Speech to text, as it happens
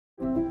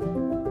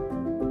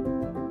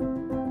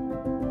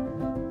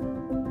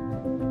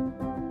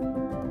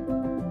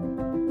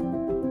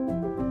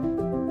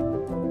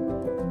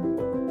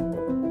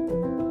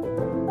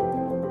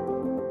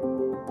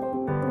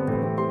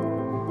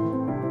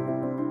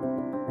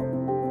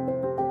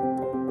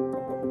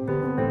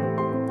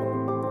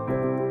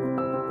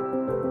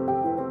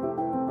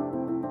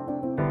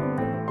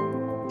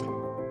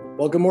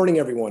Well, good morning,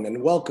 everyone,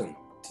 and welcome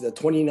to the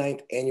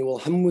 29th Annual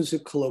Hahn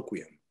Moo-Sook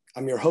Colloquium.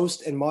 I'm your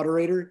host and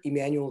moderator,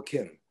 Emmanuel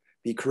Kim,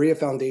 the Korea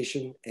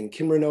Foundation and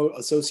Kim Renaud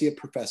Associate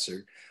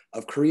Professor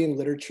of Korean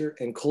Literature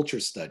and Culture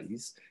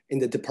Studies in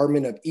the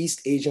Department of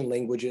East Asian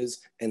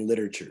Languages and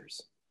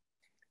Literatures.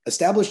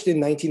 Established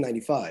in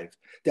 1995,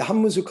 the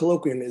Hahn Moo-Sook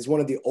Colloquium is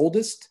one of the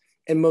oldest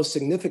and most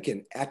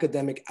significant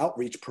academic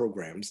outreach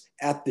programs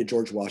at the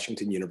George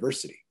Washington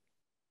University.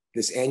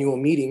 This annual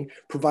meeting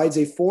provides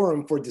a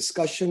forum for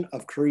discussion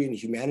of Korean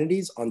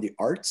humanities on the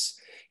arts,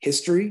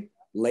 history,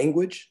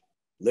 language,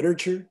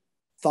 literature,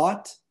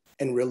 thought,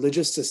 and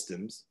religious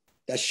systems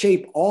that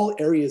shape all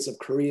areas of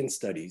Korean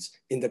studies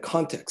in the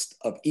context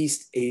of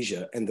East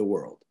Asia and the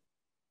world.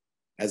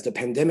 As the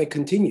pandemic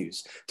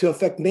continues to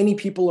affect many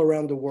people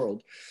around the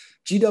world,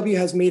 GW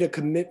has made a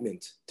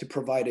commitment to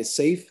provide a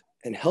safe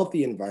and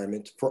healthy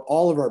environment for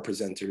all of our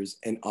presenters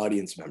and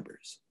audience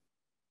members.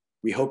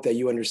 We hope that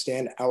you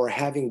understand our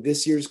having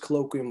this year's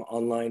colloquium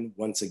online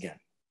once again.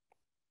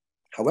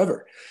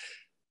 However,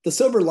 the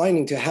silver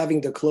lining to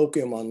having the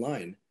colloquium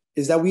online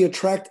is that we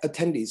attract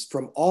attendees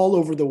from all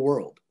over the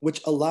world,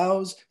 which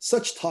allows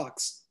such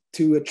talks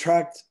to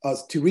attract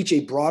us to reach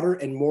a broader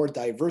and more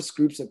diverse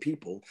groups of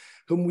people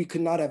whom we could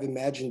not have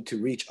imagined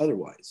to reach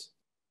otherwise.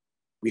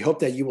 We hope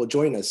that you will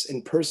join us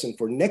in person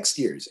for next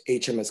year's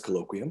HMS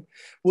Colloquium,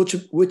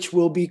 which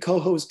will be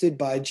co-hosted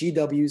by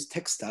GW's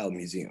Textile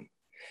Museum,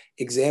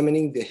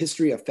 examining the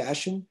history of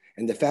fashion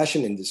and the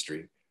fashion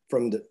industry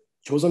from the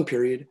Joseon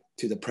period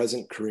to the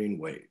present Korean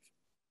wave.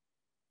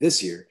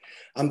 This year,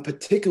 I'm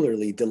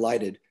particularly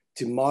delighted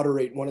to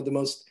moderate one of the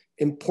most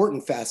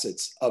important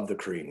facets of the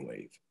Korean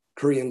wave,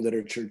 Korean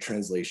literature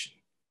translation.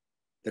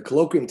 The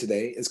colloquium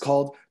today is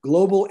called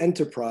Global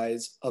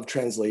Enterprise of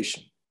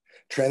Translation,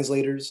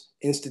 Translators,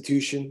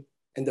 Institution,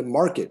 and the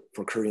Market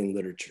for Korean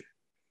Literature.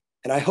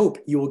 And I hope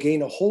you will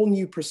gain a whole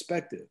new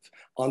perspective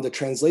on the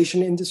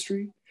translation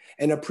industry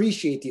and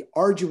appreciate the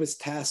arduous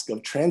task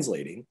of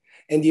translating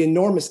and the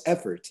enormous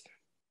effort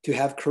to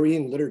have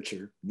Korean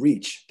literature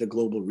reach the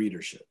global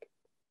readership.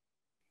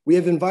 We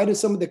have invited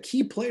some of the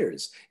key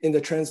players in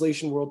the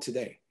translation world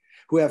today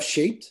who have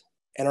shaped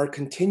and are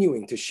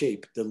continuing to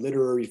shape the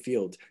literary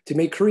field to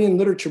make Korean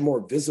literature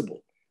more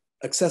visible,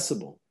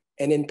 accessible,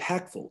 and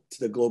impactful to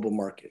the global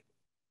market.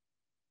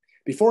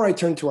 Before I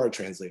turn to our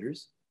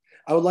translators,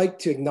 I would like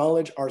to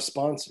acknowledge our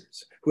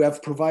sponsors who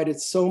have provided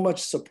so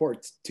much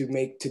support to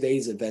make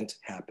today's event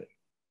happen.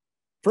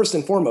 First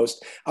and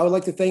foremost, I would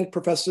like to thank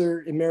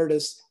Professor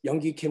Emeritus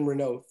Young-gi Kim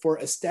Renaud for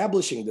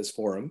establishing this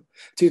forum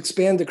to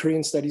expand the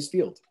Korean studies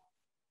field.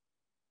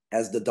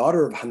 As the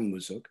daughter of Hahn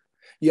Moo-Sook,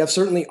 you have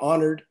certainly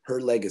honored her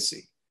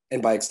legacy.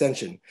 And by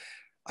extension,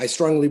 I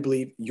strongly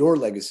believe your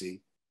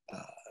legacy,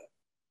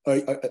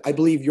 I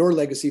believe your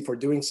legacy for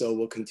doing so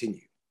will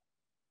continue.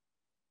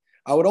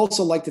 I would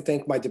also like to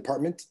thank my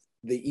department,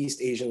 the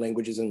East Asian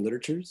Languages and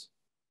Literatures,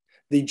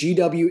 the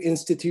GW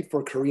Institute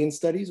for Korean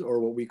Studies, or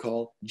what we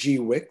call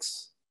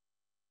GWIKS,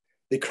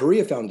 the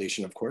Korea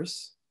Foundation, of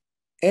course,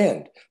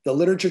 and the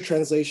Literature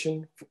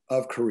Translation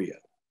of Korea,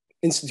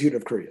 Institute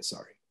of Korea,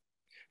 sorry,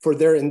 for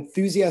their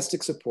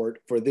enthusiastic support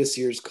for this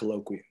year's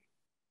colloquium.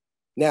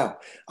 Now,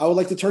 I would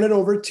like to turn it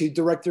over to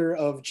Director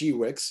of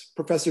GWIKS,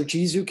 Professor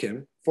Ji-Soo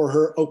Kim, for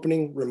her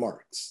opening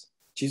remarks.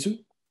 Ji-Soo?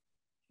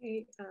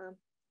 Hey,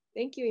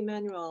 thank you,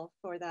 Emmanuel,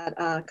 for that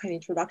kind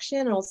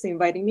introduction, and also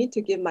inviting me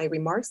to give my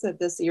remarks at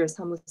this year's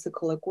Hahn Moo-Sook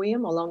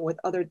Colloquium, along with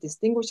other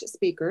distinguished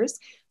speakers,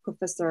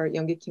 Professor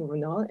Young-gi Kim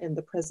Renaud and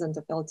the President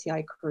of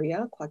LTI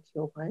Korea, Kwak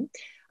Hyo-hwan.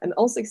 I'm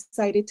also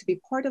excited to be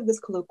part of this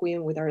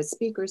colloquium with our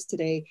speakers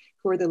today,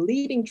 who are the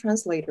leading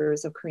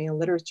translators of Korean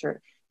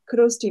literature.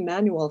 Kudos to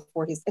Emmanuel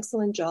for his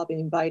excellent job in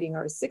inviting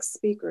our 6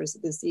 speakers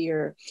this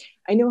year.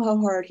 I know how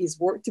hard he's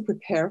worked to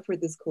prepare for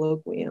this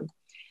colloquium.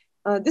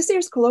 This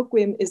year's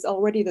colloquium is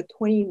already the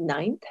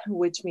 29th,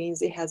 which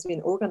means it has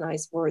been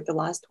organized for the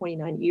last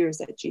 29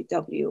 years at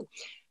GW.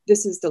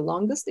 This is the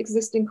longest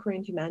existing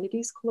Korean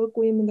humanities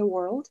colloquium in the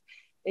world.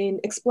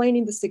 In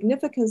explaining the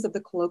significance of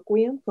the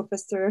colloquium,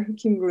 Professor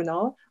Kim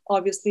Renaud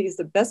obviously is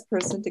the best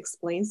person to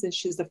explain, since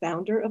she's the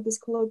founder of this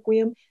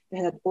colloquium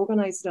and had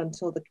organized it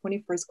until the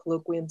 21st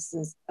colloquium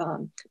since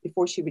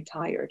before she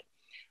retired.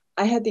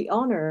 I had the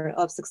honor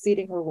of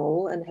succeeding her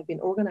role and have been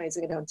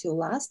organizing it until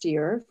last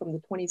year, from the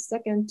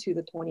 22nd to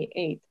the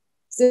 28th.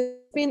 So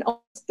it's been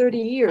almost 30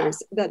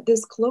 years that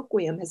this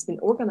colloquium has been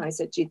organized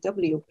at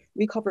GW.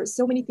 We cover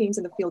so many themes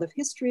in the field of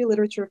history,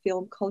 literature,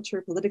 film,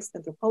 culture, politics,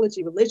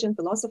 anthropology, religion,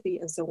 philosophy,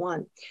 and so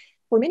on.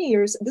 For many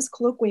years, this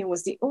colloquium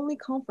was the only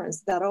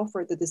conference that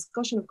offered the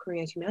discussion of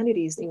Korean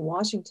humanities in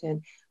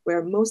Washington,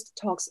 where most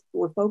talks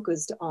were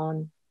focused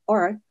on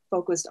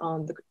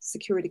the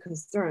security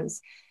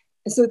concerns.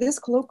 And so this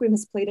colloquium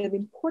has played an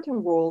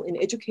important role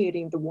in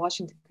educating the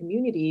Washington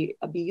community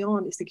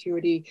beyond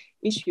security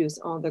issues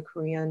on the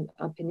Korean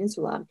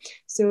peninsula.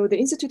 So the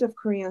Institute of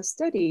Korean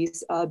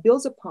Studies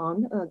builds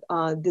upon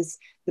the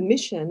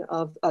mission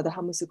of the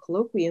Hahn Moo-Sook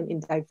Colloquium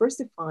in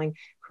diversifying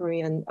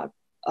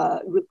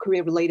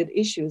Korean-related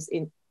issues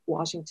in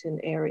Washington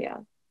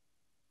area.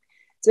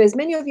 So as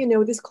many of you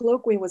know, this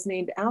colloquium was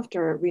named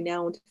after a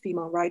renowned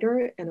female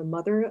writer and a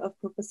mother of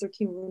Professor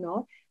Kim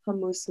Woo-no,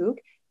 Hahn Moo-Sook.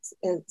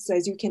 And so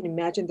as you can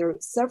imagine, there are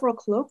several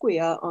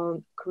colloquia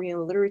on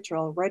Korean literature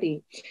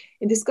already.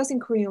 In discussing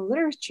Korean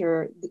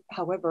literature,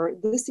 however,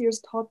 this year's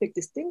topic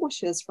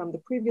distinguishes from the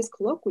previous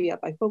colloquia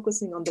by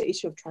focusing on the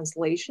issue of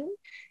translation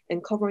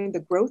and covering the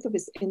growth of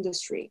its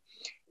industry.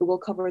 It will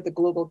cover the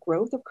global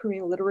growth of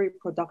Korean literary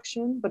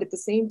production, but at the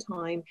same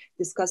time,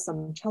 discuss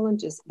some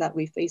challenges that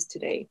we face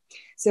today.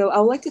 So I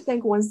would like to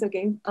thank once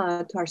again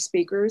to our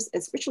speakers,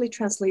 especially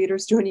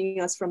translators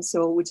joining us from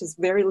Seoul, which is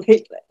very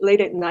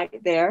late at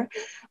night there.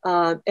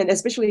 And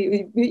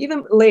especially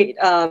even late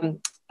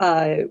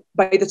by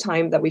the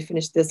time that we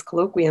finish this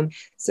colloquium.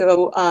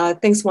 So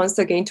thanks once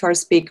again to our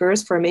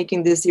speakers for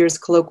making this year's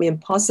colloquium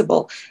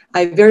possible.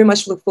 I very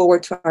much look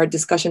forward to our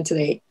discussion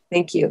today.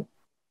 Thank you.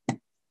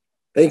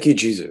 Thank you,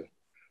 Jizu.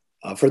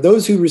 For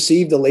those who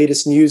received the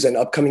latest news and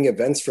upcoming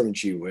events from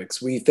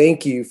GWIKS, we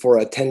thank you for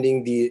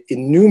attending the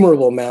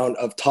innumerable amount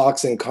of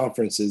talks and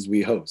conferences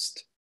we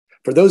host.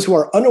 For those who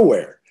are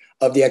unaware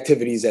of the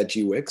activities at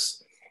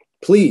GWIKS,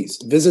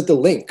 please visit the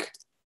link,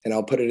 and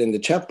I'll put it in the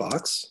chat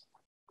box.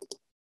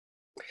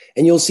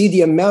 And you'll see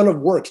the amount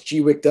of work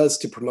GWIK does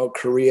to promote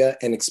Korea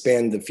and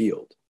expand the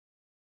field.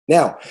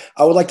 Now,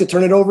 I would like to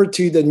turn it over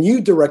to the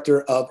new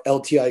director of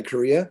LTI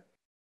Korea,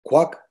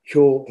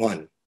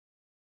 곽효환.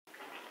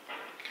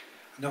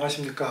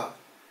 안녕하십니까.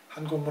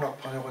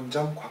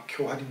 한국문학번역원장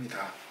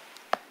곽효환입니다.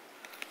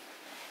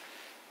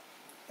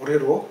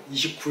 올해로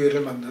 29회를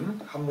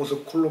맞는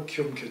한모숙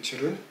콜로키움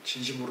개최를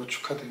진심으로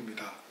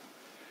축하드립니다.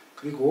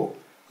 그리고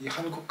이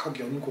한국학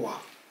연구와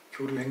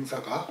교류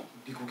행사가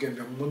미국의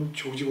명문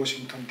조지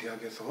워싱턴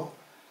대학에서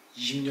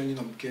 20년이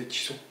넘게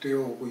지속되어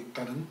오고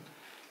있다는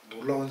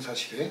놀라운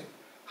사실에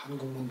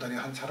한국문단의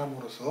한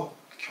사람으로서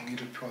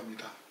경의를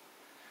표합니다.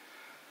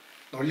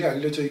 널리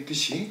알려져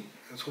있듯이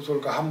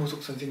소설가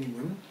한무숙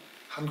선생님은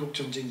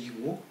한국전쟁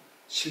이후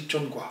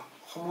실존과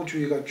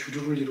허무주의가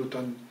주류를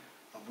이루던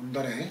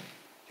문단의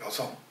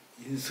여성,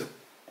 인습,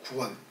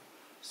 구원,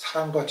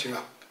 사랑과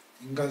죄악,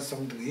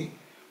 인간성 등의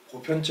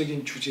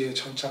보편적인 주제에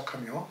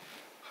천착하며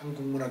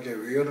한국문학의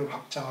외연을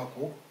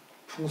확장하고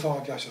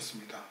풍성하게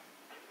하셨습니다.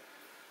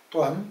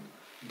 또한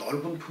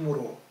넓은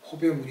품으로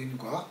호배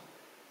문인과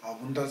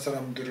문단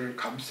사람들을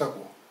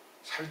감싸고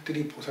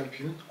살뜰히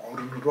보살핀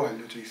어른으로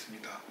알려져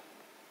있습니다.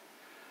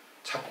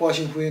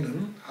 작고하신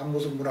후에는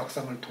한모숙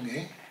문학상을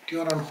통해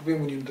뛰어난 후배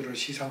문인들을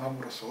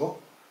시상함으로써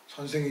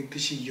선생의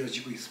뜻이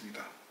이어지고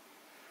있습니다.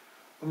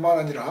 뿐만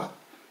아니라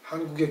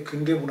한국의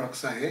근대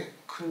문학사에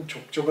큰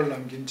족적을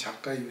남긴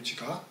작가의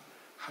유지가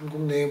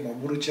한국 내에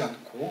머무르지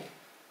않고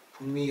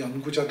북미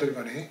연구자들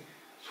간의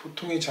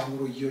소통의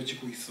장으로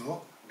이어지고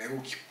있어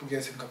매우 기쁘게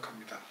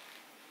생각합니다.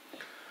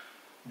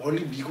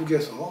 멀리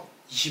미국에서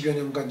 20여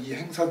년간 이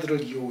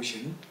행사들을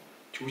이어오신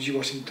조지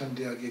워싱턴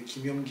대학의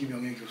김영기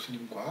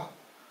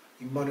명예교수님과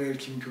임마누엘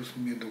김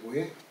교수님의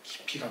노고에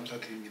깊이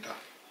감사드립니다.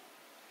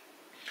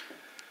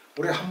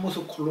 올해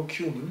한모숙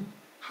콜로키움은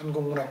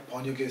한국문학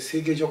번역의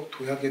세계적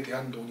도약에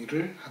대한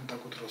논의를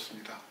한다고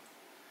들었습니다.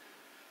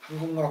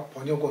 한국문학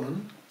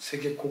번역원은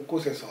세계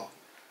곳곳에서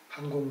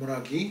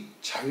한국문학이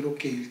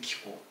자유롭게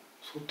읽히고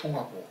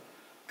소통하고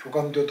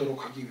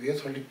교감되도록 하기 위해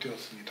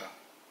설립되었습니다.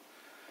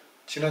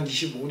 지난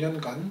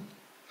 25년간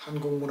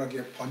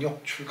한국문학의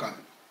번역 출간,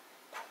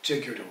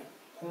 국제교류,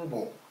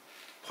 홍보,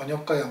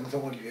 번역가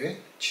양성을 위해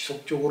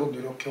지속적으로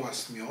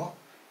노력해왔으며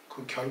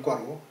그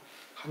결과로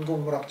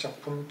한국문학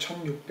작품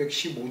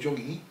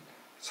 1615종이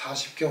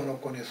 40개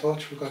언어권에서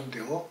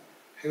출간되어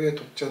해외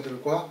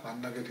독자들과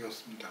만나게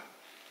되었습니다.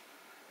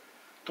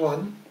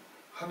 또한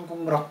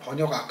한국문학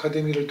번역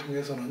아카데미를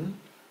통해서는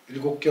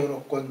 7개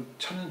언어권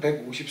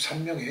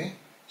 1153명의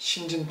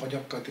신진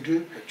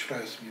번역가들을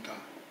배출하였습니다.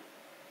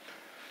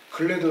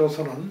 근래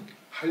들어서는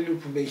한류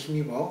붐에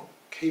힘입어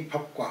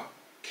K-팝과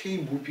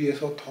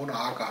K-무비에서 더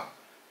나아가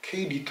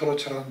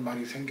K-리터러처라는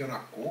말이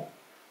생겨났고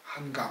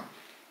한강,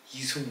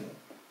 이승우,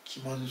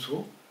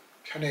 김원수,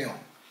 편혜영,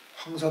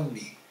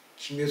 황선미,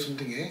 김혜순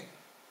등의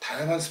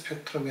다양한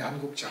스펙트럼의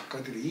한국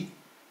작가들이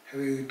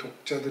해외의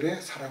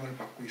독자들의 사랑을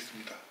받고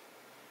있습니다.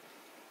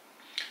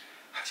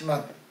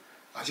 하지만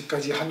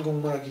아직까지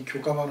한국문학이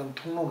교감하는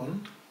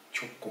통로는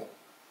좁고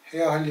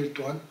해야 할 일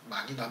또한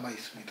많이 남아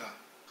있습니다.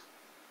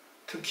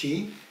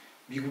 특히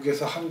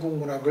미국에서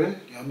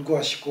한국문학을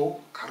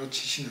연구하시고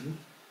가르치시는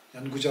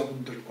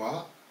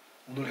연구자분들과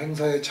오늘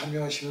행사에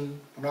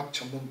참여하시는 문학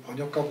전문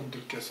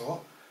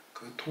번역가분들께서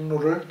그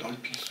통로를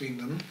넓힐 수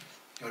있는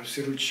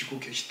열쇠를 쥐고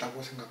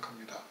계시다고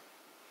생각합니다.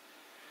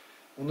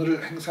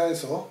 오늘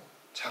행사에서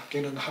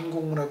작게는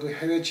한국문학의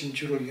해외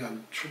진출을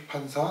위한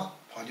출판사,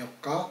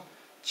 번역가,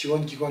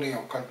 지원기관의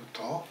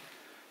역할부터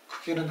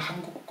크게는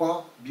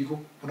한국과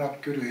미국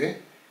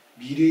문학교류의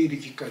미래에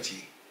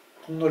이르기까지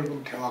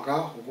폭넓은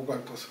대화가 오고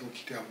갈 것으로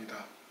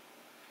기대합니다.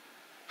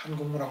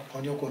 한국문학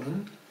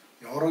번역원은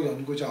여러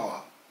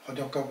연구자와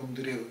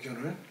번역가분들의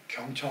의견을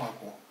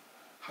경청하고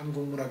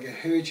한국문학의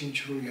해외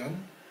진출을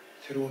위한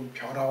새로운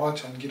변화와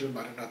전기를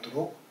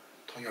마련하도록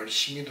더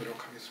열심히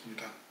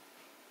노력하겠습니다.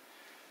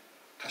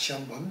 다시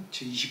한번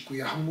제29회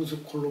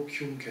한무숙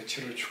콜로키움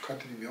개최를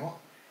축하드리며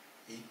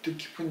이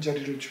뜻깊은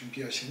자리를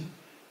준비하신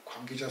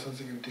관계자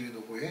선생님들의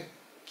노고에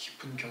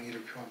깊은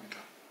경의를 표합니다.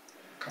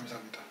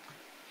 감사합니다.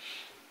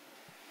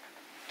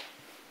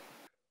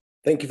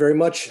 Thank you very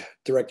much,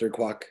 Director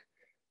Kwok.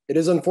 It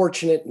is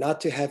unfortunate not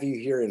to have you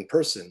here in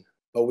person,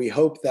 but we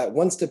hope that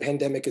once the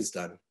pandemic is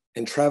done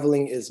and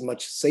traveling is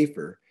much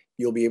safer,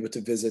 you'll be able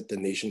to visit the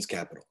nation's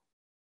capital.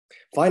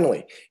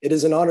 Finally, it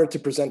is an honor to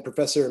present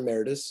Professor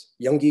Emeritus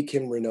Youngi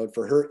Kim Renaud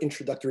for her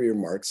introductory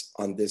remarks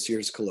on this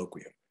year's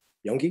colloquium.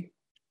 Youngi?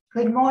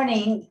 Good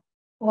morning,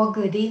 or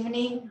good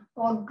evening,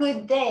 or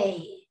good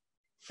day,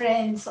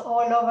 friends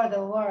all over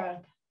the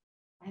world.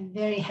 I'm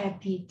very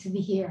happy to be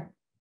here.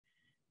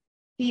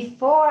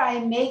 Before I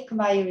make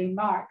my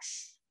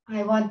remarks,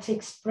 I want to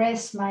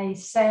express my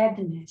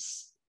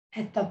sadness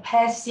at the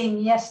passing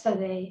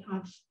yesterday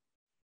of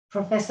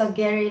Professor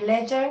Gary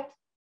Ledger,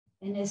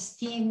 an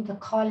esteemed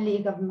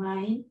colleague of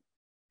mine,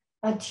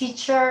 a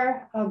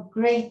teacher, a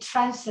great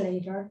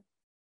translator,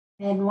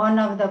 and one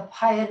of the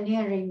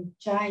pioneering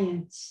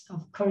giants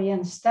of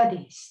Korean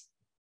studies.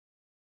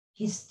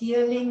 He's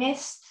dearly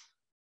missed,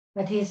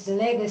 but his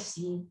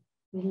legacy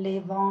will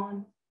live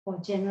on for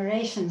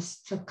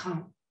generations to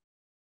come.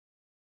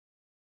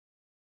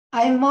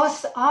 I'm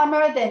most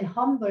honored and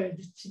humbled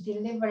to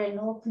deliver an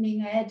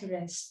opening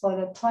address for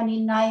the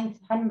 29th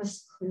Hahn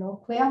Moo-Sook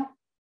Colloquium,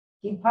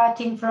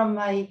 departing from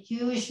my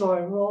usual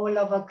role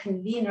of a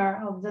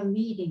convener of the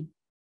meeting.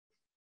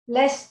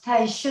 Lest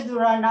I should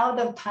run out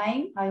of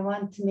time, I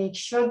want to make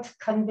sure to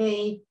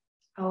convey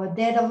our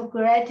debt of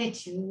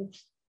gratitude,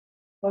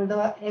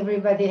 although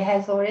everybody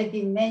has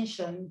already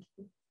mentioned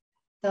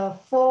the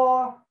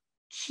 4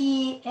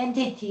 key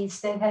entities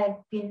that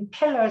have been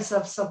pillars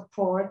of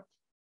support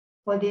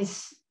for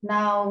this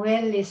now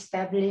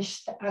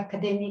well-established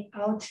academic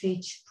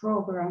outreach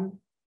program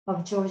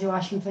of George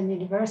Washington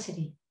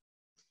University.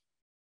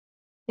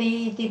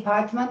 The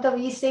Department of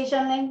East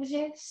Asian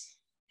Languages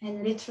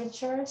and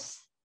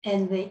Literatures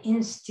and the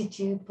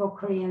Institute for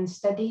Korean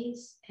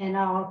Studies and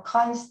our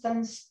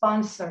constant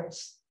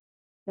sponsors,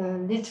 the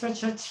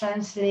Literature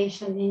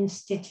Translation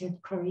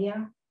Institute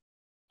Korea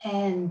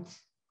and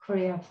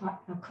Korea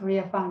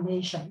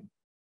Foundation.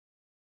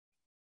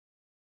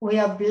 We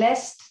are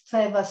blessed to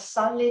have a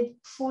solid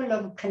pool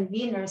of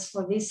conveners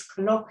for this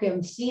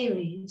colloquium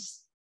series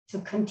to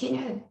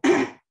continue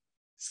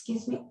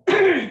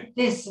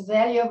this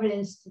valuable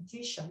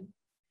institution.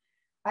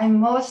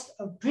 I'm most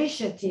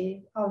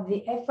appreciative of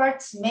the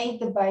efforts made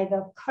by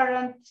the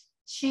current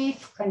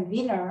chief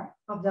convener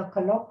of the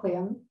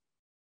colloquium,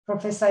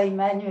 Professor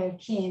Emmanuel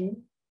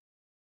Kim,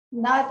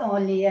 not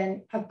only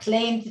an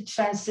acclaimed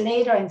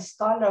translator and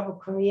scholar of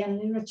Korean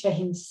literature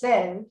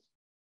himself,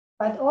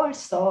 but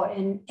also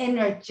an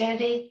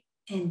energetic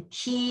and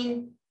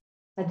keen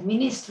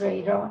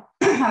administrator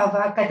of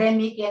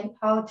academic and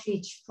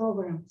outreach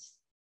programs,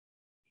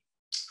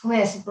 who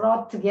has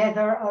brought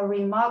together a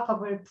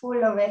remarkable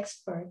pool of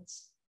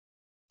experts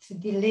to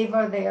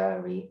deliver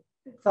their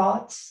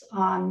thoughts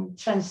on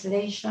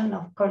translation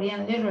of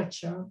Korean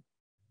literature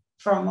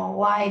from a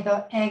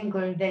wider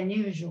angle than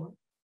usual.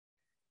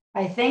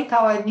 I thank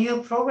our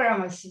new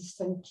program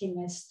assistant, Kim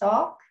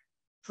Estok,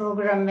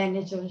 program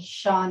manager,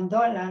 Sean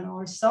Dolan,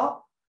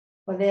 also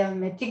for their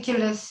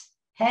meticulous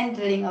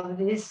handling of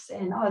this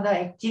and other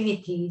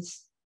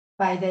activities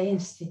by the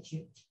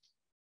Institute.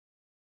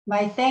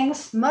 My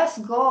thanks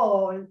must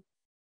go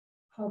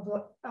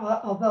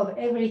above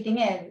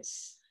everything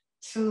else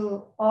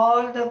to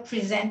all the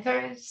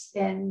presenters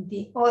and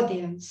the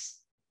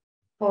audience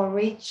for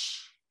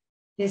which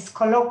this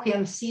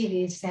colloquium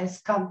series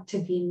has come to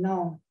be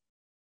known.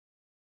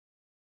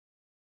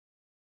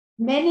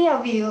 Many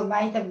of you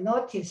might have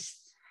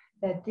noticed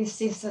that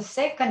this is the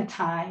second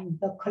time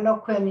the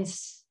colloquium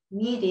is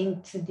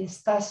meeting to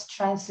discuss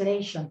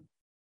translation.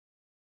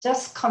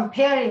 Just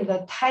comparing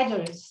the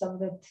titles of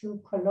the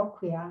 2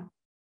 colloquia,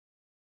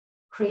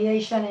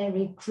 Creation and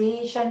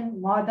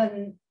Recreation,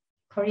 Modern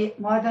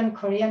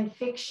Korean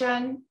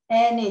Fiction,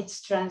 and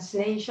its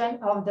translation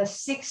of the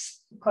 6th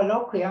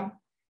colloquium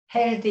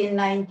held in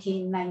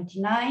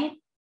 1999,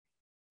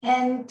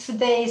 and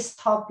today's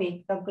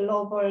topic, the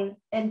global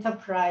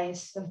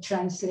enterprise of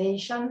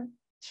translation,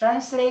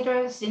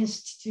 translators,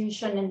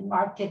 institution, and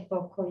market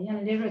for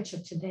Korean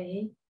literature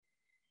today,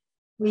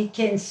 we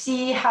can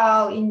see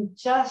how in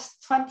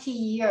just 20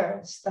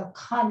 years, the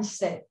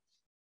concept,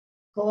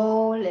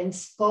 goal, and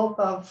scope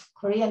of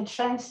Korean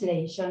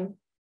translation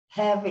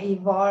have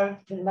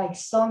evolved like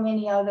so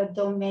many other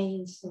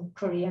domains of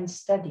Korean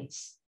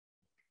studies.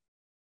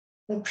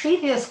 The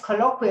previous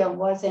colloquium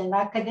was an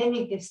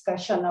academic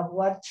discussion of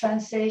what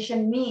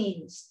translation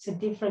means to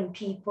different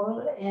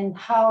people and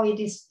how it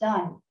is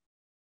done.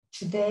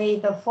 Today,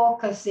 the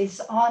focus is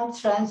on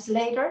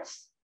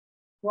translators,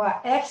 who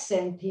are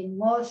absent in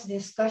most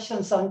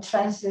discussions on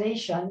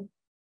translation,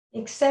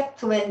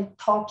 except when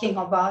talking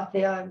about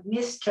their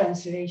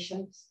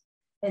mistranslations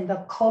and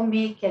the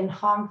comic and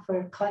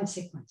harmful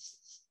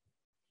consequences.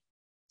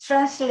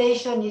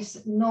 Translation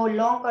is no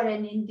longer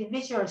an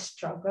individual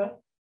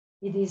struggle,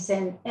 It is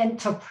an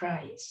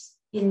enterprise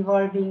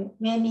involving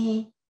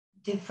many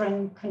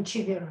different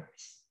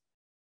contributors.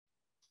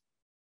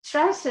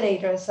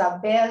 Translators are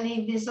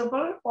barely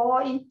visible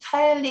or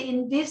entirely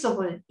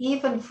invisible,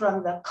 even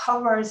from the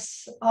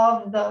covers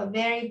of the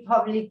very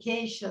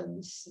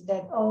publications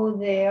that owe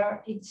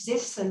their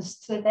existence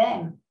to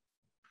them.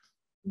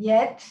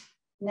 Yet,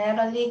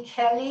 Natalie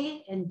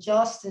Kelly and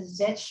Justus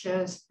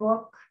Zetscher's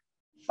book,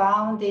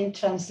 Found in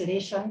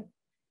Translation,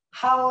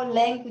 How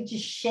Language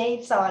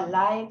Shapes Our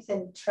Lives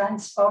and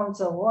Transforms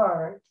the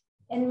World,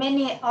 and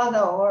many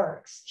other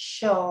works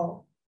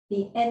show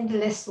the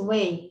endless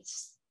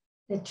ways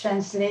the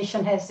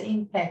translation has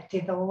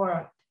impacted the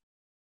world.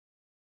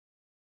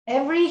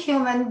 Every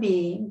human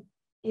being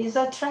is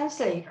a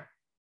translator,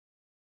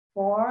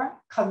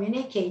 for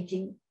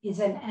communicating is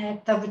an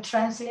act of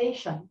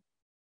translation.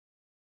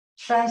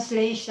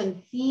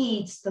 Translation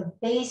feeds the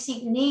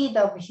basic need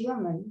of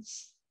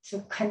humans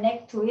to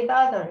connect with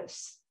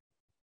others,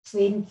 to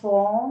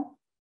inform,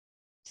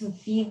 to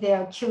feed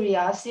their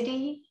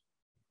curiosity,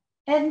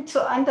 and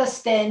to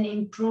understand,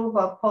 improve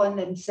upon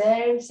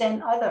themselves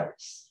and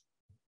others.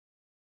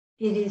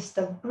 It is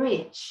the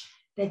bridge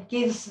that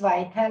gives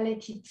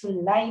vitality to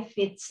life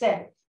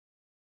itself.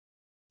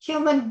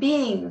 Human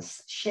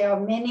beings share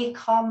many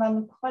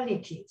common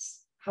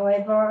qualities.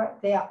 However,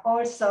 they are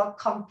also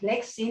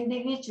complex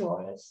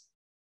individuals,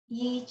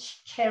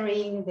 each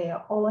carrying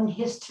their own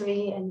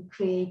history and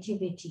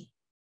creativity.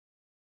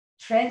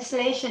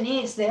 Translation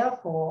is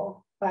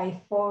therefore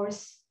by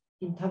force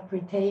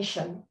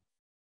interpretation,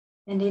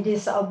 and it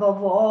is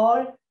above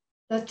all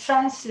the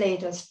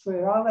translator's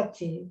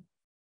prerogative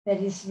that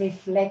is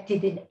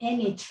reflected in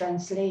any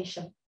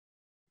translation.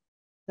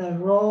 The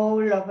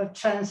role of a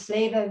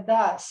translator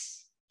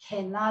thus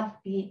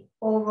cannot be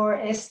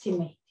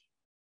overestimated.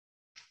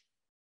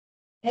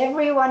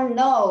 Everyone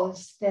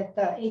knows that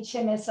the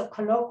HMS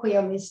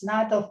Colloquium is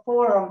not a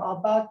forum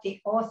about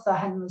the author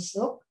Hahn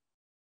Moo-Sook,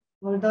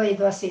 although it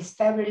was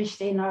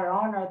established in her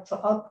honor to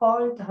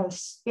uphold her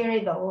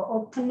spirit of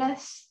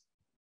openness,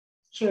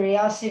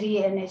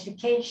 curiosity, and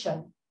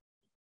education.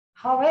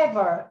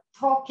 However,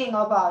 talking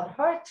about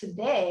her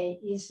today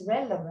is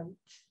relevant,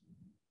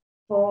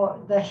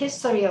 for the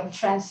history of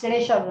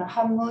translation of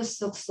Hahn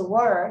Moo-Sook's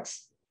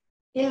works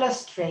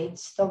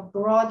illustrates the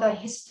broader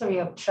history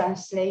of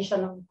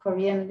translation of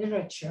Korean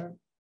literature,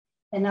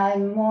 and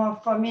I'm more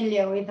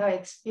familiar with her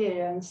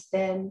experience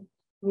than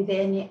with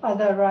any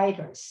other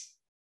writers.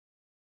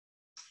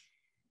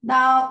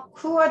 Now,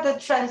 who are the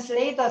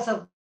translators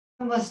of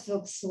Hahn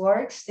Moo-Sook's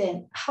works,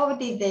 and how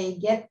did they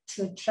get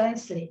to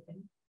translate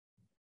them?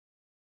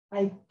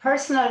 I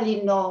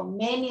personally know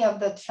many of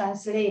the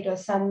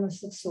translators of Hahn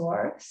Moo-Sook's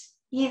works,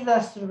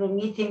 either through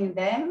meeting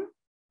them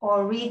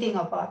or reading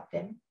about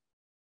them.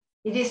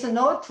 It is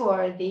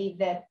noteworthy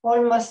that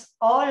almost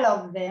all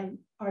of them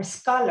are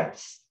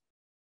scholars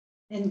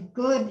and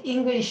good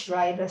English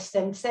writers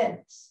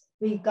themselves,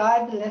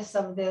 regardless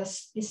of their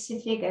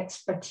specific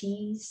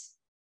expertise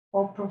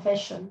or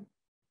profession.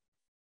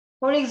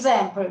 For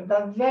example,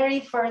 the very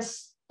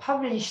first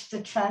published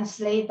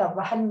translate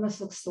of Hahn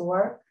Moo-Sook's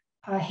work,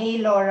 A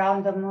Halo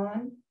Around the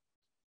Moon,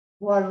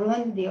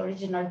 Warun, the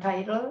original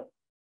title,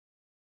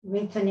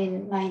 written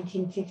in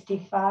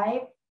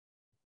 1955,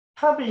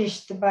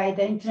 published by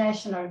the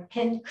International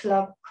Pen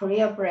Club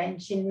Korea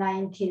branch in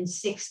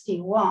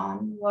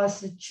 1961,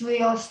 was Ju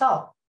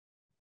Yo-seok,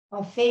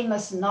 a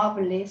famous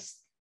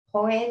novelist,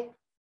 poet,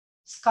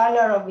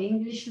 scholar of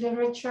English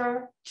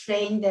literature,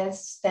 trained at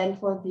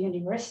Stanford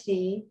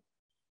University,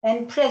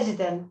 and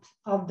president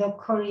of the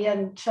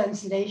Korean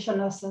Translation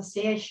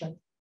Association.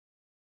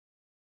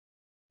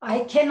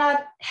 I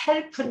cannot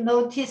help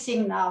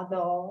noticing now,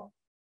 though,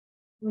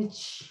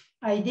 which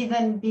I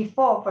didn't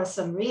before for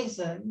some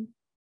reason,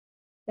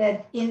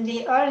 that in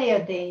the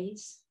earlier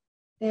days,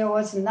 there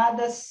was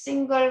not a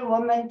single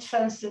woman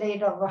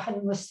translator of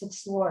Hahn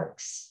Moo-Sook's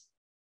works,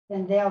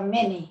 and there are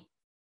many.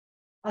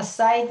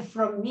 Aside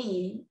from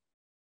me,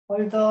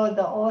 although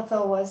the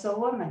author was a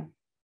woman.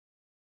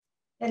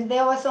 And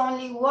there was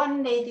only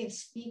one native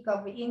speaker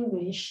of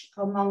English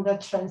among the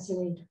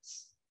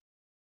translators.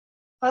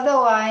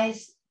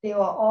 Otherwise, they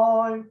were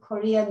all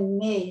Korean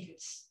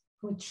males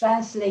who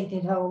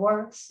translated her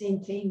works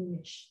into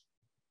English.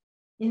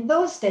 In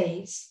those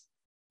days,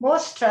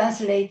 most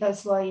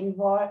translators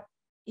were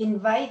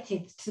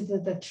invited to do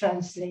the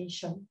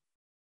translation.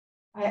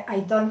 I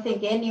don't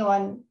think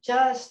anyone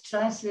just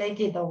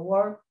translated a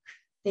work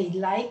they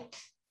liked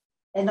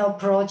and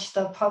approached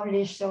the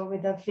publisher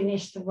with a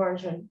finished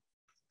version.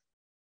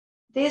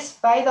 This,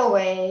 by the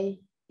way,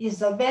 is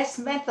the best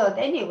method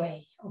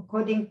anyway,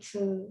 according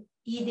to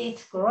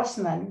Edith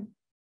Grossman,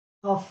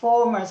 a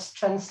former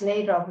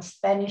translator of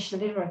Spanish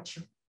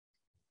literature.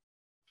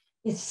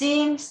 It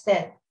seems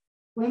that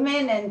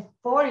women and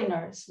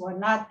foreigners were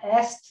not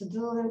asked to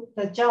do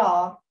the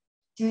job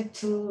due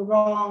to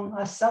wrong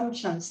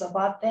assumptions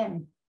about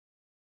them.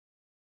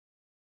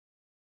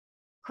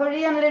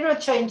 Korean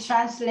literature in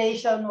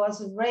translation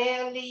was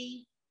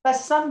rarely but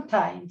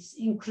sometimes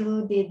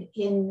included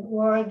in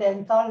word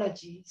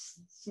anthologies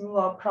through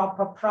a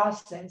proper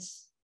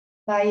process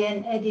by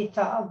an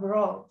editor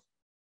abroad.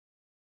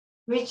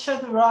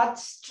 Richard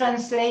Roth's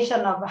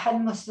translation of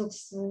Hahn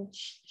Moo-Sook's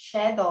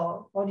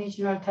Shadow,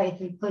 original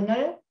title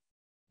그늘,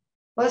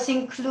 was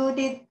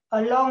included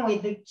along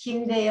with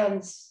Kim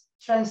Daeon's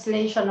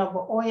translation of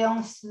Oh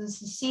Young-soo's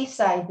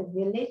Seaside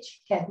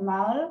Village,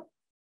 Katmaul,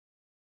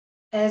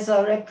 as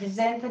a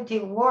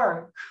representative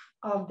work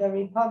of the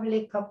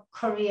Republic of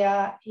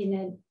Korea in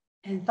an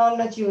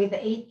anthology with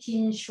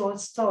 18 short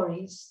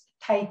stories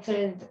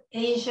titled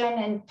Asian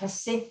and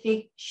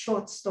Pacific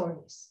Short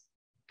Stories,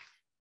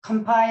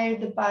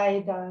 compiled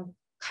by the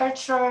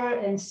Cultural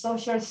and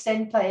Social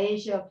Center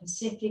Asia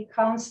Pacific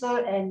Council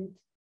and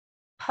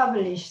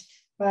published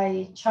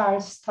by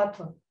Charles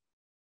Tuttle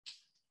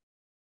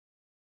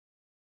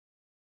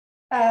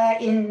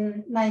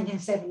in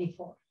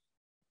 1974.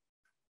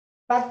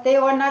 But they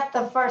were not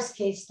the first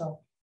case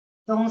though.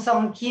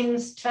 Dong-Sung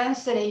Kim's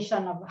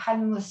translation of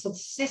Hahn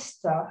Moo-Sook's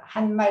sister,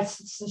 Han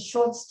Mal-Sook's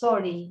short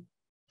story,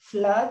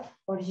 Flood,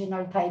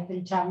 original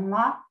title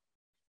Jangma,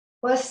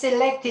 was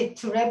selected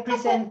to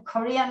represent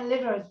Korean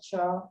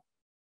literature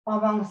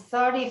among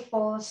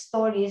 34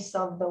 stories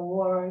of the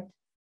world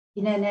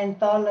in an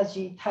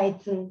anthology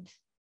titled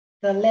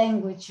The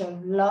Language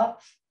of Love,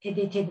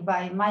 edited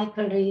by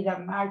Michael Reader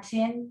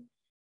Martin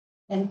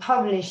and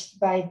published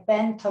by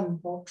Bantam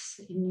Books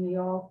in New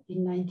York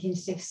in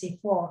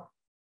 1964.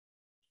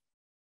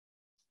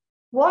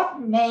 What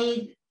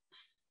made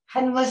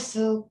Hahn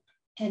Moo-Sook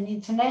an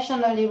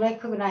internationally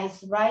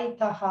recognized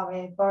writer,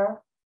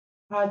 however,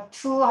 are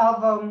two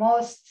of our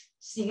most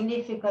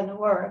significant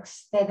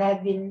works that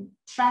have been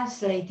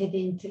translated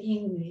into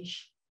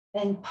English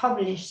and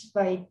published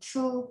by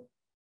two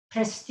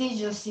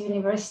prestigious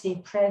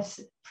university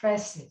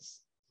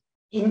presses.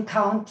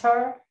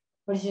 Encounter,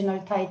 original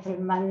title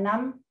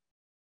Mannam,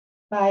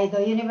 by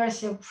the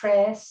University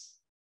Press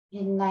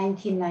in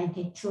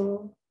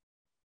 1992,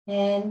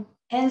 and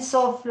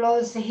So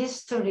Flows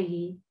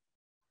History,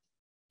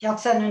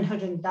 역사는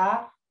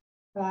흐른다,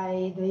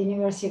 by the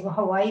University of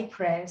Hawaii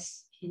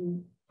Press,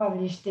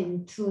 published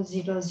in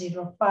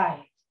 2005.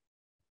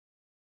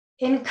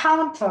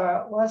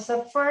 Encounter was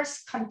the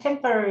first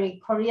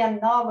contemporary Korean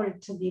novel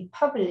to be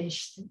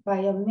published by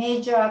a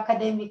major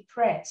academic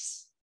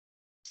press.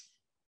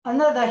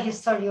 Another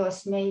history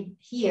was made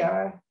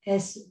here,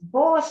 as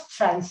both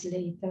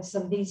translators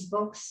of these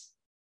books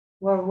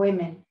were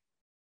women.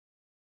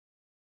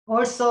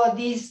 Also,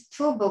 these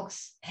two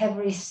books have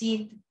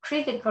received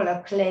critical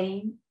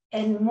acclaim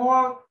and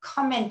more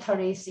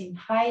commentaries in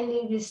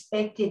highly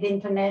respected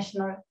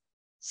international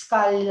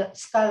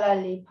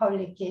scholarly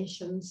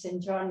publications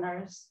and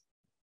journals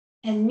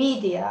and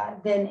media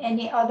than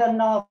any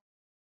other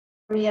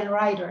Korean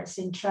writers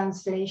in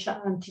translation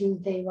until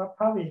they were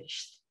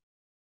published.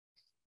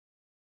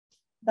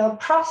 The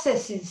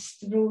processes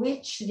through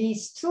which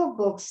these two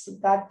books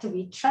got to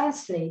be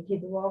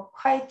translated were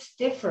quite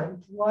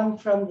different, one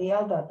from the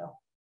other though.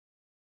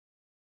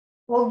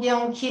 Oh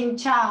Kim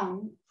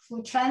Chang,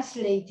 who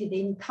translated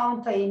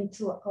Encounter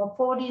into a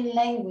foreign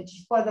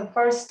language for the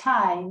first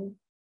time,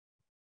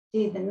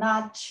 did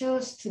not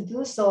choose to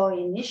do so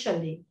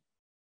initially.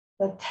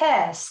 The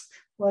task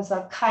was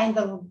a kind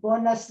of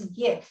bonus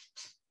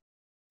gift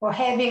for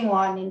having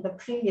won in the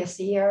previous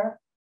year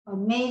a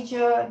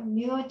major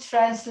new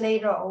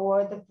translator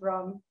award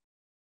from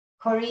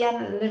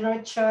Korean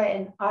Literature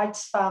and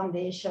Arts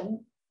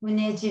Foundation,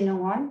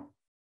 문예진흥원,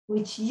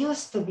 which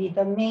used to be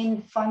the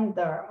main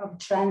funder of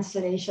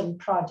translation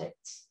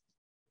projects.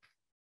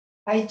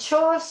 I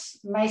chose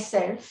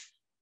myself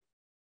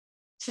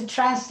to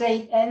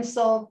translate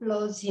So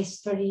Flows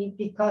History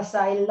because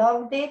I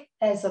loved it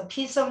as a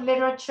piece of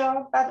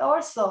literature, but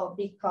also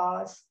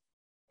because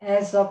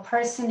as a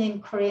person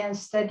in Korean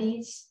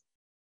studies,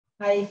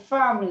 I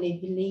firmly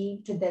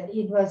believed that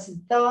it was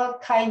the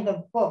kind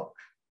of book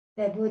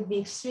that would be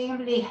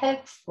extremely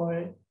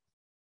helpful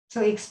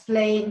to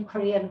explain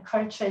Korean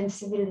culture and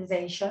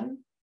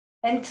civilization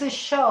and to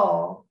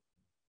show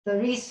the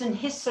recent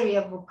history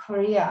of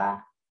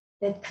Korea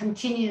that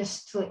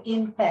continues to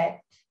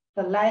impact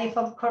the life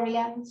of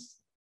Koreans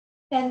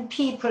and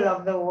people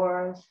of the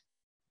world,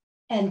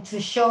 and to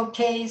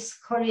showcase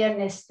Korean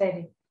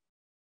aesthetic.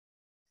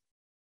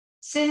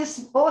 Since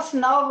both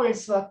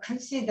novels were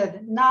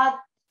considered not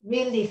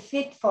really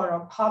fit for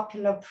a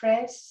popular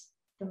press,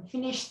 the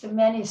finished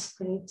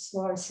manuscripts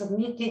were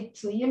submitted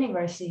to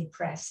university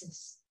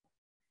presses.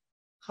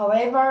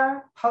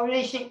 However,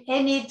 publishing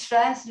any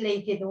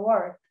translated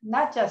work,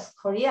 not just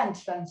Korean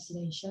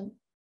translation,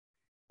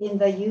 in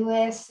the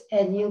US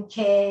and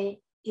UK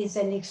is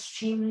an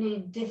extremely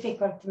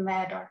difficult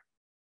matter.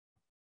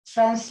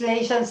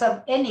 Translations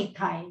of any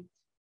kind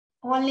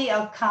only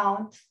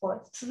account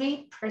for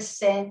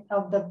 3%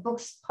 of the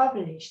books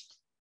published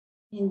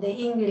in the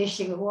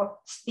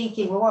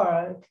English-speaking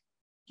world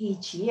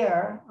each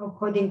year,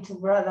 according to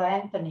Brother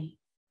Anthony.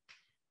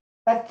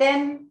 But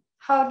then,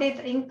 how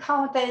did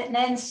Encounter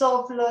and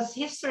So Flows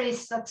History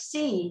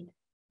succeed?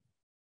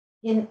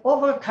 in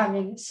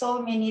overcoming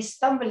so many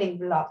stumbling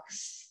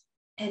blocks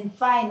and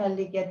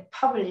finally get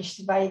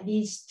published by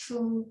these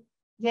two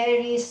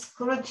very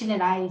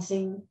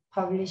scrutinizing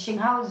publishing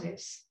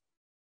houses.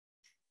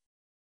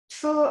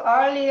 Two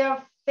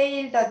earlier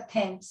failed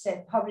attempts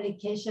at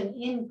publication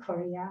in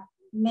Korea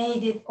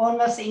made it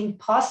almost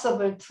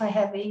impossible to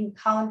have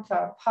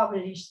Encounter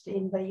published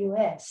in the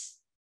US,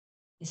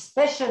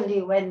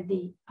 especially when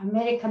the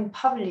American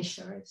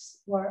publishers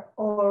were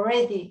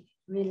already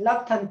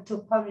reluctant to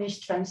publish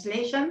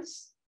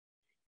translations,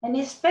 and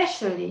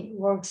especially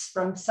works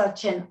from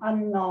such an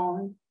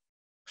unknown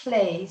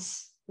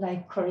place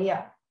like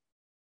Korea.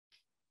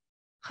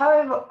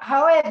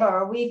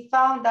 However, we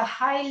found a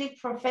highly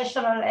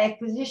professional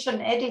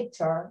acquisition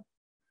editor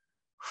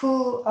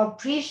who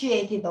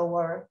appreciated the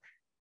work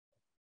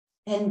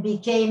and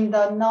became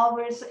the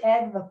novel's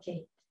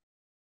advocate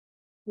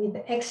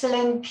with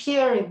excellent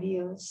peer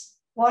reviews,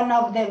 one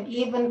of them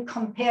even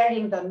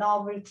comparing the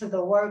novel to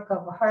the work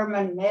of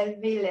Herman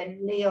Melville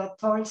and Leo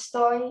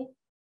Tolstoy.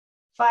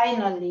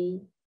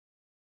 Finally,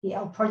 the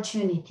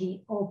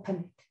opportunity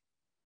opened.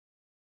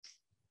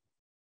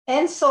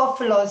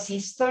 ENSOFLO's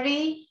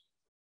history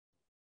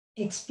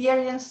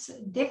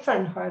experienced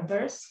different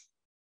hurdles,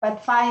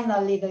 but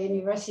finally the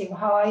University of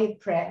Hawaii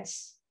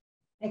Press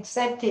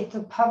accepted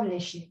to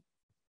publish it.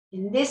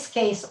 In this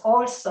case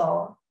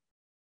also,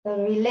 the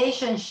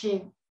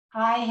relationship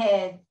I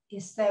had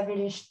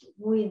established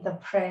with the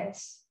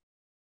press,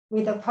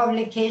 with the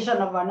publication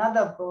of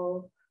another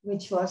book,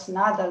 which was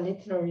not a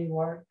literary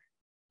work,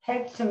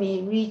 helped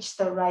me reach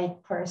the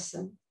right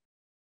person.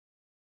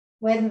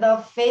 When the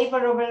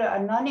favorable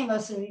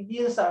anonymous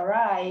reviews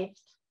arrived,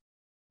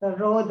 the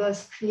road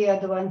was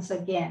cleared once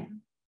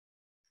again.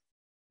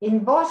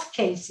 In both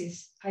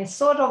cases, I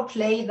sort of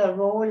played the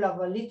role of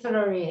a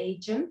literary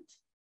agent,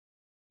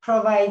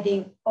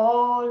 providing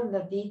all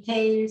the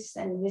details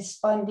and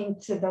responding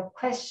to the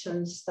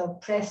questions the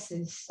press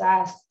is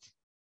asked,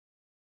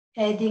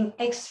 adding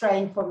extra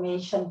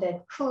information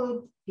that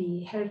could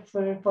be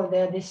helpful for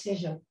their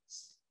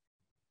decisions.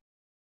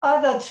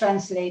 Other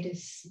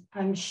translators,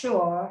 I'm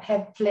sure,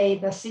 have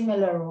played a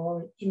similar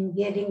role in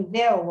getting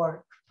their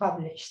work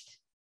published.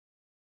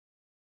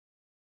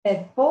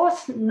 That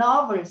both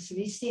novels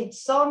received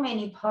so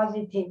many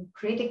positive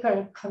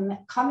critical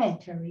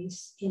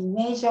commentaries in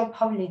major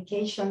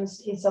publications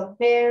is a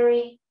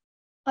very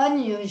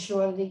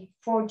unusually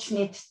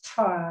fortunate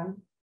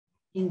turn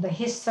in the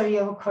history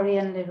of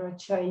Korean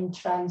literature in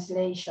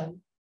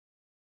translation.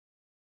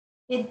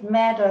 It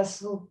matters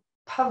who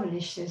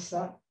publishes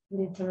a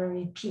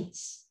literary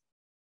piece.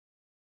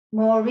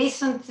 More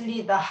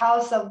recently, The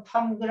House of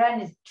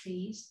Pomegranate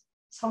Trees,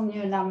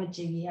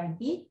 성류나무집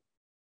이야기,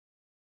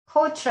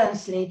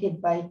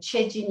 co-translated by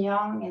Choi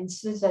Jin-young and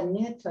Susan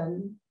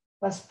Newton,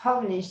 was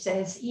published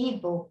as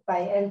ebook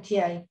by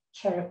LTI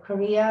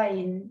Korea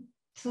in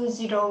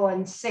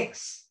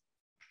 2016.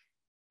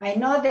 I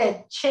know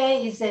that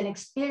Choi is an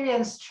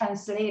experienced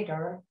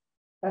translator,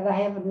 but I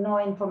have no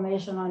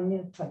information on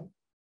Newton.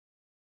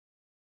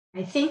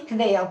 I think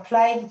they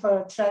applied for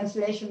a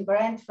translation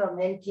grant from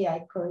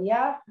LTI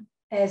Korea,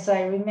 as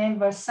I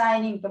remember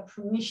signing the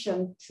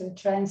permission to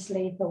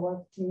translate the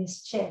work to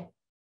Ms. Choi.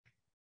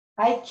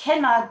 I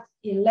cannot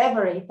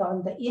elaborate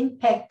on the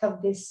impact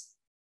of this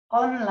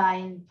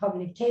online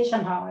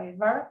publication,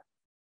 however,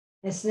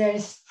 as there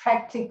is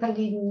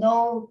practically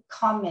no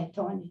comment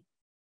on it,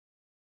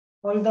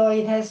 although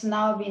it has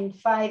now been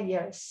 5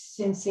 years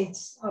since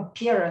its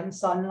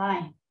appearance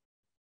online.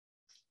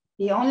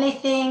 The only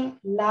thing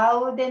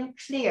loud and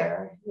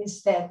clear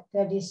is that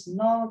there is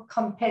no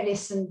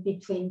comparison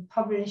between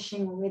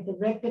publishing with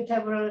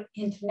reputable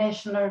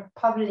international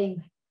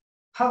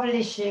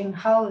publishing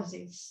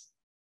houses,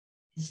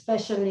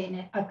 especially in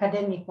an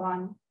academic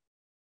one,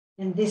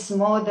 and this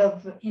mode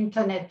of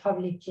internet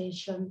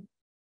publication,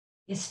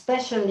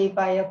 especially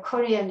by a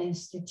Korean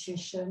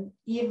institution,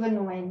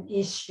 even when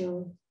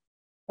issued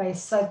by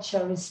such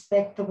a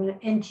respectable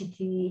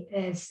entity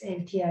as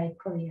LTI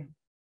Korea.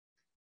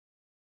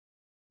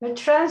 The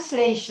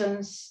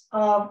translations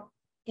of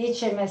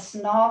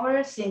HMS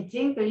novels into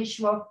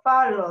English were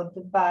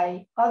followed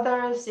by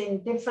others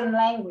in different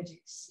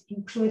languages,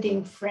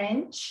 including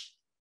French,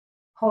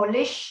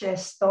 Polish,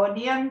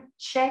 Estonian,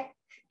 Czech,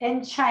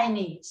 and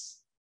Chinese.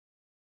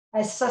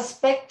 I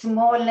suspect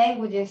more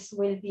languages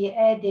will be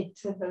added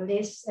to the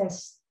list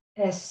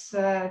as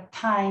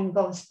time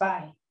goes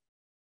by.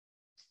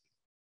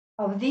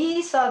 Of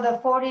these other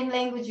foreign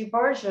language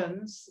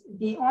versions,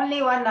 the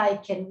only one I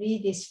can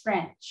read is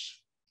French,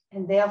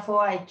 and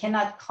therefore I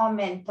cannot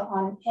comment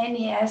on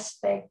any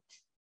aspect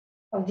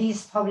of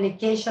these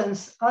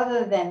publications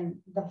other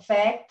than the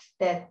fact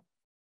that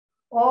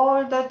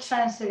all the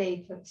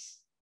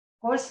translators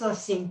also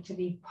seem to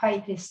be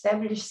quite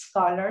established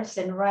scholars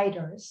and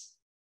writers,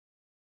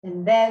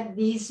 and that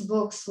these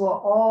books were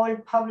all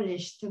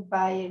published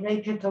by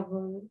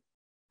reputable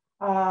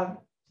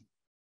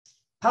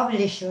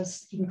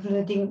publishers,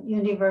 including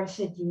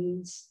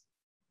university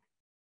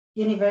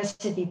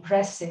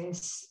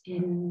presses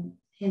in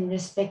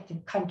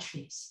respective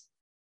countries.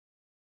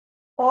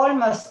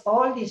 almost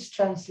all these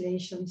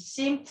translations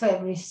seem to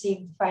have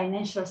received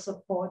financial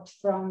support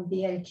from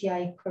the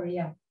LTI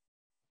Korea.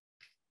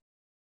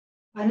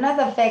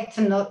 Another fact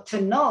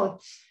to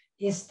note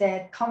is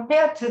that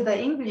compared to the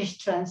English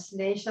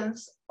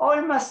translations,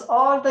 almost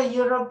all the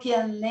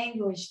European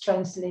language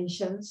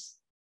translations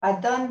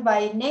are done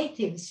by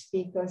native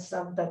speakers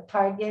of the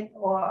target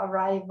or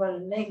arrival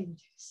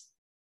languages.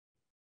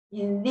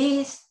 In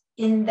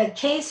the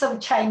case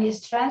of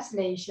Chinese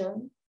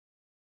translation,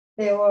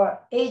 there were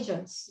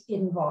agents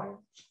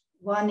involved,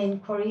 one in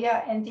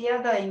Korea and the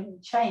other in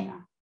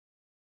China.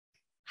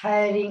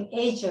 Hiring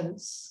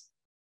agents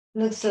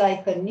looks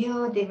like a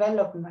new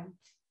development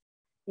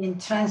in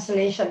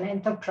translation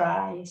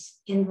enterprise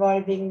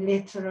involving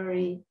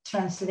literary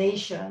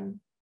translation,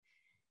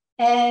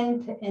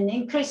 and an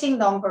increasing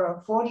number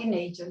of foreign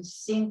agents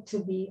seem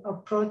to be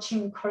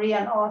approaching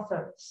Korean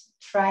authors,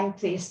 trying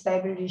to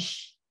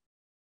establish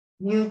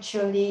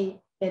mutually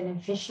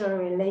beneficial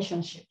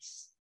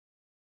relationships.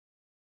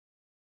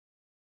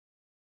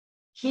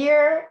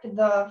 Here,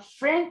 the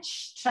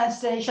French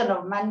translation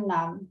of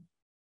Mannam,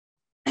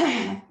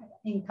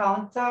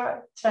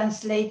 Encounter,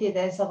 translated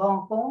as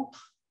Rencontre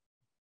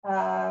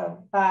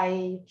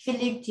by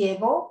Philippe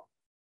Thiebaud,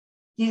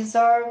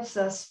 deserves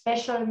a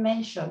special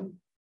mention,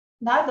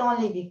 not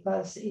only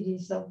because it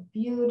is a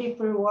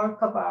beautiful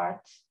work of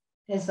art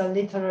as a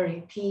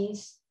literary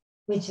piece,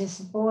 which is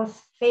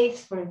both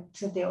faithful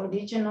to the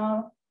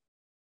original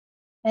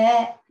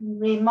and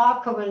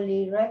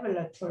remarkably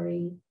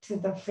revelatory to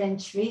the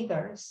French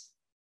readers,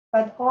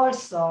 but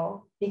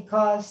also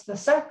because the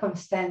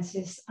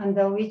circumstances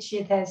under which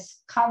it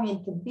has come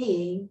into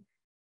being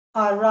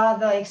are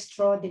rather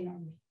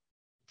extraordinary.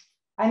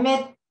 I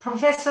met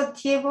Professor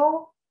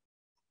Thiebaud,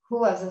 who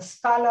was a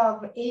scholar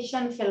of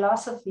Asian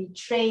philosophy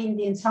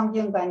trained in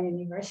Sungkyunkwan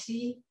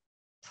University,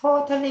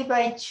 totally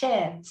by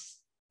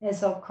chance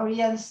at a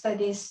Korean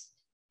Studies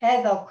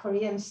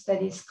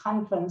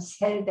conference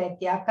held at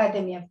the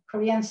Academy of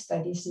Korean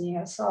Studies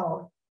near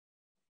Seoul.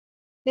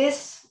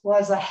 This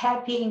was a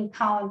happy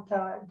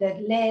encounter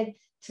that led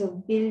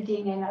to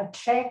building an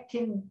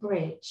attractive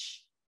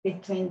bridge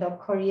between the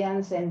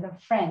Koreans and the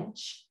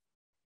French,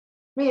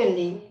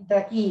 really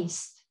the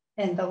East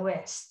and the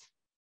West.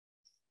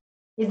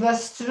 It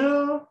was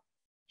through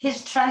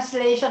his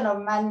translation of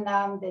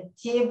Mannam that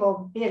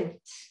Thiebaud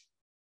built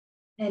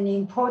an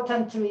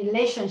important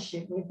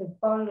relationship with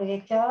Paul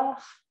Ricoeur,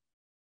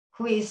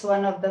 who is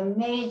one of the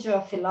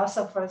major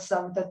philosophers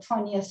of the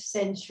 20th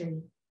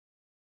century.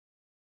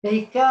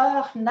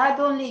 Ricoeur not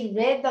only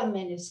read the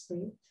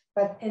manuscript,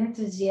 but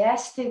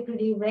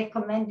enthusiastically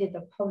recommended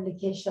the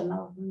publication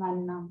of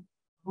Mannam,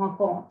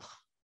 Rencontre.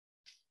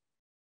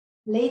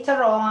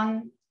 Later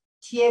on,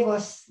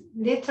 Thiebaud's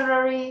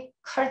literary,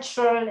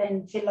 cultural,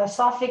 and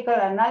philosophical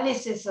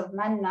analysis of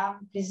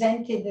Mannam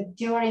presented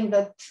during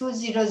the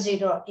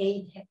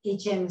 2008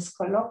 HMS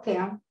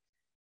Colloquium,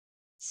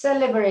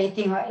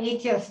 celebrating her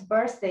 80th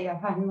birthday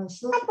of Hahn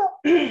Moo-Sook,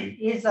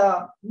 is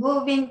a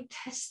moving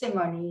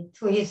testimony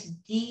to his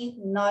deep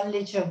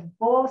knowledge of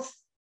both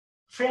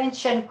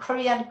French and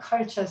Korean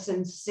cultures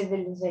and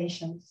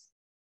civilizations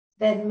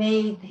that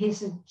made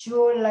his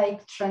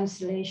jewel-like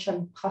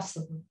translation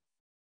possible.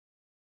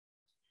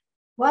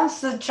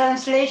 Once the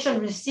translation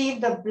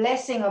received the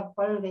blessing of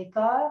Paul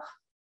Ricoeur,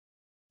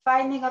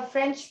 finding a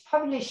French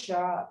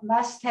publisher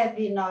must have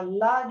been a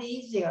lot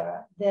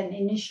easier than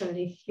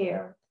initially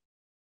feared.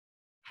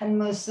 Hahn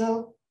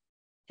Moo-Sook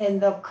and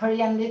the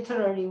Korean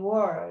literary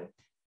world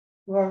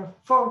were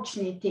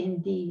fortunate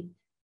indeed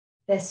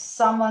that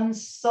someone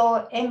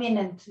so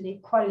eminently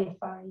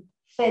qualified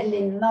fell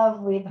in love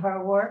with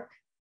her work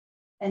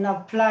and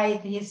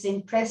applied his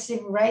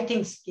impressive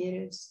writing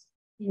skills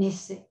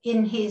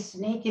in his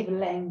native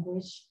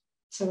language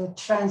to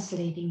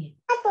translating it.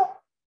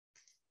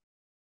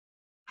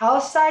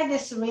 Outside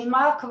this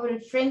remarkable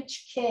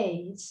French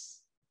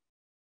case,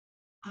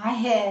 I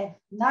have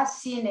not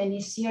seen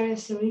any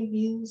serious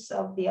reviews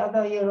of the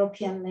other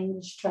European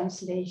language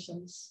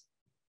translations,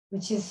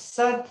 which is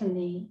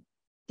certainly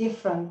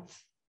different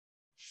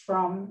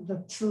from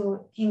the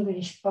two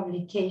English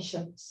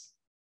publications,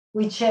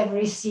 which have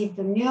received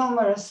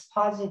numerous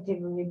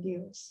positive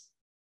reviews.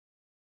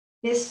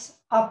 This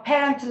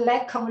apparent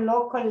lack of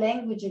local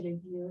language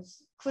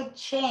reviews could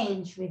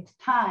change with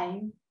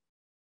time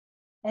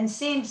and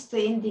seems to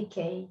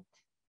indicate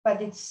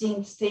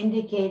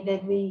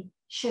that we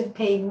should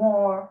pay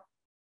more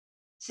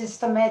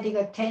systematic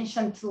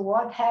attention to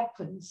what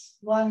happens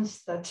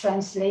once the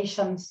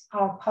translations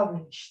are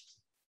published.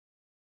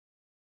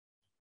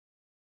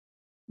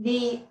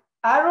 The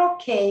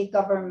ROK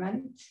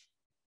government,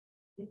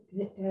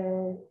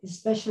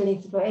 especially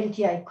through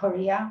LTI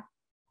Korea,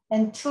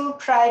 and two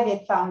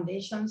private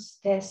foundations,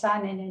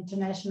 Daesan and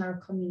International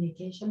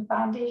Communication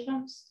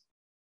Foundations,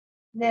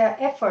 their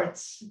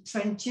efforts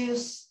to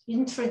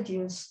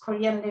introduce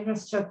Korean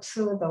literature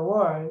to the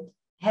world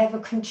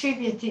have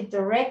contributed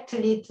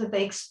directly to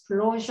the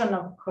explosion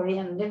of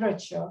Korean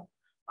literature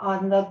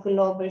on the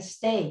global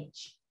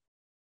stage.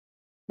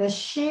 The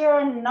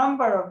sheer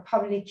number of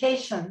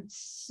publications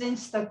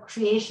since the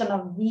creation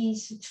of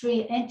these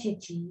three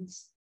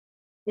entities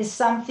is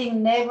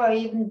something never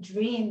even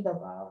dreamed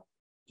about,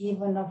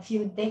 even a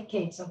few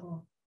decades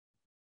ago.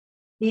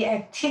 The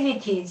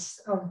activities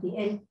of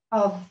the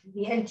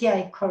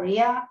LTI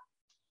Korea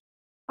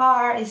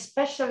are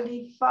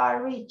especially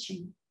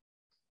far-reaching.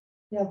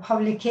 Their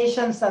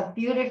publications are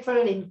beautiful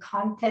in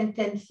content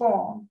and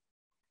form.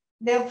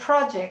 Their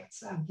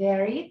projects are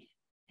varied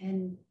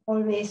and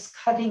always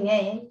cutting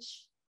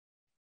edge,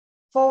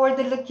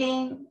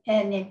 forward-looking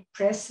and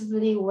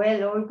impressively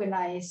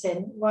well-organized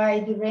and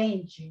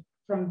wide-ranging,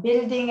 from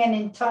building an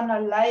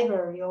internal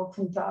library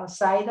open to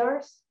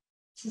outsiders,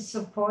 to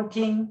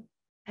supporting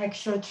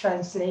actual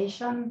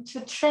translation, to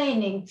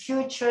training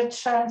future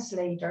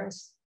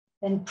translators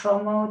and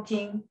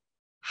promoting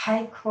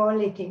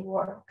high-quality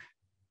work.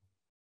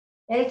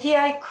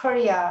 LTI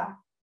Korea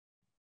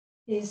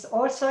is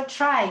also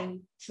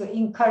trying to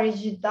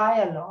encourage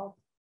dialogue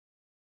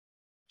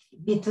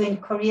between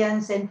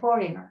Koreans and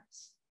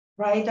foreigners,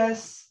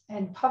 writers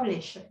and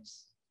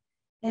publishers,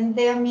 and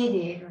their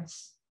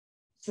mediators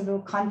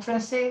through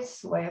conferences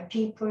where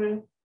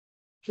people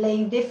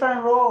playing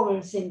different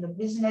roles in the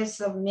business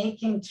of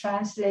making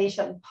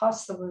translation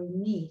possible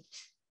meet.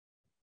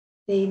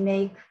 They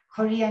make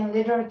Korean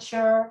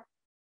literature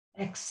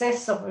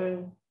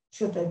accessible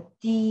to the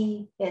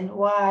deep and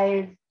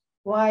wide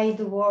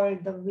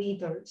world of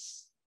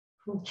readers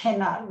who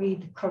cannot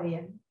read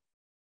Korean.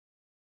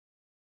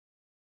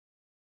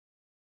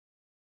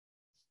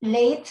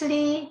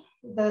 Lately,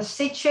 the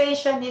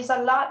situation is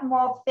a lot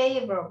more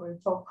favorable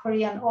for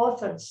Korean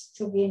authors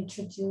to be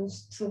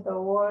introduced to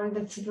the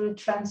world through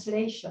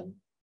translation.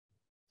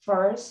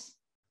 First,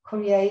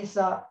 Korea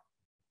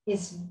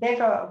is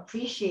better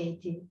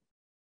appreciated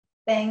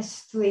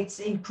thanks to its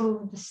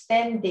improved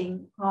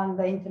standing on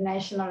the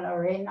international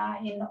arena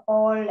in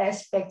all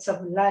aspects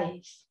of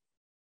life.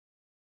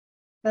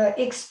 The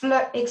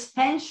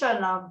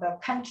expansion of the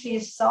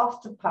country's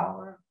soft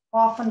power,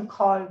 often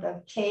called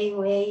the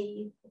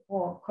K-wave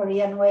or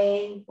Korean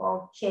wave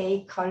or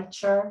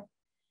K-culture,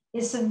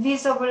 is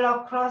visible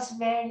across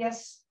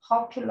various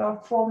popular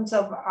forms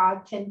of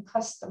art and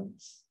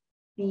customs,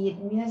 be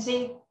it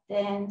music,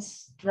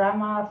 dance,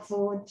 drama,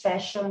 food,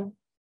 fashion,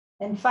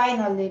 and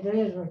finally,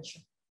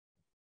 literature.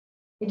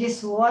 It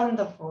is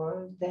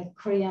wonderful that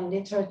Korean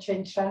literature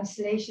in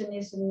translation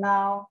is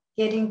now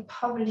getting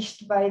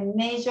published by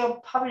major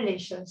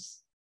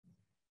publishers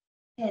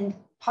and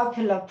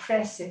popular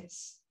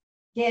presses,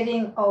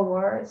 getting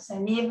awards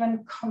and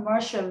even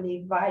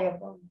commercially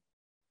viable.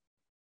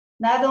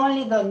 Not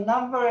only the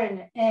number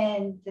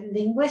and the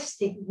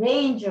linguistic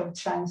range of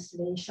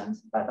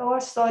translations, but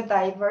also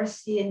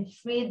diversity and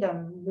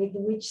freedom with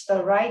which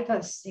the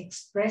writers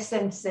express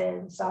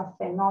themselves are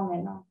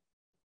phenomenal.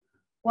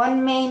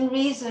 One main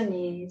reason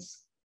is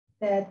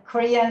that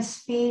Koreans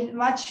feel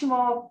much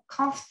more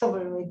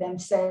comfortable with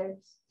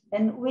themselves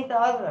and with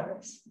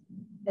others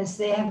as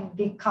they have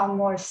become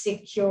more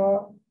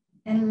secure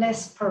and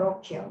less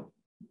parochial.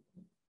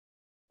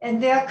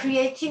 And their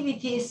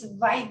creativity is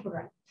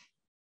vibrant.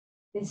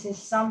 This is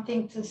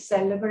something to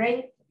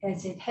celebrate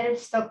as it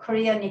helps the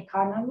Korean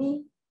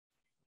economy,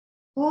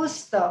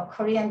 boosts the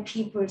Korean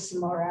people's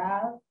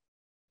morale,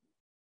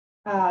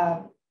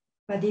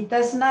 but it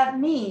does not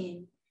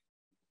mean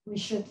we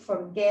should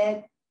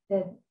forget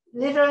that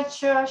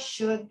literature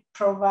should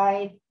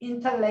provide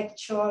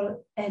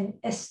intellectual and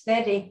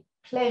aesthetic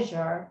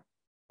pleasure,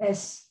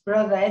 as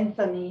Brother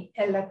Anthony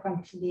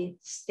eloquently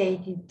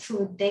stated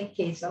 2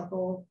 decades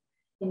ago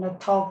in a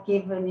talk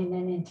given in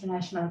an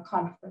international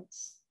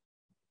conference.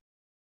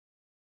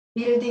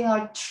 Building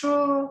a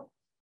true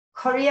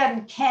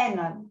Korean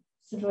canon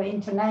through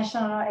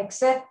international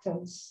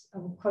acceptance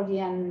of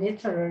Korean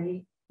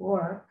literary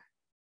work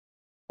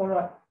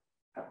for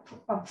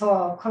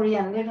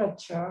Korean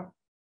literature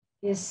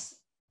is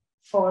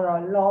for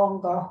a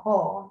longer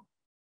haul.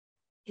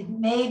 It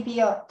may be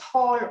a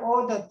tall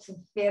order to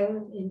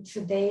fill in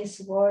today's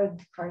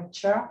world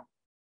culture,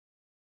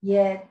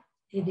 yet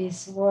it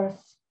is worth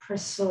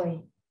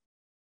pursuing.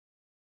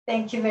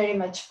 Thank you very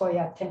much for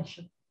your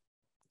attention.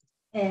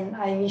 And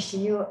I wish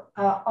you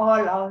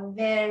all a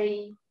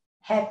very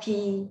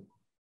happy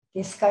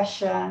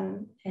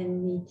discussion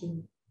and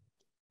meeting,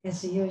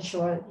 as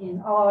usual,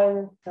 in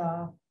all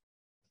the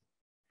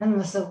Hahn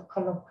Moo-Sook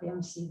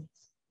Colloquium series.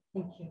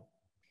 Thank you.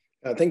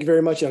 Thank you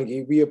very much,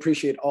 Youngie. We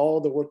appreciate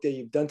all the work that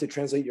you've done to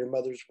translate your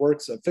mother's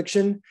works of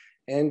fiction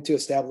and to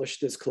establish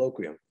this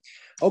colloquium.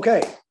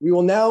 Okay, we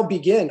will now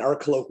begin our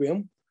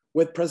colloquium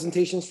with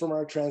presentations from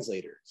our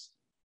translators.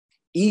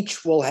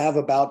 Each will have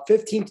about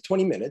 15 to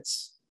 20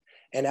 minutes.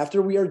 And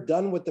after we are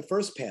done with the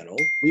first panel,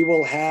 we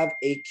will have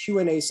a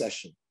Q&A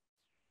session.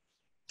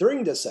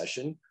 During this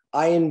session,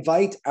 I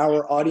invite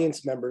our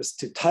audience members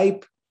to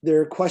type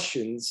their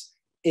questions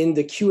in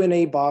the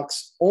Q&A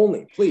box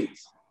only,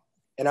 please.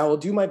 And I will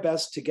do my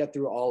best to get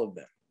through all of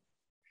them.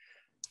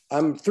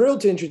 I'm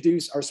thrilled to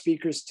introduce our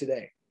speakers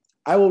today.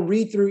 I will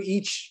read through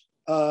each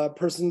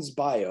person's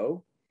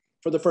bio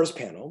for the first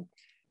panel,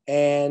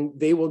 and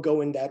they will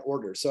go in that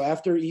order. So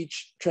after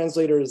each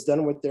translator is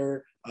done with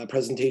their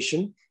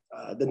presentation,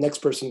 the next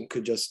person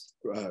could just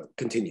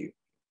continue.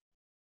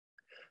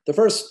 The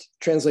first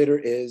translator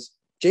is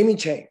Jamie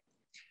Chang.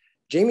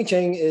 Jamie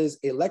Chang is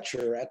a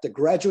lecturer at the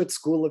Graduate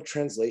School of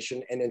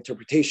Translation and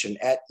Interpretation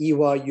at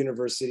Ewha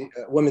University,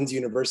 Women's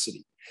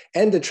University,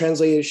 and the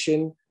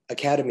Translation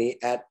Academy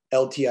at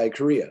LTI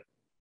Korea.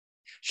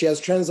 She has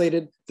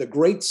translated The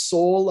Great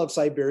Soul of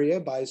Siberia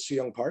by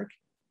Soo-young Park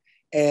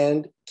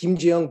and Kim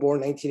Ji-young,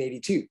 born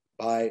 1982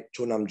 by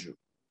Jo Nam-ju.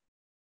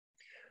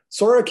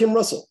 Sora Kim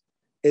Russell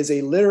is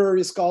a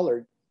literary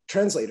scholar,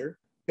 translator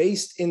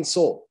based in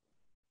Seoul.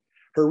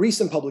 Her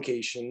recent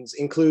publications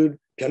include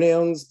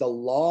Pyeonheung's The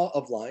Law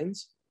of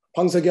Lines,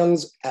 Hwang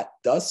Se-kyung's At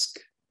Dusk,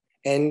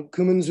 and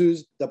Koo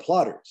Moon-soo's The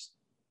Plotters.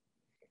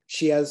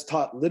 She has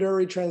taught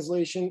literary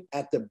translation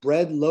at the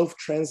Bread Loaf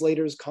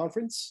Translators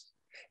Conference,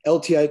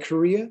 LTI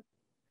Korea,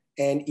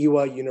 and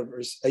Ewha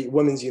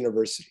Women's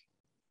University.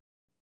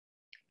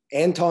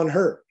 Anton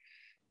Her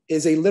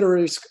is a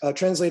literary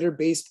translator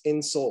based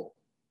in Seoul.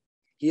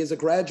 He is a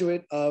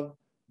graduate of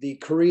the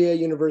Korea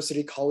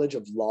University College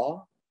of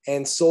Law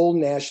and Seoul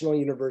National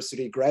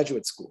University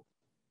Graduate School,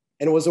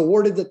 and was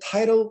awarded the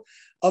title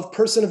of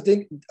Person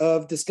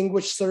of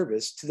Distinguished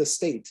Service to the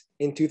state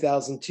in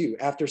 2002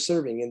 after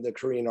serving in the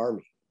Korean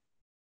Army.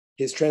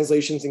 His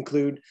translations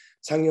include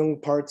Sang-young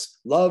Park's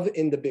Love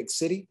in the Big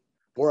City,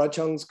 Bora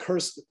Chung's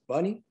Cursed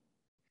Bunny,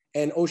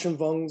 and Ocean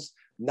Vuong's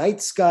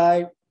Night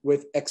Sky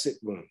with Exit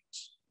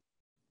Wounds.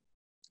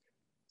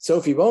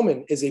 Sophie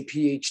Bowman is a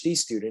PhD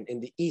student in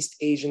the East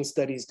Asian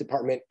Studies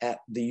Department at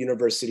the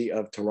University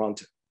of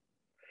Toronto.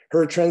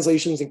 Her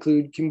translations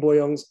include Kim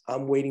Bo-young's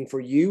I'm Waiting for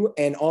You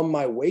and On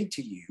My Way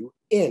to You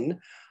in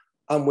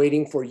I'm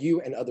Waiting for You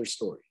and Other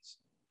Stories.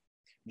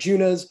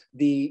 Juna's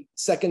The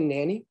Second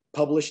Nanny,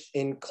 published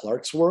in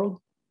Clark's World.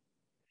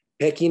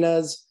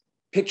 Pekina's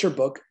picture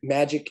book,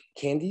 Magic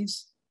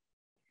Candies.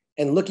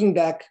 And Looking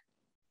Back,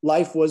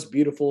 Life Was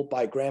Beautiful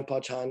by Grandpa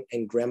Chan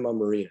and Grandma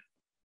Maria.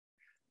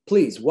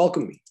 Please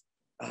welcome me,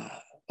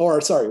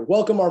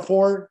 welcome our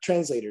four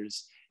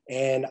translators.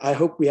 And I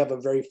hope we have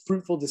a very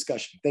fruitful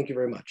discussion. Thank you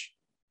very much.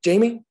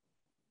 Jamie?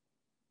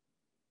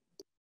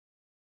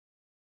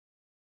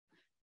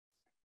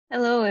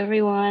 Hello,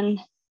 everyone.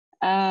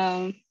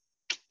 It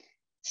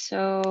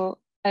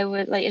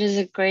is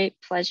a great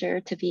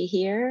pleasure to be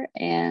here,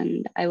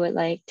 and I would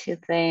like to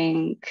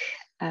thank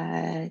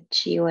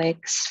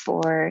GWIKS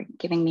for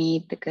giving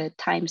me the good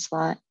time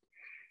slot.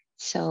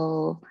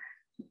 So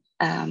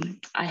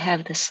I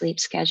have the sleep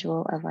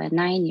schedule of a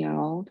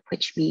 9-year-old,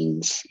 which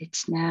means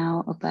it's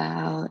now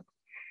about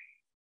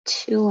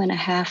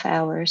 2.5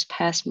 hours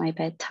past my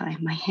bedtime.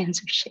 My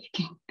hands are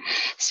shaking.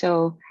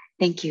 So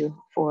thank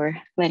you for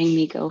letting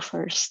me go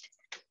first.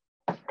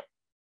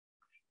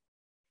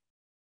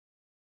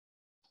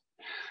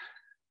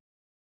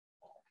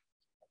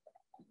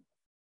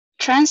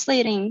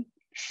 Translating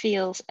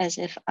feels as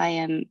if I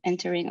am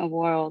entering a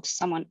world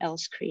someone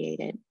else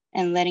created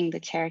and letting the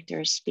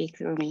characters speak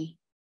through me.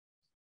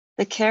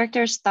 The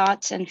characters'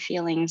 thoughts and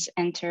feelings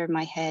enter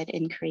my head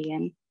in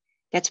Korean,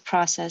 gets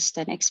processed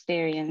and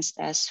experienced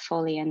as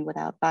fully and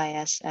without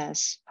bias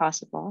as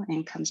possible,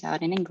 and comes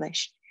out in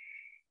English.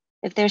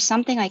 If there's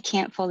something I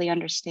can't fully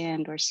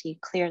understand or see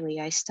clearly,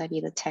 I study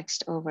the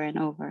text over and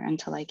over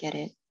until I get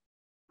it.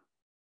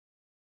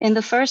 In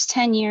the first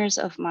 10 years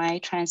of my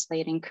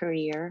translating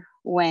career,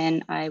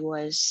 when I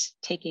was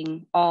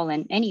taking all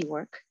and any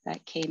work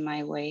that came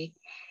my way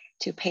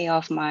to pay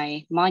off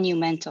my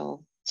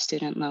monumental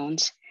student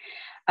loans,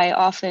 I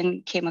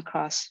often came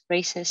across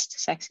racist,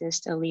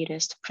 sexist,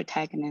 elitist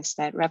protagonists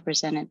that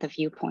represented the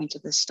viewpoint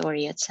of the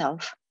story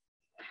itself.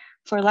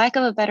 For lack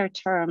of a better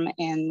term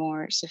and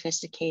more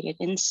sophisticated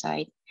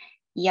insight,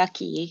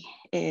 yucky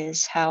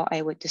is how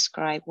I would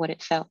describe what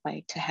it felt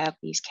like to have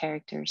these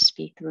characters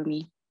speak through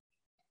me.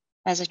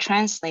 As a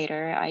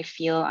translator, I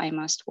feel I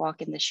must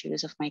walk in the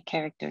shoes of my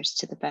characters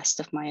to the best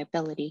of my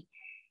ability,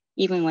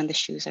 even when the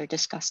shoes are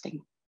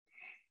disgusting.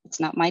 It's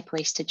not my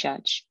place to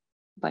judge,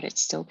 but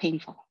it's still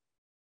painful.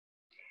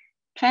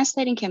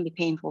 Translating can be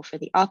painful for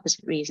the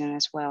opposite reason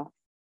as well,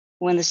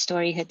 when the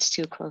story hits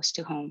too close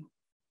to home.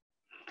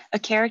 A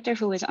character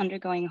who is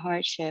undergoing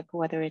hardship,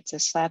 whether it's a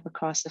slap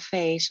across the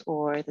face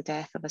or the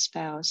death of a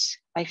spouse,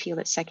 I feel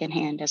it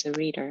secondhand as a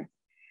reader.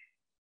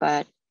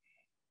 But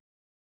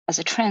as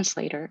a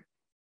translator,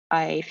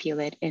 I feel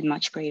it in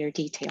much greater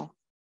detail.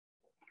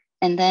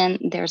 And then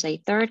there's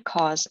a third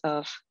cause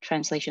of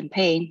translation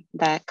pain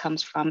that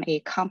comes from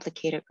a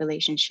complicated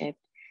relationship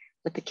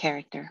with the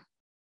character.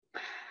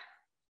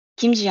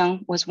 Kim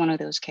Ji-young was one of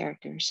those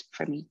characters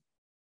for me.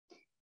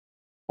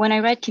 When I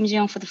read Kim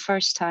Ji-young for the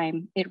first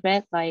time, it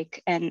read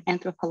like an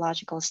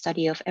anthropological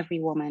study of every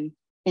woman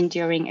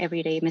enduring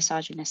everyday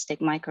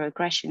misogynistic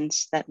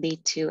microaggressions that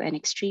lead to an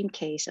extreme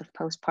case of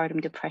postpartum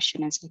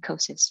depression and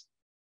psychosis.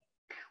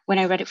 When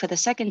I read it for the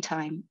second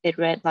time, it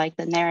read like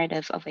the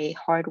narrative of a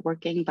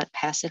hardworking but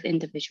passive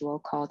individual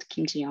called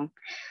Kim Ji-young,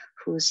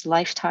 whose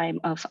lifetime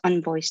of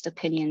unvoiced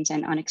opinions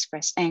and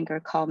unexpressed anger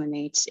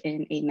culminates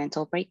in a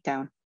mental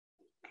breakdown.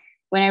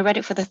 When I read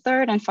it for the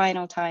third and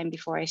final time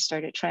before I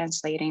started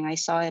translating, I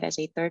saw it as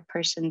a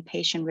third-person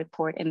patient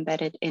report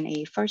embedded in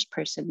a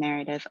first-person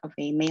narrative of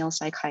a male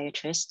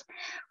psychiatrist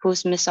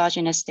whose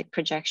misogynistic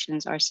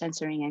projections are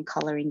censoring and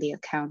coloring the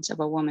accounts of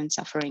a woman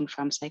suffering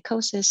from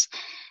psychosis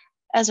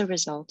as a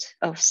result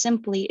of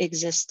simply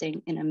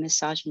existing in a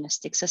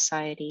misogynistic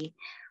society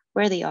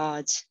where the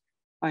odds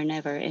are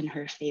never in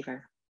her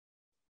favor.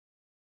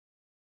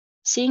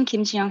 Seeing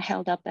Kim Ji-young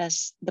held up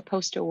as the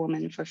poster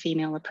woman for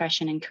female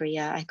oppression in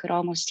Korea, I could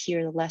almost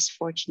hear the less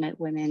fortunate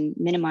women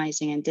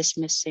minimizing and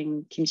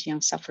dismissing Kim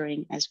Ji-young's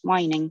suffering as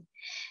whining,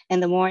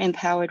 and the more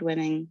empowered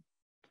women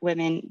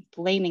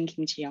blaming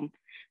Kim Ji-young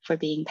for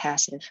being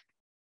passive.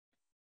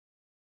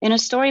 In a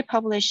story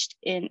published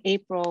in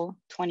April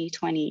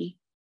 2020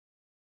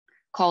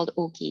 called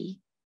Ogi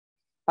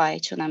by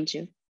Cho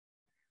Nam-ju,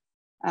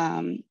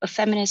 a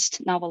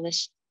feminist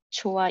novelist,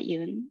 Cho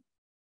Ah-yoon,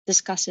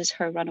 discusses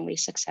her runaway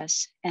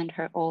success and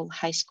her old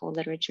high school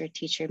literature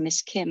teacher,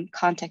 Miss Kim,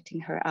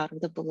 contacting her out of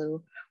the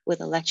blue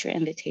with a lecture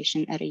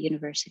invitation at a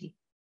university.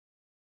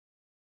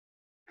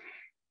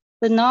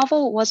 The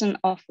novel wasn't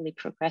awfully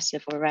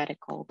progressive or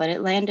radical, but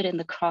it landed in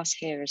the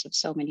crosshairs of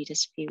so many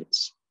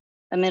disputes.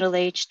 A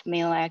middle-aged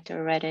male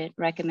actor read it,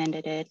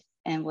 recommended it,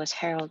 and was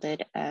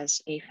heralded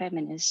as a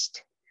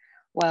feminist,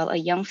 while a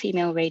young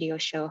female radio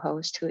show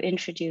host who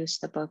introduced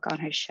the book on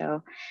her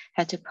show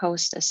had to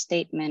post a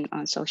statement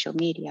on social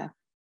media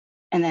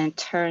and then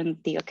turn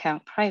the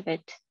account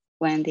private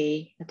when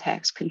the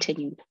attacks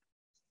continued.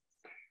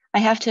 I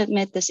have to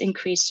admit this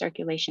increased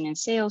circulation and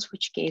sales,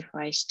 which gave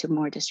rise to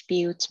more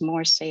disputes,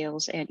 more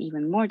sales, and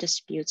even more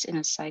disputes in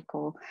a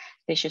cycle,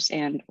 vicious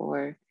and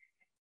or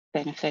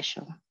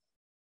beneficial.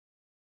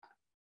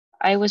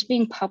 I was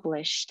being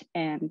published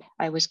and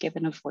I was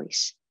given a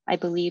voice. I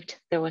believed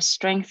there was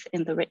strength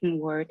in the written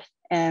word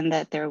and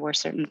that there were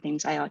certain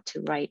things I ought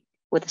to write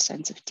with a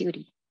sense of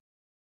duty.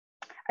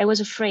 I was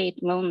afraid,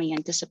 lonely,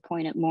 and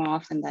disappointed more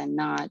often than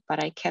not,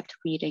 but I kept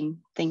reading,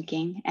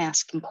 thinking,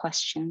 asking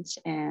questions,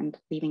 and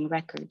leaving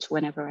records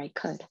whenever I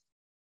could.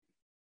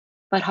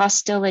 But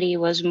hostility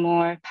was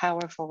more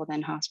powerful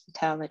than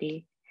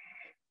hospitality.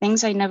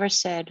 Things I never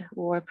said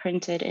were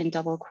printed in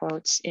double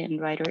quotes in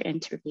writer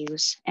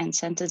interviews, and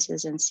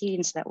sentences and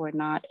scenes that were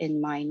not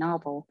in my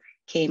novel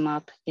came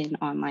up in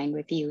online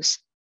reviews.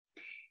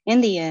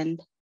 In the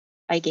end,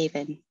 I gave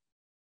in.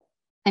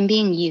 I'm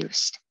being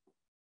used.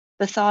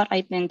 The thought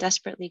I'd been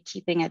desperately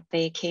keeping at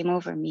bay came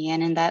over me,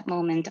 and in that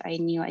moment, I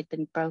knew I'd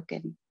been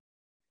broken.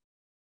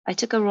 I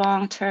took a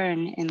wrong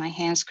turn in my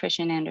Hans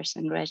Christian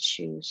Andersen red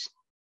shoes.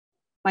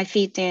 My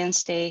feet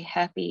danced a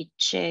happy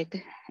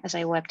jig as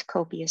I wept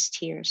copious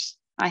tears.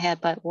 I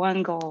had but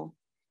one goal: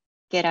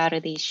 get out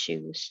of these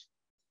shoes.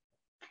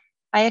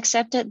 I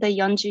accepted the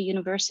Yeonju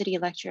University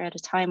lecture at a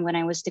time when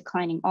I was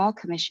declining all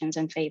commissions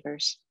and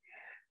favors.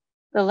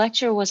 The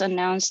lecture was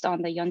announced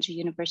on the Yeonju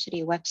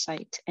University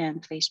website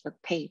and Facebook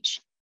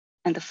page,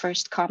 and the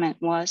first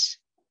comment was,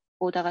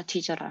 "오다가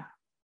뒤져라.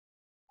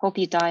 Hope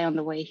you die on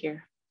the way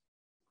here."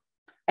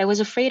 I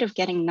was afraid of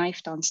getting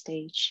knifed on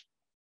stage.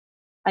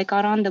 I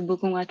got on the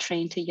Mugunghwa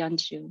train to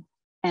Yeonju,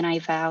 and I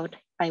vowed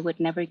I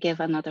would never give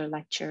another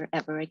lecture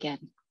ever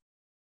again.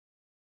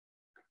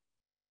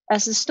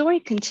 As the story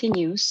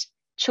continues,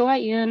 Cho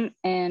Ah-yoon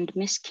and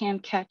Miss Kim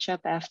catch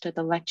up after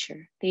the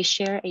lecture. They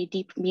share a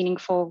deep,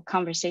 meaningful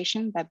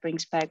conversation that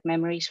brings back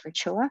memories for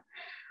Choa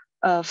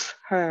of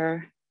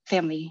her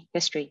family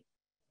history.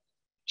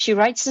 She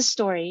writes the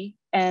story,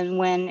 and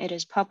when it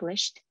is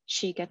published,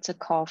 she gets a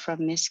call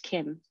from Miss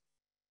Kim.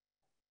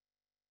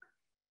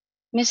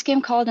 Miss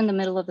Kim called in the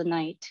middle of the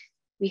night.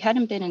 We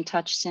hadn't been in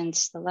touch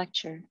since the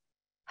lecture.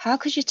 How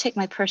could you take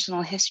my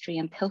personal history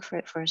and pilfer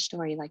it for a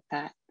story like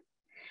that?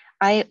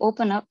 I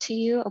open up to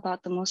you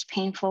about the most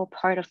painful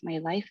part of my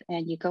life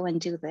and you go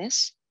and do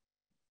this?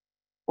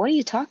 What are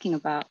you talking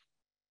about?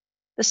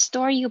 The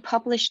story you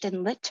published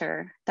in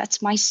Litter,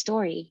 that's my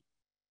story.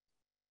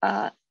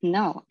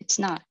 No, it's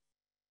not.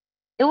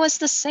 It was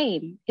the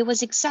same. It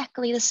was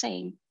exactly the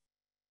same.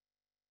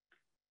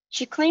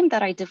 She claimed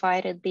that I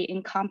divided the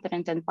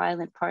incompetent and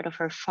violent part of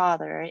her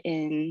father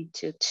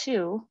into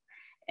two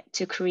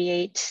to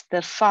create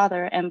the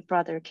father and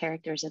brother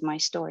characters in my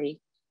story.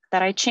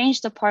 That I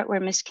changed the part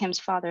where Miss Kim's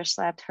father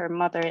slapped her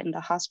mother in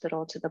the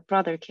hospital to the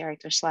brother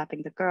character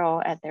slapping the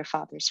girl at their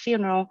father's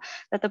funeral,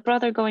 that the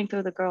brother going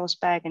through the girl's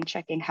bag and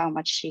checking how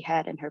much she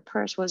had in her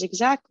purse was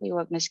exactly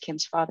what Miss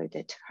Kim's father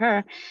did to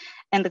her,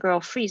 and the girl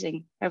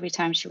freezing every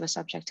time she was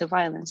subject to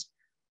violence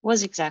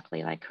was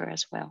exactly like her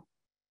as well.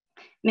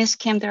 Miss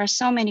Kim, there are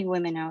so many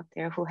women out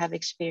there who have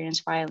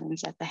experienced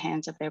violence at the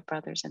hands of their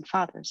brothers and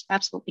fathers.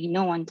 Absolutely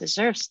no one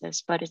deserves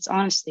this, but it's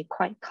honestly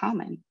quite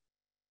common.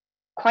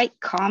 Quite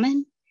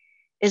common?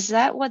 Is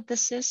that what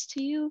this is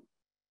to you?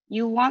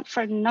 You want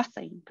for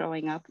nothing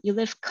growing up. You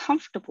live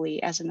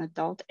comfortably as an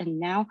adult, and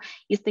now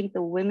you think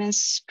the women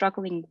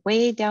struggling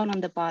way down on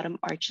the bottom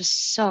are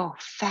just so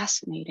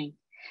fascinating.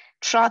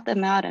 trot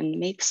them out and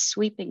make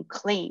sweeping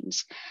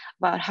claims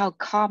about how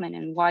common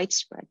and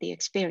widespread the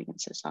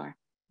experiences are.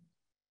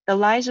 The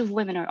lives of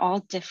women are all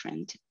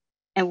different,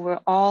 and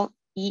we're all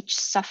each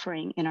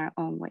suffering in our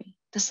own way.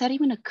 Does that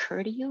even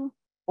occur to you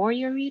or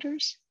your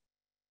readers?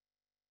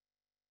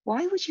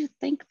 Why would you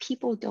think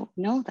people don't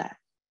know that?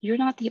 You're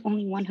not the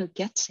only one who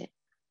gets it.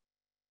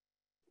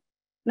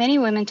 Many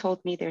women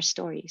told me their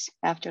stories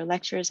after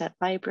lectures at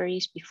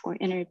libraries, before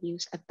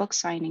interviews, at book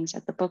signings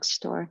at the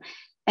bookstore,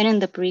 and in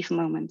the brief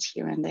moments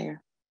here and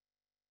there.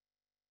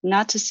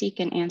 Not to seek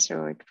an answer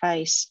or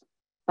advice,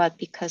 but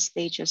because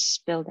they just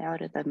spilled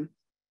out of them.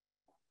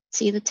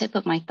 See the tip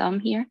of my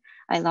thumb here?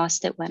 I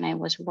lost it when I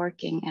was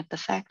working at the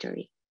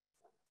factory.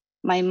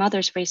 My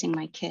mother's raising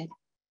my kid.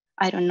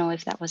 I don't know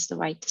if that was the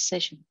right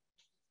decision.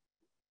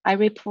 I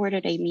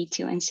reported a Me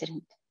Too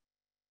incident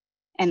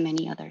and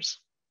many others.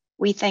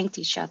 We thanked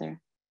each other.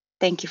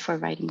 Thank you for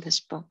writing this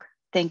book.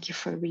 Thank you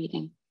for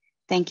reading.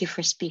 Thank you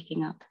for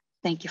speaking up.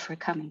 Thank you for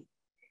coming.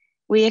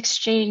 We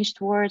exchanged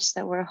words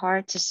that were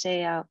hard to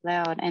say out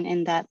loud, and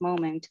in that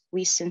moment,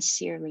 we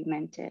sincerely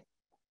meant it.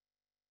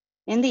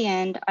 In the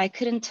end, I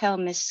couldn't tell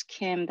Miss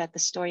Kim that the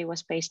story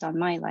was based on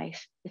my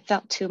life. It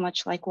felt too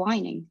much like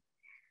whining.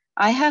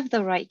 I have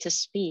the right to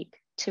speak,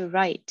 to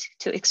write,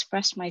 to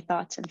express my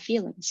thoughts and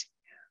feelings.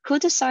 Who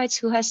decides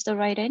who has the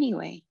right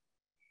anyway?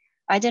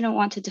 I didn't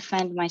want to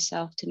defend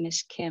myself to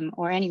Miss Kim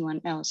or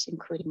anyone else,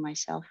 including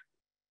myself.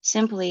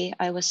 Simply,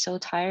 I was so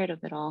tired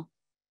of it all.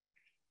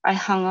 I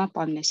hung up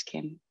on Miss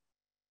Kim.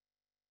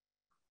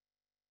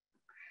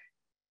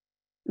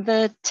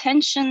 The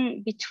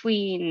tension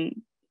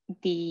between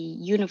the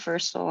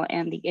universal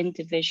and the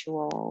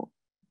individual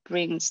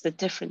brings the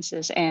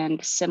differences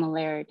and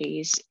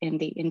similarities in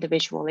the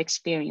individual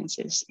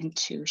experiences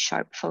into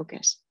sharp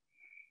focus.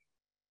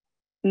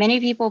 Many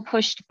people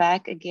pushed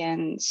back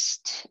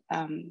against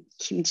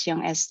Kim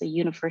Ji-young as the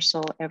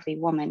universal every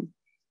woman,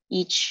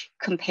 each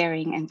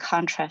comparing and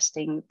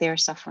contrasting their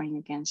suffering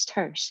against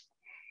hers.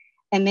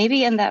 And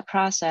maybe in that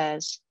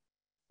process,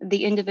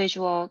 the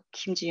individual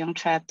Kim Ji-young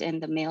trapped in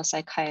the male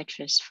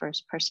psychiatrist's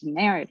first-person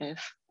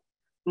narrative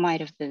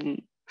might have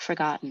been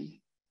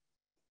forgotten.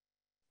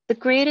 The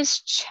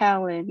greatest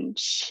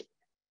challenge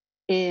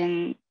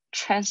in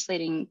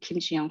translating Kim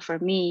Ji-young for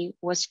me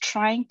was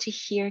trying to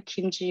hear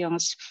Kim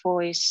Ji-young's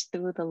voice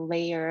through the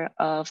layer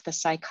of the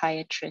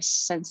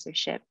psychiatrist's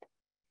censorship.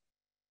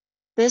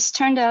 This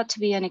turned out to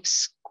be an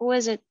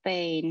exquisite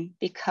thing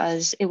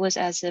because it was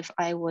as if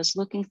I was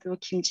looking through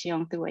Kim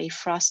Ji-young through a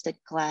frosted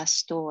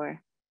glass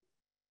door.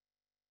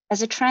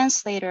 As a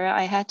translator,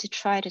 I had to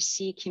try to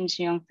see Kim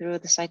Ji-young through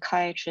the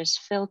psychiatrist's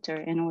filter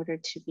in order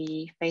to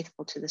be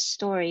faithful to the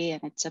story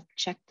and its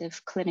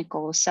objective,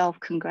 clinical,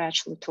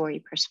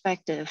 self-congratulatory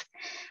perspective.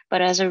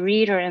 But as a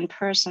reader and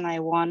person, I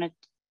wanted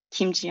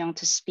Kim Ji-young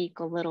to speak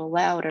a little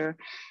louder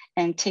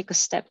and take a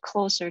step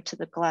closer to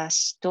the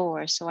glass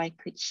door so I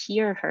could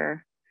hear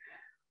her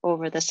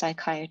over the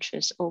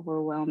psychiatrist's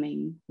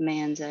overwhelming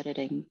man's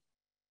editing.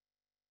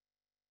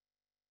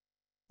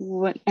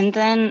 And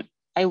then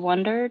I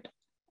wondered,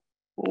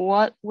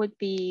 what would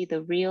be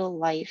the real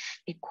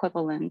life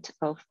equivalent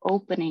of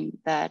opening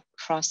that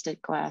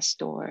frosted glass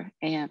door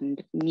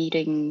and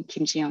meeting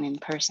Kim Ji-young in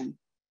person?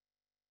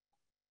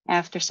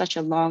 After such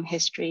a long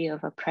history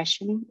of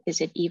oppression,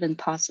 is it even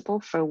possible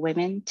for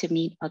women to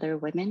meet other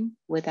women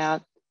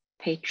without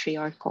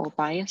patriarchal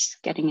bias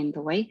getting in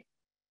the way?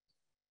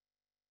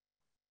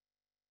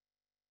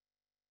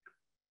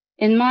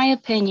 In my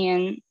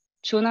opinion,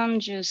 Cho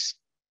Nam-ju's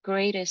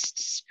greatest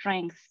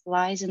strength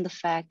lies in the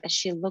fact that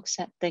she looks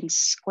at things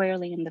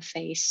squarely in the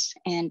face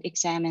and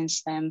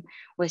examines them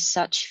with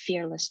such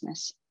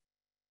fearlessness.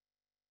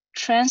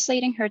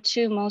 Translating her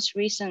two most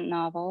recent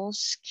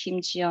novels,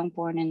 Kim Ji-young,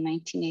 born in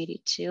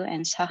 1982,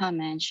 and Saha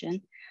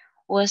Mansion,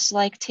 was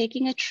like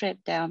taking a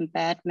trip down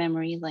bad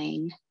memory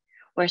lane,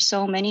 where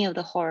so many of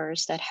the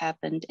horrors that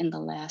happened in the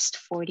last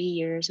 40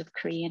 years of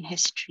Korean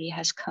history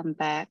has come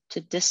back to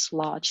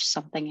dislodge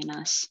something in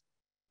us.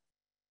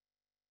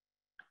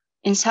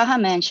 In Saha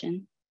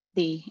Mansion,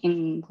 the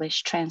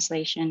English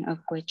translation of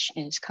which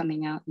is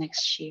coming out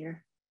next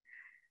year,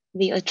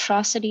 the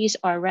atrocities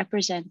are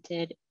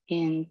represented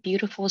in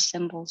beautiful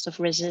symbols of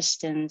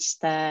resistance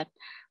that,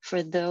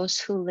 for those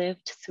who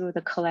lived through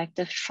the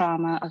collective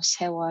trauma of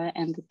Sewa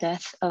and the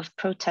death of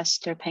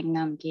protester Baek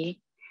Nam-gi,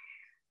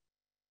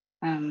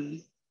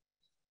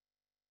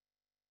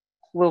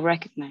 will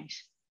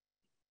recognize.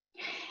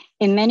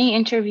 In many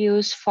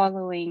interviews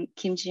following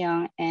Kim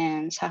Ji-young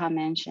and Saha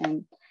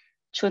Mansion,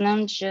 Cho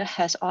Nam-ju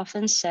has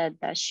often said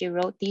that she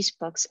wrote these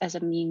books as a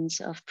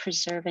means of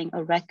preserving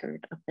a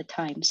record of the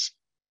times,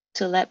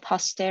 to let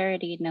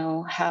posterity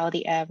know how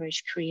the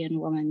average Korean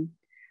woman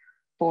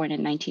born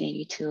in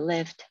 1982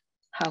 lived,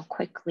 how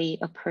quickly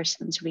a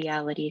person's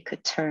reality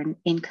could turn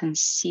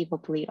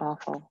inconceivably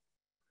awful.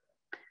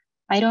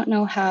 I don't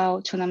know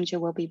how Cho Nam-ju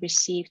will be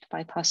received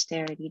by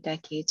posterity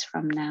decades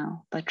from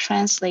now, but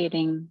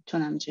translating Cho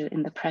Nam-ju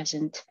in the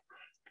present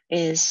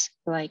is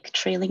like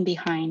trailing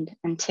behind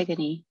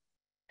Antigone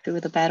through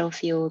the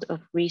battlefield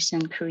of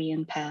recent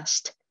Korean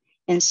past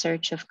in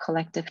search of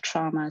collective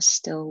traumas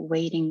still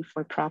waiting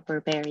for proper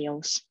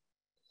burials.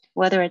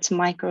 Whether it's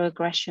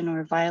microaggression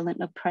or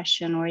violent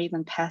oppression or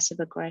even passive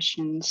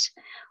aggressions,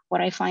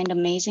 what I find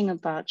amazing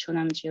about Cho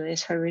Nam-ju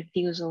is her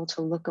refusal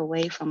to look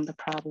away from the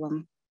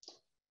problem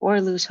or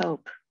lose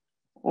hope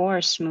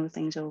or smooth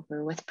things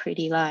over with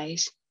pretty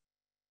lies.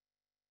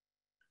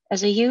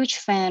 As a huge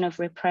fan of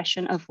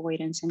repression,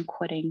 avoidance, and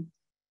quitting,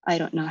 I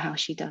don't know how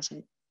she does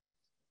it.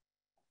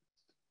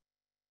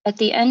 At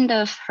the end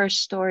of her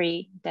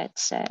story, Dead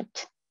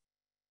Set,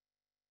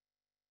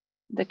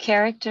 the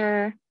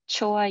character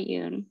Cho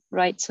Ah-yoon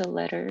writes a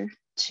letter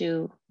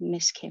to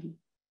Miss Kim.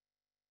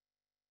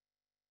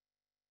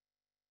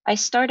 I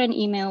start an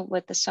email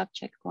with the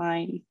subject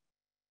line,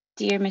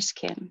 "Dear Miss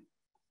Kim,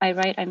 I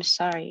write I'm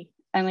sorry.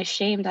 I'm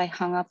ashamed I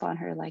hung up on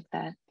her like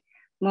that.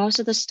 Most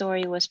of the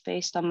story was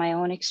based on my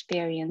own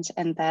experience,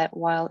 and that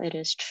while it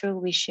is true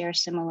we share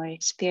similar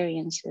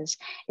experiences,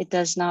 it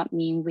does not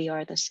mean we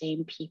are the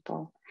same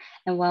people.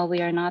 And while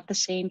we are not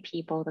the same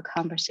people, the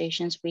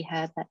conversations we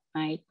had that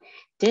night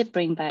did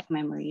bring back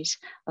memories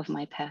of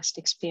my past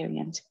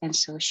experience, and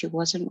so she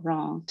wasn't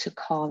wrong to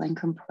call and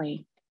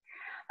complain.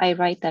 I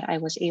write that I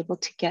was able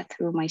to get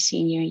through my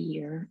senior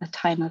year, a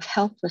time of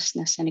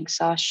helplessness and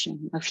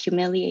exhaustion, of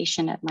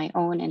humiliation at my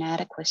own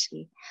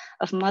inadequacy,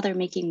 of mother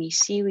making me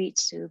seaweed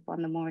soup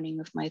on the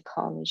morning of my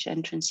college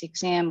entrance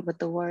exam with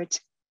the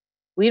words,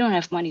 'We don't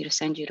have money to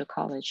send you to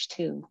college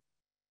too.'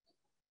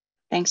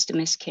 Thanks to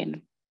Miss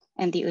Kim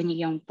and the Eun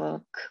Young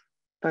book,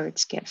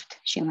 Bird's Gift,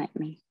 she lent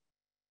me.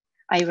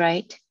 I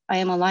write, I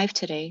am alive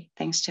today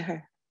thanks to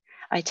her.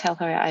 I tell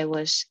her I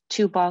was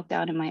too bogged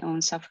down in my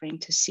own suffering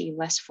to see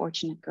less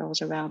fortunate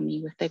girls around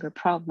me with bigger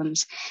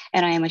problems,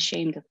 and I am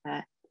ashamed of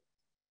that.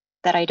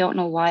 That I don't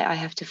know why I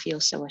have to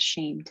feel so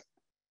ashamed,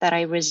 that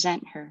I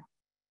resent her,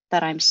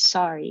 that I'm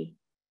sorry,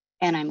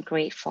 and I'm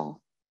grateful,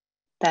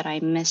 that I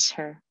miss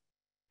her,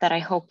 that I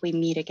hope we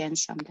meet again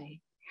someday,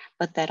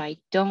 but that I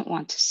don't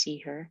want to see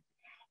her,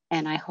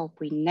 and I hope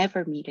we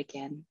never meet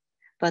again,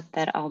 but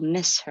that I'll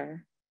miss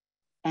her,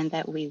 and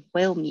that we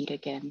will meet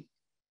again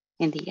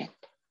in the end.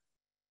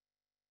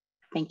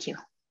 Thank you.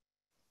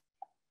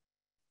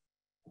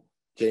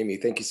 Jamie,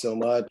 thank you so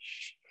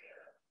much.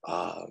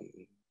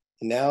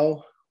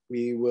 Now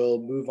we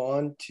will move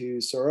on to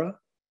Sora.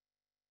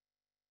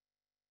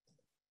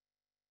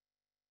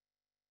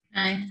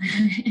 Hi.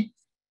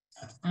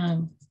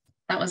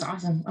 That was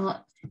awesome.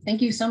 Well,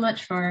 thank you so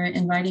much for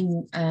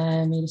inviting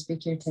me to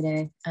speak here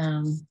today.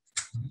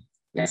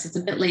 Yes, it's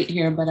a bit late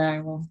here, but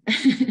I will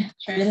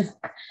try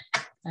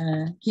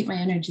to keep my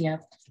energy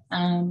up.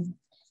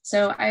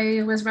 So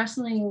I was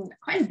wrestling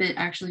quite a bit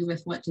actually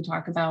with what to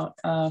talk about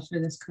for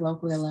this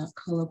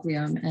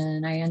colloquium,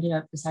 and I ended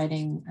up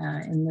deciding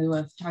in lieu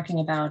of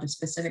talking about a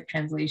specific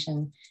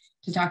translation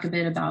to talk a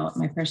bit about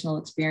my personal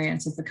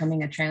experience of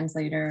becoming a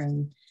translator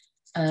and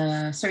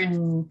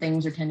certain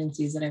things or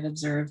tendencies that I've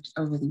observed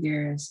over the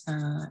years.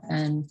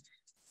 And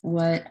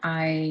what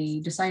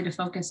I decided to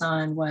focus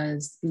on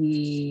was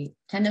the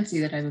tendency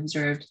that I've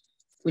observed,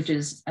 which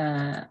is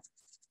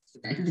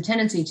the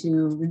tendency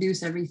to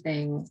reduce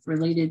everything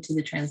related to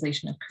the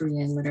translation of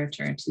Korean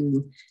literature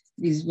to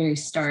these very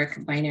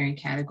stark binary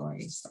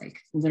categories like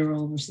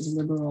literal versus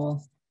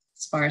liberal,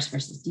 sparse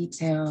versus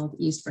detailed,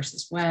 East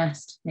versus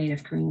West,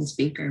 native Korean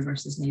speaker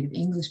versus native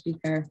English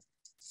speaker.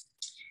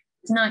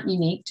 It's not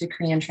unique to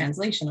Korean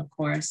translation, of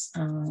course.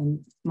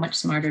 Much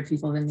smarter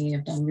people than me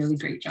have done really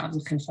great jobs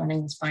of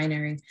confronting this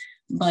binary,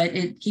 but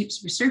it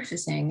keeps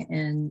resurfacing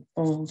in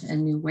old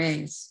and new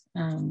ways.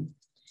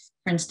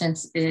 For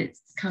instance, it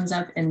comes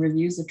up in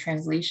reviews of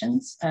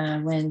translations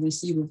when we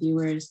see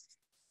reviewers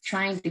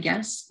trying to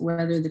guess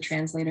whether the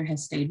translator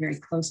has stayed very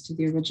close to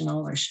the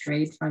original or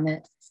strayed from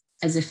it,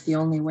 as if the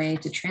only way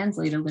to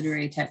translate a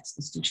literary text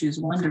is to choose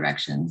one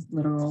direction,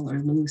 literal or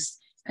loose,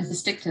 and to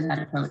stick to that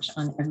approach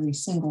on every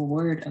single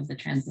word of the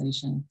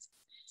translation.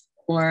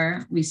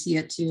 Or we see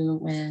it too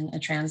when a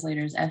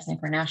translator's ethnic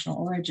or national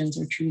origins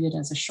are treated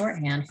as a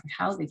shorthand for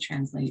how they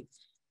translate.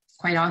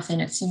 Quite often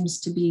it seems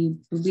to be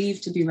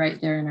believed to be right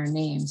there in our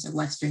names. A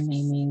Western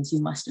name means you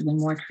must have been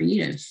more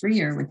creative,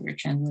 freer with your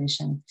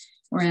translation,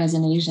 whereas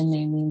an Asian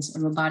name means a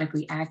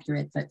robotically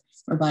accurate but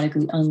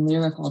robotically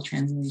unlyrical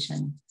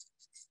translation.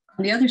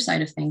 On the other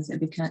side of things,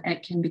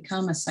 it can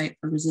become a site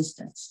for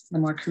resistance. The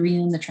more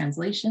Korean the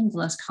translation, the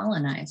less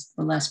colonized,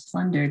 the less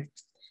plundered.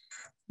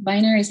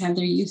 Binaries have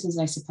their uses,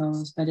 I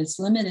suppose, but it's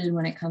limited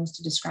when it comes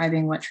to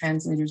describing what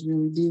translators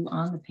really do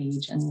on the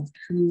page and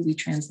who we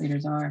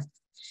translators are.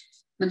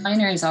 The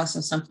binary is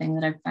also something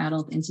that I've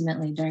battled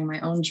intimately during my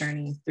own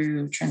journey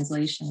through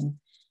translation.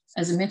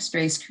 As a mixed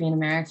race Korean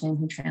American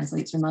who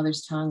translates her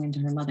mother's tongue into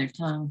her mother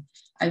tongue,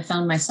 I've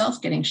found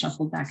myself getting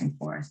shuffled back and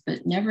forth,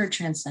 but never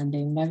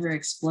transcending, never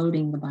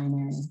exploding the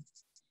binary.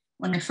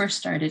 When I first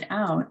started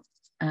out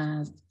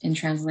in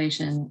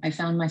translation, I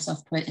found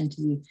myself put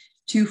into the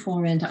too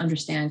foreign to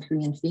understand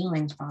Korean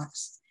feelings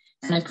box.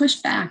 And I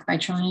pushed back by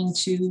trying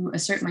to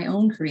assert my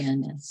own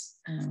Koreanness,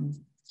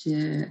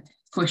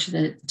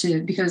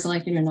 because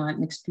like it or not,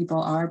 mixed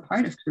people are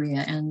part of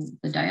Korea and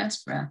the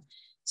diaspora.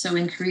 So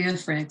in Korea,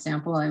 for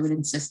example, I would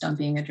insist on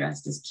being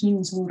addressed as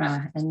Kim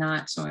Sora and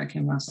not Sora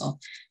Kim Russell,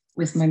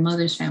 with my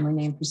mother's family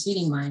name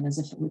preceding mine as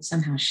if it would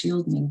somehow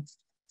shield me.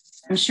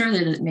 I'm sure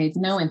that it made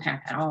no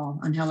impact at all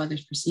on how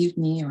others perceived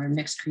me or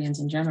mixed Koreans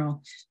in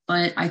general,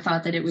 but I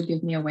thought that it would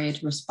give me a way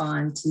to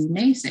respond to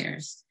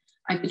naysayers.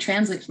 I could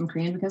translate from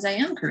Korean because I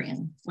am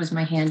Korean, was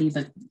my handy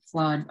but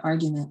flawed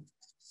argument.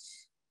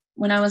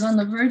 When I was on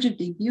the verge of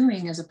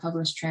debuting as a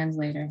published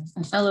translator,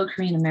 a fellow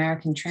Korean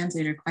American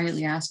translator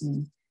quietly asked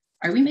me,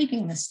 "Are we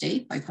making a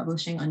mistake by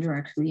publishing under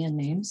our Korean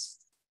names?"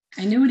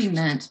 I knew what he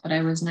meant, but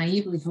I was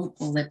naively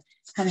hopeful that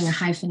having a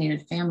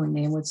hyphenated family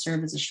name would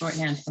serve as a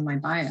shorthand for my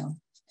bio.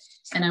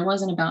 And I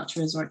wasn't about to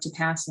resort to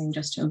passing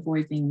just to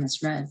avoid being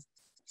misread.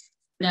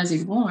 But as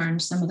he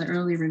warned, some of the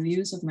early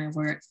reviews of my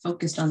work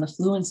focused on the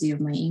fluency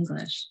of my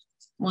English.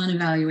 One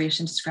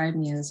evaluation described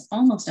me as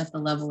almost at the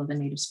level of a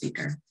native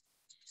speaker.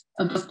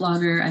 A book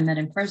blogger I met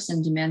in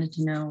person demanded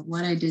to know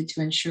what I did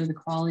to ensure the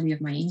quality of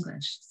my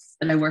English.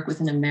 Did I work with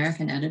an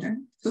American editor?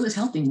 Who was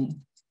helping me?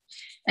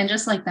 And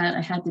just like that,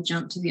 I had to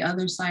jump to the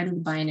other side of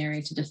the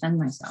binary to defend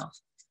myself.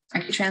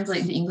 I could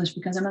translate into English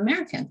because I'm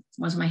American,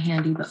 was my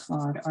handy but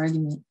flawed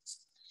argument.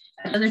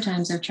 At other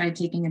times, I've tried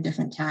taking a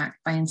different tack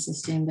by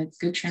insisting that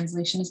good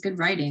translation is good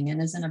writing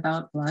and isn't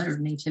about blood or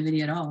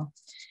nativity at all.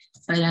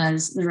 But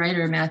as the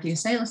writer Matthew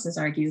Salas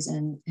argues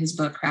in his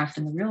book, Craft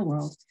in the Real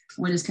World,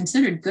 what is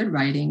considered good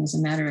writing is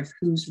a matter of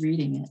who's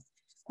reading it.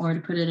 Or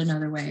to put it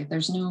another way,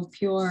 there's no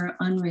pure,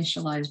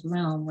 unracialized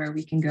realm where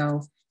we can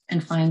go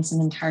and find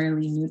some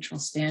entirely neutral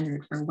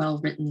standard for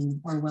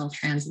well-written or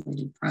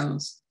well-translated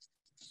prose.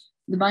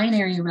 The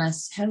binary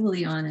rests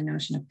heavily on a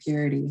notion of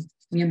purity.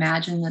 We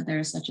imagine that there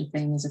is such a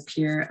thing as a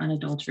pure,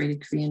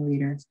 unadulterated Korean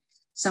reader,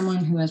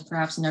 someone who has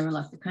perhaps never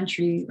left the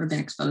country or been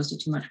exposed to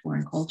too much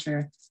foreign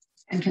culture,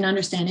 and can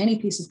understand any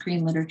piece of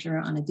Korean literature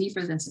on a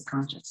deeper than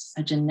subconscious,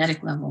 a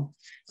genetic level.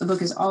 The book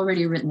has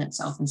already written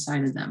itself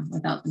inside of them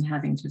without them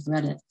having to have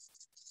read it.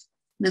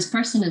 This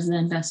person is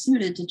then best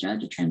suited to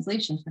judge a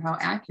translation for how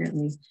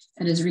accurately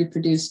it has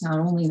reproduced not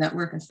only that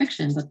work of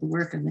fiction, but the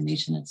work of the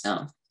nation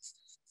itself.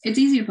 It's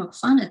easy to poke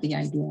fun at the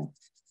idea,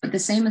 but the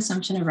same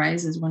assumption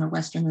arises when a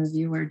Western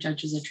reviewer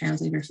judges a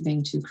translator for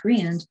being too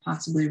Korean to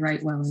possibly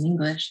write well in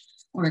English,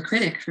 or a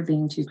critic for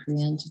being too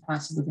Korean to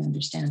possibly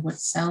understand what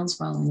sells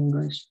well in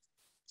English.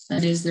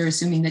 That is, they're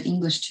assuming that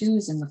English too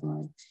is in the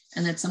blood,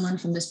 and that someone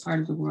from this part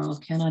of the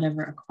world cannot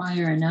ever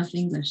acquire enough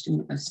English to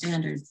meet those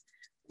standards,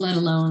 let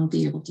alone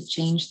be able to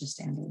change the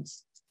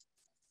standards.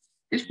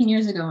 15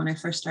 years ago, when I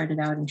first started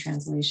out in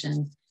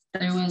translation,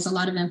 there was a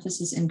lot of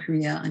emphasis in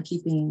Korea on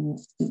keeping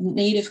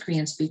native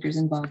Korean speakers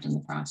involved in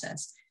the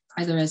process,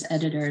 either as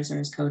editors or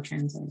as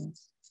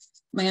co-translators.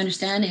 My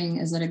understanding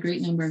is that a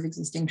great number of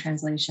existing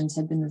translations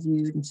had been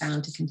reviewed and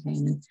found to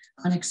contain an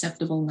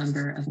unacceptable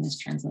number of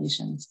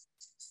mistranslations.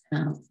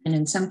 And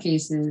in some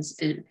cases,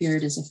 it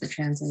appeared as if the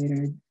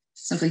translator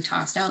simply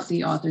tossed out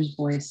the author's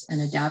voice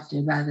and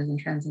adapted rather than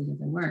translated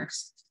their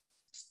works.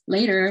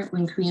 Later,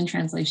 when Korean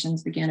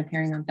translations began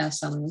appearing on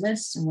bestseller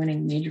lists and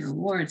winning major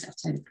awards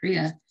outside of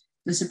Korea,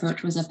 this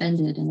approach was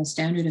upended and the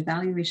standard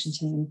evaluation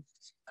team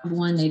of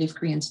one native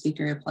Korean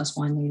speaker plus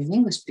one native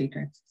English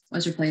speaker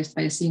was replaced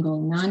by a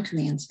single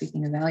non-Korean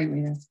speaking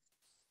evaluator.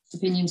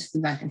 Opinions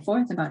flew back and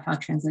forth about how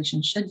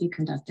translation should be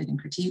conducted and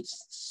critiqued.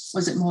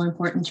 Was it more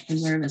important to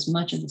preserve as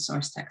much of the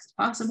source text as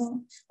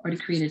possible, or to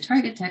create a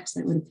target text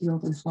that would appeal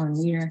to the foreign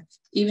reader,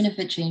 even if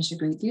it changed a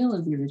great deal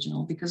of the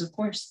original? Because of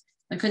course,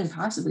 there couldn't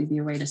possibly be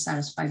a way to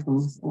satisfy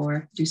both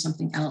or do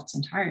something else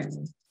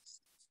entirely.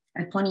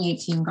 A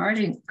 2018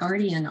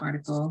 Guardian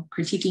article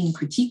critiquing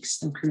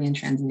critiques of Korean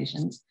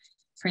translations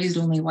praised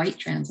only white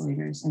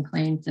translators and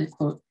claimed that,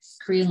 quote,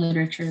 Korean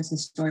literature's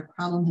historic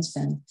problem has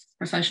been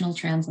professional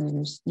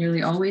translators,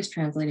 nearly always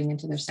translating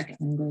into their second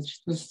language,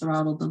 who have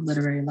throttled the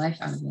literary life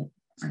out of it,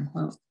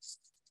 unquote.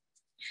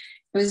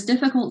 It was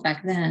difficult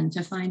back then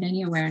to find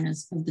any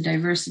awareness of the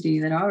diversity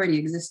that already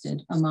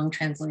existed among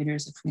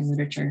translators of Korean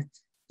literature,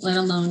 let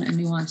alone a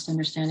nuanced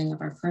understanding of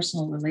our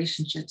personal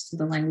relationships to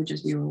the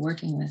languages we were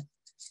working with.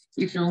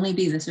 You could only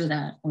be this or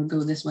that, or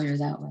go this way or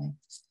that way.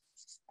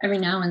 Every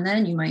now and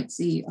then you might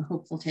see a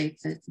hopeful take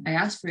that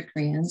diasporic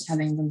Koreans,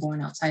 having been born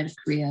outside of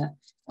Korea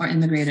or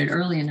immigrated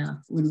early enough,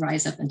 would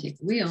rise up and take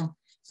the wheel,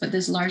 but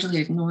this largely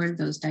ignored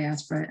those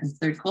diaspora and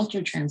third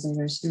culture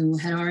translators who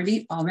had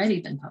already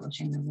been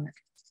publishing their work.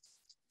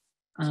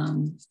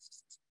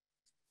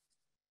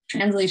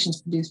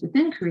 Translations produced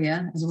within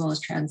Korea, as well as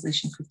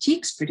translation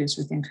critiques produced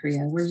within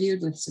Korea, were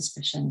viewed with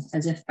suspicion,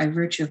 as if by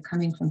virtue of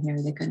coming from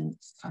here, they couldn't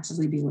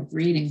possibly be worth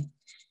reading.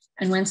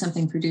 And when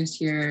something produced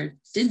here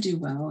did do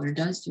well or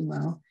does do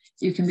well,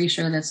 you can be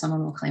sure that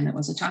someone will claim it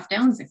was a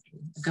top-down victory,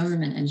 a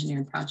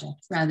government-engineered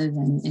project, rather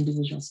than an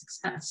individual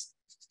success.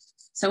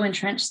 So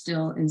entrenched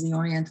still is the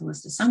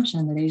Orientalist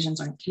assumption that Asians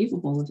aren't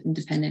capable of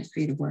independent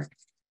creative work,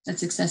 that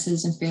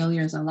successes and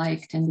failures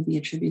alike tend to be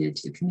attributed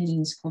to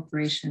committees,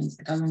 corporations,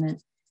 the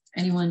government,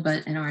 anyone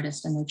but an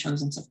artist and their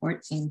chosen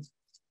support team.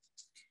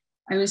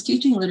 I was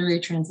teaching literary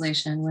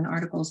translation when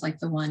articles like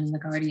the one in The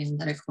Guardian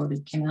that I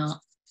quoted came out.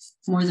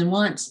 More than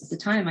once at the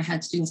time, I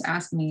had students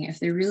ask me if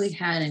they really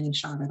had any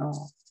shot at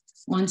all.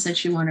 One said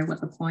she wondered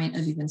what the point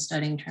of even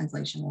studying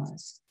translation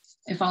was.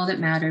 If all that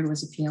mattered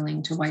was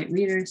appealing to white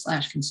readers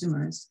 /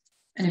 consumers,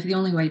 and if the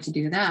only way to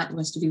do that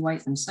was to be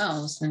white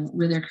themselves, then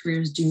were their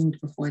careers doomed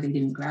before they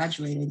even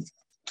graduated?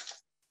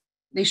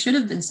 They should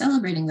have been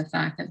celebrating the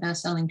fact that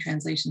best-selling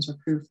translations were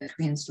proof that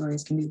Korean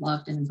stories can be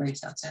loved and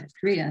embraced outside of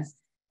Korea,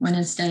 when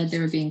instead they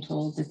were being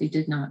told that they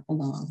did not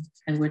belong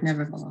and would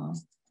never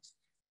belong.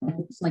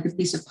 Like a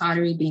piece of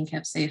pottery being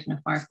kept safe in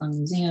a far-flung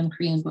museum,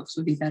 Korean books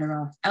would be better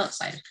off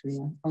outside of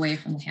Korea, away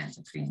from the hands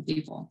of Korean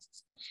people.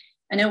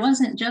 And it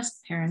wasn't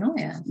just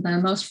paranoia. The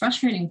most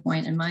frustrating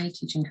point in my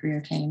teaching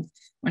career came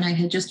when I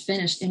had just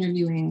finished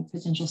interviewing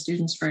potential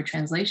students for a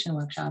translation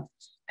workshop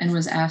and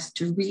was asked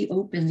to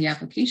reopen the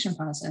application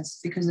process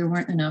because there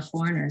weren't enough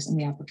foreigners in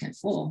the applicant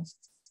pool.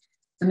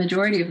 The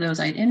majority of those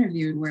I'd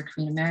interviewed were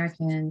Korean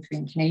American,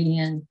 Korean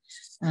Canadian,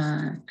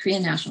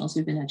 Korean nationals who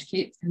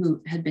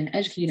had been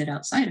educated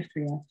outside of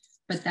Korea,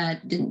 but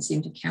that didn't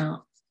seem to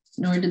count,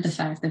 nor did the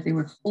fact that they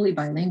were fully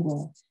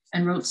bilingual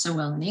and wrote so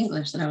well in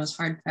English that I was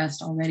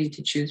hard-pressed already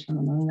to choose from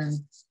among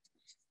them.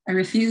 I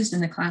refused,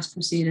 and the class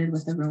proceeded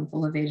with a room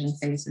full of Asian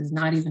faces,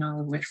 not even all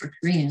of which were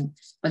Korean,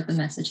 but the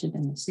message had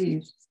been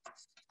received.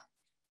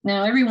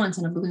 Now, every once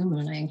in a blue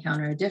moon, I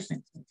encounter a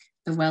different take,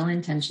 the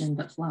well-intentioned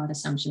but flawed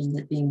assumption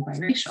that being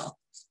biracial,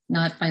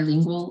 not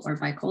bilingual or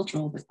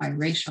bicultural, but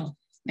biracial,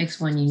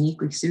 makes one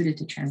uniquely suited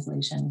to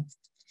translation.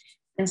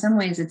 In some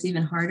ways, it's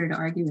even harder to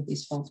argue with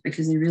these folks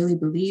because they really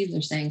believe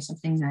they're saying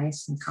something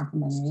nice and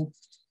complimentary,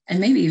 and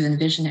maybe even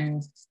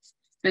visionary.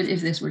 But if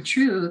this were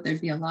true,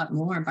 there'd be a lot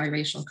more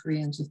biracial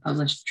Koreans with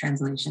published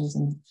translations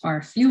and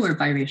far fewer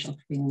biracial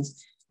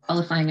Koreans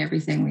qualifying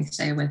everything we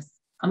say with,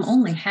 I'm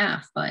only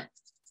half, but,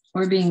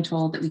 or being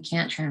told that we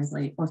can't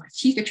translate or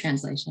critique a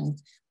translation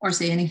or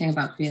say anything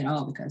about Korea at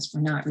all because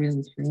we're not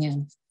really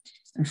Korean.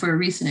 And for a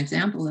recent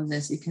example of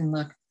this, you can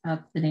look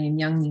up the name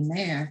Youngmi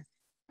Mayer.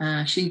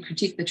 She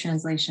critiqued the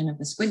translation of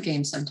the Squid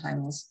Game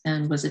subtitles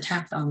and was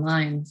attacked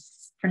online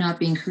for not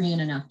being Korean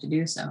enough to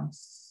do so.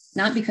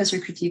 Not because her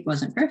critique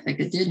wasn't perfect,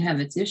 it did have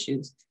its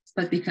issues,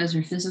 but because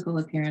her physical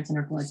appearance and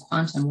her blood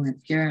quantum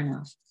weren't pure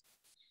enough.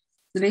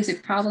 The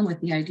basic problem with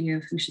the idea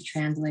of who should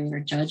translate or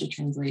judge a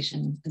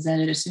translation is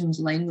that it assumes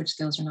language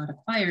skills are not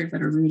acquired,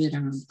 but are rooted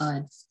in our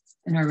blood,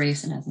 in our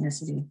race and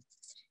ethnicity.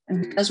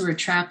 And because we're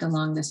trapped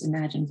along this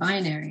imagined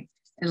binary,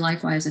 it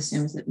likewise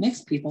assumes that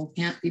mixed people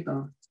can't be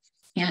both,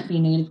 can't be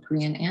native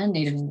Korean and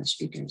native English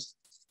speakers.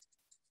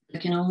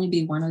 It can only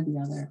be one or the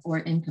other, or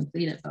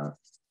incomplete at both.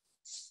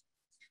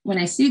 When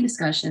I see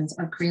discussions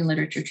of Korean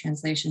literature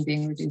translation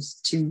being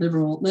reduced to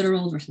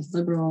literal versus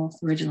liberal,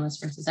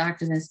 originalist versus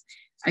activist,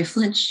 I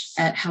flinch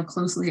at how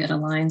closely it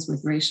aligns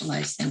with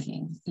racialized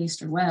thinking,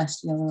 East or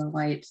West, yellow or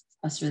white,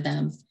 us or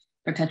them,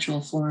 perpetual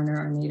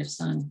foreigner or native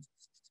son.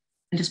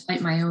 And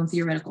despite my own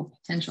theoretical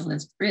potential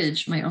as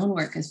bridge, my own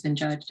work has been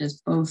judged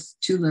as both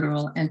too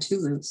literal and too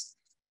loose.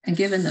 And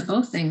given that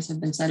both things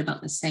have been said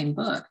about the same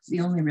book,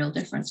 the only real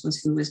difference was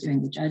who was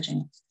doing the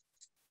judging.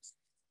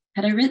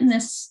 Had I written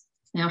this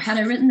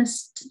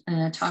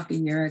talk a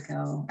year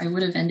ago, I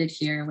would have ended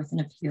here with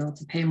an appeal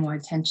to pay more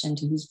attention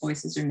to whose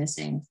voices are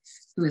missing,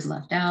 who is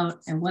left out,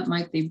 and what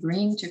might they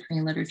bring to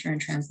Korean literature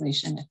and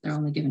translation if they're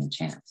only given a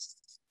chance.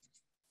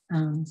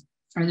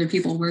 Are there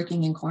people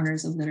working in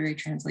corners of literary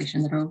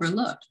translation that are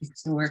overlooked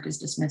because their work is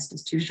dismissed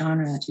as too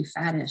genre, too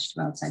faddish,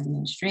 too outside the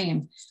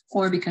mainstream,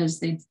 or because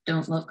they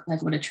don't look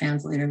like what a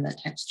translator of that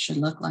text should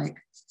look like?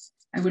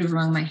 I would have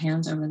wrung my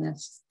hands over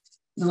this.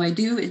 Though I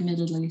do,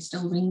 admittedly,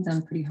 still wring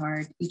them pretty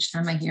hard each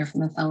time I hear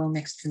from a fellow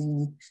mixed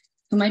Korean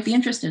who might be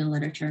interested in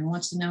literature and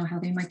wants to know how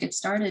they might get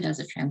started as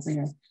a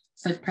translator,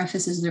 but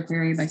prefaces their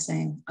query by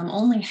saying, I'm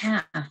only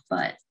half,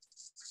 but.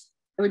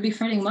 I would be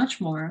fretting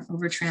much more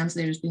over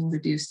translators being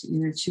reduced to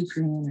either too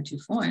Korean or too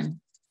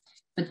foreign.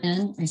 But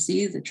then I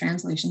see the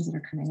translations that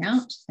are coming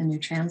out and new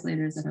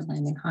translators that are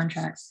landing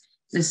contracts,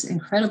 this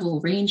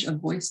incredible range of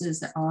voices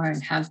that are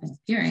and have been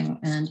appearing.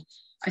 And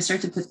I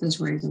start to put those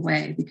worries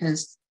away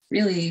because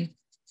really,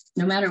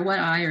 no matter what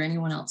I or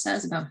anyone else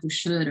says about who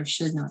should or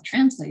should not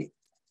translate,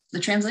 the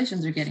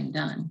translations are getting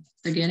done,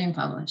 they're getting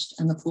published,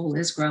 and the pool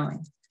is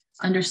growing.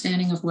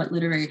 Understanding of what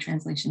literary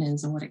translation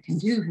is and what it can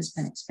do has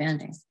been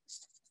expanding.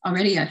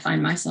 Already, I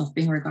find myself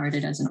being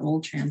regarded as an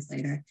old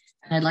translator,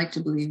 and I'd like to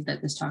believe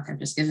that this talk I've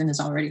just given is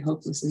already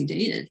hopelessly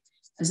dated,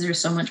 as there's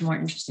so much more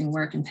interesting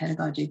work in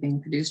pedagogy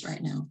being produced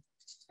right now.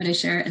 But I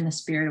share it in the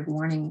spirit of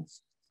warning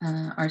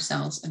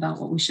ourselves about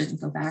what we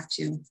shouldn't go back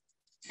to,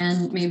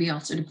 and maybe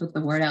also to put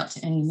the word out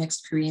to any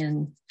mixed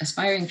Korean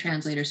aspiring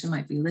translators who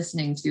might be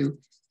listening to,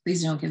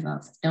 please don't give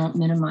up, don't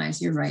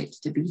minimize your right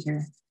to be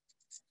here.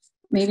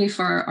 Maybe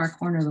for our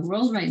corner of the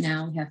world right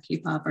now, we have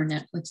K-pop or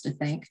Netflix to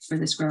thank for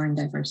this growing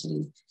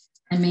diversity.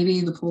 And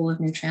maybe the pool of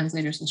new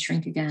translators will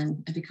shrink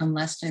again and become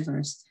less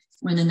diverse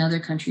when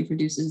another country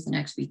produces the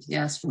next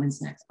BTS or wins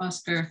the next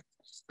Oscar.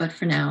 But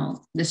for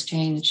now, this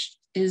change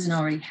is and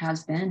already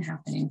has been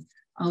happening.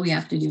 All we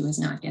have to do is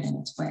not get in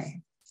its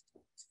way.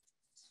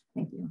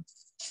 Thank you.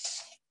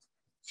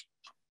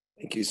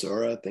 Thank Thank you,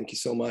 Sora. Thank you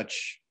so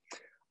much.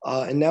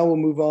 And now we'll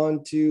move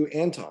on to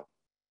Anton.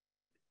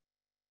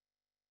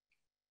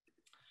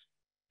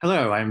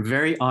 Hello, I'm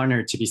very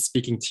honored to be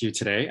speaking to you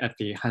today at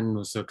the Hahn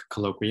Moo-Sook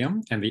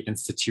Colloquium and the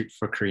Institute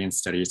for Korean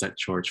Studies at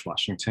George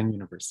Washington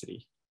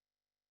University.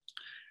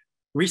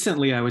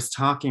 Recently, I was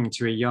talking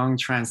to a young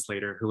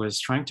translator who was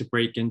trying to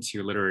break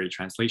into literary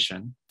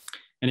translation,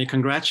 and he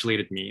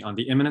congratulated me on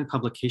the imminent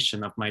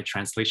publication of my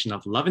translation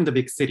of Love in the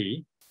Big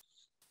City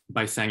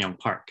by Sang-Young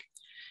Park.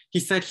 He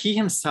said he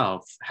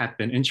himself had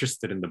been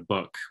interested in the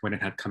book when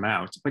it had come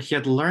out, but he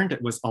had learned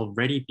it was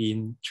already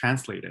being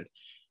translated,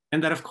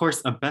 and that, of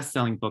course, a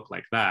best-selling book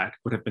like that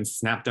would have been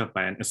snapped up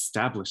by an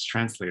established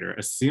translator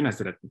as soon as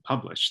it had been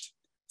published.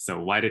 So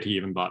why did he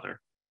even bother?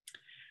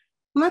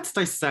 Let's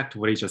dissect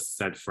what he just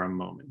said for a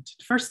moment.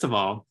 First of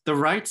all, the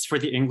rights for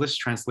the English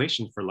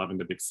translation for Love in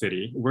the Big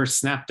City were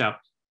snapped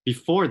up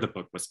before the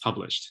book was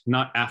published,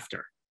 not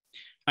after.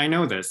 I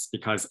know this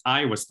because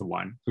I was the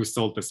one who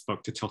sold this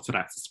book to Tilted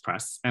Access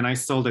Press, and I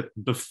sold it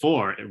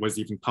before it was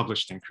even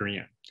published in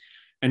Korean.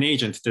 An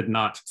agent did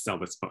not sell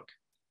this book.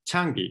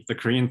 Changbi, the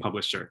Korean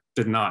publisher,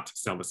 did not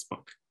sell this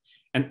book.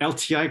 And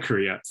LTI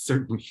Korea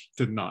certainly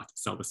did not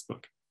sell this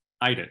book.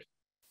 I did,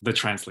 the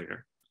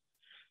translator.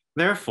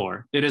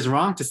 Therefore, it is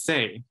wrong to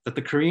say that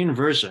the Korean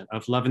version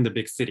of Love in the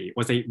Big City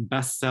was a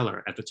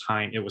bestseller at the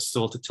time it was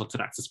sold to Tilted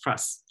Access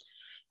Press.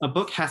 A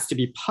book has to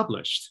be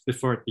published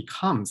before it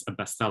becomes a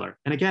bestseller.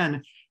 And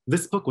again,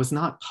 this book was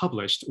not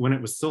published when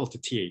it was sold to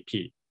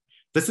TAP.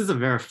 This is a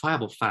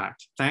verifiable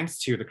fact thanks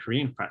to the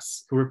Korean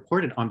press, who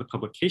reported on the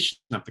publication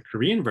of the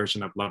Korean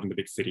version of Love in the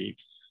Big City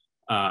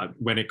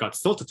when it got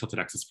sold to Tilted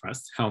Access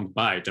Press, helmed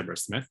by Deborah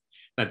Smith,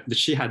 that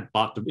she had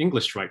bought the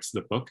English rights to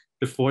the book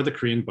before the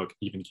Korean book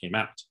even came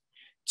out.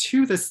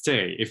 To this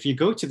day, if you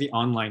go to the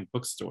online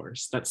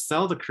bookstores that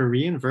sell the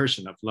Korean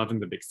version of Love in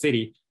the Big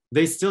City,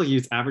 they still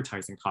use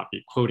advertising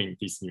copy quoting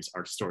these news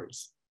art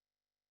stories.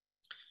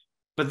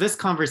 But this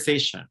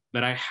conversation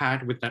that I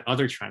had with that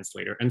other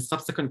translator and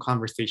subsequent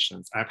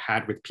conversations I've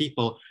had with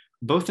people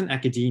both in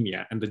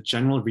academia and the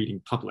general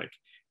reading public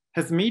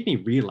has made me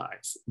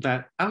realize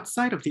that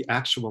outside of the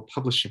actual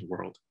publishing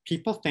world,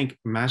 people think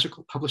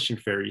magical publishing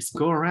fairies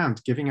go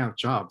around giving out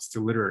jobs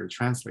to literary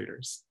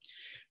translators.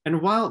 And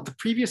while the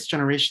previous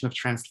generation of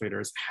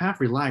translators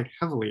have relied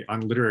heavily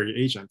on literary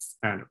agents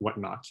and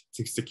whatnot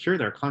to secure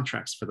their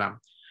contracts for them,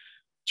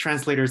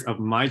 translators of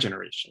my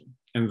generation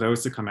and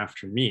those who come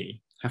after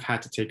me have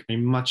had to take a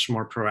much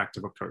more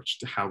proactive approach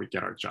to how we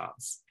get our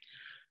jobs.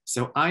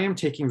 So I am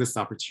taking this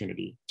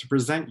opportunity to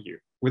present you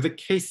with a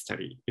case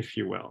study, if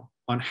you will,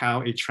 on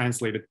how a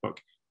translated book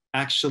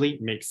actually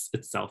makes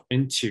itself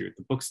into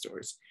the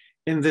bookstores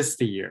in the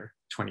year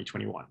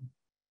 2021.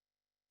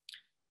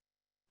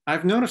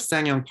 I've known of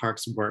Sang-Young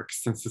Park's work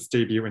since its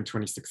debut in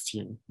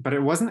 2016, but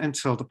it wasn't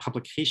until the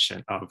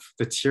publication of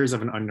The Tears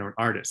of an Unknown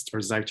Artist, or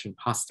Zaitun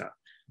Pasta,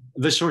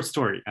 the short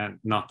story and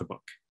not the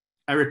book.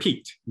 I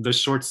repeat, the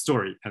short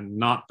story and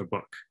not the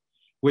book,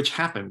 which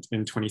happened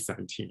in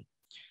 2017.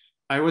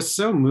 I was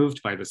so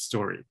moved by this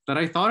story that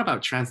I thought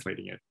about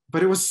translating it,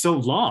 but it was so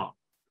long.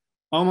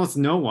 Almost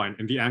no one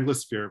in the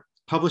Anglosphere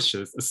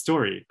publishes a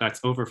story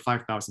that's over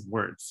 5,000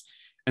 words,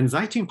 and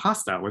Zaitun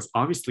Pasta was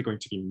obviously going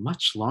to be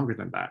much longer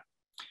than that.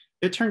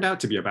 It turned out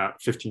to be about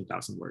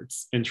 15,000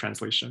 words in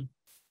translation.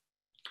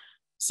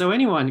 So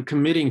anyone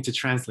committing to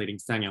translating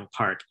Sang-Young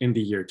Park in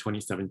the year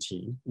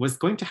 2017 was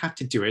going to have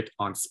to do it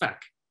on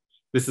spec.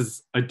 This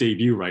is a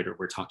debut writer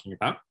we're talking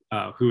about,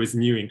 who is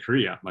new in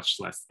Korea, much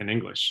less in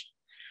English.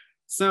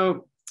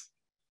 So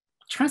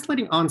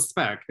translating on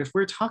spec, if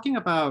we're talking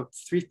about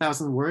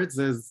 3,000 words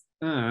is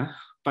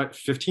about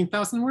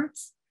 15,000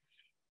 words,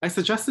 I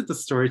suggested the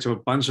story to a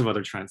bunch of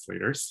other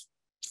translators,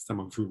 some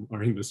of whom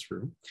are in this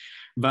room,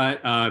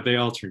 but they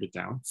all turned it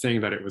down,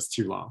 saying that it was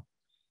too long.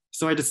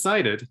 So I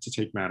decided to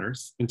take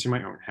matters into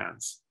my own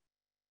hands.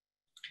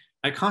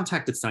 I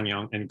contacted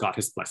Sang-Young and got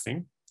his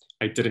blessing.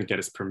 I didn't get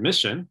his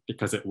permission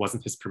because it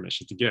wasn't his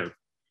permission to give.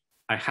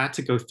 I had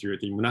to go through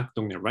the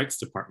Munakdongne Rights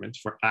Department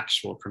for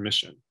actual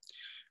permission.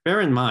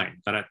 Bear in mind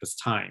that at this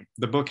time,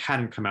 the book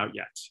hadn't come out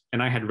yet,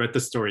 and I had read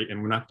the story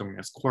in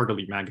Munakdongne's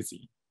quarterly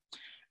magazine.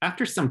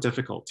 After some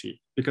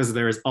difficulty, because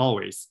there is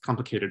always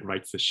complicated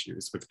rights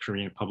issues with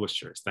Korean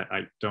publishers that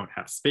I don't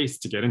have space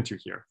to get into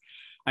here,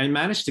 I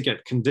managed to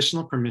get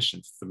conditional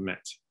permission to submit.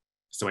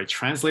 So I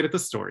translated the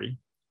story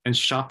and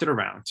shopped it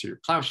around to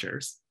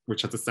Plowshares,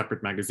 which has a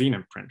separate magazine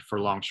and print for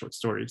long short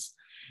stories,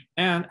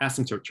 and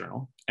Asymptote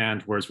Journal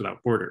and Words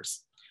Without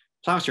Borders.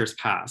 Plowshares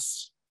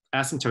passed.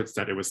 Asymptote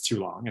said it was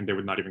too long and they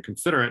would not even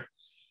consider it.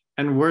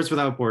 And Words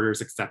Without Borders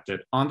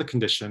accepted on the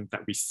condition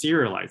that we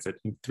serialize it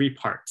in 3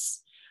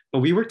 parts. But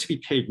we were to be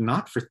paid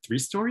not for 3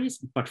 stories,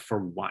 but for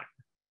 1.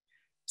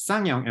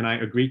 Sang-Young and I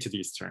agreed to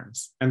these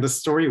terms, and the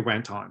story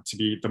went on to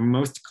be the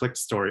most clicked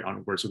story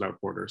on Words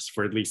Without Borders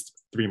for at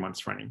least 3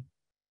 months running.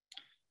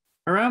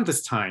 Around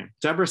this time,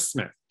 Deborah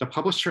Smith, the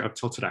publisher of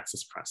Tilted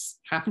Access Press,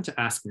 happened to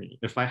ask me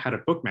if I had a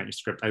book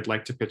manuscript I'd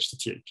like to pitch to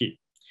TAP.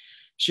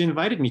 She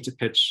invited me to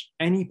pitch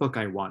any book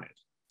I wanted.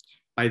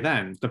 By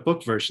then, the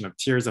book version of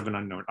Tears of an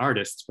Unknown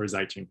Artist, or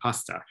Zaitun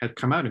Pasta, had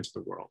come out into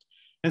the world,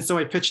 and so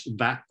I pitched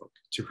that book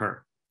to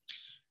her.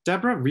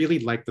 Deborah really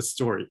liked the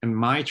story and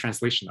my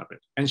translation of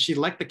it, and she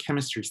liked the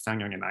chemistry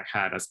Sang-Young and I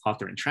had as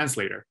author and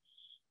translator.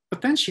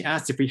 But then she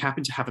asked if we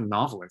happened to have a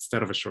novel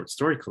instead of a short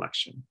story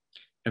collection.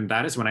 And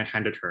that is when I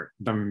handed her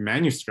the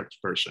manuscript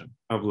version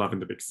of Love in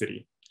the Big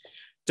City.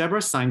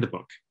 Deborah signed the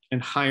book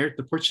and hired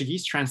the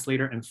Portuguese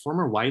translator and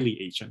former Wiley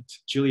agent,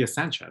 Julia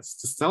Sanchez,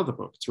 to sell the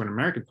book to an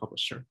American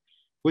publisher,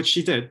 which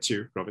she did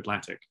to Grove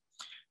Atlantic,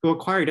 who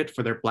acquired it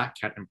for their Black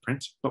Cat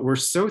imprint, but were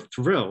so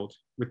thrilled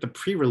with the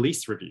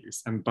pre-release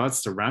reviews and buzz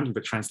surrounding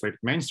the translated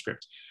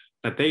manuscript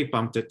that they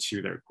bumped it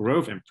to their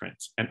Grove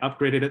imprint and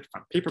upgraded it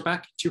from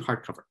paperback to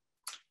hardcover,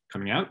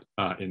 coming out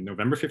in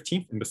November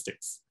 15th in the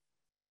States.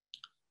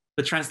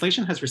 The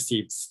translation has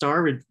received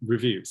star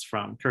reviews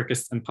from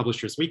Kirkus and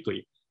Publishers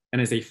Weekly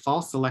and is a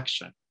fall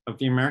selection of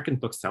the American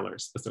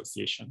Booksellers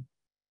Association.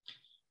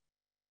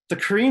 The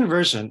Korean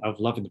version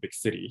of Love in the Big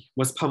City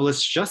was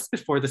published just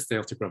before the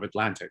sale to Grove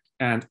Atlantic,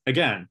 and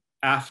again,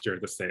 after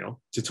the sale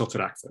to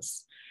Tilted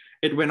Access.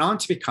 It went on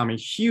to become a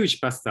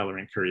huge bestseller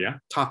in Korea,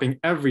 topping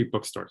every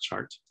bookstore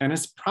chart, and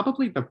is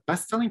probably the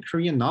best-selling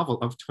Korean novel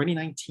of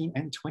 2019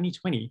 and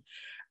 2020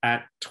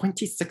 at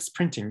 26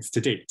 printings to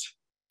date.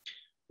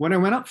 When I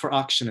went up for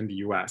auction in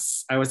the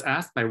US, I was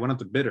asked by one of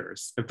the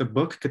bidders if the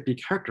book could be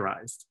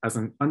characterized as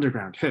an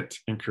underground hit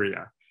in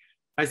Korea.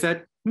 I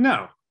said,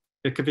 no,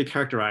 it could be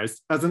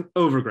characterized as an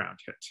overground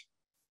hit.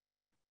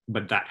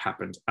 But that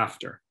happened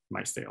after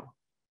my sale.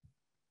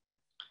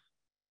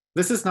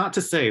 This is not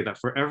to say that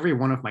for every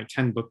one of my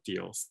 10 book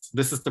deals,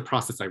 this is the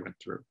process I went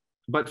through.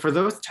 But for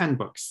those 10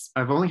 books,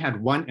 I've only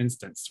had one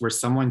instance where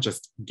someone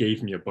just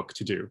gave me a book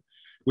to do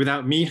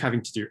without me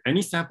having to do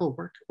any sample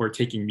work or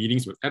taking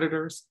meetings with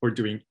editors or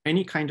doing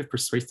any kind of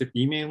persuasive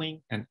emailing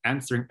and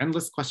answering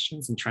endless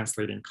questions and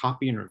translating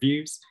copy and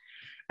reviews.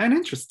 And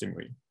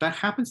interestingly, that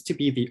happens to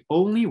be the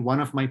only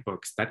one of my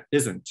books that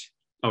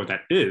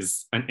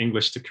is an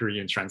English to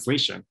Korean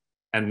translation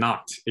and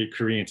not a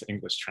Korean to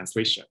English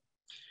translation.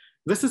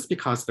 This is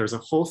because there's a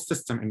whole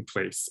system in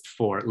place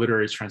for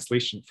literary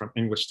translation from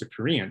English to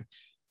Korean,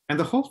 and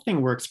the whole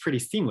thing works pretty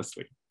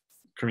seamlessly.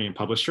 Korean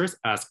publishers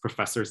ask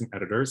professors and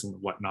editors and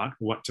whatnot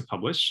what to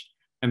publish,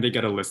 and they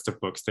get a list of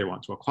books they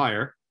want to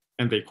acquire,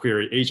 and they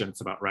query agents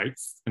about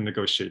rights and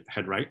negotiate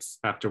head rights,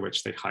 after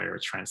which they hire a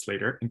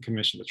translator and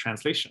commission the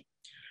translation.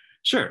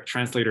 Sure,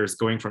 translators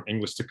going from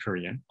English to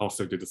Korean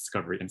also do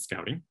discovery and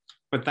scouting,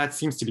 but that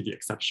seems to be the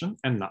exception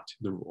and not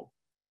the rule.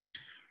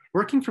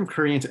 Working from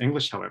Korean to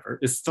English, however,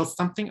 is still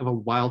something of a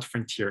wild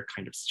frontier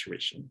kind of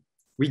situation.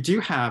 We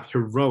do have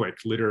heroic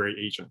literary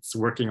agents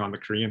working on the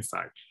Korean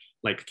side,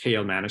 like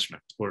KL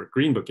Management or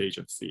Green Book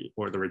Agency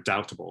or the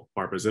redoubtable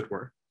Barbara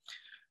Zitwer.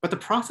 But the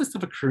process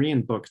of a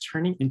Korean book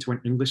turning into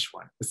an English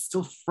one is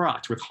still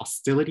fraught with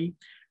hostility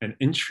and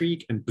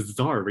intrigue and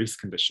bizarre race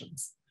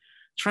conditions.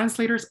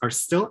 Translators are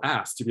still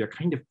asked to be a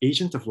kind of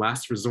agent of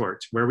last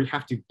resort where we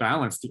have to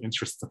balance the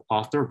interests of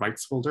author,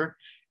 rights holder,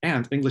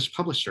 and English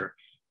publisher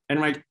and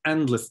write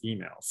endless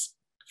emails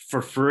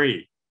for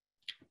free.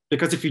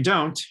 Because if you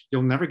don't,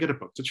 you'll never get a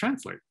book to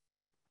translate.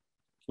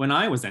 When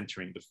I was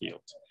entering the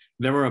field,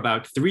 there were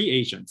about 3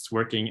 agents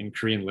working in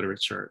Korean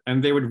literature,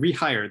 and they would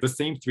rehire the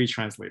same 3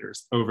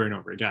 translators over and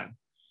over again.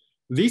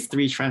 These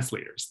 3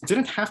 translators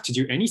didn't have to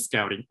do any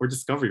scouting or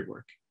discovery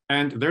work,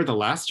 and they're the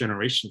last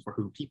generation for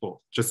whom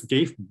people just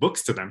gave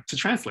books to them to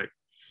translate.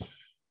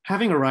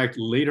 Having arrived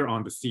later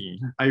on the scene,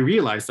 I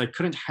realized I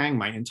couldn't hang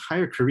my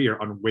entire career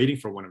on waiting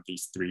for one of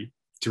these 3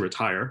 to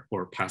retire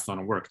or pass on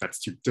a work that's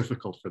too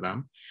difficult for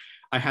them.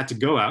 I had to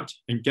go out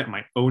and get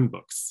my own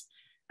books.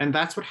 And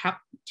that's what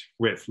happened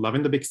with Love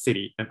in the Big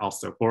City and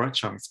also Bora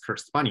Chung's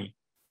Cursed Bunny,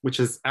 which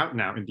is out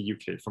now in the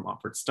UK from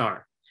Awkward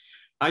Star.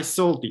 I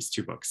sold these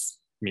 2 books,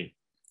 me.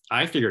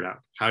 I figured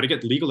out how to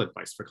get legal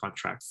advice for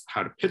contracts,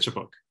 how to pitch a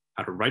book,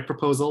 how to write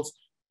proposals,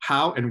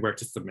 how and where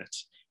to submit,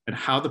 and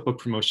how the book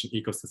promotion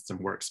ecosystem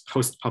works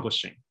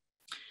post-publishing,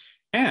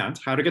 and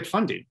how to get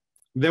funding.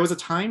 There was a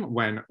time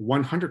when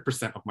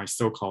 100% of my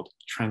so-called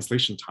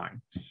translation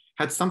time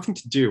had something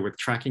to do with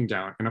tracking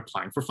down and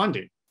applying for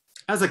funding.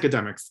 As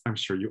academics, I'm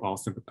sure you all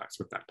sympathize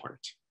with that part.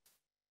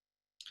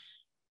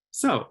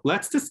 So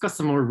let's discuss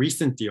a more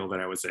recent deal that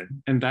I was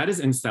in, and that is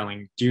in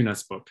selling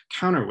Duna's book,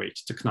 Counterweight,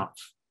 to Knopf.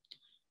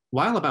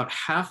 While about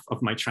half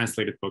of my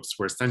translated books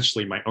were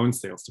essentially my own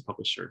sales to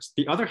publishers,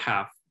 the other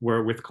half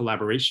were with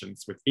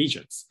collaborations with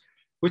agents,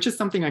 which is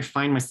something I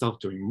find myself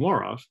doing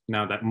more of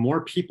now that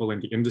more people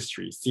in the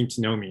industry seem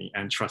to know me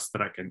and trust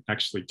that I can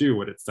actually do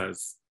what it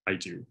says I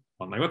do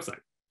on my website.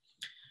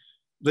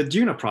 The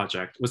Duna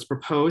project was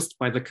proposed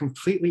by the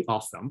completely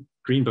awesome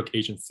Green Book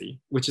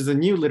Agency, which is a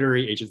new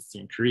literary agency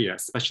in Korea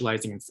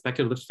specializing in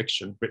speculative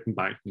fiction written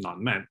by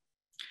non-men.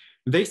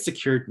 They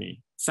secured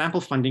me sample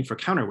funding for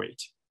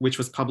Counterweight, which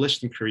was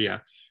published in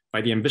Korea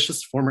by the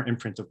ambitious former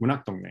imprint of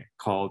문학동네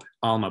called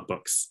Alma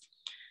Books.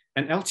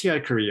 And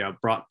LTI Korea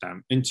brought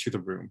them into the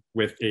room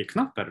with a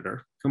Knopf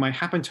editor whom I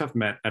happened to have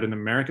met at an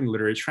American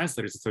Literary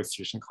Translators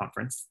Association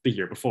conference the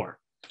year before.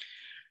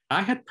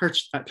 I had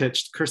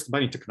pitched Cursed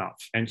Bunny to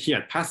Knopf, and he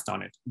had passed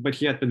on it, but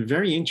he had been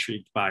very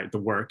intrigued by the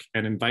work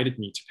and invited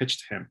me to pitch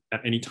to him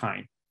at any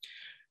time.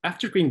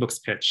 After Green Book's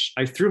pitch,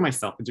 I threw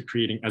myself into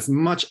creating as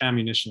much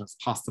ammunition as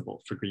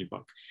possible for Green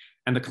Book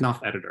and the Knopf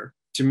editor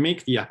to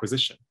make the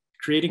acquisition,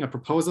 creating a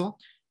proposal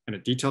and a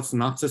detailed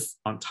synopsis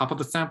on top of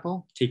the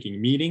sample,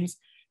 taking meetings,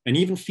 and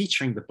even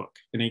featuring the book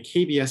in a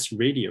KBS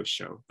radio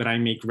show that I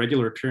make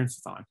regular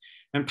appearances on,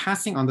 and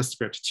passing on the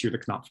script to the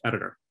Knopf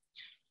editor.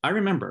 I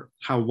remember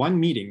how one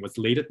meeting was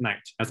late at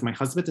night as my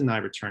husband and I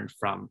returned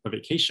from a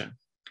vacation,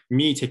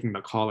 me taking the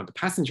call in the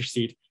passenger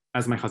seat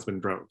as my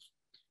husband drove.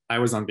 I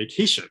was on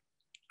vacation.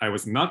 I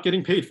was not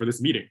getting paid for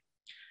this meeting.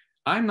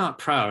 I'm not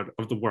proud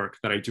of the work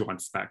that I do on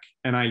spec,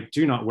 and I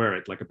do not wear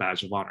it like a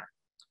badge of honor.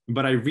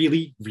 But I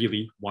really,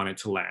 really wanted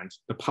to land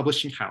the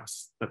publishing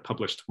house that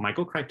published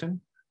Michael Crichton,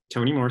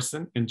 Toni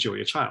Morrison, and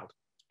Julia Child,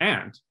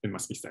 and, it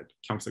must be said,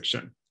 Kyung-Suk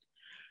Shin.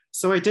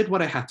 So I did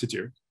what I had to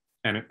do,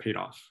 and it paid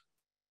off.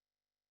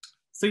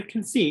 So you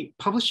can see,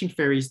 publishing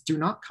fairies do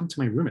not come to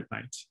my room at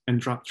night and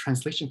drop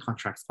translation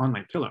contracts on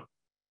my pillow.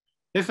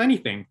 If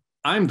anything,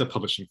 I'm the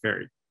publishing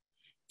fairy.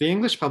 The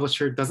English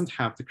publisher doesn't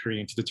have the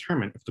Korean to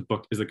determine if the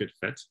book is a good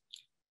fit,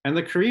 and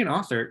the Korean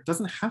author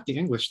doesn't have the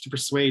English to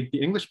persuade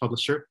the English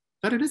publisher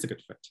that it is a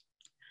good fit.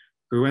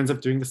 Who ends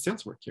up doing the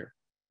sales work here?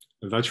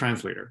 The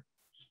translator.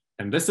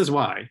 And this is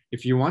why,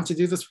 if you want to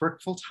do this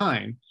work full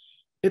time,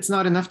 it's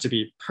not enough to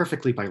be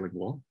perfectly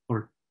bilingual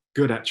or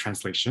good at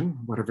translation,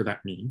 whatever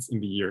that means in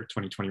the year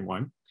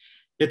 2021.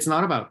 It's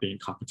not about being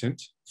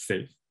competent,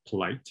 safe,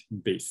 polite,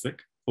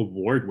 basic,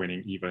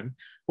 award-winning even,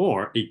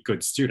 or a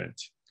good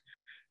student.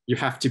 You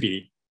have to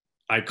be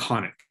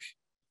iconic,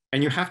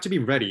 and you have to be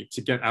ready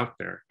to get out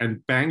there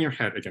and bang your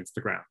head against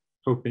the ground,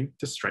 hoping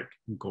to strike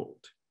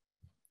gold.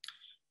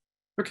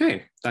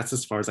 Okay, that's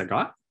as far as I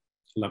got.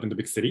 Love in the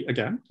Big City,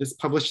 again, is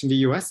published in the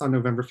US on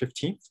November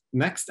 15th.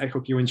 Next, I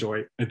hope you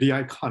enjoy the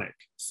iconic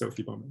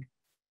Sophie Bowman.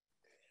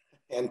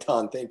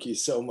 Anton, thank you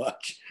so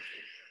much.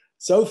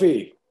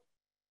 Sophie.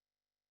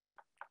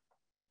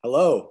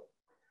 Hello.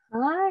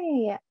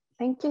 Hi,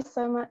 thank you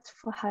so much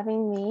for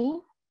having me.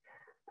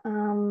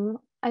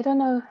 I don't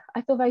know,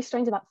 I feel very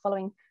strange about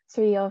following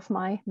three of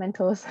my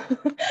mentors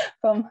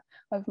from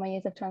over my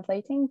years of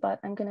translating, but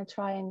I'm going to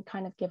try and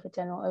kind of give a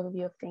general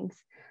overview of things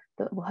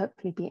that will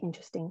hopefully be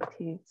interesting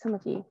to some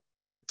of you.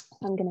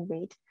 I'm going to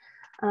read.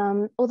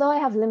 Although I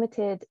have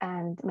limited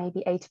and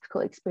maybe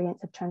atypical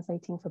experience of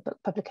translating for book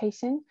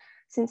publication,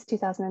 since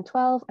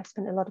 2012, I've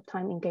spent a lot of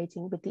time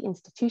engaging with the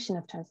institution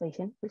of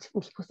translation, which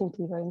people seem to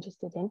be very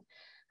interested in,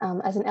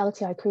 as an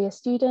LTI Korea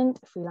student,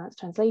 a freelance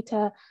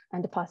translator,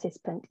 and a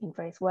participant in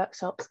various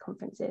workshops,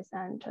 conferences,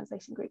 and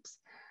translation groups.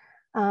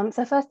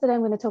 So first today, I'm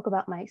going to talk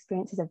about my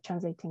experiences of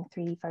translating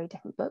 3 very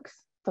different books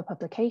for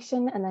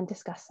publication, and then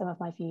discuss some of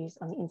my views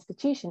on the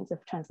institutions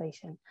of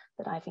translation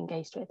that I've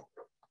engaged with.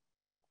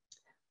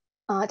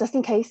 Just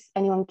in case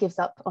anyone gives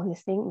up on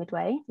listening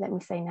midway, let me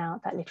say now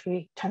that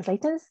literary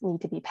translators need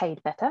to be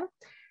paid better,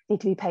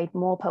 need to be paid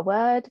more per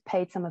word,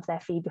 paid some of their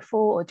fee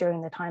before or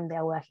during the time they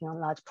are working on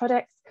large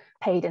projects,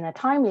 paid in a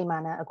timely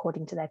manner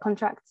according to their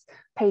contracts,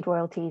 paid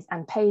royalties,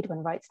 and paid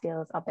when rights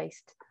deals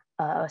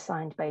are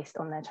signed based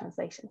on their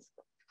translations.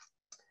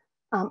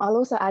 I'll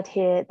also add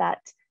here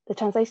that the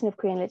translation of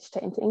Korean literature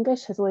into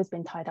English has always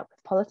been tied up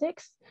with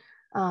politics.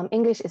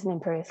 English is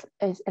an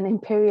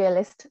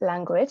imperialist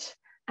language,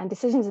 and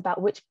decisions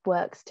about which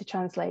works to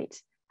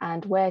translate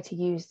and where to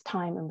use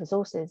time and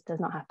resources does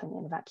not happen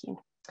in a vacuum.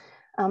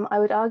 I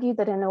would argue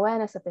that an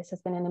awareness of this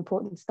has been an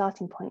important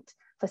starting point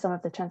for some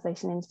of the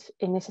translation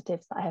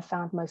initiatives that I have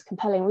found most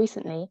compelling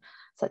recently,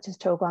 such as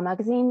Chogwa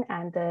Magazine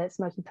and the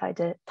Smoking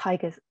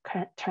Tigers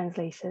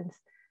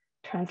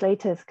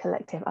Translators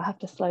Collective. I have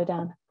to slow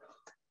down.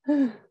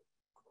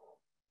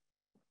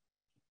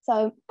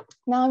 So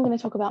now I'm going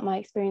to talk about my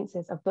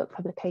experiences of book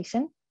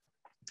publication.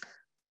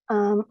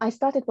 I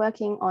started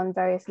working on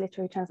various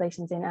literary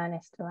translations in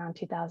earnest around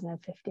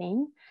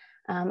 2015,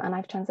 and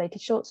I've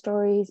translated short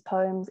stories,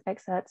 poems,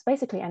 excerpts,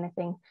 basically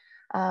anything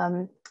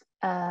that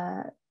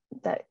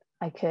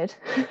I could.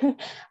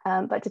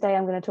 But today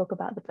I'm going to talk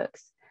about the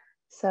books.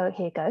 So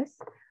here goes.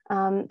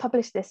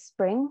 Published this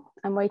spring,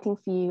 I'm Waiting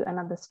for You and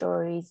Other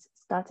Stories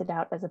started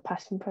out as a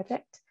passion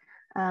project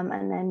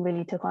and then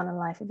really took on a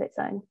life of its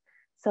own.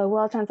 So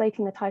while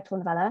translating the title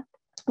novella,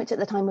 which at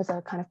the time was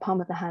a kind of palm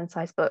of the hand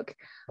size book,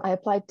 I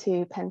applied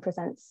to the Penn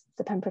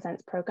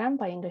Presents program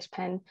by English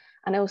Penn,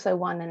 and I also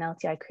won an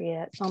LTI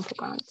Korea sample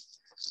grant.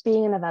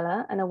 Being a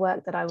novella and a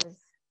work that I was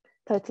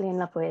totally in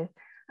love with,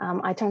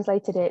 I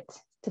translated it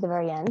to the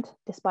very end,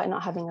 despite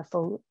not having a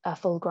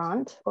full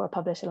grant or a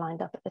publisher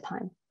lined up at the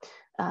time.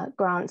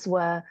 Grants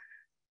were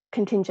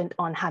contingent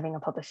on having a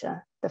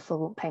publisher, the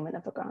full payment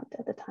of a grant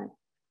at the time.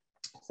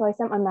 So I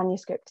sent my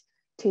manuscript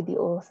to the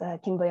author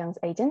Kim Bo-young's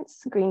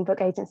agents, Green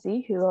Book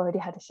Agency, who already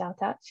had a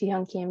shout out,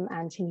 Ji-hyun Kim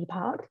and Shin-Yi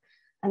Park,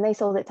 and they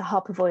sold it to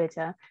Harper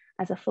Voyager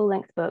as a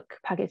full-length book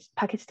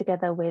packaged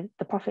together with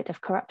The Profit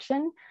of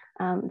Corruption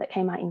that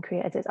came out in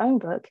Korea as its own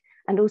book,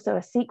 and also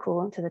a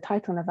sequel to the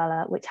title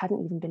novella, which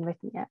hadn't even been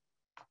written yet.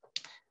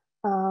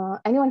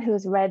 Anyone who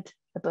has read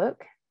the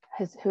book,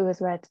 who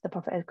has read The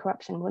Prophet of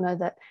Corruption, will know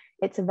that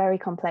it's a very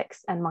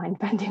complex and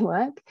mind-bending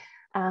work,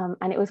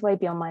 and it was way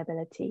beyond my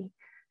ability.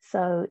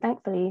 So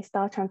thankfully,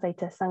 star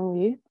translator Sang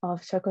Woo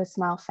of Shoko's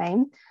Smile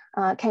fame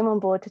came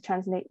on board to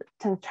translate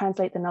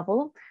the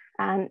novel,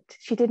 and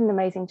she did an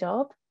amazing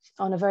job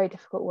on a very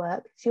difficult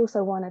work. She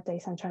also won a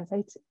Daesan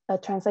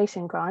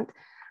translation grant,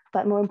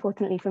 but more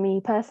importantly for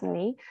me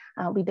personally,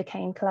 we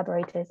became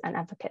collaborators and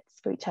advocates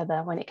for each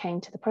other when it came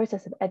to the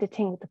process of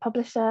editing with the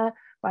publisher,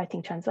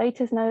 writing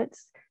translators'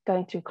 notes,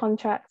 going through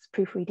contracts,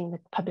 proofreading the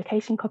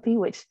publication copy,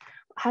 which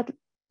had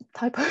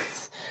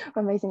typos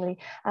amazingly,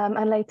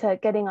 and later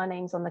getting our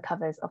names on the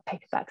covers of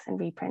paperbacks and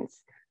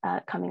reprints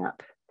coming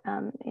up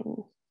in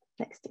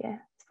next year,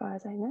 as far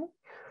as I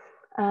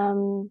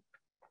know.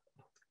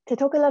 To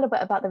talk a little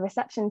bit about the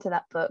reception to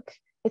that book,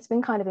 it's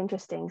been kind of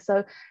interesting.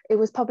 So it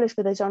was published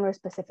with a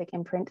genre-specific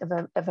imprint of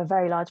a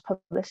very large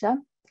publisher.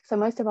 So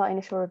most of our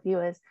initial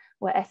reviewers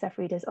were SF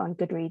readers on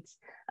Goodreads.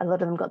 A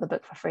lot of them got the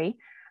book for free.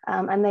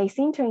 And they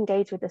seemed to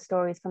engage with the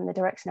stories from the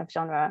direction of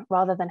genre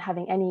rather than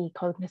having any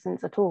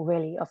cognizance at all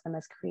really of them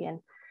as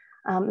Korean.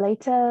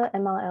 Later,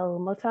 Emma L.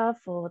 Mota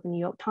for the New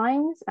York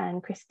Times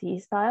and Christy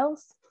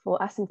Stiles for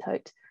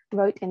Asymptote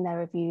wrote in their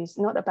reviews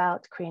not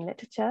about Korean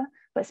literature,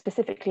 but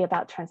specifically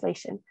about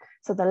translation.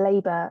 So the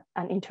labor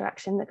and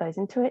interaction that goes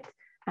into it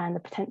and the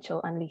potential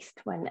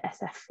unleashed when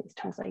SF is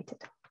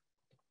translated.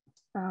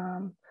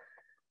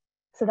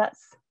 So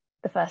that's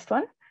the first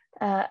one.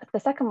 The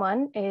second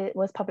one, it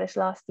was published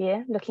last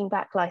year. Looking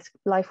back,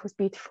 Life Was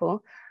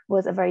Beautiful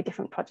was a very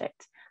different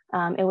project.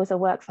 It was a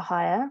work for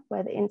hire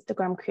where the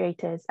Instagram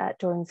creators at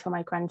Drawings for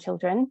My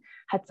Grandchildren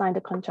had signed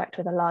a contract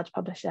with a large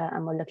publisher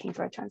and were looking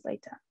for a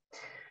translator.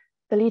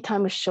 The lead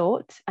time was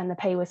short and the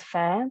pay was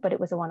fair, but it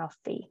was a one-off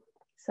fee.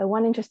 So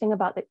one interesting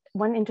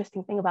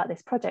thing about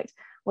this project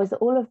was that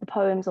all of the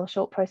poems or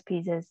short prose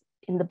pieces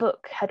in the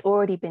book had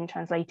already been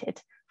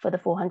translated for the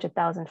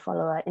 400,000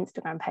 follower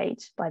Instagram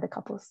page by the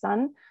couple's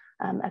son,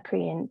 a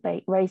Korean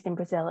raised in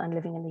Brazil and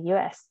living in the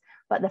US,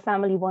 but the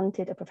family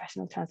wanted a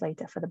professional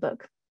translator for the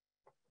book.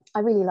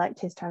 I really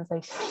liked his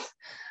translations,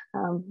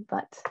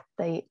 but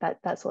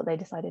that's what they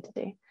decided to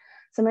do.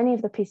 So many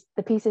of the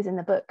pieces in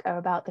the book are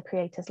about the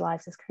creators'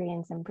 lives as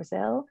Koreans in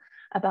Brazil,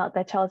 about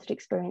their childhood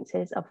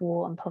experiences of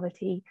war and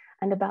poverty,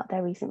 and about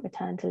their recent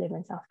return to live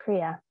in South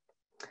Korea.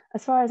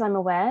 As far as I'm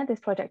aware, this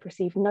project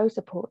received no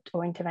support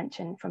or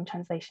intervention from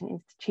translation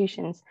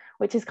institutions,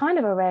 which is kind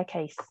of a rare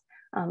case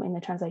in the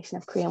translation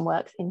of Korean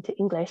works into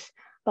English,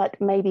 but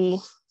maybe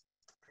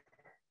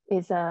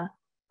has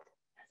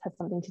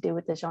something to do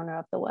with the genre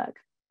of the work.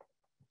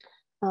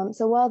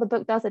 So while the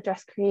book does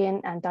address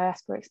Korean and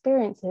diaspora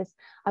experiences,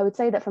 I would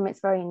say that from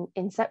its very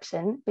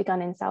inception,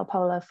 begun in Sao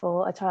Paulo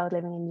for a child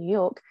living in New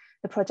York,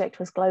 the project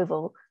was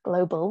global,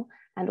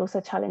 and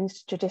also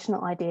challenged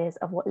traditional ideas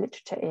of what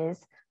literature is,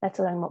 let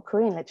alone what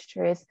Korean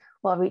literature is,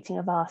 while reaching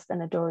a vast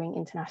and adoring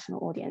international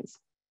audience.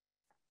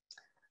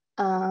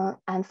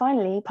 And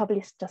finally,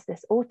 published just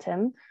this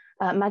autumn,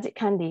 Magic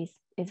Candies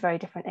is very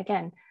different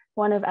again.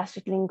 One of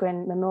Astrid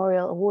Lindgren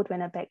Memorial Award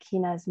winner Beck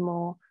Hina's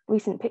more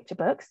recent picture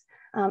books.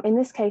 In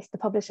this case, the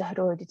publisher had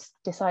already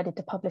decided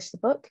to publish the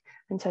book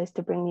and chose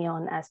to bring me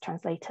on as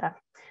translator.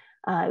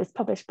 It was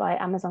published by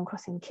Amazon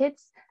Crossing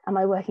Kids, and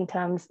my working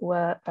terms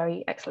were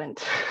very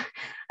excellent.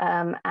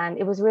 And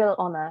it was a real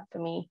honor for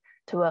me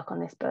to work on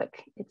this book.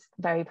 It's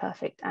very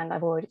perfect, and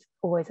I've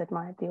always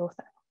admired the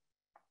author.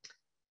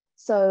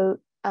 So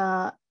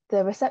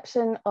the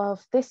reception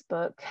of this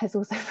book has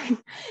also been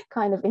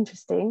kind of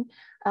interesting.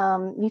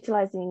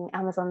 Utilizing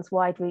Amazon's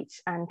wide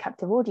reach and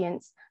captive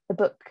audience, the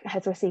book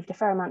has received a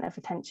fair amount of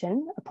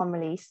attention upon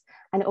release,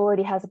 and it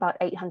already has about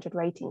 800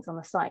 ratings on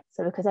the site.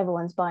 So because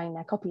everyone's buying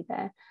their copy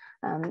there,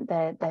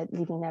 they're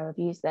leaving their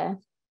reviews there.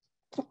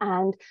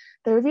 And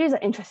the reviews are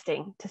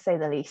interesting, to say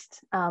the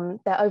least.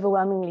 They're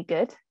overwhelmingly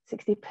good.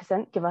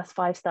 60% give us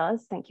 5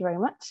 stars, thank you very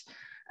much.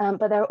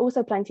 But there are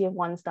also plenty of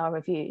 1-star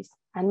reviews,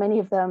 and many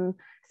of them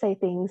say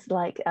things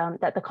like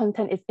that the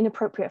content is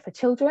inappropriate for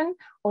children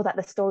or that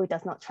the story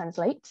does not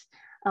translate.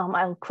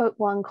 I'll quote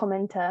one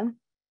commenter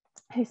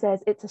who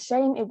says, "It's a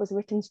shame it was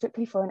written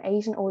strictly for an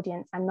Asian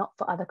audience and not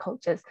for other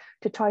cultures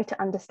to try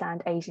to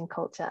understand Asian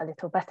culture a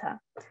little better."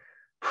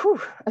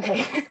 Whew,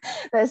 okay,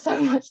 there's so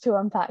much to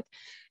unpack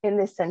in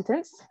this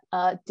sentence.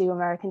 Do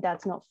American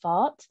dads not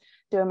fart?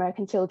 Do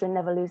American children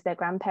never lose their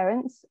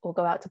grandparents or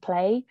go out to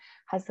play?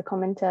 Has the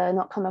commenter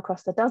not come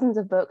across the dozens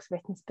of books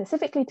written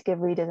specifically to give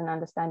readers an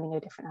understanding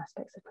of different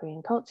aspects of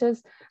Korean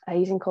cultures,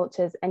 Asian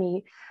cultures?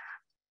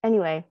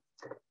 Anyway,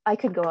 I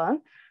could go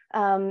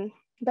on.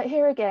 But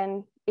here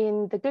again,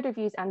 in the good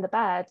reviews and the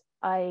bad,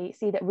 I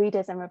see that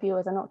readers and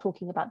reviewers are not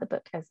talking about the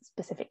book as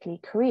specifically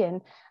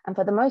Korean, and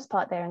for the most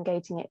part, they're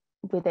engaging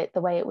with it the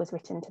way it was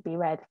written to be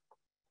read,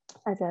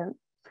 as a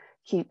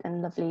cute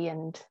and lovely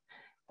and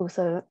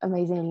also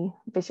amazingly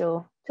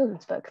visual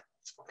children's book.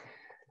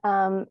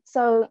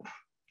 So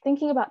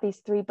thinking about these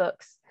 3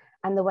 books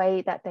and the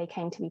way that they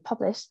came to be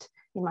published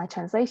in my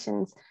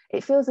translations,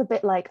 it feels a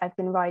bit like I've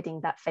been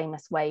riding that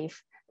famous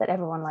wave that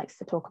everyone likes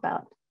to talk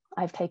about.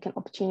 I've taken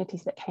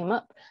opportunities that came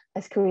up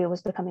as Korea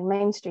was becoming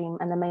mainstream,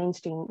 and the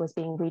mainstream was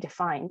being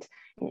redefined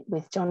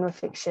with genre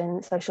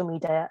fiction, social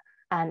media,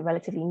 and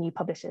relatively new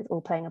publishers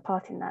all playing a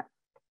part in that.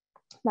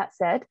 That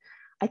said,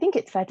 I think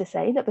it's fair to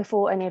say that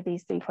before any of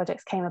these 3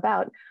 projects came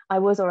about, I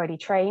was already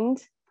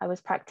trained, I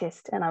was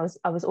practiced, and I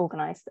was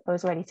organized, I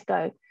was ready to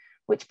go,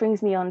 which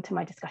brings me on to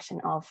my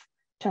discussion of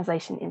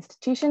translation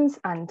institutions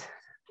and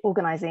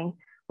organizing,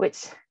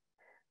 which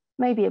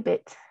may be a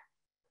bit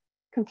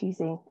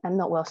confusing and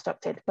not well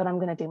structured, but I'm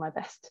going to do my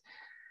best.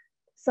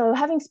 So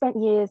having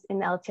spent years in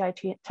the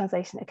LTI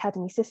Translation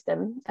Academy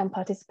system and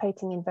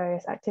participating in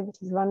various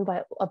activities run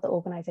by other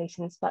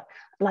organizations, but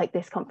like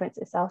this conference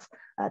itself,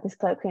 this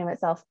colloquium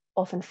itself,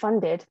 often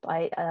funded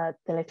by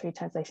the Literary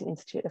Translation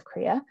Institute of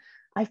Korea,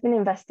 I've been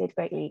invested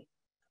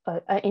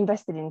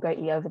in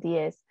greatly over the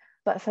years.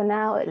 But for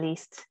now, at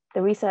least,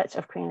 the research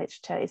of Korean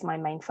literature is my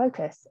main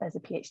focus as a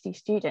PhD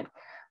student,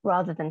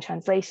 rather than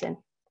translation.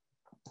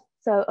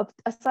 So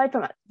aside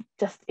from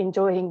just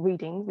enjoying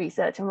reading,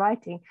 research, and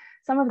writing,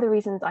 some of the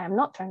reasons I am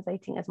not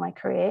translating as my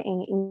career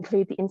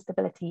include the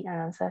instability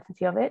and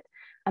uncertainty of it,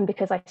 and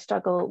because I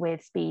struggle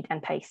with speed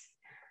and pace,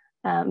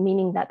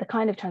 meaning that the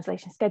kind of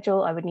translation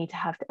schedule I would need to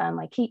have to earn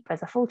my keep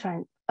as a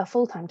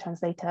full-time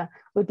translator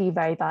would be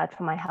very bad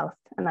for my health.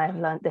 And I have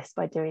learned this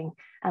by doing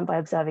and by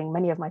observing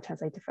many of my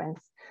translator friends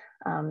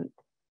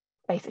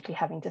basically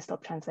having to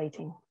stop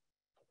translating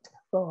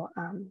for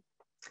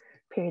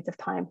periods of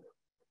time.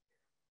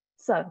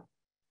 So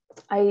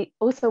I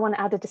also want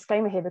to add a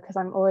disclaimer here, because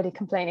I'm already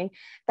complaining,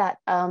 that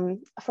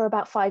for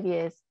about 5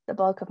 years, the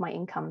bulk of my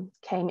income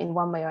came in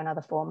one way or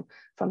another form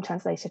from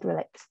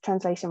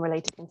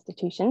translation-related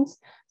institutions.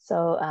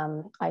 So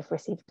I've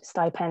received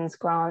stipends,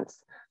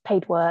 grants,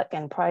 paid work,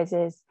 and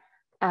prizes.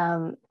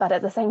 But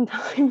at the same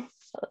time,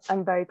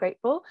 I'm very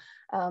grateful.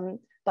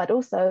 But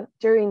also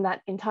during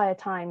that entire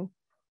time,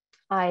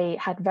 I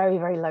had very,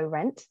 very low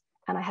rent,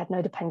 and I had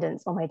no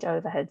dependents or major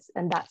overheads,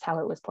 and that's how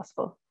it was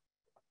possible.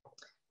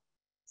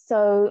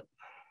 So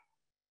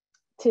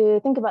to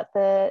think about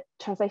the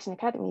Translation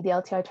Academy, the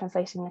LTI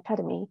Translation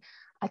Academy,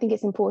 I think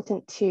it's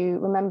important to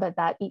remember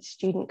that each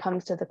student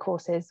comes to the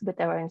courses with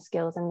their own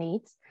skills and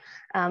needs.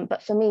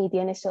 But for me, the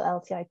initial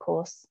LTI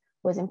course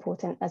was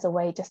important as a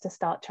way just to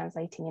start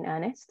translating in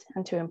earnest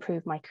and to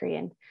improve my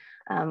Korean,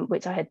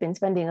 which I had been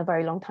spending a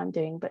very long time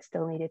doing, but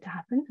still needed to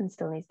happen and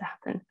still needs to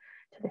happen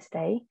to this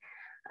day.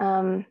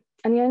 And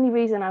the only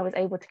reason I was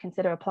able to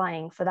consider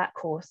applying for that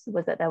course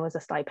was that there was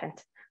a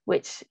stipend,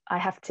 which I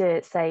have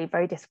to say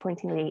very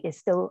disappointingly is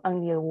still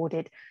only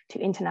awarded to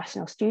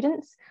international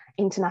students,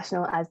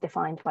 international as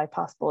defined by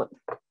passport,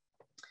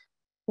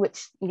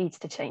 which needs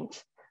to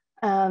change.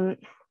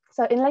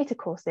 So in later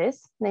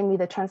courses, namely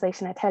the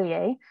Translation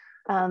Atelier,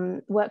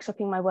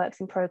 workshopping my works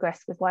in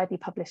progress with widely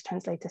published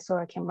translator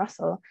Sora Kim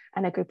Russell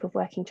and a group of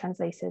working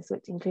translators,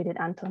 which included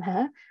Anton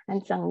He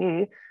and Sang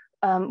Yu,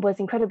 was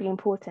incredibly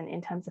important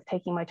in terms of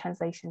taking my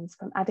translations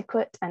from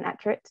adequate and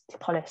accurate to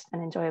polished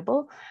and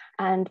enjoyable,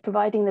 and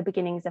providing the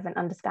beginnings of an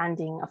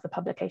understanding of the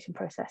publication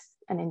process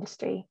and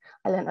industry.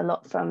 I learned a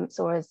lot from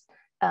Sora's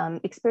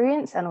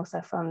experience and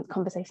also from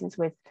conversations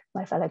with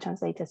my fellow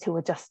translators who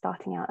were just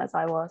starting out as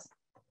I was.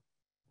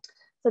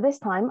 So this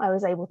time I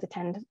was able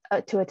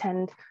to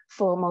attend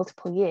for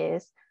multiple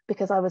years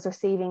because I was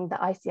receiving the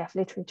ICF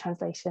Literary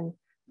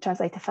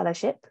Translator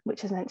Fellowship,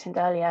 which was mentioned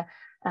earlier,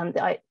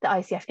 the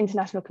ICF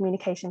International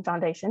Communication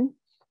Foundation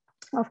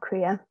of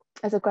Korea,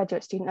 as a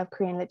graduate student of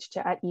Korean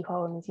literature at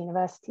Ewha Women's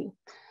University.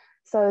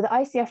 So the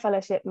ICF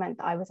Fellowship meant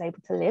that I was able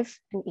to live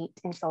and eat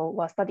in Seoul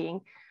while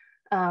studying,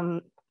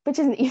 which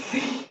isn't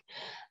easy.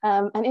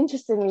 And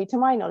interestingly, to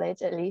my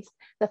knowledge at least,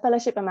 the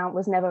fellowship amount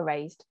was never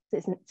raised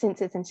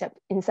since its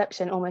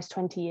inception almost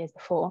 20 years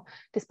before,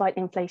 despite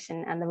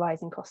inflation and the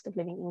rising cost of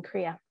living in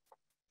Korea.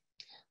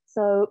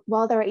 So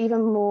while there are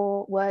even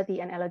more worthy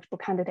and eligible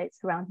candidates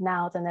around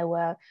now than there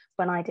were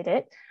when I did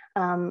it,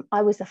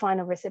 I was the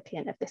final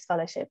recipient of this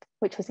fellowship,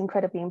 which was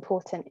incredibly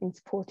important in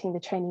supporting the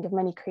training of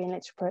many Korean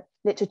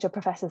literature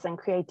professors and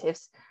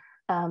creatives.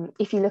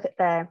 If you look at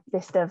their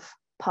list of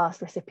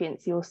past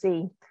recipients, you'll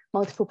see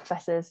multiple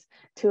professors,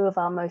 2 of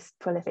our most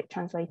prolific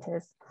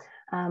translators.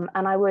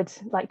 And I would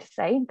like to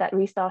say that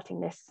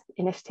restarting this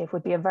initiative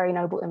would be a very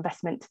noble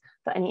investment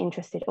for any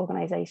interested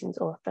organizations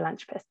or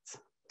philanthropists.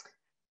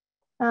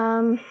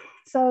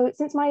 So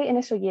since my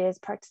initial years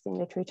practicing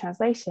literary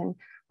translation,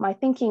 my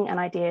thinking and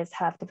ideas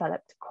have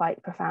developed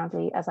quite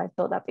profoundly as I've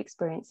built up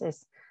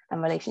experiences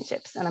and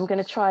relationships. And I'm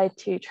going to try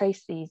to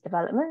trace these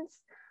developments,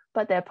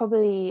 but there are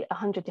probably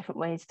 100 different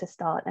ways to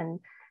start and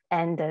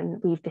end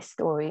and weave this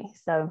story.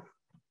 So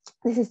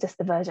this is just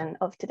the version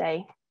of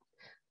today.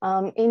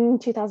 In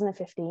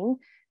 2015,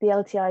 the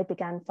LTI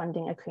began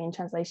funding a Korean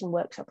translation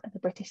workshop at the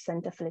British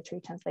Centre for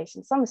Literary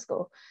Translation Summer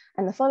School.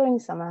 And the following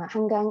summer,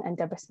 Hangang and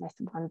Deborah Smith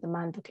won the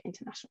Man Booker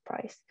International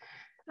Prize.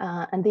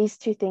 And these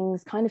 2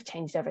 things kind of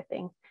changed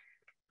everything.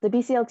 The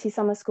BCLT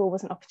Summer School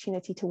was an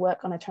opportunity to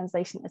work on a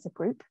translation as a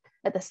group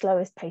at the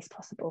slowest pace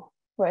possible.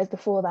 Whereas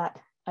before that,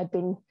 I'd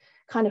been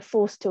kind of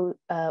forced to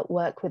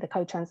work with a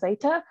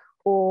co-translator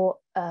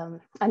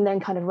and then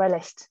kind of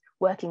relished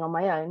working on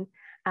my own.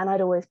 And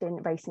I'd always been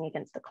racing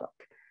against the clock.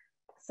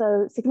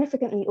 So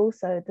significantly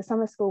also, the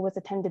summer school was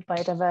attended by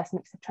a diverse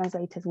mix of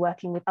translators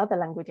working with other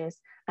languages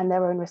and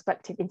their own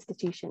respective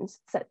institutions,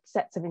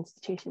 sets of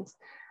institutions.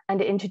 And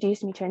it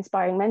introduced me to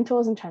inspiring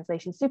mentors and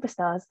translation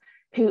superstars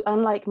who,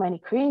 unlike many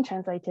Korean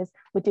translators,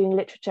 were doing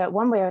literature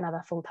one way or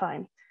another full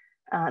time.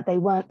 They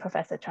weren't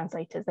professor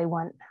translators, they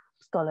weren't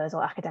scholars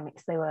or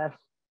academics, they were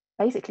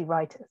basically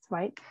writers,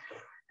 right?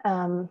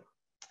 And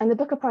the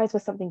Booker Prize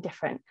was something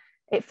different.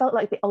 It felt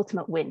like the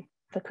ultimate win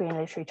for Korean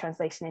literary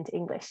translation into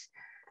English.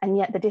 And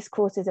yet the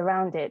discourses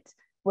around it,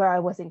 where I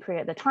was in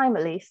Korea at the time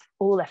at least,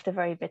 all left a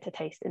very bitter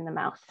taste in the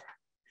mouth.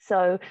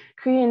 So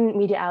Korean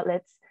media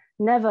outlets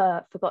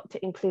never forgot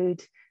to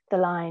include the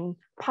line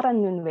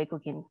 "파란 눈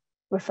외국인,"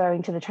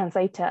 referring to the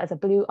translator as a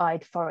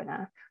blue-eyed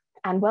foreigner.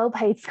 And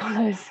well-paid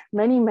scholars,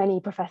 many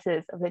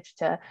professors of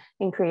literature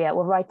in Korea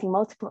were writing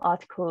multiple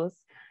articles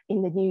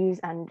in the news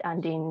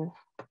and in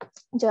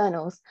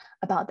journals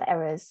about the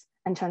errors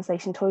and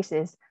translation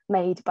choices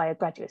made by a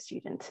graduate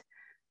student.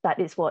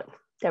 That is what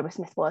Deborah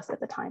Smith was at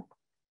the time.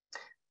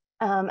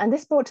 And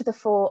this brought to the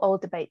fore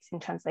old debates in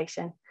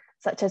translation,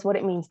 such as what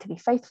it means to be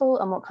faithful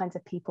and what kinds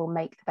of people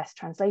make the best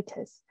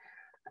translators.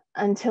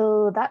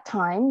 Until that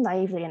time,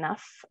 naively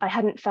enough, I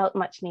hadn't felt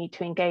much need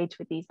to engage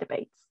with these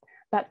debates.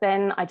 Back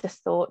then, I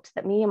just thought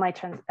that me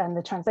and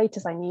the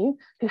translators I knew,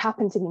 who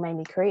happened to be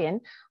mainly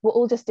Korean, were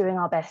all just doing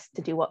our best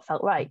to do what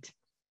felt right.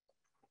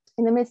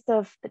 In the midst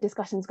of the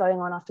discussions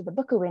going on after the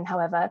Booker win,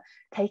 however,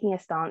 taking a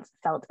stance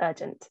felt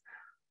urgent.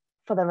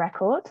 For the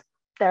record,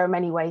 there are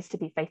many ways to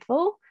be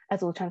faithful,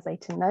 as all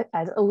translators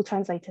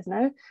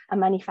know, and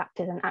many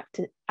factors and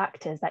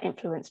actors that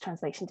influence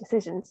translation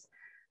decisions.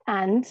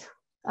 And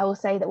I will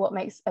say that what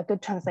makes a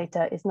good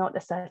translator is not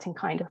a certain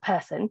kind of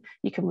person.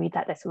 You can read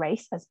that as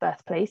race, as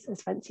birthplace,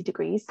 as fancy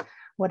degrees,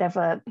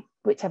 whichever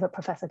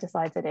professor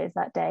decides it is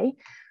that day.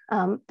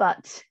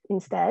 But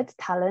instead,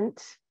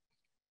 talent,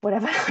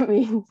 whatever that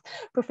means,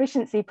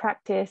 proficiency,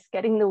 practice,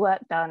 getting the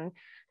work done,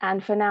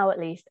 and for now at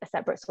least, a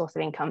separate source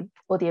of income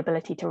or the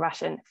ability to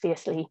ration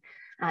fiercely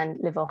and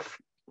live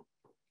off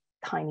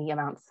tiny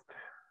amounts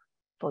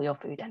for your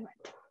food and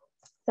rent.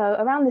 So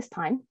around this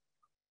time,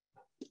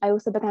 I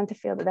also began to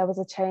feel that there was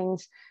a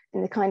change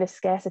in the kind of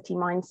scarcity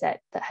mindset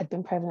that had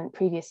been prevalent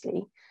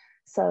previously.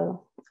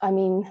 So,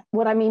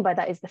 what I mean by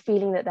that is the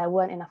feeling that there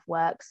weren't enough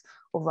works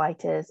or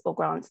writers or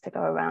grants to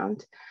go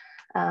around.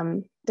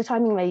 The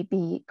timing may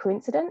be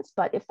coincidence,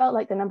 but it felt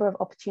like the number of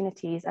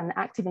opportunities and the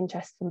active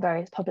interest from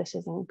various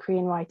publishers and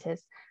Korean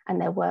writers and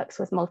their works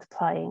was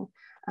multiplying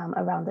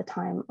around the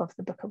time of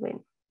the Booker win.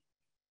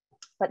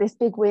 But this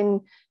big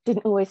win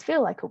didn't always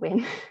feel like a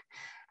win.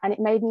 And it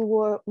made me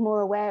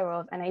more aware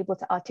of and able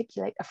to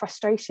articulate a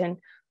frustration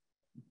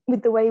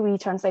with the way we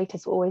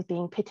translators were always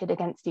being pitted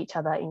against each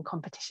other in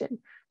competition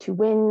to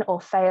win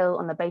or fail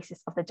on the basis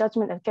of the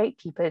judgment of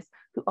gatekeepers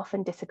who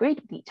often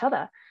disagreed with each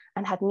other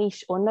and had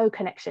niche or no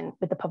connection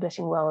with the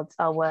publishing worlds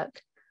our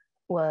work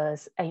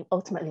was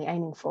ultimately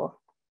aiming for.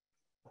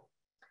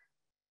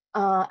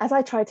 As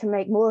I tried to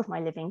make more of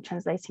my living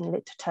translating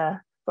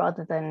literature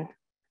rather than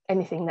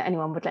anything that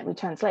anyone would let me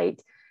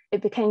translate,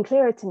 it became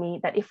clearer to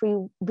me that if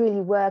we really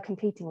were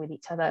competing with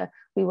each other,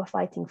 we were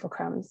fighting for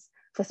crumbs,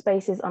 for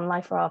spaces on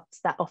life rafts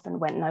that often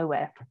went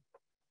nowhere.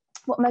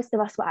 What most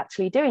of us were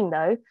actually doing,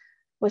 though,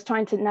 was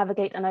trying to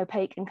navigate an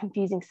opaque and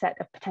confusing set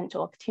of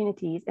potential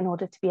opportunities in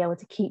order to be able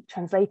to keep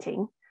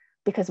translating,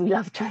 because we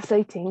love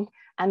translating,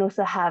 and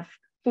also have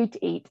food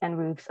to eat and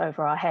roofs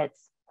over our heads.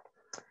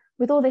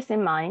 With all this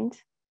in mind,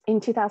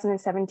 in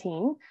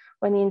 2017,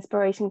 when the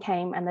inspiration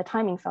came and the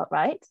timing felt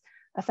right,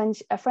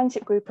 a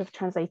friendship group of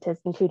translators,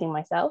 including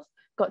myself,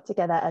 got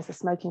together as the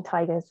Smoking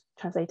Tigers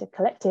Translator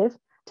Collective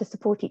to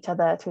support each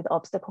other through the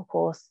obstacle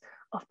course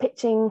of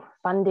pitching,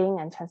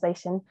 funding, and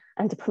translation,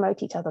 and to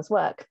promote each other's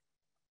work.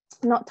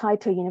 Not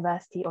tied to a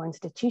university or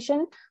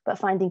institution, but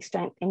finding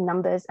strength in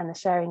numbers and the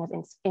sharing of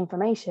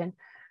information,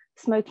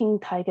 Smoking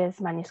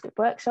Tigers manuscript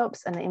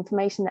workshops and the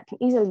information that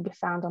can easily be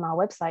found on our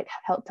website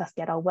helped us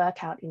get our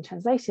work out in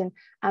translation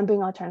and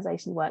bring our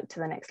translation work to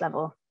the next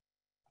level.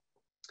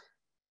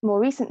 More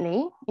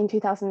recently, in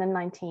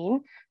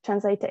 2019,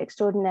 translator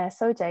extraordinaire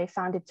Sojae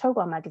founded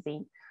Chogwa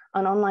magazine,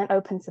 an online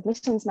open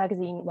submissions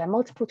magazine where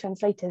multiple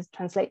translators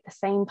translate the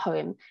same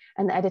poem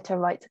and the editor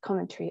writes a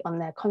commentary on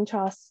their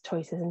contrasts,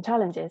 choices, and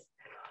challenges.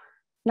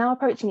 Now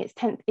approaching its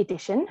 10th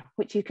edition,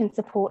 which you can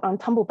support on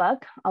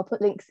Tumblebug, I'll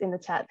put links in the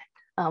chat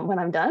when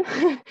I'm done,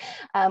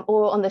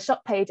 or on the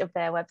shop page of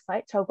their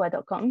website,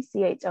 chogwa.com,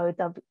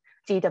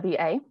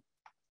 CHOGWA.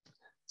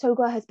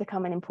 Chogwa has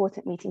become an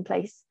important meeting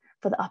place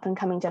for the up and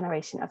coming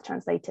generation of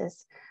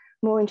translators,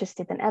 more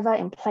interested than ever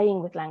in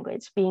playing with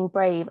language, being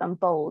brave and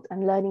bold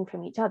and learning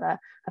from each other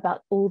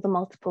about all the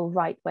multiple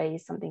right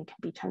ways something can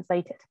be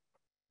translated.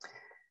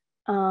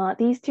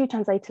 These two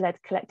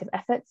translator-led collective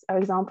efforts are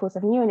examples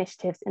of new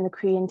initiatives in the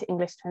Korean to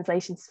English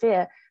translation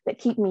sphere that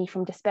keep me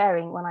from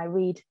despairing when I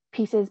read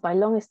pieces by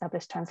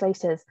long-established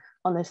translators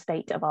on the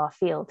state of our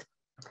field.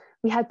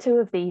 We had two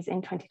of these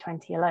in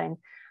 2020 alone.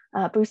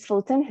 Bruce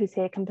Fulton, who's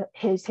here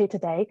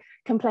today,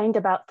 complained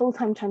about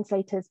full-time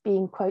translators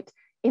being, quote,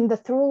 in the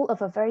thrall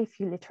of a very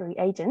few literary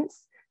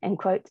agents, end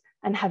quote,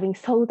 and having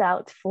sold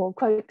out for,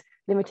 quote,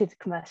 limited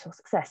commercial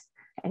success,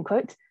 end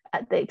quote,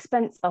 at the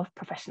expense of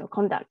professional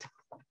conduct.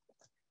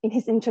 In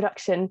his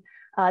introduction,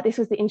 this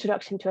was the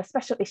introduction to a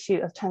special issue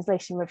of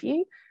Translation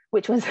Review,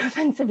 which was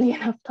offensively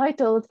enough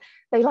titled,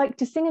 "They like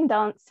to sing and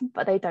dance,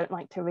 but they don't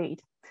like to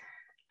read."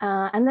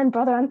 And then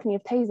Brother Anthony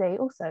of Taizé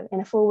also, in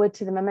a foreword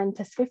to the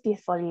momentous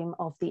 50th volume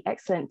of the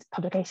excellent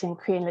publication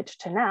Korean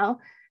Literature Now,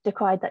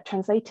 decried that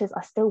translators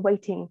are still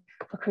waiting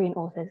for Korean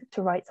authors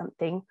to write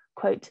something,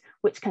 quote,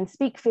 which can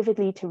speak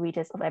vividly to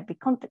readers of every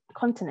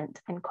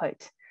continent, end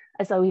quote,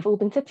 as though we've all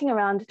been sitting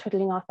around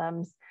twiddling our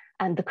thumbs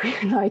and the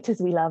Korean writers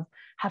we love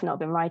have not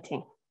been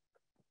writing.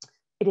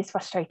 It is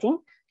frustrating,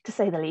 to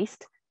say the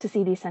least, to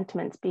see these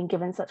sentiments being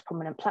given such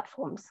prominent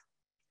platforms.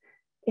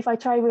 If I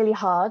try really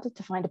hard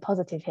to find a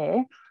positive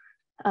here,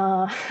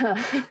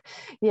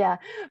 yeah,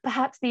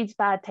 perhaps these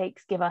bad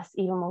takes give us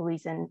even more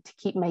reason to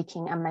keep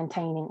making and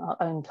maintaining our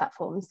own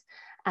platforms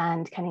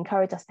and can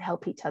encourage us to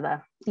help each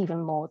other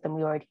even more than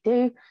we already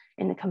do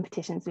in the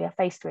competitions we are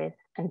faced with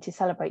and to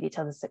celebrate each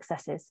other's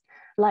successes,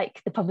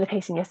 like the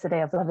publication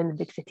yesterday of Love in the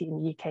Big City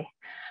in the UK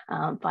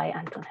by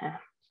Anton Hare.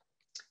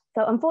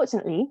 So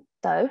unfortunately,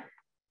 though,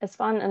 as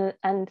fun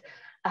and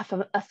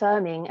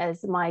affirming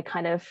as my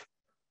kind of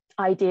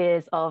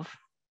ideas of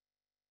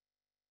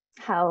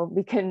how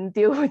we can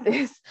deal with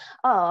this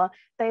are,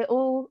 they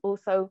all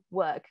also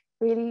work,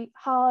 really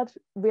hard,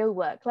 real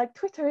work. Like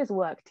Twitter is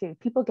work too.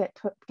 People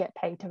get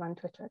paid to run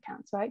Twitter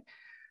accounts, right?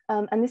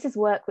 And this is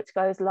work which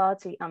goes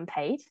largely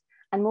unpaid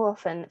and more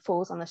often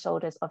falls on the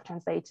shoulders of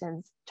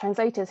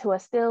translators who are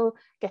still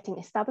getting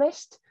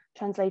established,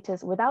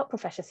 translators without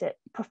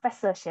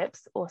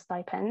professorships or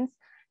stipends,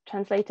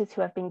 translators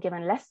who have been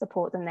given less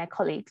support than their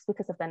colleagues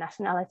because of their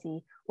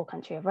nationality or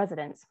country of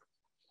residence.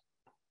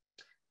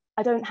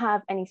 I don't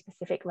have any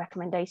specific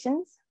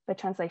recommendations for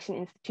translation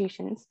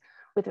institutions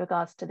with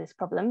regards to this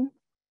problem.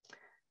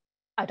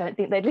 I don't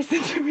think they'd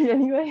listen to me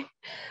anyway,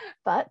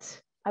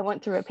 but I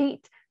want to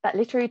repeat that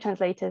literary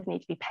translators need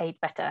to be paid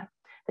better.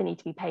 They need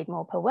to be paid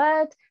more per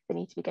word. They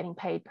need to be getting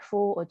paid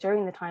before or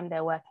during the time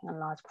they're working on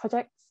large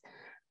projects.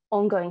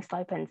 Ongoing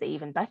stipends are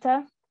even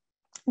better.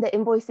 Their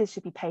invoices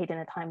should be paid in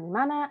a timely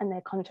manner and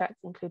their contracts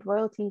include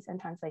royalties and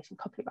translation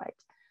copyright.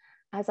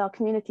 As our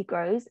community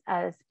grows,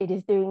 as it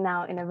is doing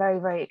now in a very,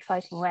 very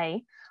exciting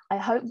way, I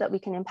hope that we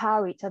can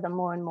empower each other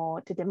more and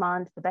more to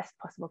demand the best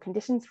possible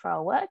conditions for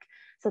our work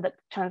so that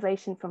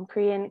translation from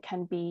Korean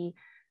can be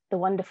the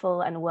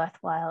wonderful and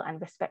worthwhile and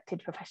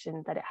respected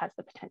profession that it has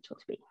the potential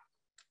to be.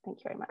 Thank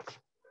you very much.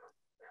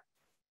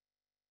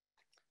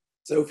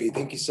 Sophie,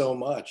 thank you so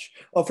much.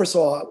 Well, first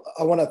of all,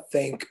 I want to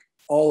thank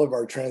all of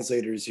our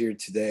translators here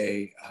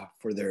today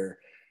for their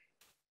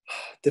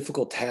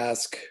difficult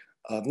task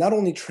of not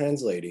only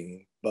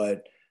translating,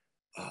 but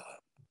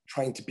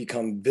trying to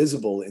become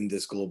visible in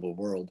this global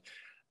world.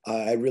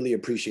 I really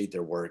appreciate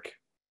their work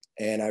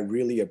and I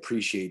really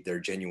appreciate their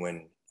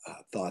genuine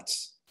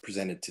thoughts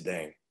presented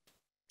today.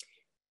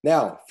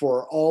 Now,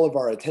 for all of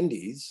our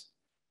attendees,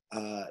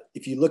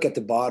 if you look at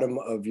the bottom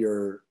of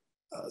your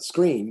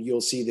screen,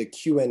 you'll see the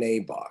Q&A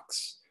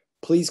box.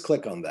 Please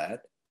click on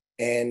that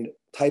and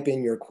type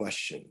in your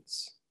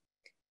questions.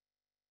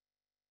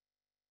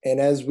 And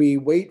as we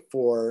wait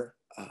for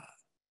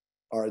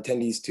our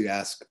attendees to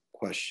ask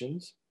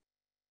questions,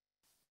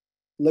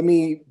 let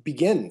me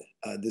begin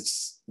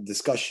this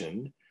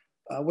discussion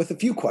with a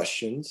few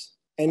questions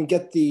and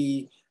get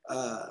the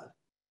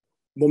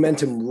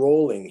momentum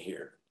rolling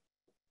here.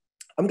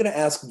 I'm going to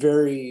ask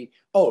sorry,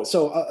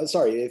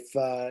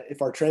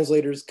 if our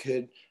translators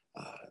could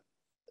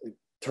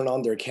turn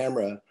on their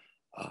camera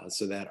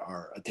so that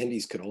our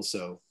attendees could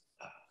also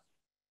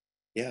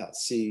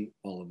see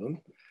all of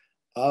them.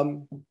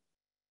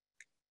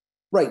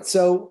 Right,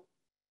 so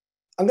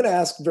I'm going to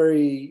ask a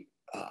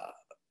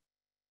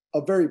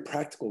very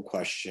practical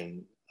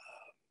question,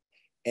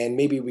 and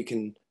maybe we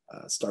can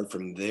start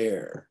from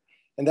there.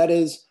 And that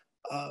is,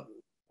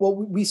 well,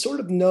 we sort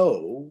of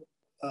know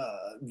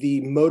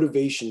the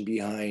motivation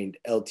behind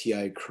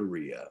LTI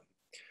Korea.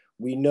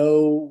 We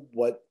know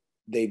what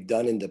they've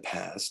done in the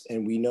past,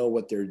 and we know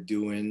what they're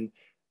doing,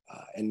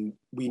 and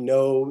we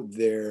know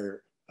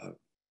their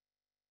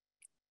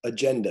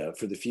agenda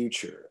for the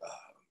future.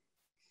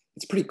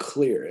 It's pretty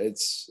clear.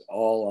 It's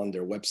all on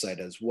their website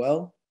as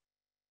well.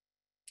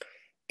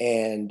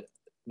 And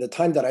the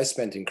time that I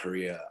spent in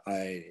Korea,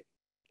 I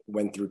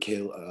went through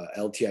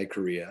LTI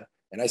Korea,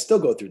 and I still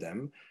go through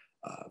them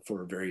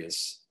for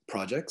various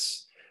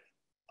projects.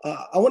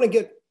 I want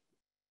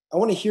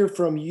to hear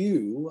from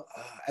you,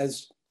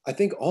 as I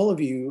think all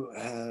of you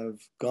have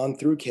gone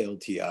through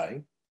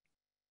KLTI.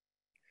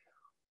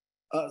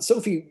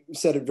 Sophie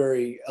said it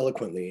very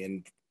eloquently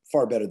and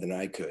far better than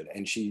I could,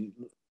 and she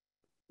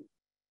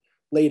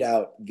laid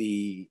out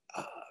the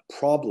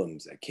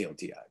problems at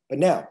KLTI. But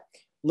now,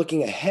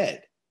 looking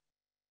ahead,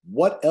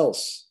 what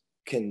else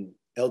can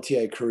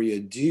LTI Korea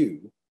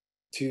do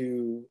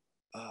to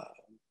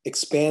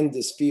expand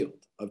this field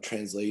of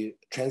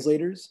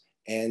translators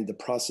and the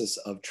process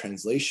of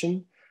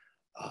translation,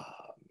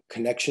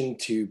 connection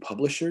to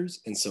publishers,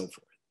 and so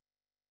forth.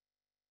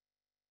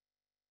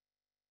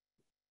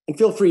 And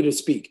feel free to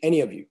speak,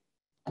 any of you.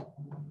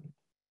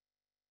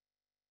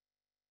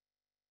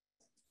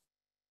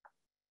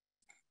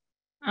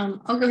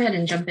 I'll go ahead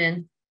and jump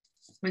in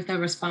with a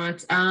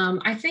response.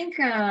 I think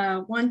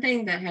one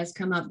thing that has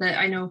come up that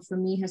I know for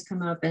me has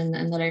come up and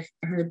that I've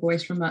heard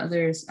voiced from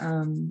others,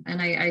 and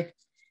I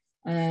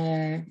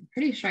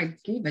pretty sure I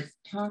gave a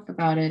talk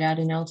about it at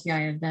an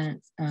LTI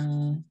event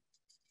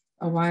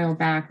a while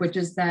back, which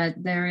is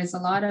that there is a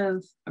lot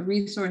of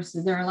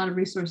resources, there are a lot of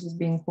resources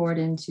being poured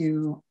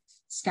into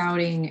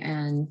scouting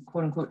and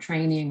quote unquote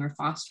training or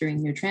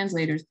fostering new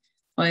translators.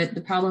 But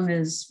the problem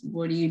is,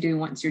 what do you do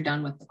once you're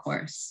done with the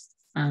course?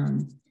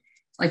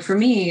 Like for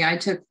me, I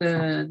took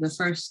the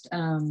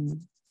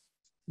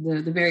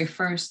very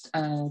first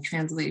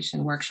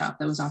translation workshop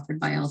that was offered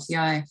by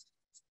LTI.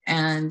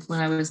 And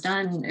when I was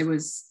done, it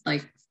was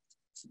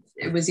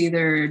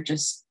either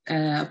just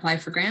apply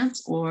for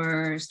grants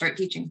or start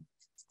teaching.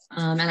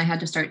 And I had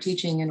to start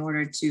teaching in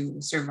order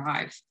to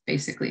survive,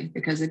 basically,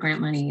 because the grant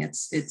money, it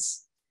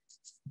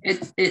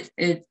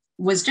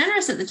was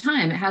generous at the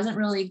time. It hasn't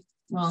really,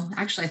 well,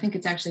 actually, I think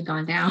it's actually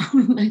gone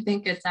down. I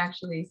think it's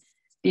actually,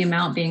 the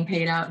amount being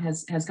paid out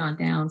has gone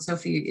down.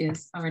 Sophie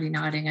is already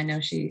nodding. I know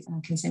she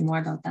can say more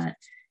about that.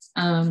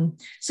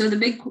 So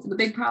the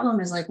big problem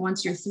is, like,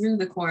 once you're through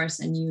the course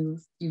and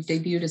you've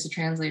debuted as a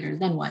translator,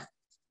 then what?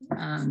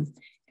 And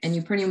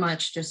you pretty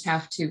much just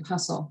have to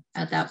hustle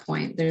at that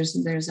point. There's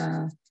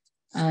not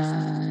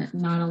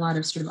a lot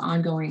of sort of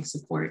ongoing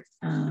support.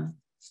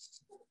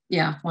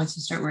 Once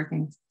you start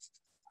working.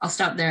 I'll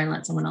stop there and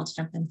let someone else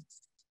jump in.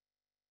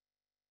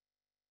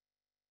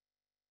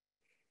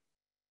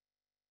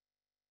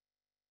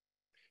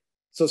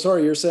 So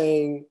sorry, you're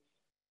saying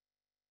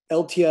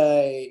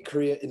LTI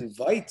Korea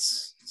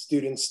invites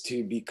students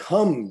to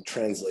become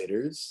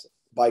translators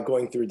by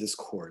going through this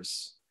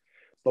course,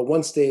 but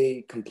once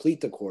they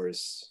complete the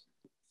course,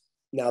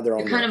 now they're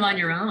kind of on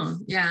your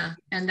own. Yeah,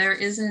 and there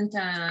isn't,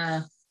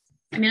 I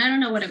mean, I don't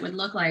know what it would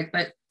look like,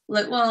 but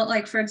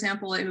like, for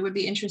example, it would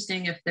be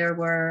interesting if there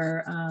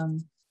were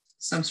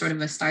some sort of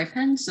a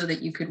stipend so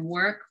that you could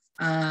work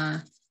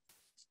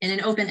in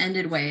an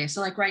open-ended way.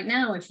 So like right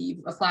now, if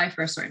you apply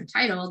for a certain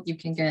title, you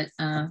can get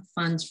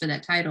funds for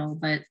that title,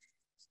 but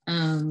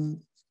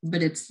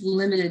it's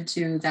limited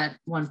to that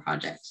one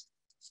project,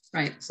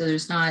 right? So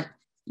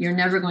you're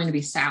never going to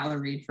be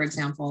salaried, for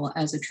example,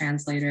 as a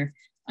translator.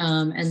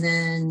 And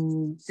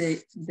then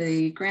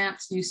the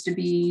grants used to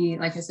be,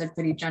 like I said,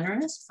 pretty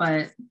generous,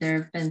 but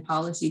there have been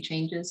policy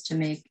changes to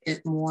make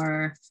it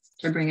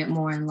to bring it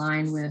more in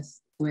line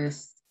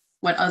with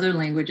what other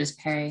languages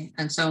pay.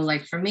 And so,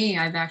 like, for me,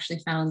 I've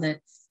actually found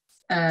that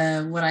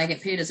what I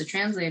get paid as a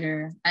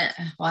translator,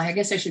 I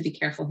guess I should be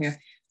careful here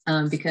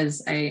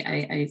because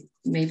I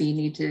maybe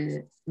need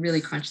to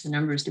really crunch the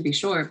numbers to be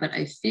sure, but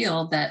I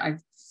feel that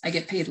I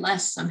get paid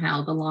less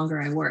somehow the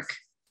longer I work.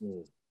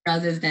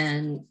 Rather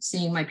than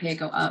seeing my pay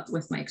go up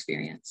with my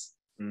experience.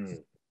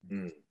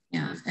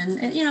 Yeah,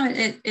 and you know,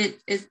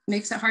 it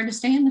makes it hard to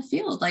stay in the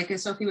field. Like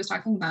as Sophie was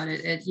talking about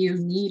you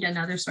need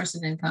another source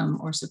of income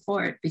or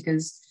support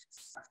because,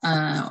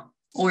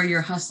 or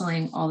you're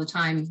hustling all the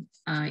time,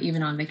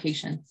 even on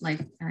vacation,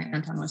 like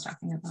Anton was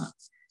talking about.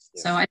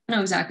 Yeah. So I don't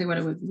know exactly what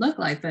it would look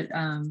like, but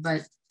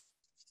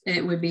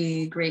it would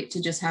be great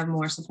to just have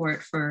more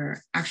support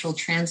for actual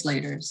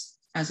translators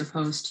as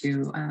opposed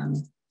to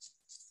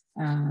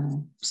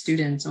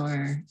students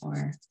or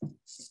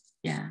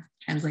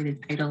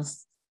translated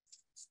titles.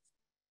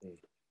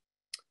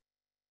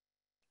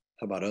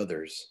 How about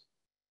others?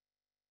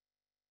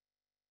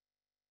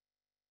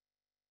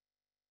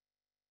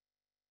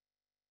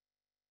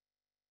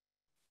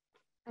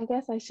 I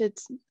guess I should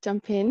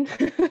jump in,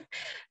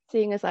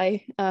 seeing as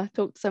I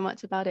talked so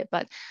much about it,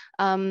 but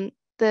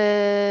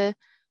the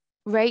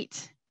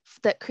rate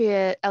that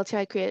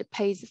LTI Korea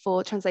pays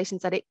for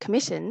translations that it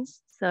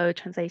commissions, so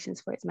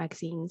translations for its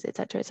magazines, et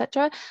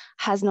cetera,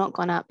 has not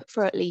gone up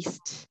for at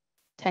least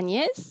 10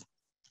 years.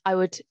 I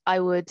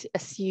would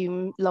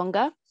assume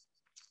longer.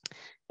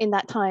 In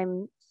that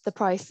time, the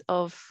price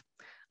of,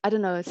 I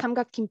don't know,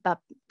 samgakkimbap,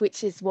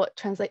 which is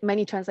what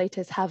many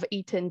translators have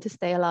eaten to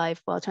stay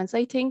alive while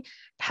translating,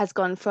 has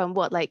gone from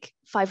what, like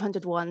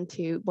 500 won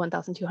to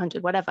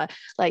 1,200, whatever.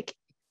 Like,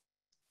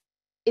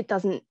 it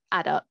doesn't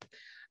add up.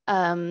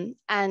 And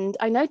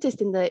I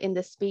noticed in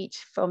the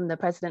speech from the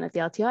president of the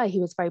LTI, he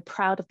was very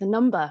proud of the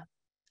number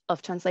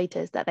of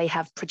translators that they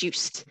have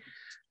produced.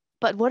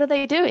 But what are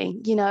they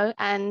doing, you know?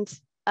 And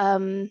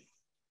I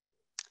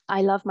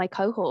love my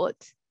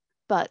cohort,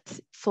 but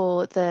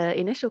for the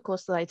initial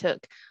course that I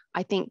took,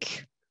 I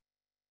think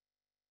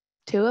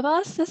 2 of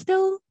us are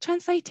still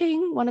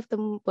translating. One of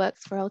them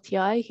works for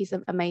LTI. He's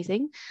an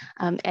amazing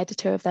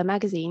editor of their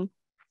magazine.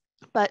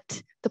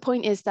 But the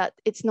point is that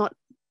it's not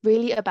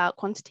really about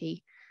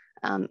quantity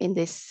in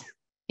this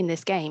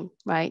game,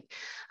 right?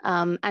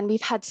 And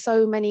we've had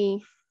so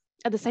many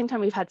at the same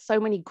time, we've had so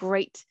many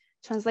great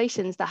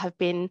translations that have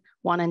been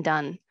one and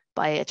done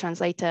by a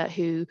translator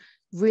who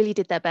really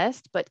did their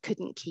best, but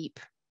couldn't keep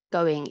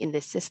going in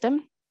this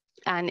system.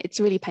 And it's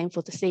really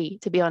painful to see,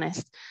 to be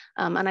honest.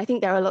 And I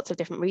think there are lots of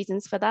different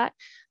reasons for that.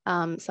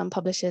 Some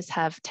publishers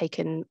have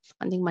taken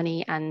funding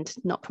money and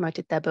not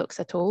promoted their books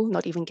at all,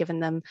 not even given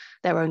them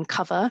their own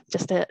cover,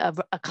 just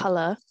a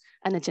color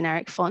and a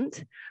generic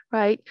font,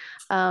 right?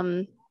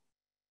 But,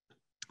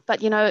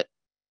 you know,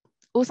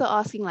 also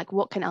asking like,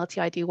 what can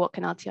LTI do? What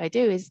can LTI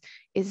do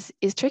is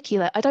tricky.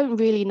 Like, I don't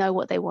really know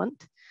what they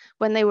want.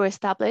 When they were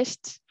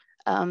established,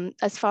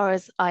 as far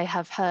as I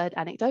have heard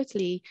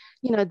anecdotally,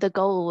 you know, the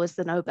goal was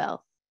the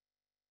Nobel,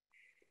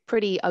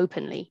 pretty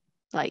openly,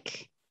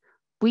 like,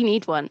 we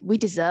need one, we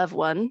deserve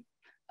one.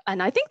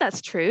 And I think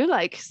that's true.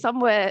 Like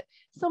somewhere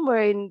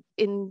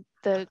in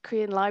the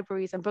Korean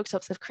libraries and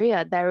bookshops of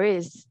Korea, there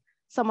is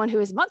someone who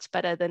is much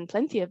better than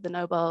plenty of the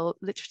Nobel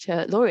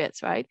literature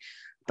laureates, right?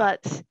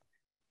 But,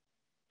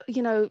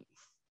 you know,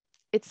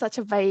 it's such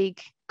a vague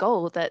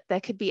goal that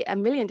there could be a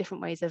million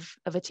different ways of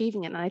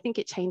achieving it. And I think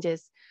it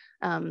changes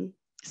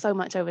so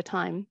much over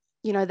time.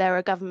 You know, there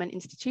are government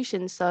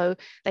institutions, so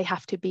they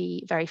have to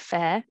be very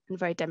fair and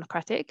very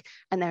democratic,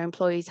 and their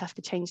employees have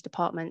to change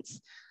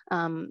departments,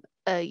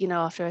 you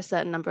know, after a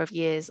certain number of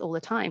years all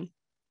the time.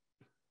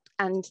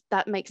 And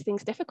that makes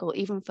things difficult,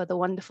 even for the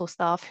wonderful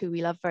staff who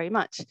we love very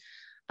much.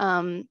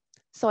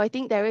 So I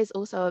think there is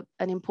also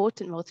an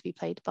important role to be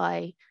played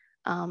by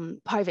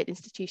private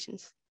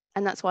institutions.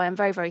 And that's why I'm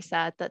very, very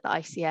sad that the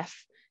ICF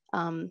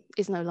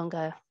is no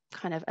longer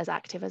kind of as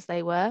active as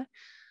they were.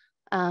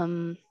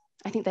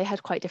 I think they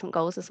had quite different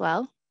goals as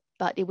well,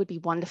 but it would be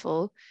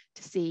wonderful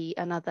to see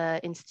another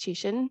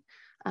institution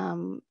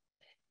come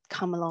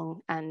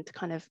along and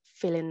kind of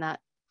fill in that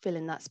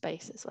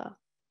space as well.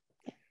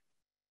 Yeah.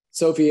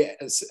 Sophie,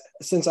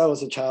 since I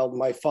was a child,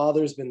 my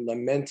father's been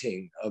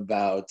lamenting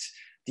about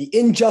the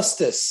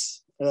injustice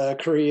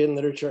Korean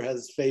literature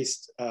has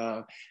faced,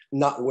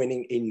 not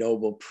winning a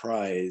Nobel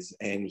Prize,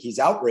 and he's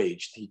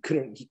outraged. He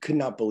could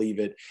not believe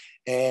it,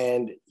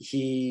 and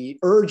he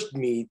urged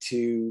me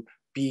to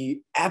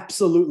be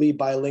absolutely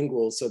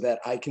bilingual so that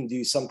I can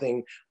do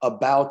something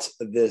about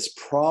this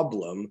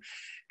problem.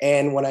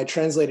 And when I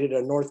translated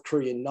a North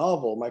Korean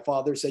novel, my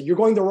father said, "You're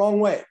going the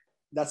wrong way.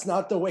 That's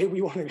not the way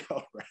we want to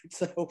go," right?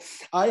 So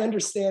I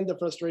understand the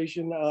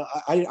frustration.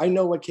 I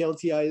know what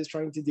KLTI is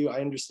trying to do. I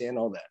understand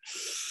all that.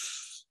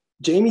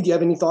 Jamie, do you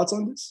have any thoughts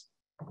on this?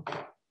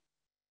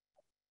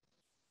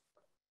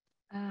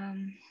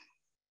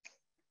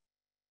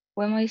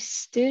 When my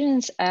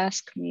students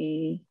ask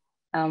me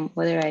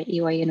whether at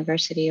EY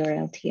University or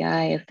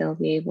LTI, if they'll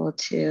be able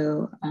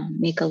to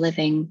make a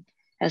living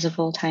as a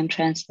full-time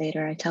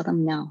translator, I tell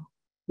them no.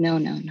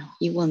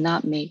 You will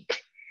not be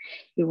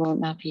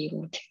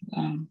able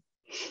to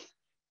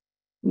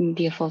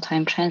be a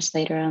full-time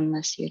translator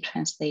unless you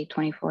translate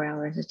 24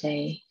 hours a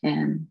day.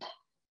 And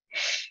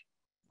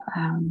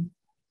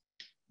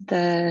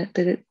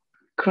the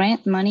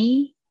grant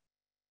money,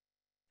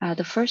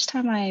 the first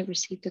time I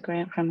received a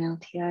grant from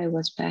LTI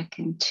was back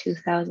in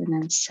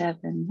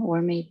 2007,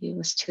 or maybe it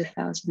was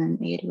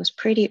 2008. It was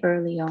pretty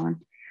early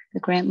on. The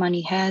grant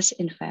money has,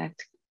 in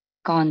fact,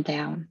 gone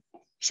down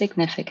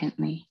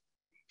significantly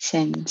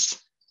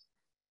since.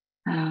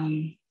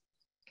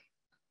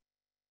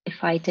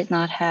 If I did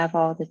not have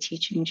all the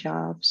teaching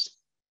jobs,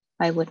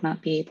 I would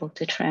not be able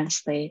to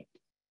translate.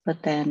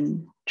 But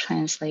then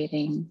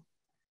translating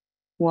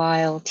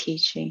while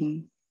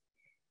teaching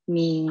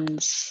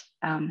means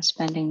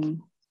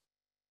spending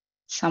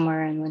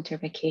summer and winter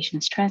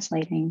vacations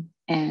translating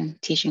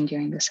and teaching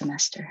during the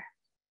semester,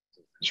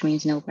 which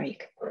means no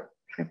break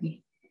for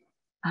me.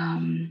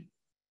 I'm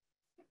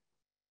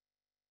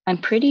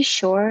pretty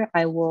sure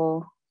I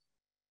will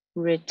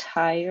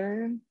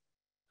retire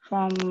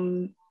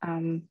from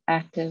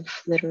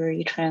active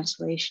literary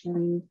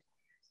translation,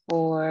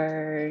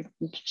 or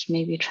just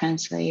maybe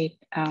translate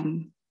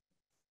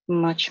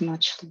much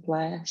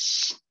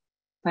less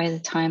by the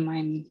time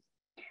I'm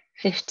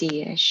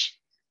 50-ish.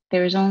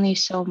 There is only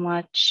so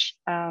much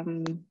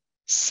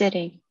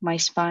sitting my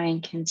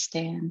spine can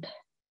stand.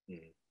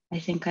 I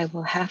think I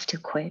will have to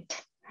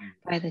quit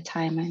by the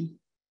time I'm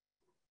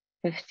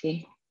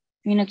 50.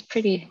 I mean, it's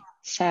pretty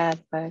sad,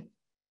 but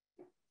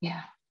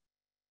yeah,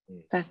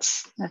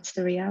 that's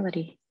the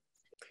reality.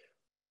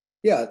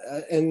 Yeah,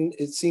 and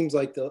it seems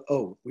like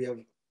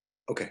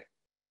okay.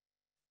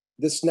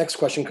 This next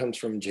question comes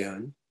from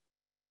Jian.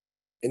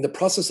 In the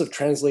process of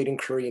translating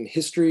Korean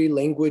history,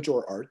 language,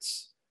 or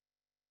arts,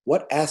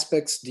 what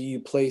aspects do you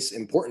place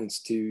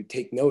importance to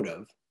take note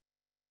of?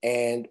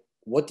 And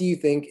what do you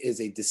think is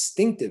a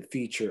distinctive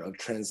feature of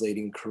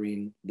translating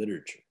Korean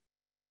literature?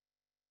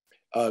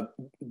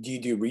 Do you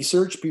do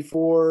research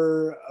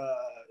before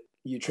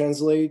you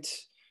translate,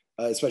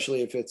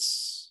 especially if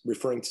it's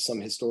referring to some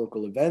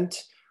historical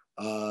event?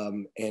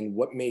 And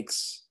what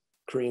makes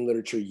Korean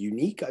literature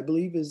unique, I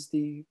believe, is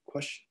the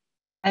question.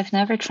 I've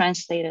never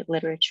translated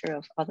literature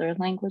of other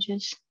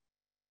languages,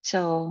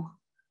 so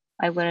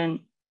I wouldn't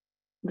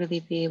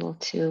really be able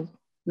to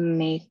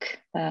make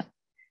that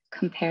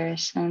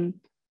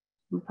comparison,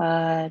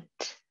 but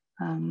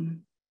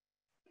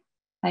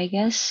I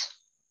guess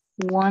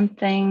one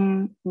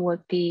thing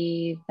would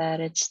be that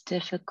it's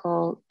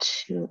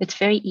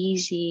very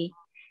easy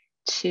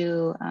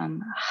to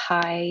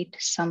hide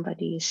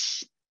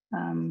somebody's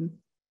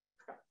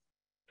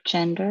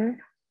gender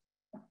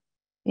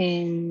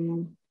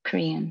in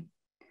Korean.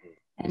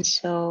 And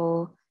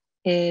so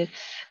if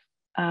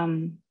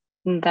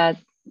that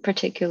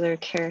particular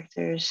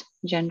character's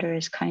gender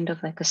is kind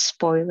of like a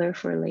spoiler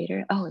for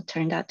later, oh, it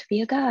turned out to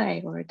be a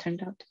guy or it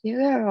turned out to be a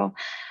girl,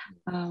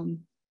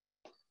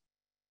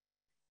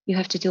 you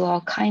have to do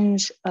all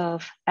kinds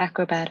of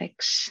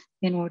acrobatics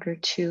in order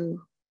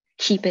to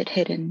keep it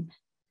hidden.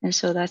 And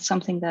so that's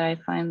something that I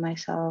find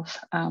myself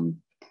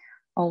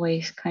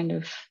always kind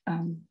of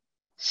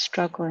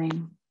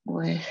struggling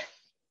with.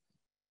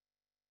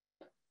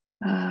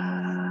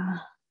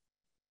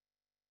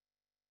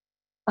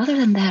 Other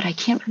than that, I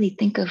can't really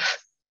think of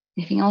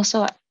anything else.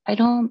 So I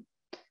don't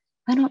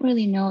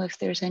really know if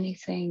there's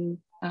anything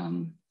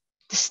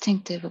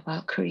distinctive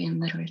about Korean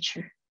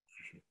literature.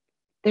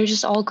 They're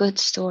just all good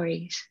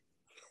stories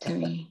to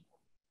me.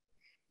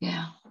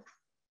 Yeah.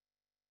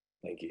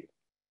 Thank you.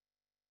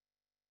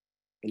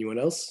 Anyone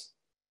else?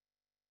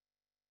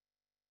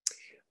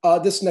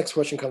 This next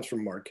question comes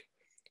from Mark.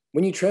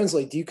 When you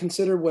translate, do you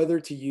consider whether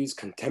to use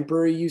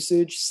contemporary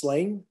usage,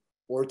 slang,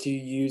 or to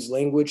use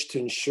language to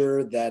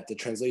ensure that the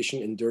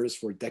translation endures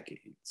for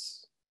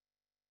decades?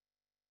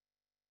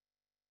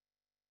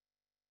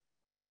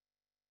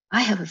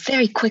 I have a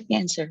very quick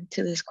answer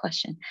to this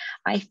question.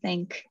 I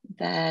think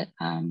that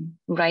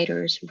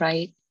writers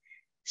write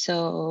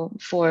so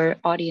for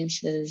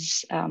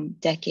audiences,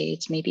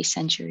 decades, maybe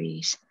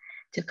centuries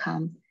to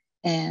come.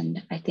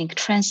 And I think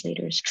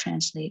translators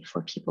translate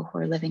for people who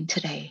are living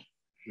today.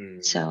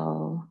 Mm.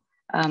 So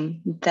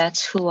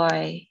that's who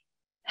I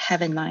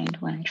have in mind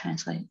when I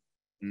translate.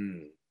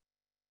 Mm.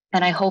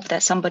 And I hope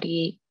that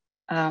somebody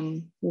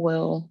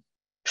will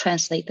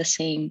translate the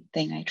same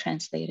thing I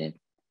translated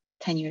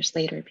 10 years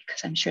later,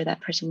 because I'm sure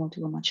that person will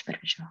do a much better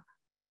job.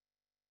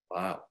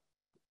 Wow.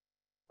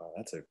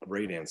 That's a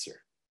great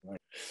answer.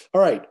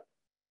 All right,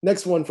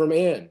 next one from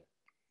Anne.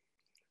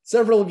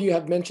 Several of you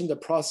have mentioned the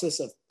process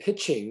of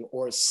pitching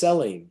or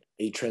selling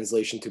a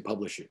translation to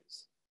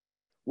publishers.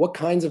 What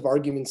kinds of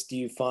arguments do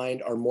you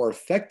find are more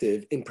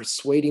effective in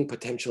persuading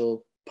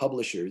potential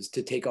publishers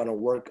to take on a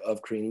work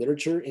of Korean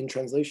literature in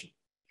translation?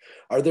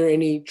 Are there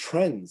any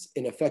trends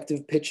in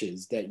effective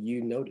pitches that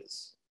you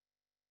notice?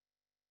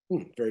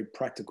 Very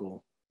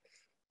practical,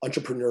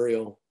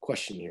 entrepreneurial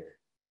question here.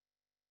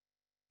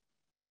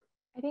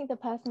 I think the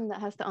person that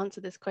has to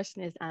answer this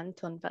question is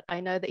Anton, but I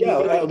know that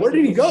where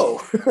did he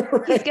go?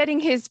 Right. He's getting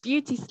his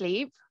beauty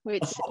sleep,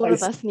 which all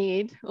of us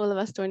need, all of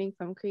us joining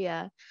from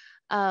Korea.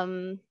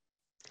 And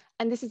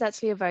this is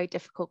actually a very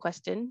difficult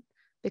question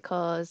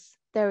because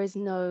there is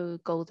no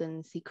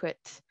golden secret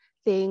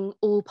thing.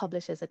 All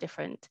publishers are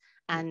different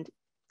and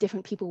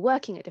different people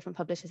working at different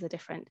publishers are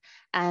different.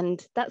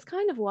 And that's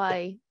kind of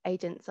why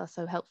agents are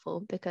so helpful,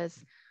 because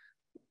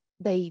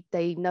they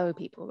know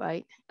people,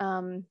 right?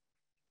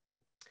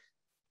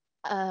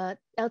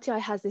 LTI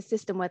has this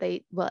system where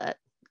they, well,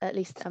 at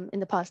least in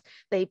the past,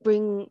 they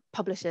bring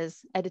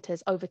publishers,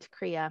 editors over to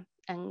Korea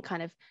and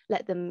kind of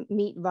let them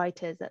meet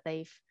writers that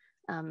they've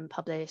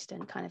published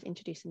and kind of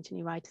introduce them to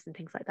new writers and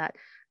things like that.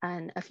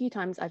 And a few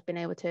times I've been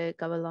able to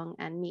go along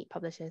and meet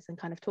publishers and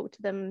kind of talk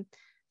to them,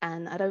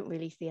 and I don't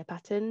really see a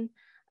pattern.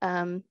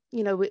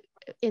 You know,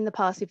 in the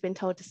past, we've been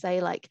told to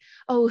say like,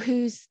 oh,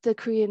 who's the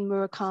Korean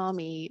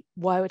Murakami?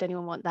 Why would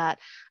anyone want that?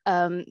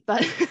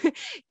 But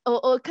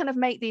or kind of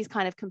make these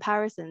kind of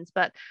comparisons.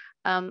 But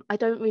I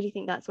don't really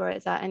think that's where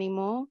it's at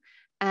anymore.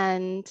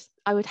 And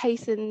I would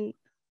hasten,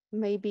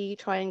 maybe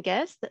try and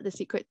guess that the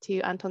secret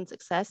to Anton's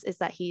success is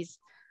that he's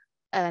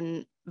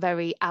a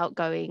very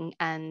outgoing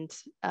and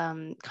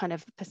kind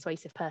of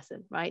persuasive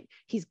person, right?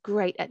 He's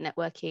great at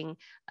networking.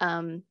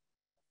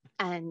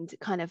 And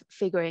kind of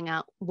figuring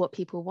out what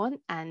people want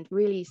and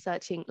really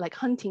searching, like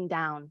hunting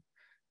down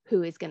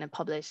who is going to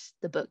publish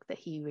the book that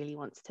he really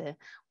wants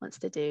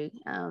to do.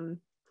 And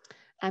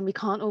we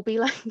can't all be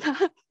like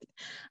that,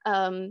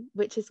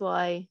 which is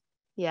why,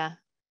 yeah,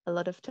 a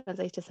lot of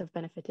translators have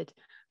benefited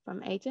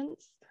from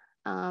agents.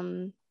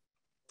 And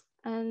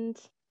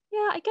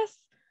yeah, I guess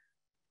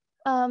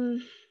I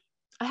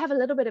have a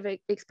little bit of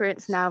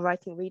experience now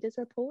writing readers'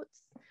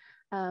 reports.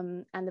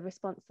 And the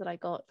response that I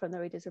got from the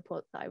readers'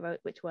 reports that I wrote,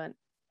 which weren't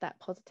that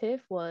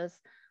positive, was,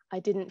 I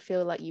didn't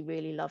feel like you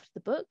really loved the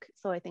book,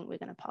 so I think we're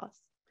going to pass.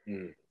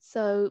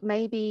 So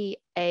maybe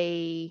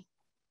a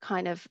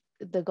kind of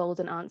the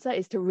golden answer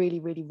is to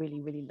really, really,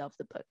 really, really love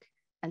the book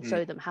and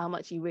show them how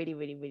much you really,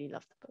 really, really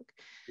love the book.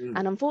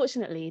 And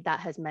unfortunately,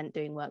 that has meant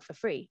doing work for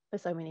free for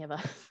so many of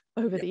us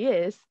over the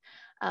years.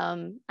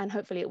 And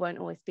hopefully it won't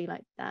always be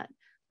like that.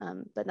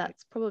 But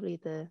that's probably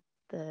the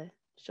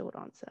short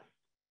answer.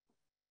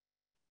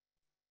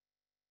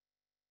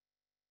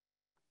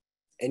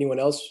 Anyone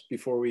else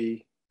before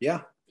we,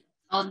 yeah?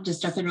 I'll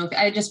just jump in real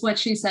quick. What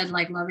she said,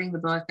 like loving the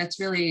book, that's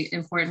really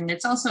important.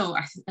 It's also,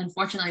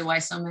 unfortunately, why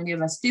so many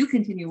of us do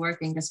continue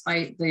working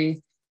despite the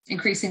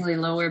increasingly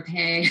lower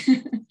pay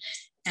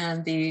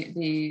and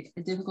the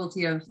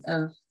difficulty of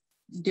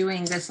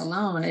doing this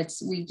alone.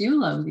 We do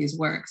love these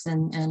works.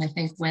 And I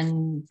think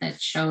when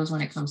that shows,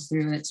 when it comes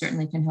through, it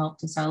certainly can help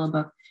to sell a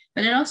book.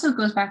 But it also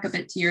goes back a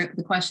bit to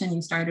the question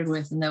you started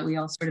with and that we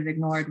all sort of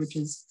ignored, which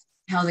is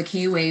how the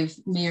K-wave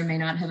may or may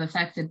not have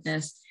affected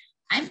this.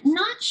 I'm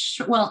not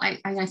sure, well,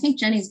 I think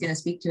Jenny's going to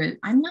speak to it.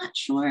 I'm not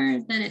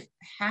sure that it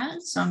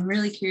has, so I'm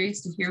really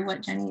curious to hear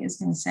what Jenny is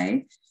going to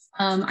say.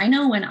 I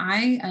know when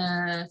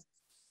I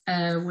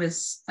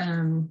was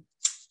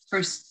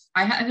first,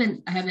 I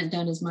haven't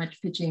done as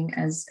much pitching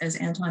as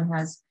Anton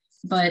has,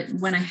 but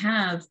when I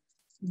have,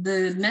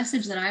 the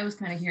message that I was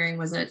kind of hearing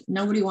was that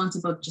nobody wants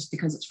a book just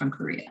because it's from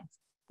Korea.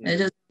 It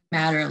doesn't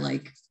matter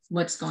like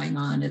what's going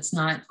on. It's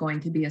not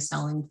going to be a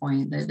selling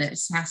point. That it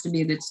has to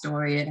be a good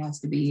story.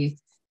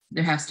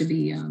 There has to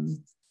be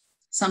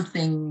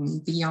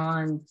something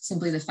beyond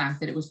simply the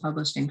fact that it was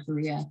published in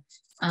Korea.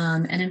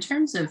 And in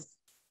terms of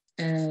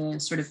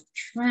sort of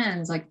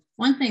trends, like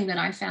one thing that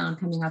I found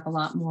coming up a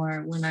lot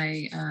more when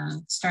I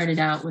started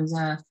out was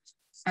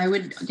I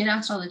would get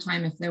asked all the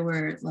time if there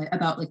were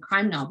about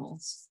crime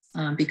novels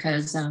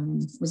because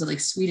was it like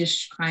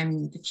Swedish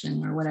crime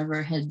fiction or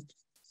whatever had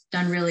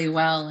done really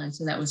well, and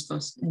so that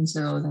was and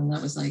so then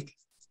that was like,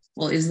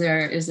 well, is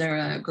there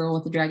a girl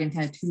with a dragon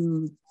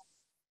tattoo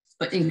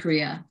but in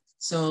Korea?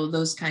 So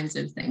those kinds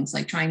of things,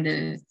 like trying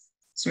to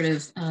sort of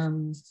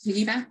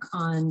piggyback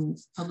on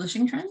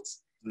publishing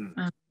trends.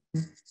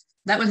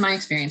 That was my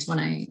experience when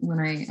I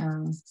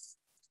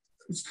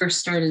first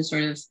started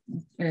sort of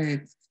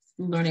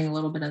learning a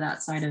little bit of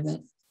that side of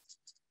it.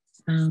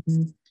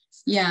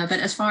 Yeah, but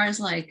as far as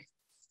like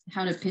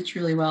how to pitch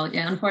really well,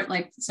 yeah,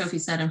 like Sophie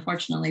said,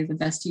 unfortunately, the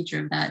best teacher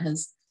of that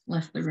has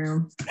left the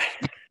room.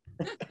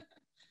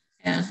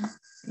 Yeah,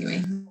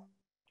 anyway.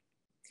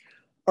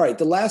 All right,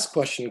 the last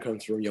question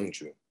comes from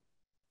Youngju.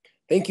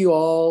 Thank you to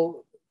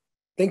all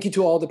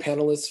the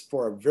panelists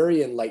for a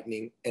very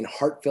enlightening and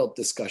heartfelt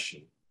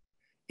discussion.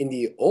 In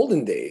the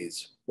olden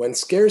days, when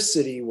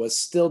scarcity was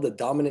still the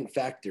dominant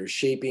factor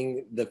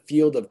shaping the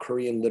field of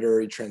Korean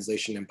literary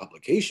translation and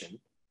publication,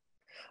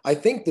 I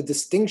think the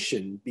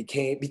distinction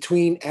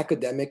between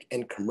academic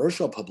and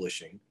commercial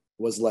publishing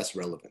was less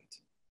relevant.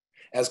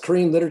 As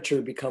Korean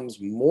literature becomes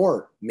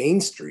more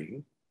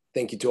mainstream,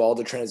 thank you to all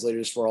the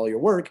translators for all your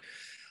work,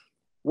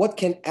 what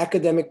can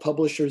academic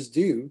publishers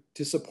do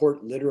to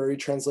support literary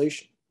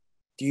translation?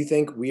 Do you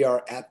think we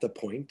are at the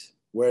point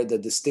where the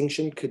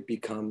distinction could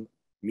become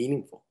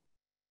meaningful?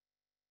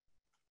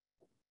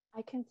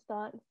 I can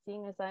start,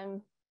 seeing as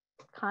I'm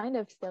kind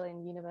of still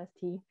in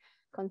university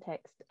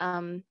context.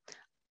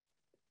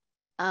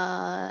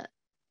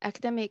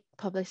 Academic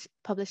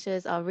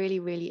publishers are really,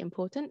 really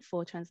important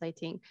for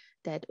translating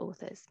dead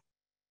authors.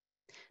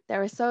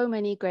 There are so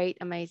many great,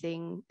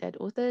 amazing dead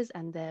authors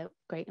and their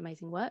great,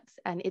 amazing works,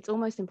 and it's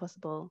almost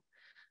impossible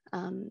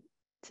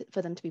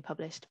for them to be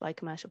published by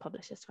commercial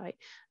publishers, right?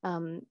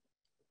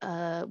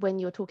 When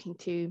you're talking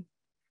to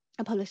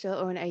a publisher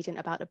or an agent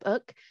about a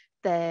book,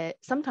 they're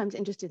sometimes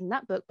interested in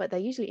that book, but they're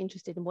usually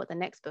interested in what the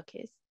next book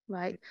is,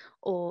 right?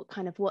 Or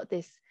kind of what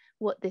this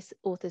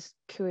author's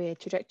career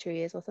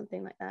trajectory is, or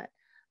something like that.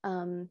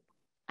 And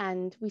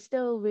we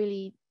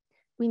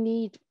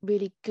need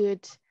really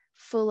good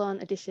full-on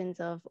editions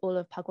of all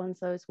of Park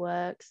Won-so's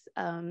works.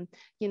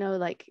 You know,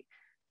 like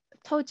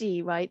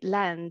Toji, right,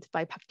 Land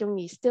by Park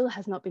Jong-mi still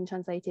has not been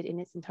translated in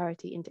its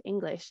entirety into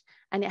English,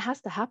 and it has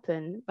to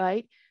happen,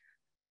 right?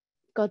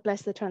 God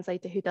bless the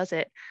translator who does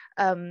it.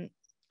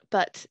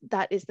 But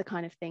that is the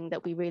kind of thing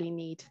that we really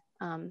need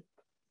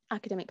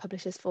academic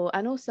publishers for,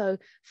 and also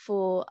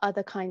for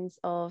other kinds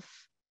of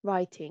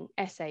writing,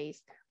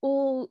 essays.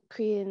 All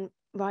Korean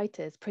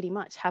writers pretty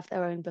much have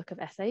their own book of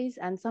essays,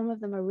 and some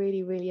of them are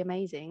really, really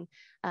amazing.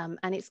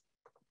 And it's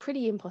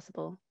pretty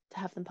impossible to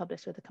have them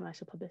published with a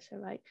commercial publisher,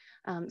 right?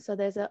 So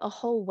there's a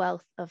whole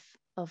wealth of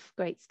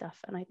great stuff,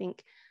 and I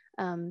think,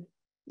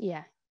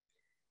 yeah,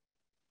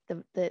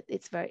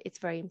 it's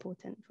very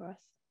important for us.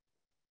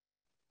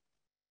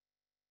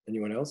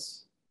 Anyone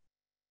else?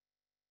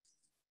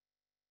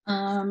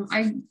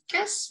 I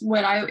guess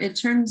in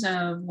terms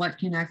of what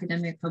can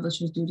academic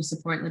publishers do to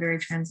support literary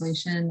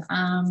translation,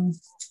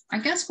 I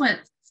guess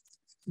if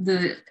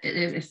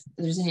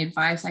there's any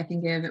advice I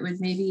can give, it would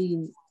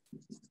maybe,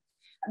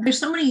 there's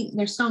so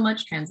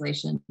much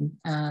translation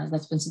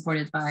that's been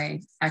supported by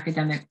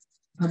academic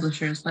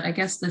publishers, but I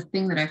guess the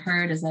thing that I've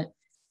heard is that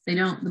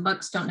the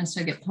books don't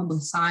necessarily get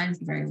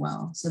publicized very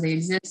well. So they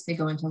exist, they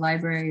go into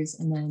libraries,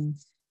 and then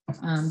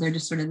they're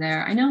just sort of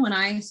there. I know when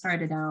I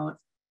started out,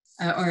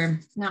 or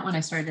not when I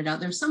started out,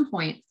 there was some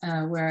point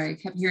where I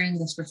kept hearing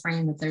this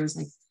refrain that there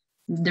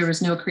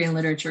was no Korean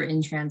literature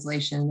in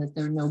translation, that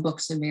there were no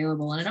books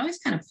available. And it always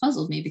kind of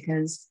puzzled me,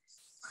 because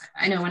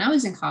I know when I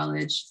was in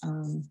college,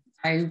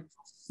 I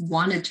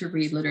wanted to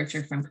read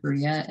literature from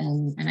Korea,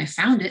 and I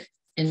found it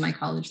in my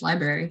college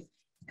library.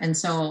 And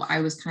so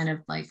I was kind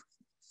of like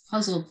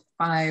puzzled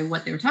by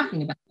what they were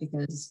talking about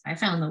because I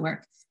found the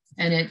work.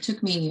 And it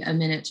took me a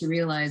minute to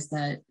realize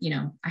that, you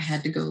know, I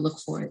had to go look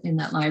for it in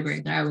that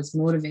library, that I was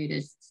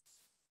motivated.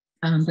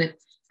 But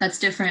that's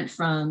different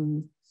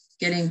from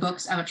getting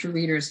books out to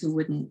readers who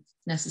wouldn't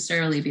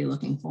necessarily be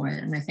looking for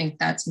it. And I think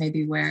that's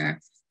maybe where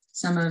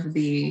some of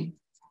the,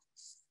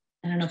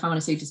 I don't know if I want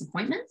to say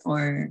disappointment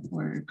or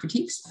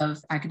critiques of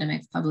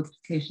academic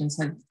publications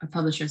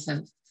publishers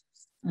have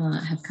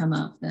come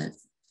up, that,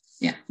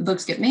 yeah, the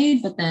books get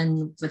made, but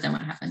then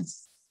what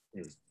happens?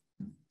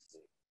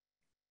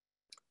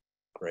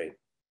 Great.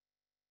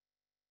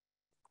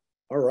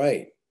 All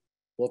right.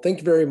 Well, thank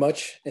you very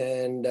much.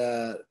 And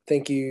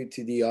thank you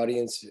to the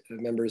audience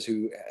members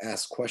who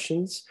asked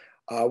questions.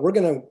 We're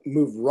going to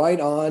move right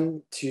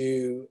on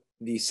to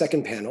the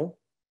second panel.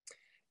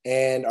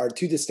 And our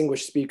two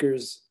distinguished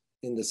speakers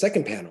in the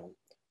second panel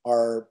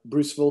are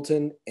Bruce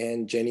Fulton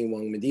and Jenny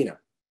Wang Medina.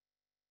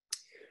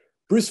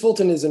 Bruce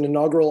Fulton is an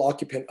inaugural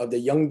occupant of the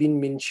Young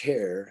Bin Min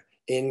Chair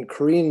in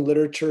Korean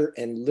Literature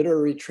and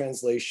Literary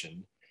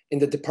Translation in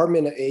the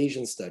Department of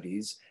Asian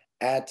Studies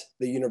at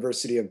the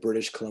University of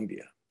British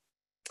Columbia.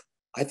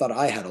 I thought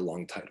I had a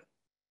long title.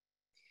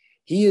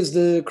 He is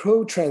the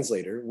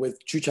co-translator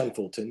with Ju-chan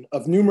Fulton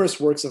of numerous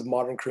works of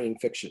modern Korean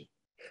fiction,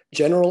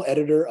 general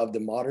editor of the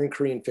Modern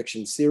Korean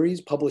Fiction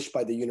series published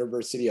by the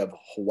University of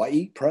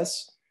Hawaii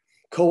Press,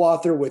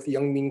 co-author with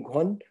Young-min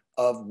Kwon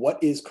of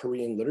What is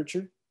Korean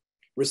Literature,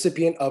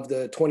 recipient of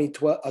the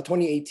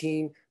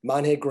 2018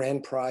 Manhae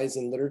Grand Prize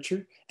in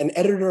Literature, and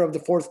editor of the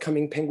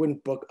forthcoming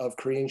Penguin Book of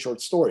Korean Short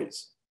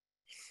Stories.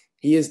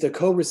 He is the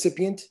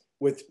co-recipient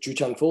with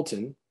Ju-chan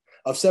Fulton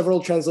of several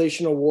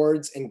translation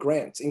awards and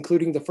grants,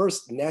 including the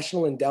first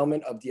National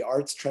Endowment of the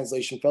Arts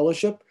Translation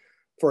Fellowship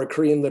for a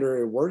Korean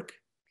literary work,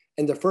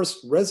 and the first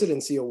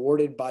residency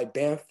awarded by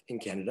Banff in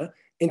Canada,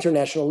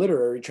 International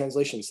Literary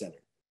Translation Center.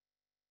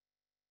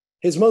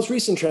 His most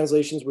recent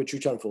translations with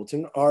Ju-chan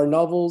Fulton are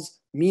novels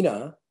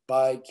Mina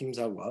by Kim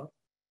Sa-hwa,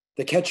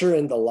 The Catcher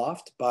in the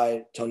Loft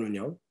by Chun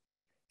Eun-young,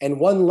 and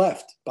One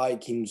Left by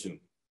Kim Zoom.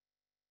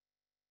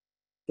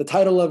 The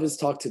title of his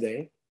talk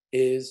today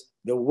is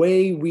The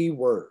Way We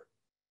Were,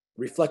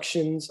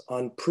 Reflections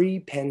on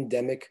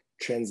Pre-Pandemic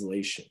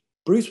Translation.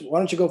 Bruce, why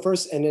don't you go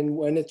first? And then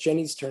when it's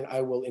Jenny's turn,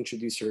 I will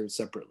introduce her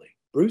separately.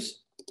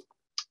 Bruce?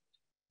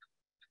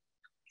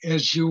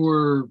 As you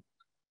were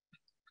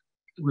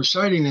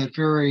reciting that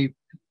very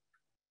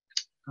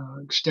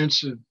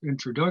extensive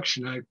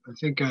introduction, I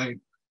think I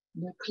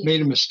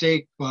made a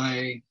mistake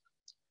by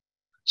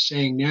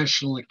saying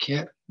National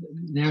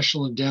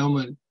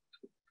Endowment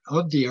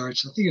of the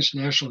Arts. I think it's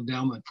National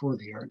Endowment for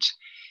the Arts.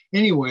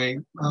 Anyway,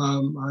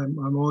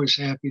 I'm always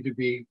happy to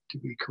be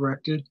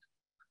corrected.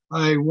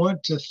 I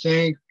want to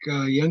thank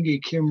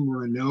Youngie Kim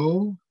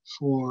Renault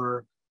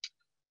for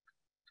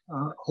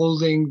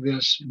holding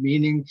this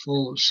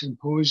meaningful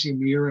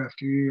symposium year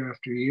after year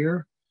after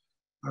year.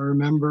 I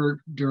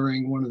remember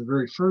during one of the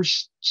very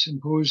first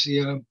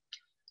symposia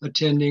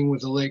attending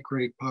with the late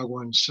great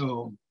Pagwan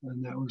So,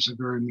 and that was a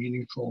very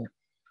meaningful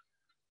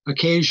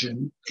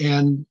occasion.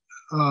 And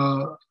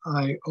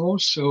I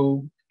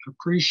also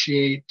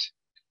appreciate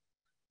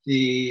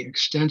the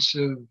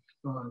extensive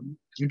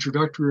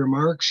introductory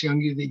remarks,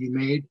 Youngie, that you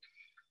made.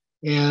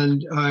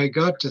 And I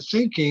got to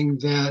thinking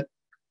that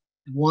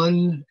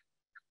one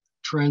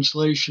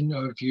translation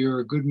of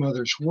your good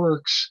mother's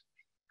works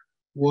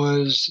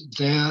was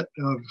that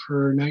of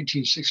her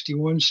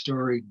 1961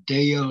 story,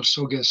 Deya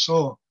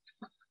Sogeso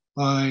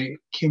by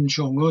Kim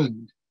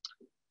Jong-un,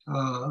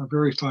 a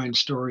very fine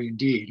story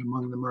indeed,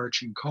 Among the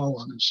Marching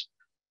Columns.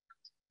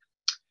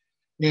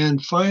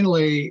 And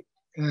finally,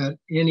 at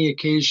any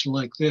occasion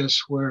like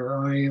this where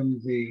I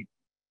am the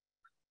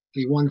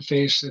one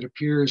face that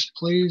appears,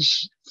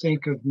 please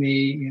think of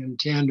me in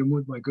tandem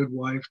with my good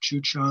wife,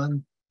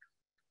 Ju-chan,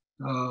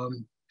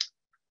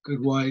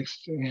 good wife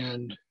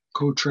and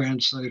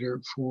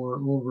co-translator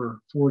for over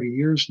 40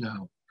 years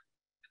now.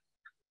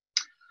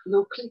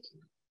 No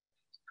clicking.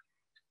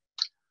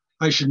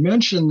 I should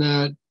mention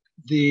that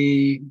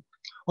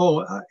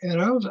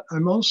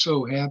I'm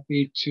also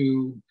happy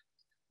to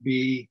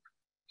be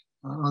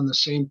on the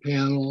same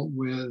panel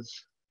with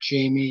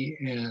Jamie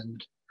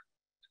and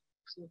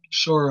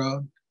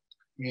Sora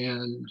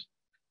and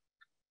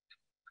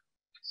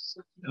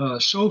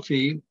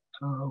Sophie,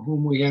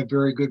 whom we have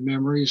very good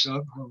memories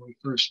of when we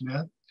first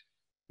met,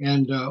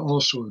 and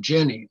also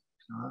Jenny,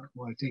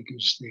 who I think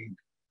is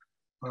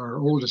our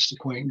oldest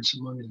acquaintance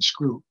among this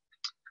group.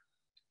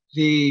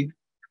 The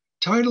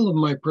title of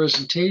my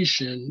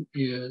presentation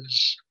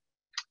is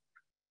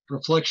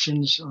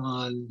Reflections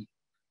on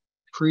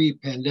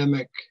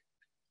Pre-Pandemic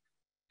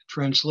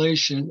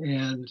Translation,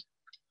 and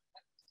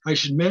I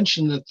should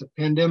mention that the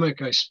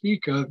pandemic I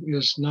speak of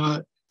is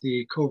not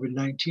the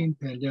COVID-19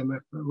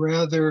 pandemic, but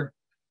rather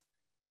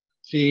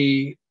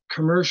the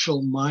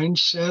commercial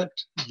mindset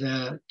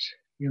that,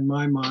 in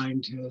my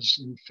mind, has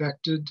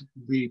infected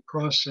the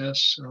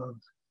process of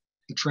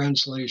the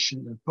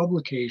translation and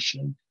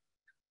publication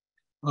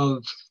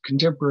of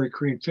contemporary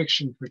Korean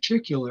fiction in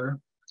particular,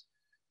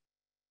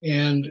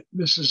 And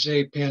this is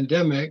a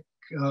pandemic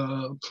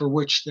for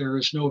which there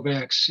is no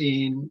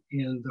vaccine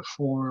in the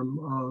form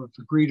of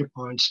agreed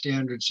upon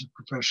standards of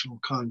professional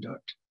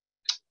conduct.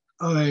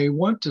 I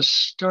want to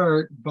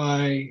start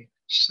by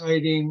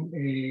citing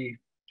a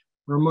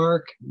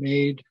remark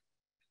made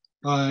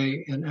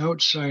by an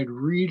outside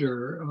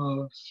reader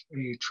of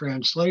a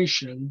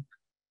translation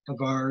of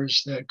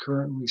ours that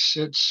currently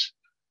sits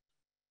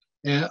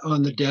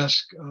on the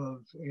desk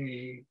of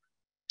a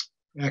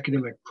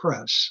academic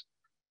press.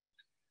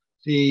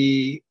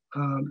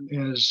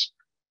 As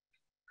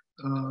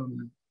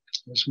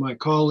my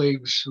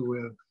colleagues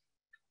who have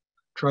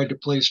tried to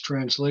place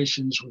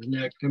translations with an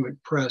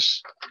academic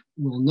press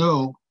will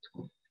know,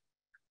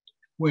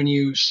 when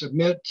you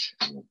submit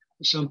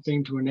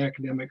something to an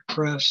academic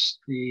press,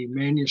 the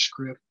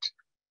manuscript,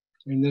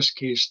 in this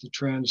case, the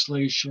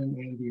translation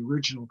and the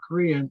original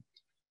Korean,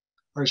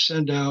 are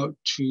sent out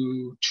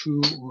to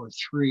 2 or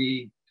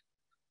 3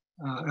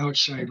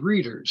 outside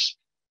readers.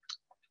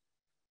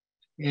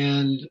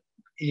 And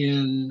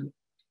in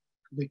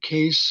the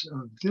case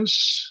of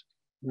this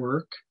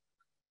work,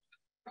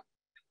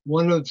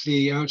 one of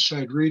the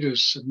outside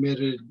readers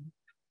submitted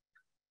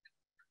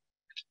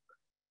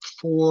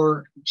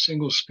 4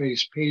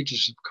 single-space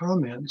pages of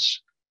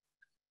comments,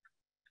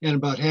 and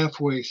about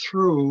halfway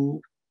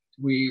through,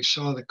 we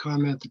saw the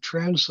comment, the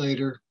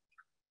translator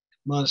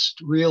must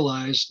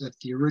realize that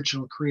the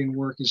original Korean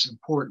work is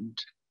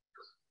important.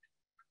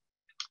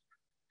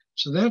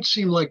 So that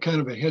seemed like kind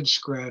of a head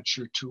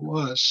scratcher to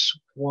us.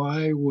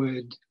 Why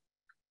would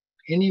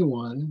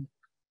anyone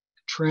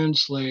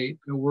translate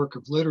a work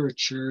of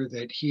literature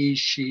that he,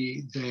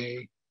 she,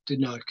 they did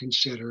not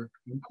consider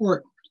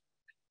important?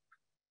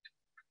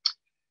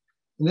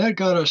 And that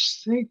got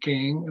us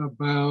thinking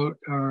about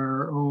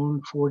our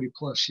own 40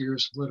 plus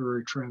years of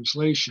literary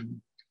translation.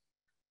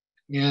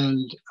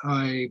 And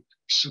I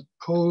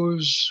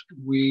suppose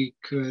we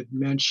could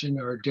mention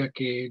our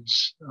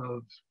decades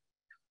of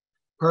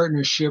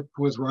partnership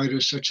with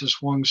writers such as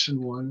Hwang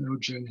Sun-won, Oh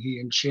Jung-hee,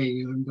 and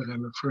Chae Yoon, but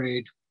I'm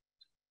afraid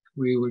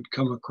we would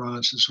come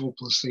across as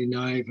hopelessly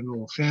naive and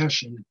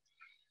old-fashioned.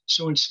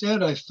 So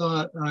instead, I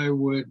thought I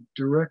would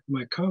direct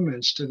my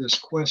comments to this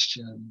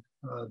question,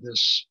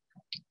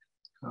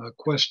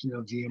 question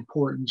of the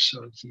importance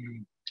of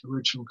the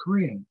original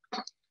Korean.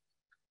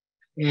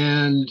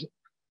 And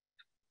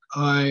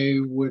I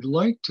would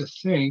like to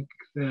think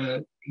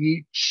that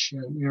each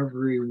and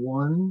every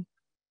one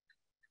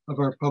of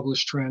our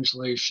published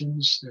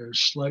translations, there's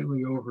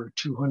slightly over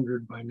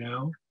 200 by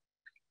now,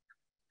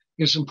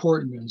 is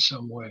important in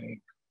some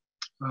way.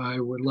 I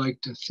would like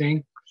to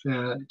think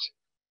that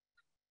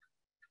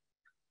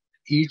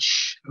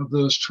each of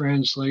those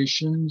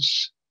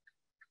translations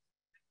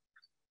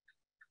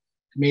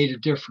made a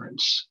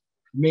difference,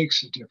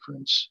 makes a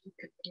difference.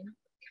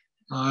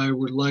 I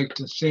would like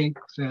to think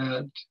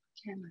that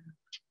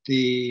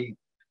the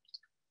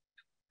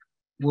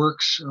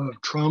works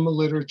of trauma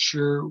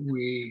literature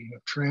we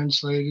have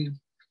translated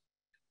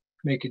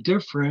make a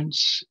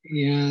difference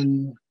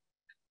in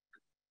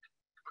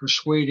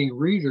persuading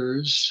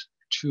readers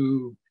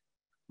to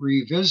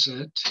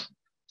revisit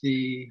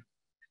the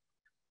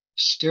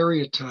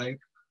stereotype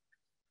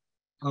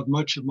of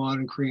much of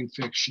modern Korean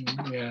fiction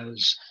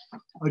as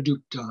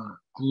adukta,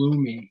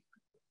 gloomy,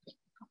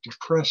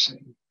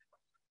 depressing.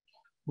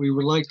 We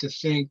would like to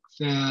think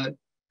that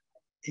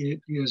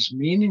it is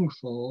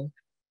meaningful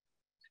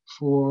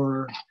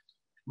for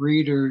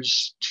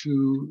readers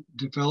to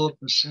develop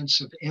a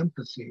sense of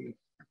empathy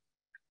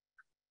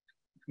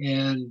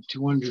and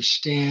to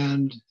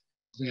understand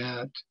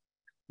that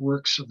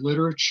works of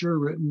literature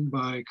written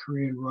by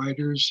Korean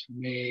writers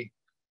may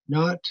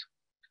not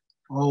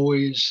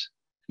always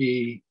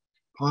be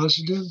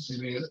positive,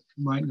 they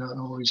might not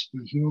always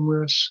be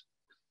humorous,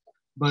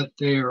 but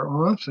they are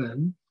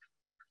often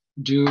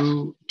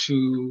due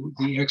to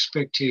the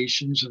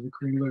expectations of the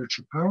Korean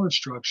literature power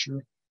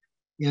structure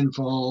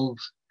involve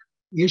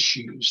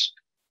issues.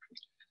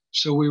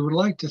 So we would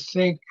like to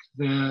think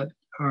that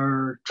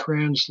our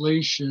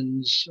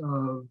translations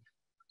of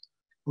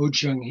Oh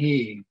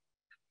Jung-hee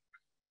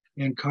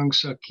and Kang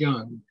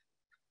Seok-young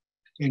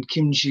and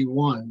Kim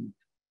Ji-won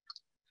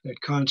that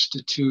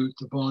constitute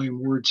the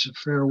volume Words of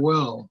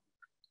Farewell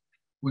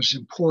was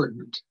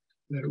important,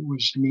 that it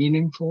was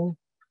meaningful,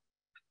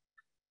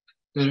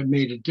 that it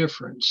made a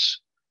difference.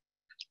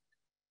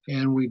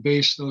 And we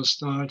base those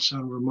thoughts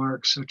on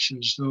remarks such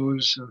as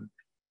those of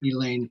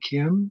Elaine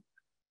Kim,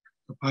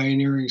 a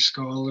pioneering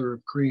scholar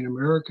of Korean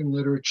American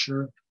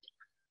literature,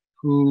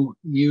 who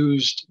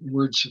used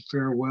Words of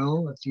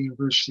Farewell at the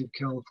University of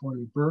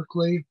California,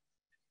 Berkeley,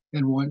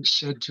 and once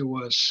said to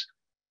us,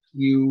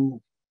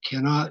 "You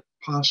cannot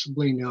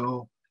possibly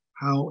know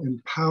how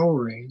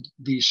empowering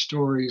these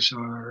stories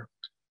are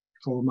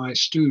for my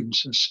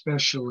students,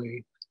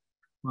 especially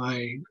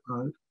my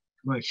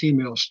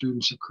female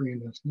students of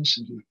Korean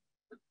ethnicity."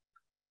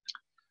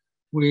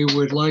 We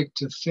would like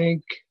to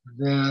think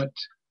that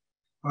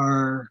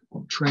our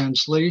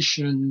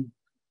translation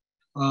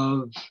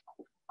of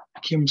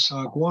Kim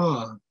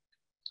Sa-gwa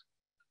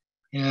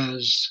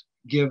as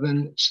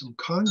given some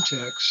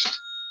context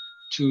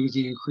to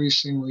the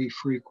increasingly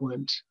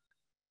frequent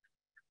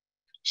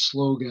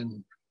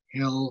slogan,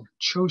 Hell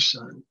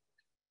Chosun.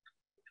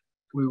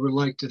 We would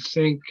like to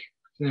think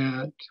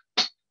that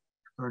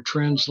our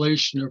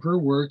translation of her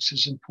works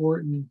is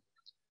important,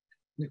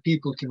 that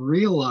people can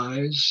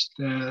realize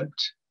that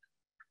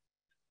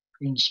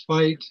in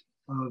spite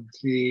of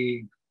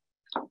the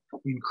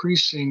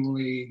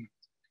increasingly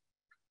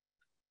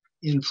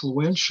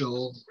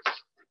influential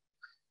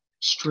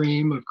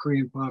stream of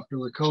Korean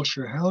popular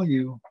culture,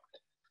 Hallyu,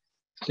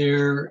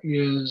 there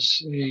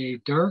is a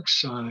dark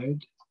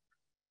side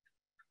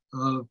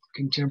of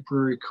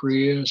contemporary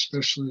Korea,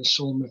 especially the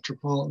Seoul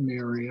metropolitan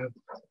area,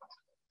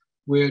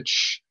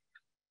 which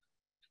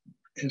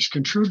has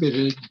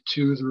contributed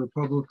to the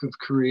Republic of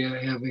Korea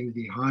having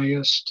the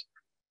highest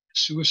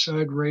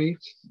suicide rate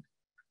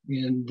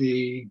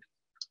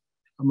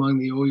among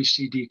the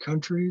OECD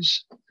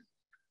countries,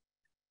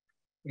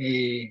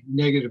 a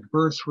negative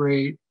birth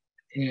rate,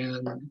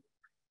 and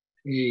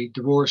a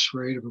divorce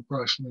rate of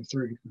approximately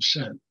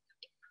 30%.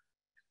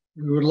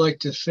 We would like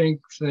to think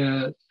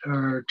that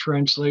our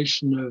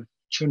translation of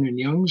Chun and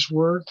Young's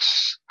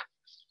works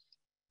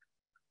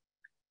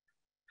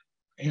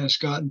has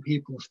gotten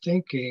people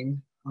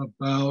thinking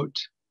about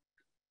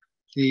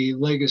the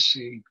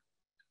legacy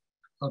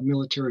of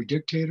military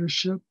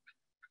dictatorship,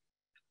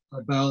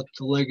 about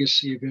the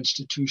legacy of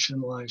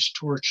institutionalized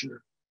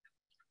torture.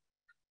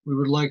 We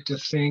would like to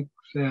think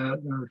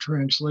that our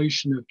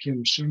translation of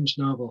Kim Soon's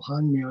novel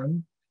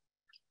Hanmyeon,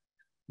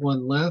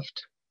 One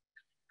Left,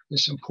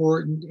 is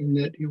important in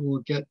that it will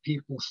get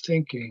people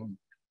thinking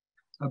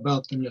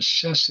about the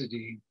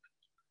necessity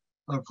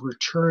of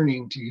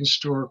returning to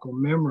historical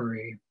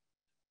memory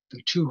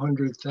the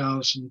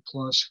 200,000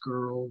 plus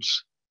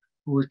girls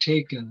who were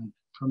taken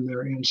from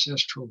their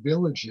ancestral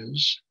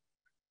villages.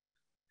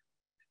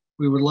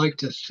 We would like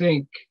to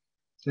think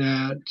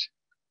that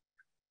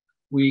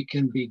we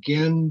can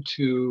begin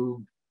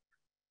to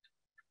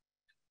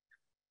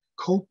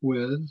cope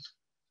with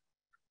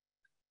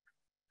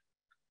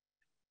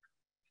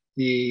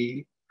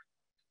the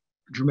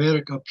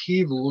dramatic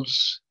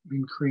upheavals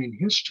in Korean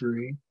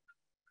history,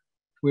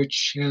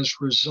 which has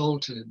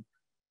resulted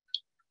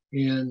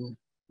in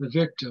the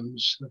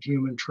victims of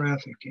human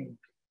trafficking,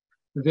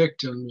 the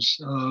victims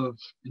of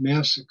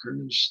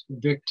massacres, the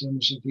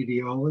victims of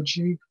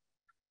ideology,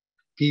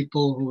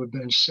 people who have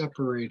been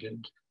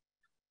separated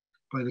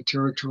by the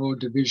territorial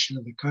division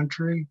of the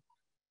country,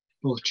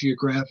 both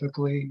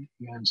geographically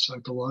and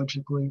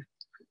psychologically.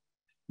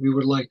 We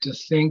would like to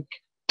think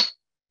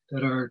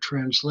that our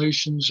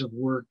translations of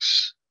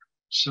works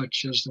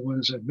such as the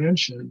ones I've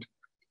mentioned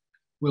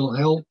will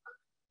help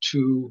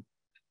to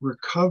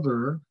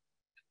recover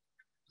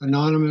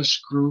anonymous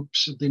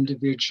groups of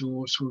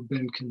individuals who have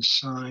been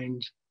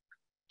consigned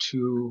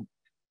to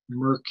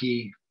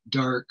murky,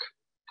 dark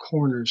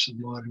corners of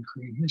modern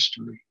Korean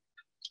history.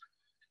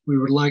 We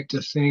would like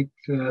to think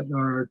that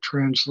our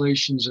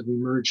translations of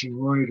emerging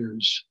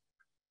writers,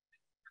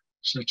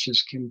 such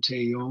as Kim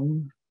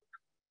Tae-yong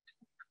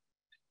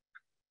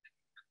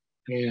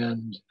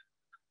and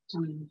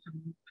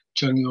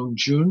Jung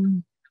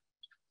Yong-jun,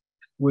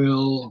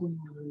 will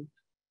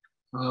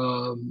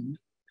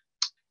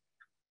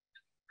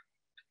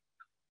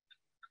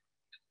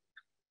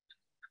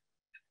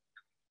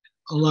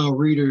allow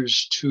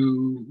readers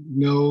to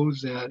know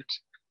that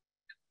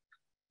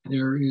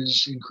there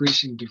is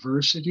increasing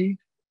diversity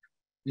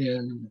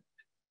in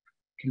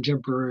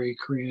contemporary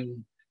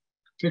Korean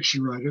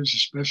fiction writers,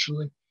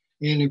 especially,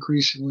 and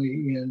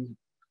increasingly in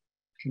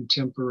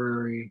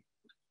contemporary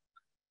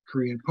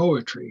Korean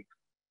poetry.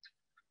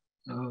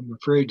 I'm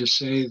afraid to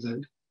say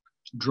that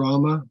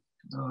drama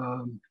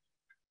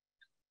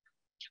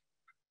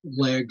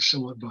lags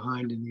somewhat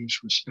behind in these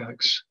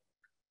respects.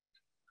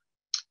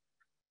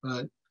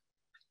 But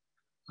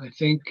I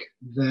think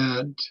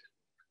that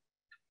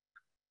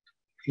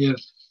if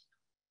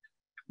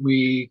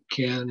we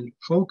can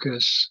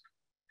focus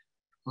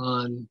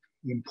on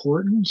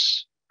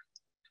importance,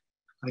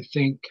 I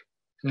think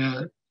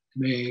that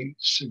may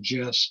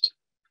suggest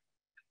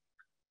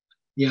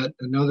yet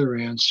another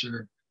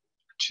answer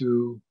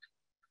to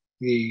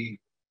the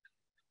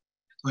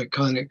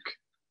iconic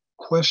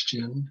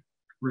question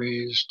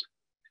raised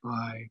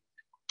by,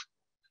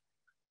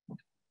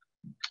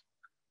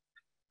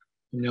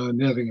 I'm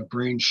having a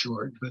brain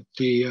short, but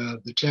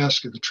the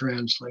task of the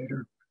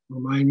translator.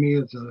 Remind me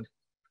of the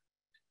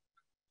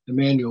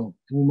manual.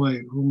 Who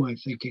am I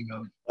thinking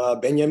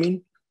of?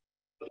 Benjamin?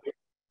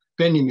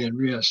 Benjamin,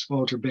 yes,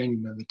 Walter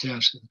Benjamin, the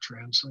task of the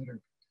translator.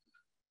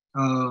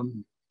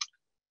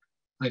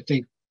 I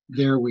think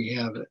there we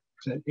have it,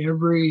 that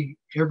every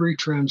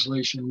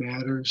translation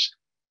matters.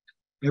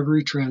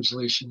 Every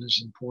translation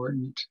is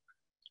important.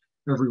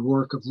 Every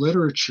work of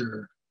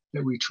literature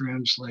that we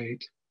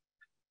translate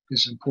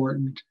is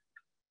important.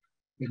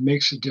 It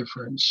makes a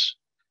difference.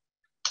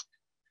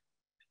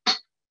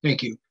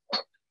 Thank you.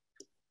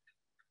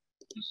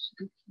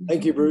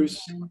 Thank you, Bruce.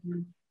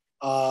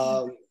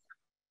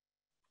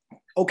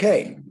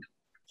 Okay,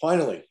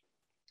 finally,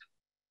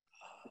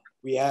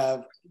 we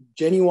have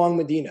Jenny Wang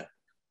Medina,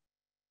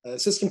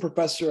 Assistant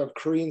Professor of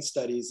Korean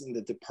Studies in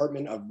the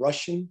Department of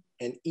Russian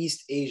and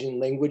East Asian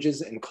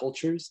Languages and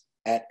Cultures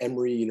at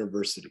Emory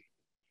University.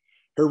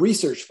 Her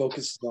research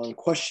focuses on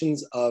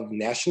questions of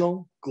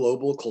national,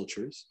 global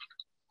cultures,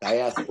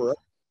 diaspora,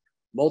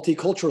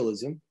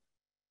 multiculturalism,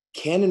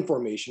 canon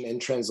formation,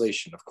 and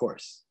translation, of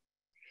course.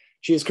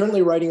 She is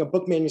currently writing a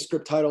book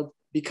manuscript titled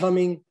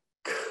Becoming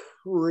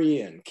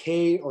Korean,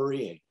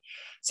 K-Korean,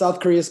 South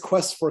Korea's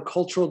Quest for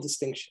Cultural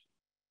Distinction.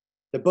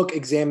 The book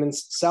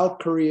examines South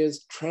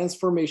Korea's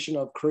transformation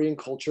of Korean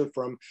culture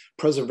from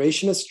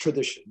preservationist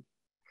tradition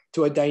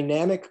to a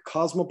dynamic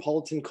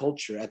cosmopolitan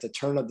culture at the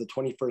turn of the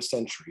 21st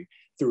century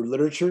through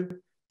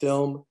literature,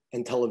 film,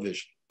 and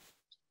television.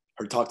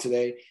 Her talk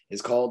today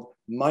is called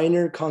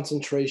Minor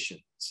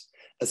Concentrations,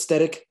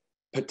 Aesthetic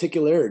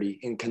Particularity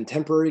in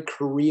Contemporary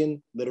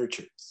Korean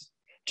Literatures.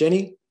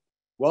 Jenny,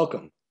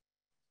 welcome.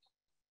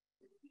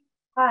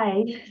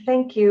 Hi,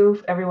 thank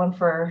you everyone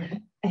for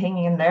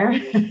hanging in there.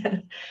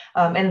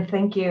 And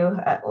thank you.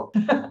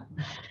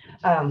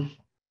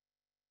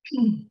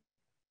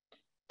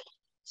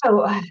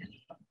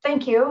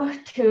 Thank you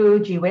to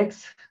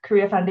GWIKS,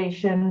 Korea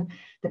Foundation,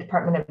 the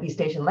Department of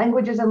East Asian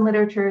Languages and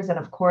Literatures, and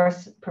of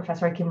course,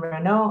 Professor Kim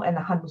Reno and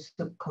the Hahn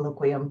Moo-Sook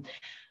Colloquium.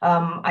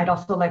 I'd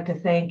also like to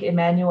thank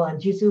Emmanuel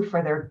and Jisoo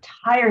for their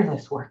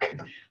tireless work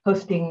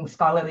hosting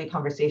scholarly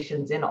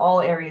conversations in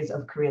all areas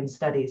of Korean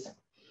studies.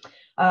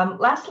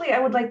 Lastly, I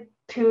would like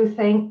to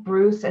thank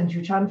Bruce and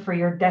Juchan for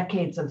your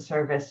decades of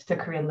service to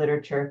Korean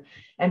literature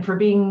and for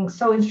being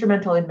so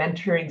instrumental in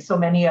mentoring so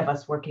many of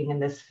us working in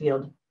this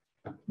field,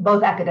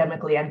 both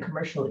academically and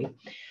commercially.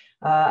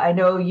 I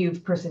know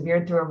you've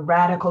persevered through a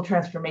radical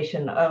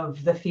transformation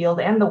of the field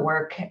and the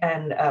work,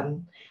 and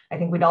I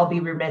think we'd all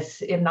be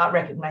remiss in not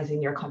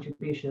recognizing your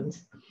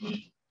contributions.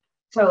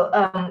 So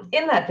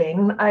in that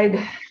vein, I'd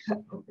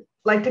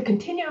like to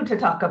continue to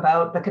talk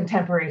about the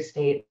contemporary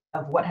state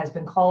of what has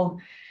been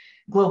called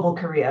global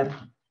Korea.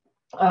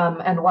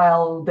 And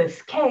while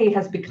this K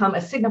has become a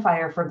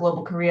signifier for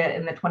global Korea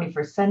in the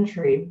 21st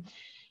century,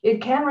 it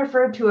can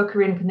refer to a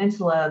Korean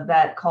peninsula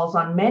that calls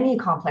on many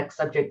complex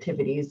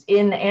subjectivities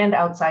in and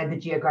outside the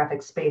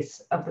geographic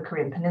space of the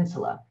Korean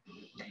peninsula.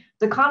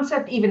 The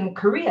concept, even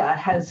Korea,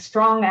 has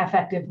strong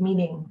affective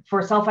meaning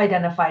for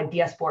self-identified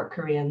diasporic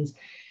Koreans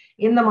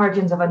in the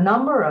margins of a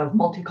number of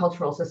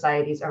multicultural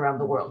societies around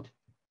the world.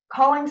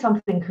 Calling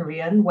something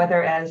Korean,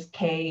 whether as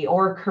K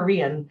or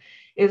Korean,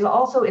 is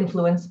also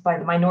influenced by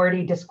the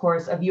minority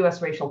discourse of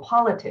US racial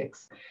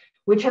politics,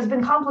 which has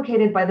been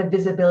complicated by the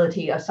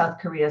visibility of South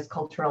Korea's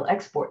cultural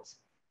exports.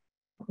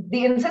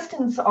 The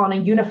insistence on a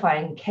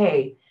unifying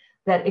K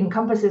that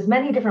encompasses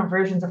many different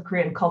versions of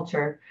Korean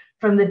culture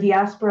from the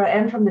diaspora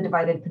and from the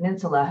divided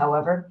peninsula,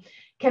 however,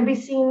 can be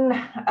seen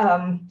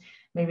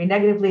maybe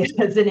negatively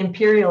as an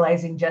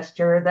imperializing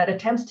gesture that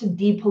attempts to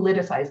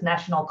depoliticize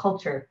national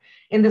culture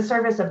in the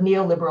service of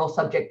neoliberal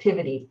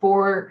subjectivity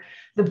for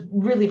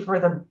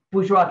the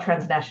bourgeois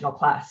transnational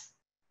class.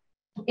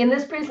 In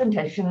this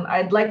presentation,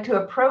 I'd like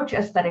to approach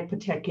aesthetic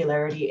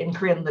particularity in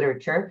Korean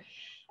literature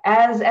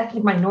as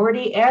ethnic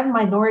minority and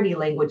minority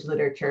language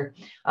literature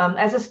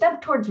as a step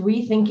towards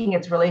rethinking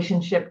its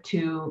relationship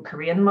to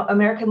Korean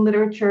American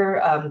literature.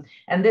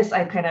 And this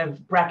I kind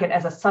of bracket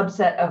as a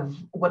subset of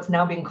what's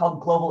now being called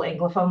global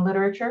Anglophone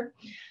literature.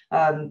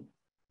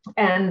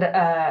 And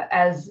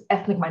as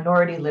ethnic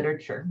minority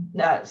literature.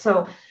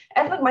 So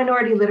ethnic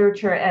minority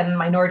literature and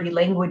minority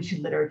language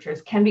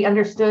literatures can be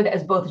understood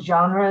as both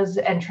genres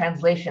and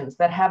translations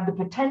that have the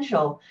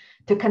potential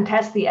to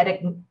contest the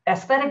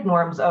aesthetic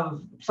norms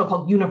of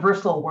so-called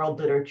universal world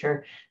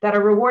literature that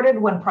are rewarded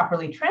when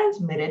properly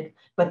transmitted,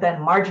 but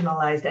then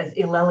marginalized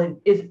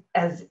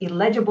as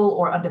illegible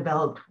or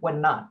undeveloped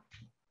when not.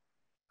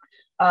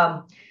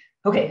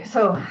 Okay,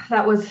 so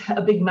that was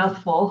a big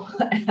mouthful.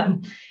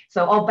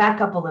 So I'll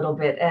back up a little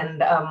bit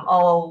and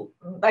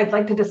I'd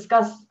like to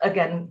discuss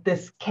again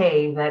this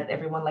K that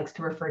everyone likes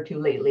to refer to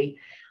lately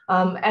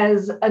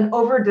as an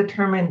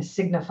overdetermined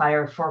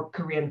signifier for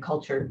Korean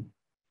culture.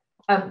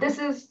 This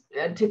is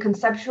to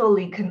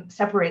conceptually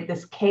separate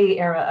this K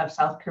era of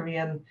South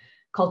Korean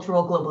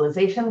cultural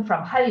globalization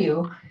from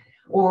Hallyu,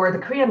 or the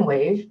Korean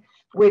wave,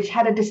 which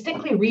had a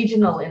distinctly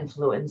regional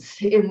influence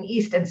in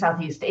East and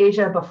Southeast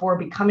Asia before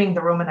becoming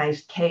the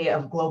Romanized K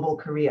of global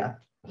Korea.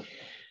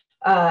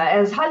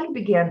 As Hallyu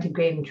began to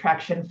gain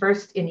traction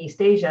first in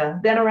East Asia,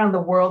 then around the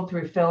world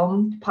through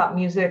film, pop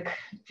music,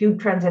 food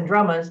trends, and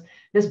dramas,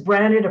 this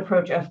branded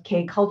approach of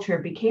K culture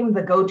became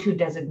the go-to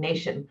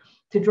designation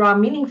to draw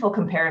meaningful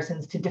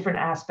comparisons to different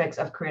aspects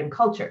of Korean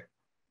culture.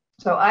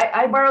 So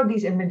I borrowed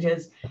these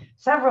images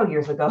several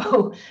years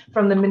ago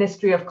from the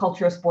Ministry of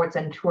Culture, Sports,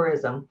 and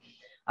Tourism.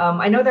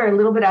 I know they're a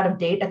little bit out of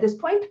date at this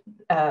point.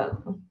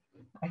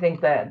 I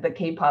think that the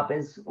K-pop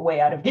is way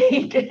out of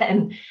date,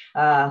 and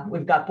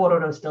we've got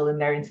Pororo still in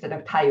there instead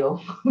of Tayo,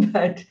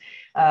 but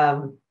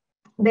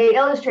they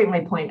illustrate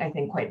my point, I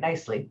think, quite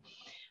nicely.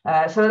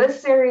 So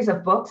this series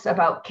of books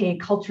about K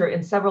culture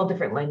in several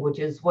different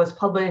languages was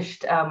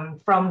published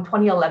from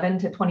 2011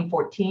 to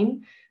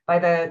 2014 by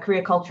the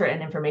Korea Culture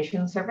and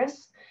Information Service.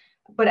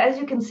 But as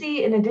you can see,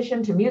 in addition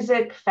to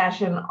music,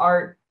 fashion,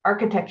 art,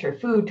 architecture,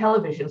 food,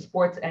 television,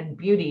 sports, and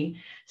beauty,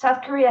 South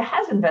Korea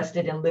has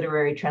invested in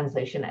literary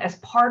translation as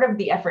part of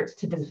the efforts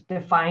to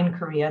define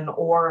Korean,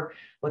 or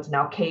what's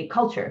now K,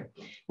 culture.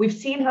 We've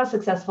seen how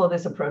successful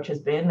this approach has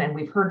been, and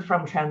we've heard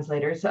from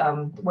translators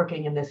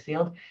working in this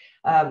field.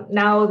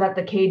 Now that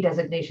the K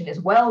designation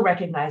is well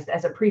recognized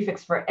as a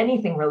prefix for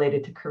anything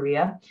related to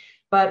Korea,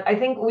 but I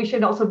think we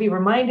should also be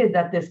reminded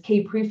that this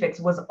K prefix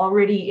was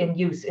already in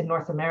use in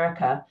North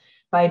America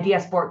by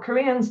diasporic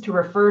Koreans to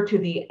refer to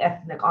the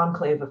ethnic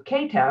enclave of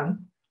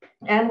K-Town,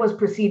 and was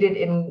preceded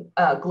in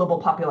global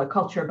popular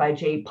culture by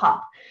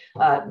J-pop,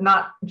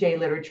 not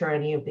J-literature,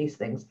 any of these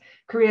things.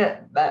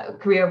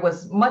 Korea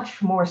was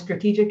much more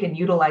strategic in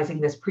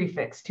utilizing this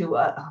prefix to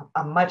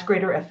a much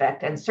greater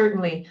effect, and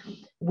certainly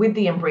with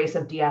the embrace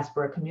of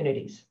diaspora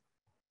communities.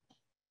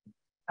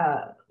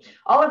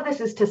 All of this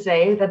is to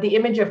say that the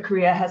image of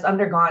Korea has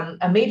undergone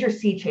a major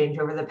sea change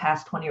over the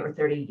past 20 or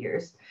 30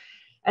 years.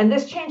 And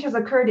this change has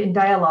occurred in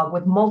dialogue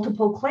with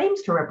multiple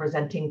claims to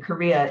representing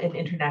Korea in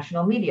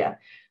international media,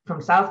 from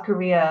South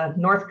Korea,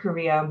 North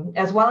Korea,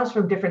 as well as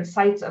from different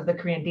sites of the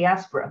Korean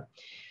diaspora.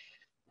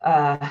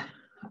 I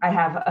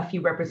have a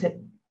few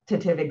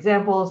representative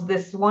examples.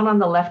 This one on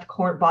the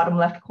bottom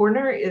left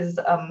corner is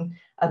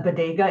a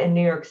bodega in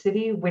New York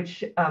City,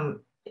 which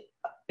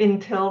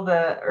until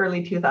the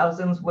early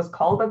 2000s was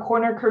called a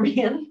corner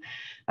Korean,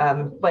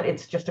 but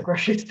it's just a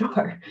grocery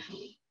store.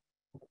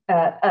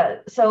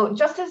 So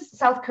just as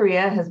South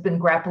Korea has been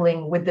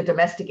grappling with the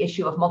domestic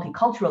issue of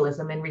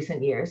multiculturalism in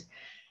recent years,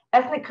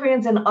 ethnic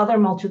Koreans in other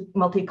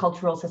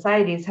multicultural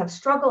societies have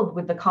struggled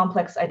with the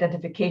complex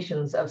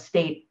identifications of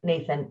state,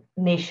 nation,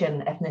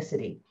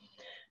 ethnicity.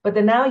 But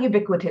the now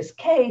ubiquitous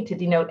K to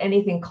denote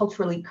anything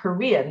culturally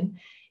Korean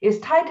is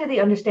tied to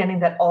the understanding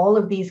that all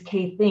of these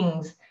K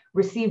things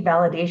receive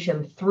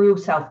validation through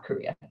South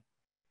Korea.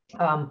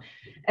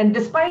 And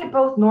despite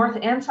both North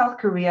and South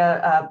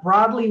Korea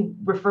broadly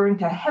referring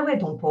to 해외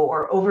동포,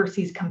 or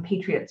overseas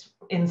compatriots,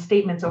 in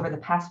statements over the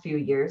past few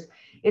years,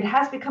 it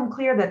has become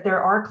clear that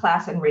there are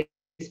class and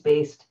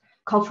race-based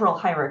cultural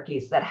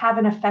hierarchies that have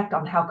an effect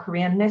on how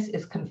Koreanness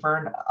is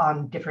conferred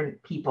on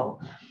different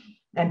people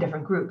and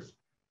different groups.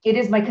 It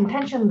is my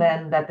contention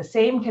then that the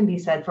same can be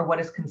said for what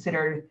is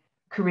considered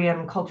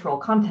Korean cultural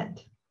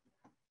content.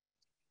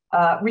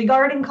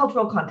 Regarding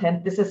cultural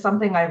content, this is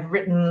something I've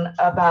written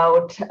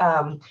about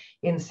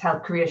in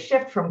South Korea's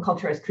shift from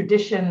culture as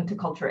tradition to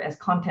culture as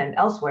content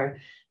elsewhere.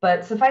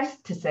 But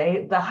suffice to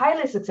say, the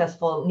highly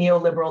successful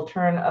neoliberal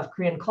turn of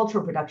Korean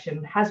cultural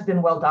production has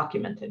been well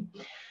documented.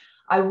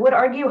 I would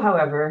argue,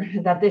 however,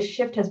 that this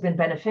shift has been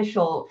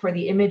beneficial for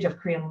the image of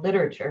Korean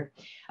literature,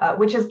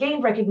 which has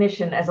gained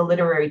recognition as a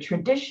literary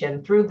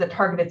tradition through the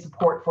targeted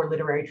support for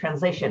literary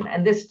translation.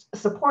 And this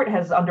support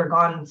has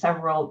undergone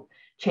several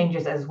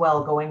changes as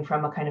well, going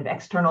from a kind of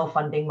external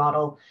funding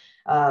model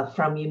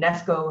from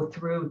UNESCO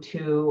through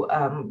to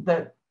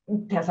the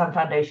Hahn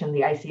Foundation,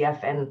 the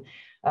ICF, and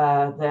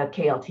the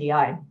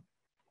KLTI.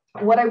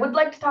 What I would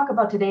like to talk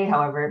about today,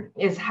 however,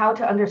 is how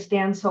to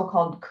understand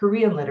so-called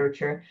Korean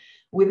literature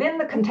within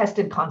the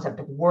contested concept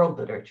of world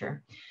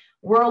literature.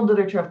 World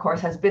literature, of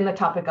course, has been the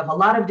topic of a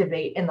lot of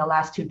debate in the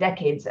last 2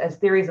 decades as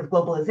theories of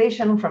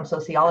globalization from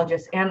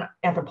sociologists and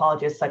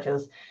anthropologists such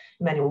as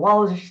Emmanuel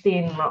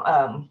Wallerstein,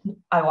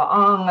 Aiwa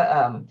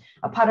Ong,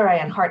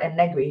 Padarai, and Hart and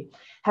Negri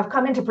have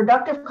come into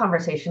productive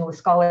conversation with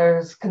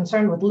scholars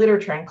concerned with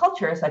literature and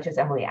culture, such as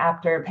Emily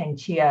Apter, Peng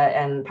Chia,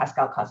 and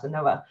Pascal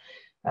Casanova,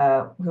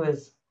 who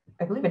is,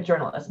 I believe, a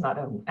journalist, not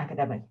an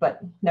academic, but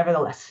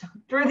nevertheless,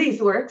 through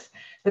these works,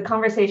 the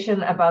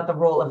conversation about the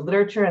role of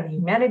literature and the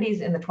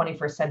humanities in the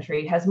 21st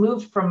century has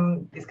moved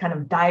from these kind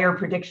of dire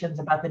predictions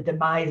about the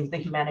demise of the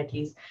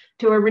humanities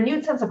to a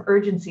renewed sense of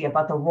urgency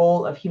about the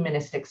role of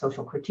humanistic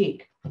social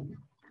critique.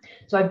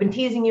 So I've been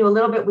teasing you a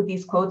little bit with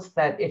these quotes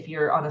that if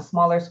you're on a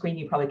smaller screen,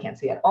 you probably can't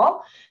see at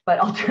all, but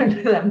I'll turn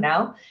to them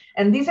now.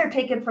 And these are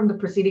taken from the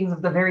proceedings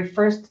of the very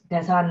first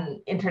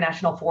Daesan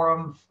International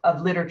Forum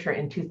of Literature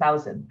in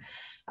 2000.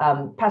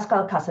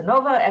 Pascal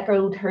Casanova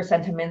echoed her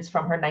sentiments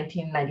from her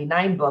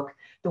 1999 book,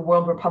 The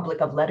World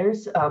Republic of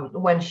Letters,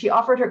 when she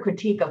offered her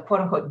critique of quote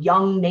unquote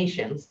young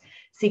nations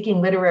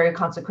seeking literary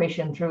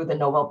consecration through the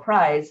Nobel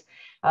Prize,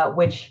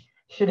 which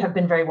should have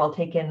been very well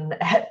taken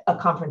at a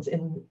conference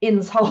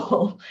in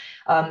Seoul,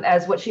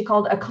 as what she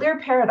called a clear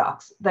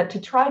paradox that to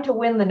try to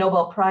win the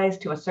Nobel Prize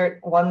to assert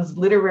one's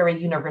literary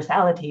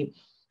universality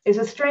is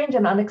a strange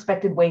and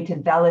unexpected way to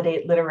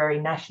validate literary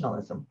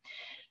nationalism.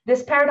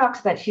 This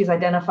paradox that she's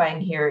identifying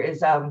here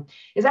is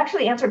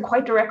actually answered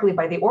quite directly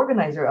by the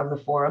organizer of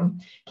the forum,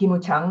 Kim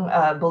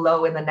Woo-chang,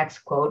 below in the next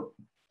quote.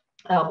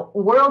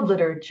 World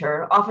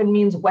literature often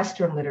means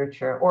Western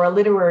literature, or a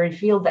literary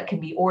field that can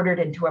be ordered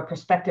into a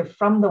perspective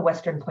from the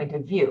Western point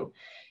of view.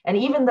 And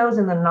even those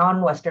in the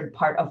non-Western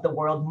part of the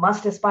world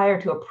must aspire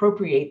to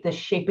appropriate this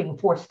shaping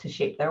force to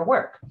shape their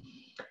work.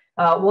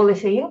 Wole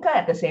Soyinka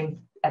at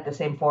the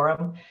same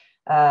forum,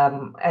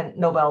 and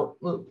Nobel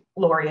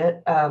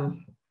laureate,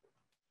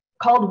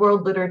 called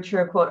world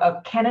literature, quote,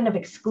 a canon of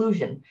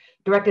exclusion,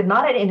 directed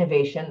not at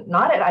innovation,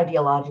 not at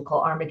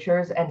ideological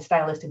armatures and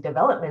stylistic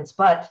developments,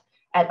 but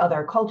at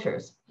other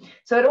cultures.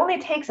 So it only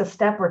takes a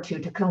step or two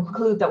to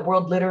conclude that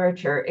world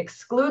literature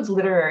excludes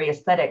literary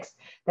aesthetics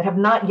that have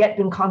not yet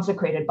been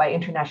consecrated by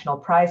international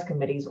prize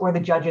committees or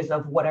the judges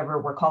of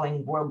whatever we're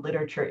calling world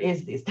literature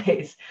is these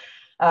days.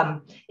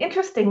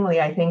 Interestingly,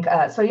 I think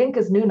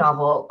Soyinka's new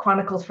novel,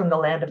 Chronicles from the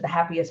Land of the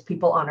Happiest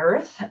People on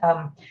Earth,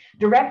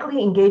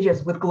 directly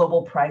engages with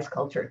global prize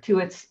culture to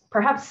its,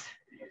 perhaps,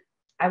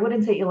 I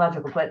wouldn't say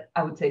illogical, but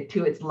I would say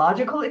to its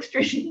logical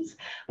extremes,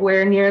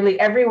 where nearly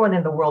everyone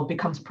in the world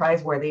becomes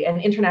prizeworthy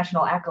and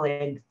international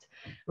accolades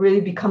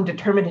really become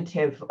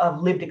determinative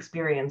of lived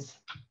experience.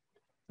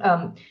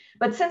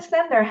 But since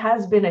then, there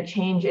has been a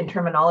change in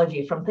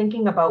terminology from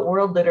thinking about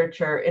world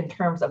literature in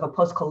terms of a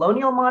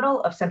post-colonial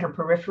model of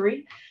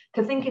center-periphery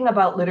to thinking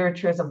about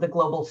literatures of the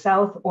global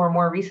South, or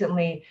more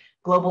recently,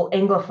 global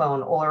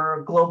Anglophone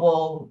or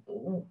global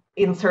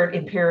insert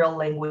imperial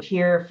language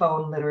here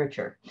phone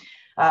literature.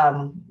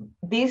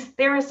 These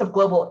theorists of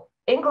global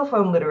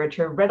Anglophone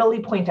literature readily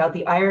point out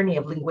the irony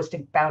of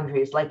linguistic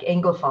boundaries like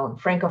Anglophone,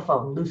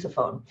 Francophone,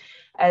 Lusophone,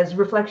 as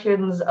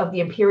reflections of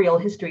the imperial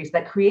histories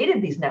that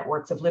created these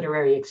networks of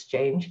literary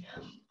exchange.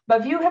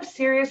 But few have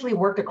seriously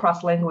worked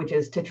across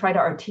languages to try to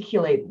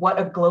articulate what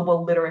a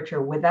global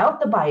literature without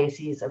the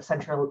biases of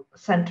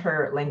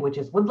center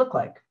languages would look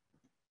like.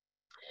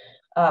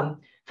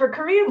 For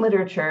Korean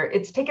literature,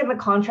 it's taken the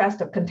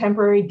contrast of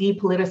contemporary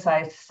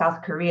depoliticized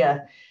South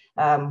Korea,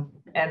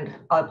 and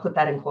I'll put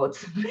that in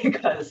quotes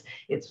because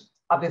it's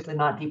obviously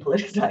not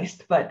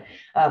depoliticized, but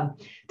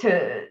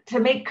to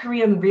make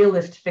Korean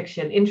realist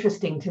fiction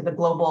interesting to the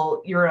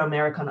global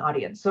Euro-American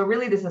audience. So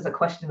really this is a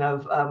question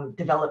of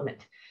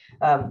development.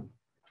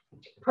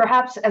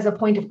 Perhaps as a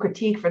point of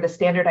critique for the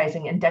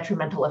standardizing and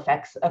detrimental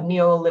effects of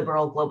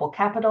neoliberal global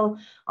capital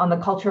on the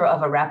culture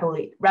of a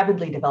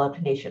rapidly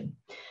developed nation.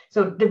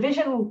 So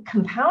division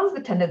compounds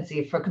the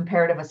tendency for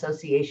comparative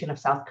association of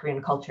South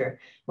Korean culture,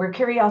 where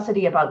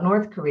curiosity about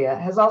North Korea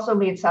has also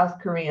made South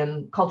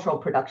Korean cultural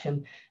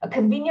production a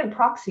convenient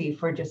proxy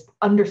for just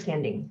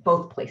understanding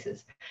both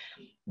places.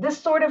 This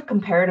sort of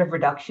comparative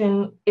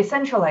reduction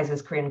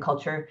essentializes Korean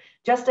culture,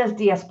 just as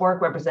diasporic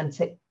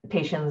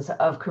representations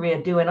of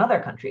Korea do in other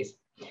countries.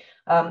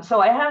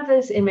 So I have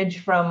this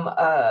image from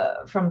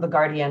The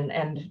Guardian,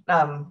 and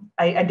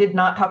I did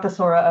not talk to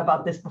Sora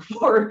about this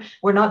before.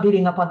 We're not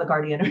beating up on The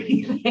Guardian or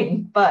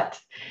anything, but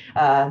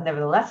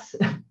nevertheless,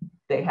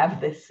 they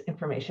have this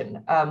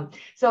information.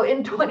 So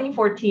in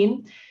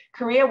 2014,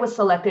 Korea was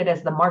selected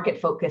as the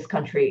market-focused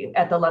country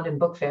at the London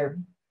Book Fair.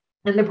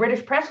 And the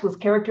British press was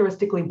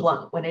characteristically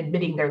blunt when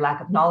admitting their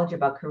lack of knowledge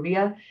about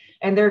Korea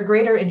and their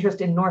greater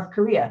interest in North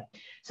Korea.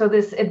 So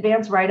this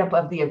advanced write-up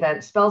of the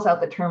event spells out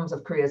the terms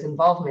of Korea's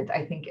involvement,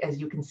 I think, as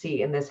you can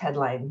see in this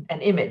headline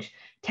and image,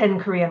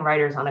 10 Korean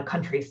writers on a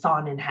country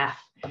sawn in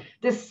half.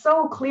 This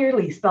so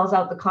clearly spells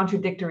out the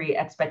contradictory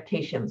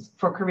expectations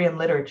for Korean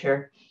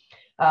literature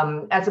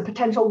as a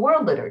potential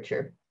world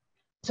literature.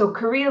 So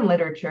Korean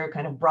literature,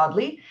 kind of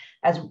broadly,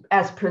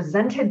 as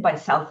presented by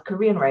South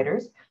Korean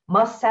writers,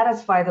 must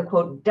satisfy the,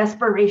 quote,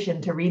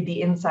 desperation to read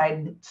the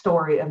inside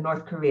story of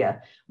North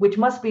Korea, which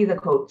must be the,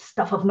 quote,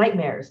 stuff of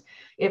nightmares.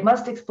 It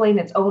must explain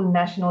its own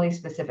nationally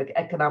specific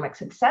economic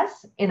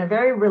success in a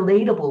very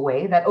relatable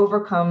way that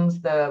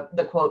overcomes the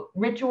quote,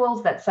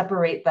 rituals that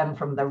separate them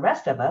from the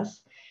rest of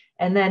us,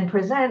 and then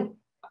present,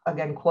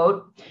 again,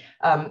 quote,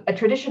 a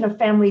tradition of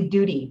family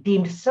duty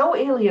deemed so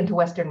alien to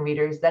Western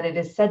readers that it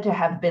is said to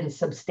have been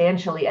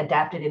substantially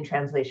adapted in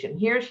translation.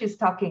 Here she's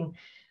talking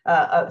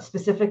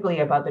specifically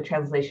about the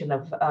translation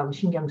of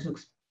Shin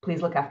Kyung-suk's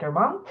Please Look After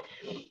Mom.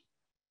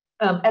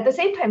 At the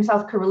same time,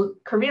 South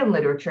Korean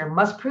literature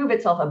must prove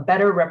itself a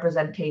better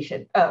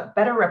representative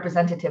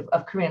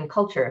of Korean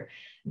culture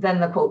than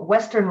the, quote,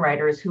 Western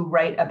writers who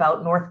write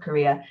about North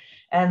Korea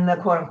and the,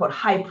 quote unquote,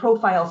 high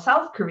profile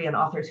South Korean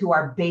authors who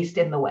are based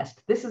in the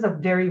West. This is a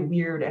very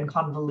weird and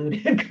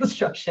convoluted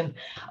construction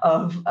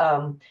of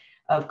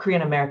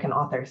Korean American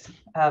authors.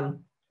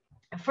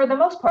 For the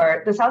most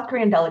part, the South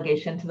Korean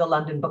delegation to the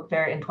London Book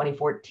Fair in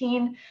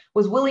 2014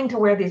 was willing to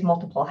wear these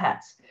multiple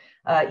hats.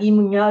 Lee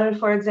Moon-yeol,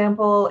 for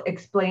example,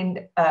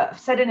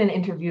 said in an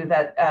interview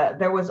that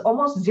there was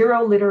almost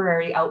zero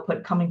literary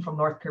output coming from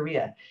North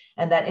Korea,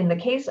 and that in the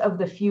case of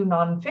the few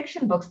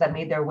nonfiction books that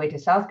made their way to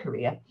South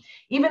Korea,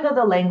 even though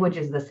the language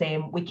is the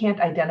same, we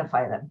can't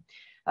identify them.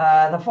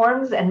 The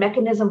forms and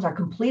mechanisms are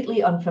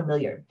completely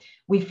unfamiliar.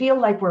 We feel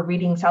like we're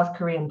reading South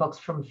Korean books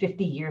from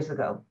 50 years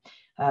ago,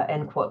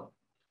 end quote.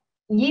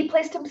 Yi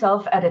placed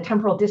himself at a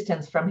temporal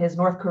distance from his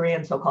North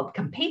Korean so-called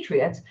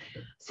compatriots,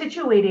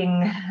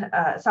 situating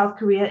South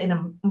Korea in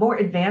a more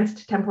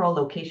advanced temporal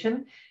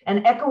location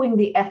and echoing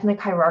the ethnic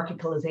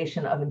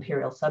hierarchicalization of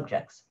imperial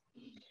subjects.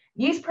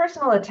 Yi's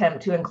personal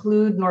attempt to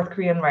include North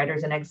Korean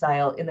writers in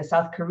exile in the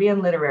South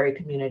Korean literary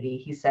community,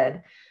 he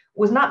said,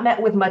 was not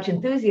met with much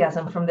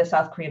enthusiasm from the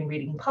South Korean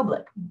reading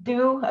public,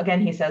 due, again,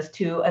 he says,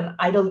 to an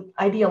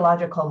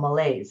ideological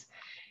malaise.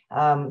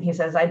 He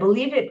says, I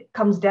believe it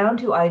comes down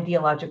to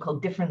ideological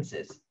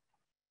differences.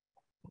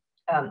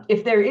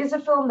 If there is a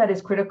film that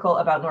is critical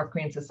about North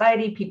Korean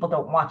society, people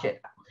don't watch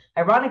it.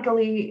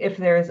 Ironically, if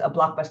there's a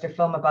blockbuster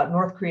film about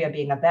North Korea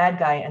being a bad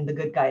guy and the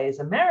good guy is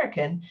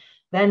American,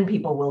 then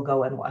people will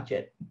go and watch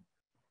it.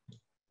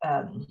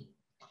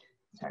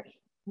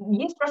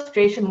 Ye's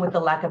frustration with the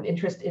lack of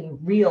interest in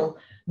real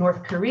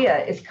North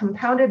Korea is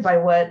compounded by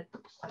what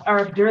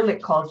R.F.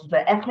 Derlich calls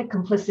the ethnic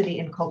complicity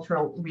in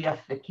cultural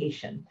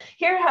reification.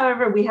 Here,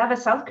 however, we have a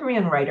South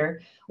Korean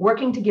writer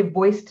working to give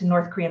voice to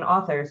North Korean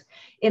authors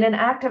in an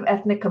act of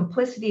ethnic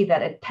complicity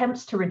that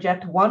attempts to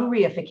reject one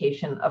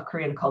reification of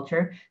Korean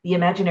culture, the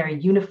imaginary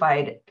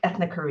unified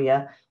ethnic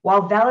Korea,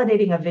 while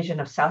validating a vision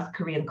of South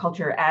Korean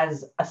culture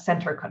as a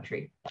center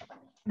country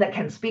that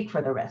can speak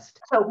for the rest.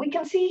 So we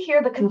can see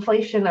here the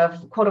conflation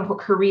of quote unquote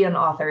Korean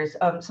authors.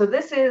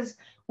 So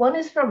one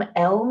is from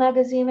Elle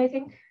magazine, I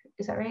think,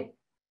 is that right?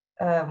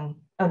 Oh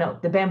no,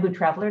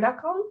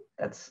 thebambootraveler.com,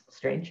 that's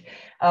strange.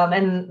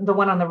 And the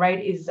one on the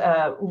right is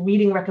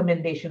reading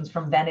recommendations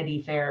from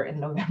Vanity Fair in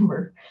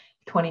November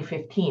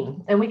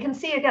 2015. And we can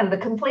see again, the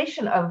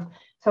conflation of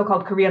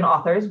so-called Korean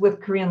authors with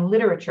Korean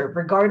literature,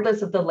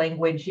 regardless of the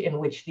language in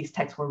which these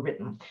texts were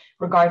written,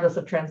 regardless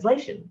of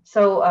translation.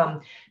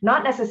 So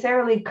not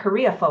necessarily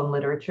Koreaphone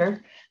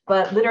literature,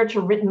 but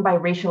literature written by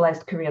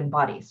racialized Korean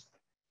bodies,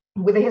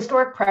 with a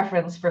historic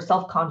preference for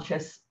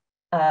self-conscious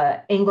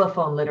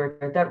Anglophone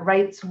literature that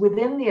writes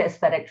within the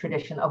aesthetic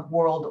tradition of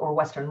world or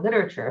Western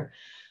literature,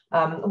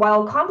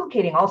 while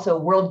complicating also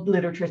world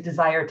literature's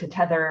desire to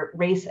tether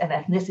race and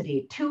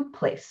ethnicity to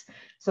place.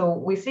 So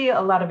we see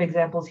a lot of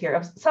examples here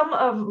of some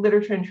of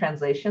literature in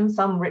translation,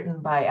 some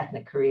written by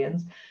ethnic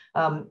Koreans,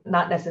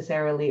 not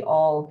necessarily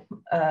all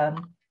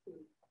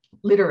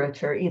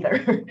literature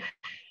either.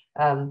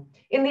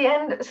 In the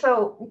end,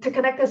 so to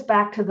connect this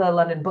back to the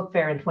London Book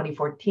Fair in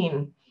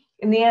 2014,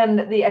 in the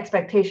end, the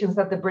expectations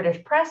that the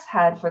British press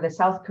had for the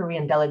South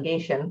Korean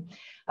delegation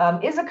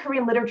is a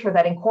Korean literature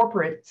that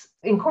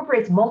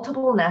incorporates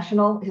multiple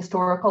national,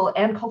 historical,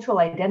 and cultural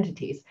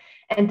identities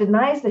and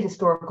denies the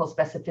historical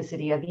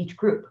specificity of each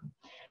group.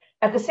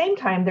 At the same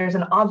time, there's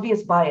an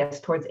obvious bias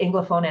towards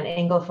Anglophone and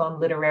Anglophone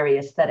literary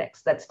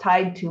aesthetics that's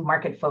tied to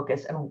market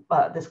focus and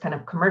this kind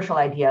of commercial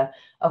idea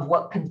of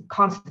what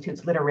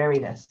constitutes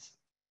literariness.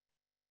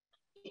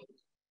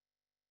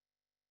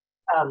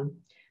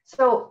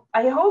 So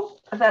I hope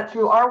that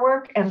through our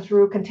work and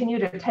through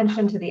continued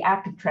attention to the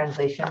act of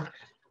translation,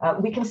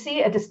 we can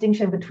see a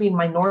distinction between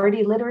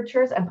minority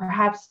literatures and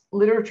perhaps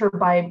literature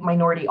by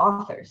minority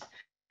authors.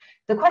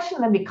 The question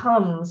then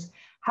becomes,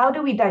 how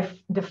do we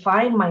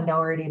define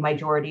minority,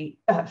 majority,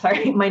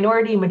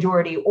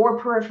 or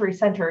periphery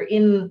center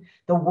in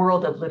the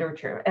world of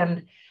literature?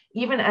 And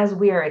even as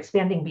we are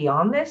expanding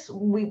beyond this,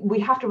 we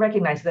have to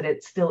recognize that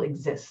it still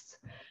exists.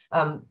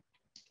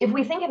 If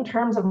we think in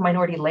terms of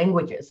minority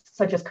languages,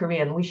 such as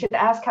Korean, we should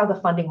ask how the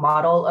funding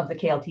model of the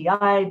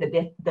KLTI,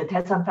 the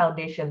Daesan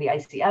Foundation, the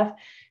ICF,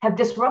 have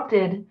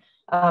disrupted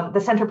the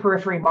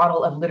center-periphery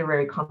model of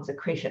literary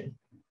consecration.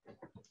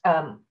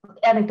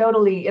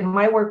 Anecdotally, in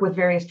my work with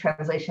various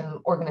translation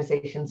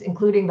organizations,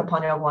 including the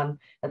Ponyogwon,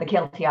 the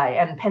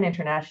KLTI, and PEN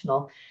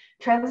International,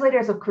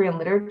 translators of Korean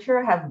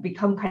literature have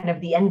become kind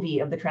of the envy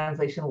of the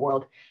translation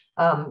world.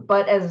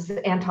 But as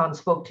Anton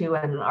spoke to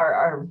and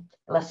our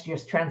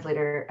illustrious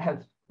translators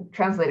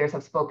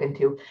have spoken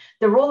to,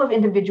 the role of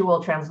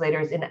individual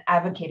translators in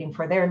advocating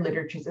for their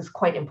literatures is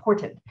quite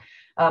important.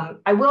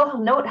 I will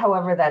note,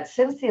 however, that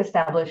since the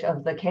establishment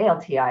of the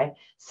KLTI,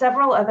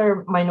 several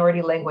other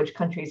minority language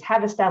countries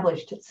have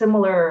established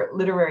similar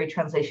literary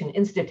translation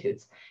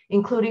institutes,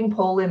 including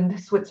Poland,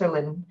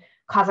 Switzerland,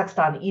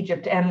 Kazakhstan,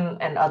 Egypt,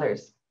 and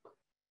others.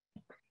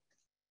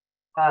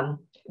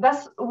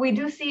 Thus, we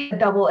do see a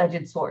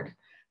double-edged sword.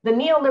 The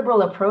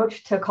neoliberal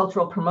approach to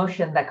cultural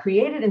promotion that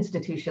created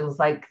institutions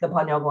like the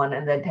Ponyogwon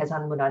and the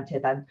Daesan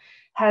Munajjedan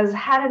has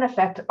had an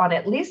effect on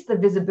at least the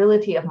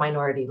visibility of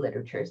minority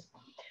literatures.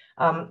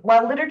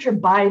 While literature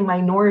by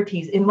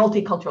minorities in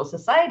multicultural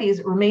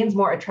societies remains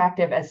more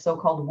attractive as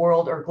so-called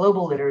world or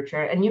global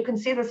literature, and you can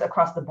see this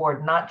across the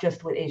board, not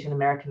just with Asian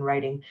American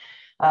writing.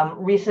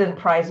 Recent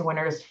prize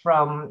winners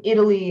from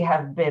Italy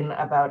have been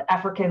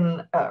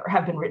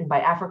written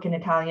by African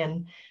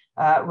Italian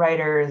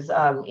writers.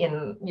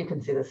 You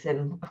can see this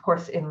in, of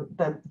course, in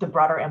the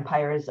broader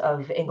empires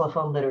of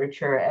Anglophone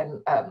literature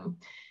and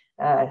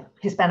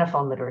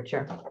Hispanophone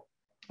literature,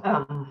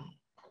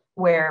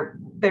 where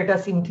there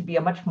does seem to be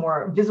a much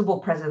more visible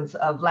presence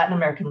of Latin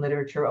American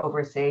literature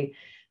over, say,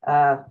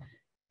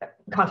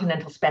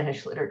 continental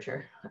Spanish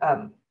literature.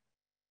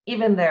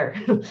 Even there,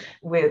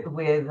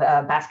 with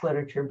Basque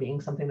literature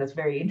being something that's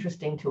very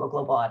interesting to a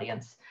global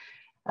audience.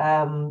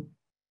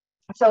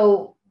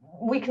 So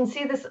we can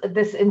see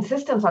this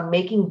insistence on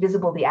making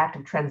visible the act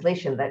of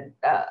translation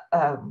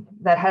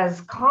that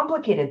has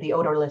complicated the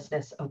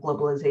odorlessness of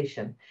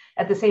globalization.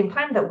 At the same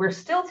time that we're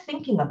still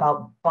thinking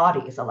about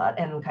bodies a lot,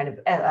 and kind of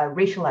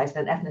racialized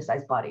and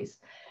ethnicized bodies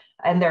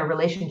and their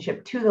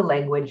relationship to the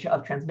language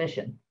of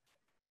transmission.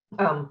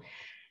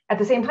 At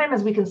the same time,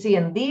 as we can see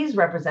in these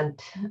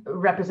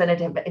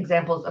representative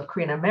examples of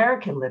Korean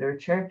American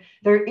literature,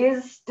 there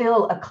is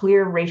still a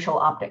clear racial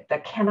optic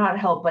that cannot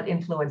help but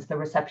influence the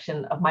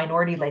reception of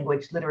minority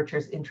language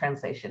literatures in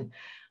translation.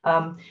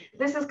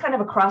 This is kind of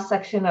a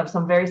cross-section of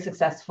some very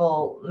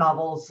successful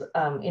novels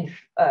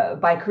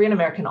by Korean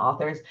American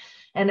authors.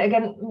 And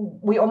again,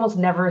 we almost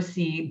never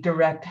see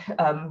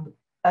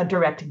a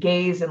direct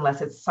gaze unless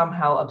it's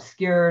somehow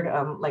obscured.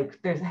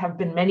 Like there have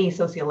been many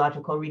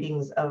sociological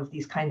readings of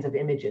these kinds of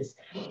images.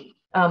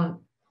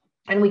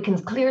 And we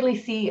can clearly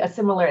see a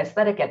similar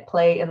aesthetic at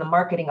play in the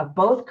marketing of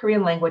both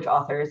Korean language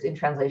authors in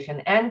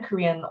translation and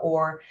Korean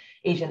or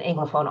Asian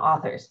Anglophone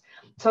authors.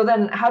 So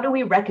then how do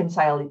we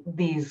reconcile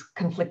these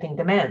conflicting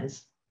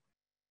demands?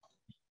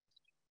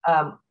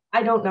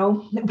 I don't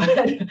know,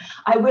 but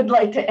I would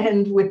like to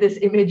end with this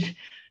image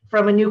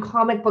from a new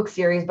comic book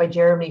series by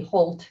Jeremy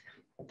Holt,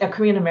 a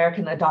Korean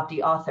American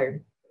adoptee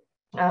author.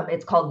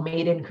 It's called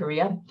Made in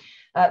Korea.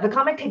 The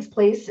comic takes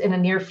place in a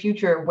near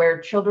future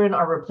where children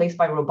are replaced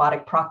by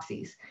robotic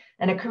proxies.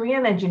 And a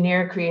Korean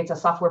engineer creates a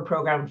software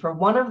program for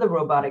one of the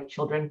robotic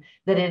children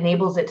that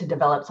enables it to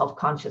develop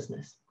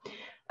self-consciousness.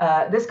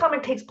 This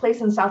comic takes place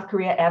in South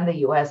Korea and the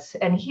US.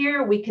 And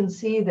here we can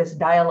see this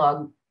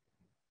dialogue.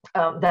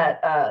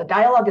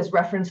 Dialogue is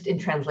referenced in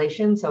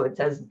translation, so it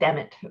says, damn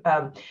it,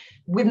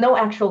 with no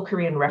actual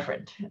Korean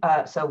referent.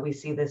 So we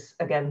see this,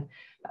 again,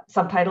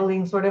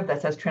 subtitling sort of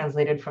that says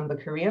translated from the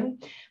Korean.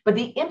 But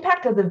the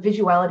impact of the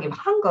visuality of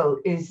Hangul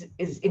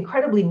is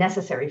incredibly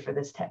necessary for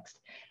this text.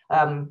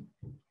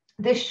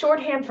 This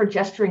shorthand for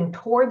gesturing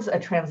towards a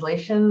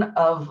translation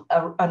of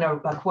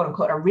a quote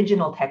unquote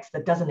original text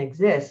that doesn't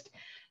exist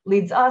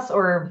leads us,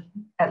 or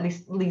at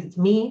least leads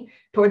me,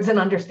 towards an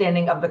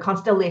understanding of the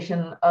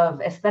constellation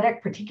of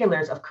aesthetic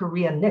particulars of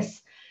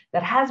Koreanness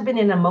that has been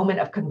in a moment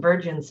of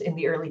convergence in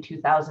the early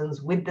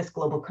 2000s with this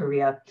global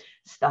Korea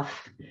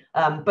stuff.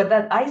 But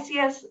that I see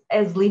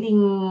as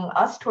leading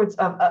us towards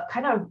a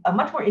kind of a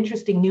much more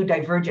interesting new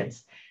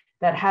divergence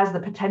that has the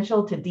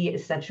potential to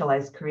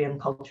de-essentialize Korean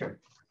culture.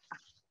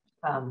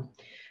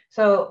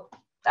 So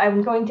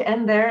I'm going to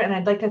end there, and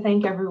I'd like to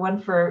thank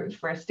everyone for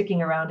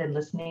sticking around and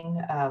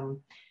listening.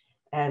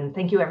 And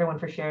thank you everyone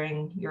for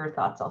sharing your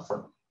thoughts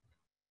also.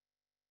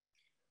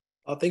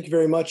 Thank you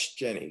very much,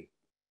 Jenny.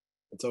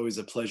 It's always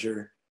a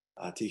pleasure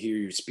to hear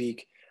you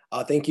speak.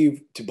 Thank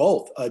you to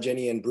both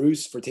Jenny and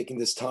Bruce for taking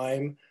this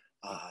time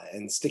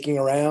and sticking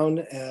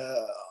around.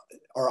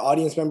 Our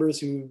audience members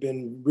who've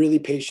been really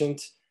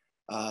patient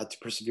to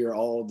persevere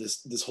all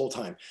this whole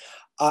time.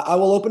 I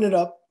will open it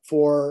up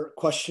for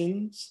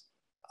questions.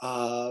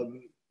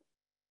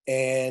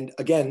 And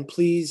again,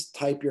 please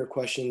type your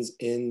questions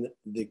in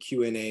the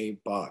Q&A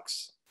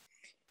box.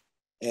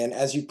 And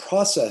as you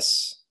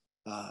process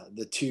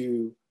the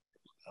two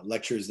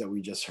lectures that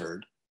we just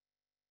heard,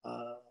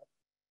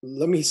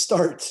 let me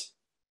start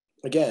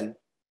again,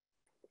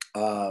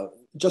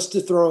 just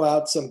to throw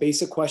out some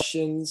basic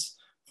questions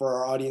for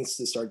our audience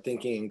to start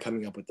thinking and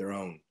coming up with their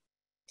own.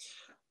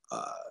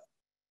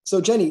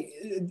 So Jenny,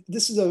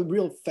 this is a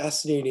real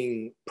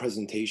fascinating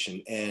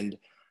presentation, and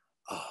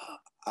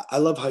I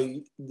love how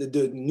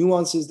the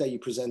nuances that you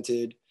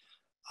presented,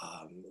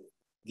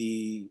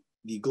 the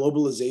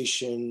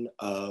globalization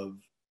of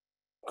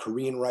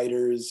Korean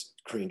writers,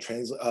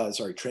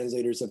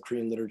 translators of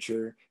Korean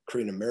literature,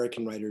 Korean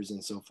American writers,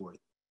 and so forth.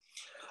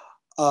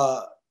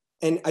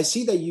 And I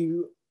see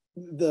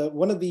that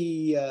one of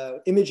the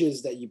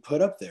images that you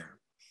put up there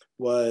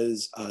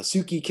was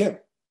Suki Kim,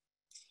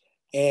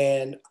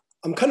 and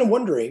I'm kind of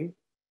wondering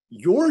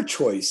your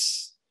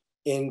choice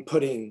in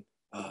putting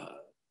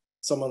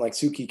someone like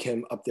Suki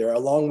Kim up there,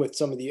 along with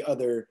some of the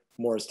other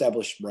more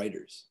established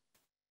writers.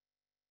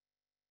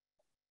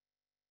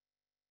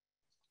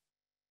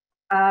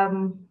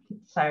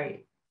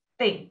 Sorry,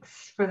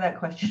 thanks for that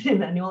question,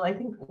 Emmanuel. I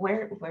think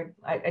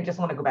I just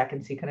want to go back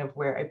and see kind of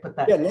where I put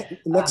that. Yeah,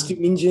 next to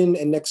Minjin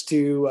and next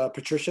to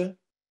Patricia.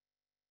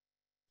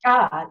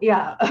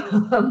 Yeah.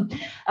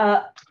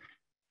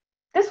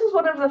 This was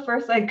one of the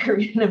first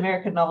Korean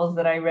American novels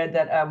that I read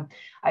that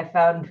I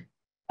found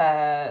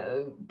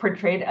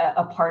portrayed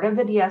a part of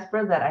the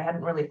diaspora that I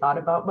hadn't really thought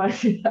about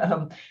much,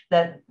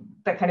 that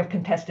kind of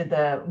contested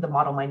the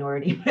model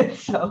minority myth.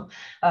 So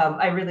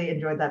I really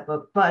enjoyed that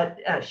book. But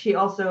she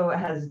also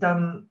has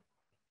done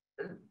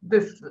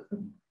this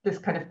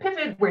kind of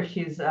pivot where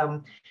she's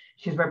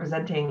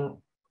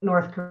representing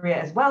North Korea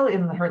as well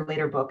in her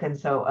later book, and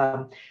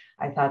so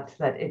I thought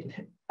that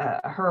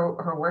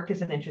her work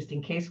is an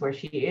interesting case where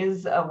she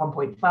is a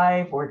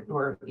 1.5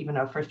 or even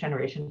a first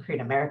generation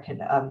Korean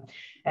American,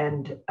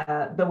 and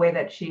the way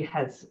that she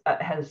has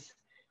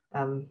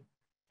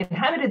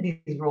inhabited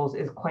these roles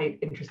is quite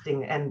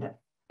interesting and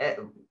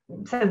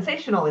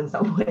sensational in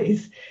some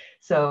ways.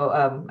 So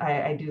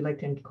I do like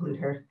to include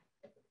her.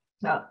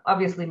 Now,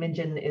 obviously,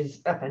 Minjin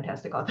is a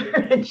fantastic author,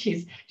 and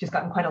she's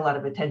gotten quite a lot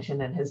of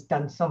attention and has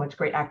done so much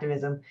great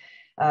activism.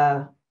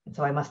 And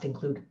so I must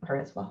include her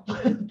as well.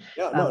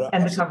 Yeah, no,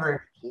 and the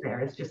cover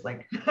there is just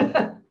like.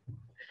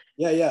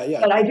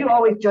 Yeah. But I do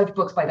always judge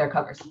books by their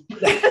covers.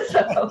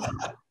 So.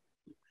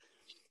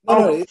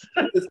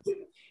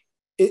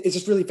 It's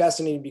just really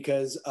fascinating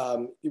because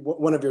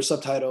one of your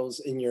subtitles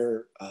in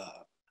your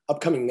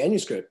upcoming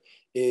manuscript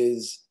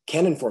is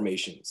canon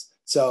formations.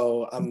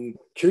 So I'm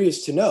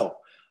curious to know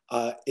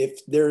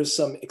if there's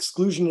some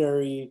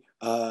exclusionary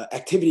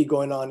activity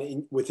going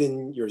on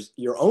within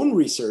your own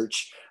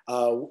research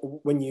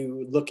when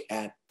you look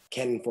at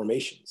canon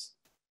formations.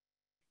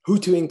 Who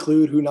to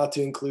include, who not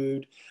to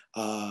include,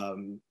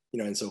 and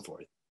so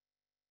forth.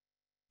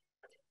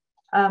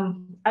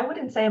 I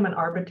wouldn't say I'm an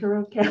arbiter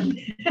of canon.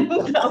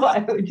 No, I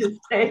would just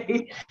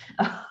say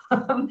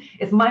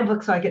it's my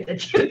book, so I get to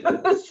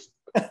choose.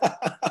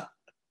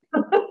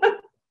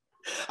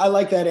 I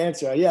like that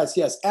answer.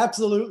 Yes,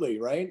 absolutely,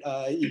 right?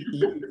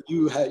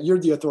 You're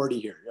the authority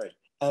here, right?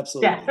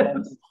 Absolutely.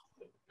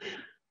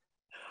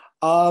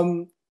 Yeah.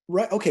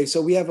 Right. Okay.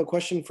 So we have a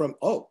question from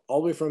all the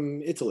way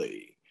from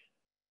Italy.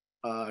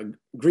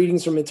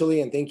 Greetings from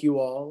Italy, and thank you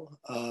all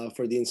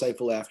for the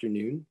insightful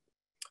afternoon.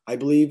 I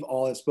believe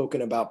all have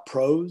spoken about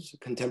prose,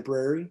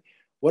 contemporary.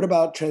 What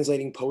about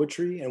translating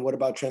poetry, and what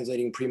about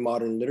translating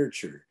pre-modern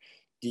literature?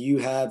 Do you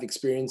have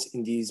experience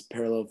in these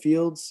parallel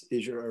fields?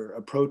 Is your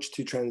approach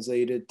to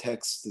translated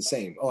texts the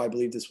same? Oh, I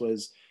believe this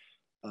was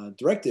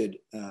directed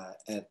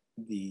at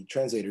the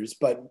translators,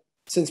 but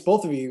since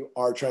both of you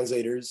are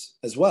translators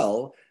as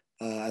well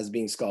as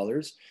being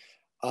scholars,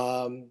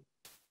 how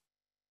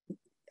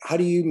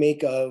do you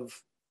make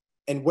of,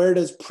 and where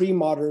does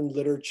pre-modern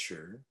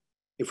literature,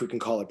 if we can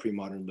call it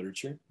pre-modern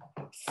literature,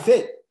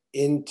 fit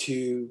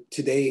into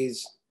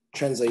today's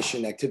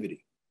translation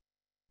activity?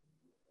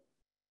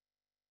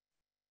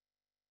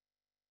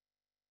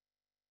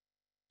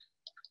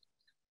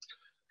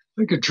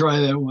 I could try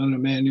that one,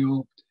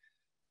 Emmanuel.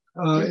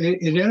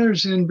 It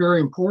enters in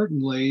very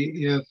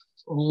importantly, if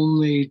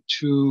only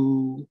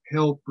to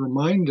help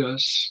remind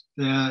us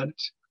that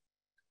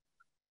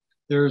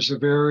there's a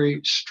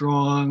very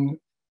strong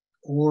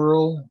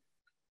oral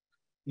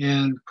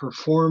and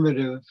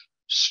performative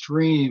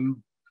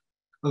stream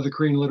of the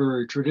Korean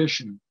literary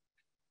tradition.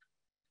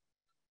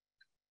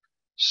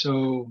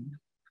 So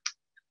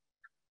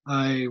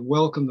I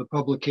welcome the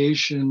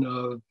publication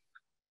of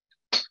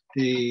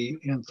the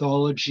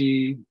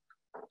anthology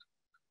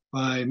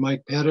by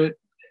Mike Pettit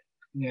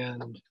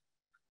and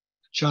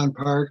John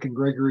Park and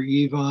Gregory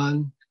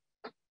Evon.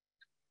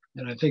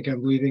 And I think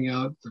I'm leaving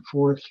out the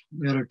fourth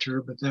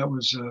editor, but that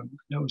was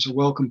a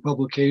welcome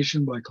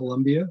publication by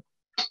Columbia.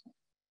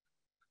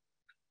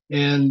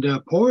 And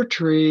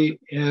poetry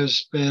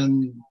has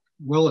been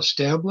well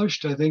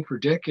established, I think, for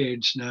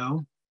decades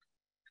now.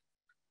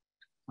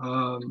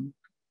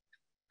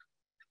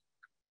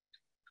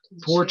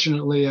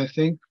 Fortunately, I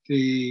think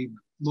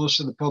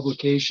most of the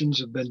publications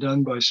have been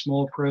done by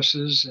small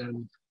presses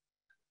and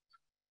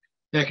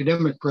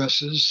academic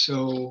presses,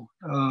 so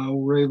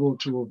we're able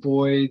to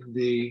avoid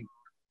the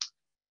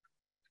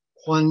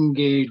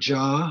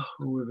Hwangeja,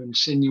 who have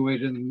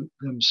insinuated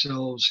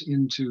themselves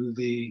into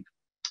the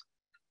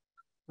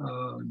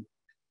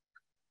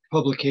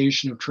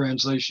publication of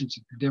translations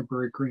of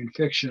contemporary Korean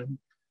fiction.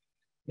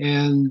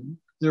 And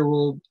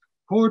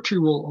poetry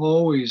will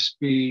always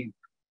be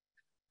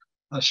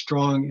a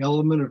strong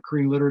element of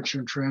Korean literature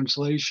and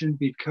translation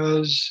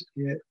because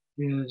it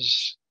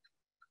is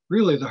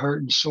really the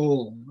heart and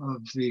soul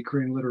of the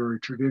Korean literary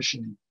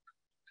tradition.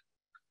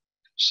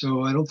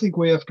 So I don't think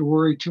we have to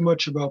worry too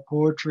much about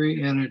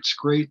poetry, and it's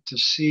great to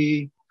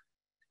see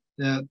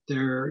that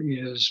there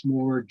is a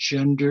more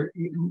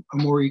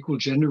equal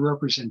gender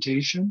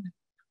representation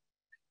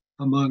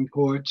among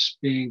poets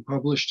being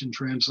published in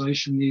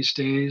translation these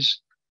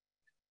days.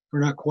 We're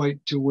not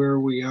quite to where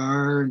we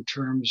are in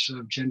terms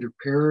of gender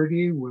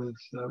parity with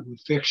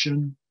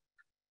fiction,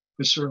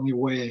 but certainly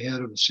way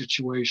ahead of the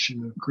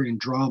situation of Korean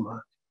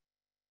drama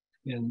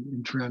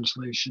in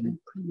translation.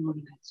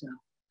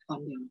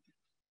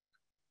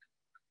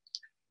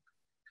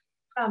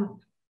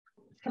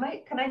 Can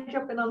I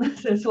jump in on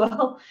this as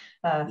well?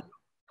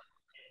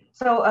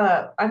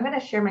 So I'm going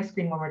to share my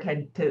screen one more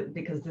time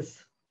because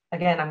this,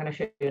 again, I'm going to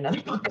show you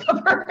another book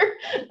cover.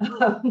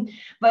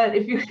 But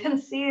if you can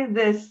see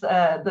this,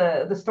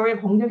 the story of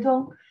Hong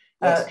Gil-tong,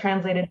 yes,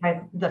 translated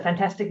by the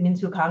fantastic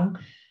Min-Soo Kang.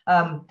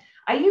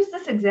 I use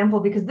this example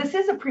because this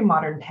is a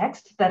pre-modern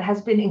text that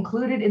has been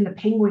included in the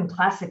Penguin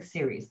Classic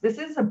series. This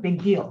is a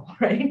big deal,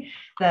 right?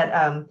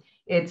 That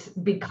it's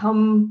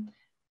become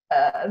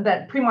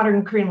that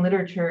pre-modern Korean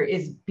literature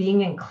is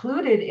being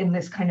included in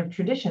this kind of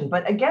tradition.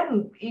 But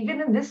again,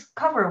 even in this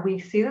cover, we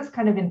see this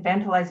kind of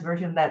infantilized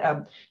version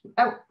that,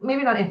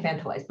 maybe not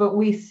infantilized, but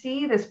we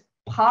see this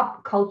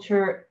pop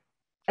culture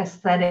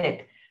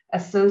aesthetic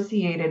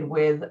associated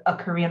with a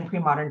Korean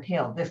pre-modern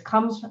tale. This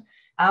comes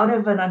out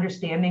of an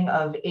understanding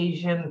of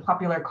Asian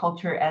popular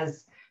culture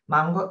as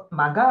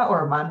manga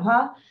or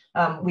manhwa.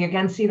 We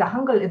again see the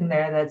Hangul in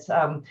there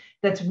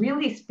that's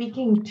really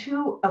speaking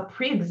to a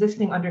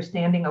pre-existing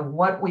understanding of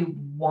what we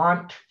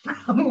want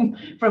from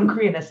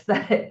Korean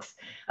aesthetics.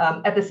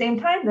 At the same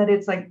time that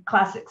it's like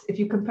classics. If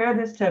you compare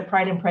this to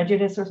Pride and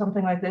Prejudice or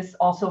something like this,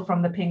 also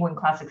from the Penguin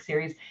Classic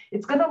series,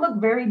 it's going to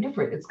look very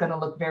different. It's going to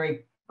look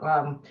very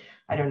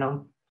I don't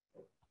know,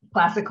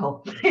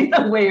 classical in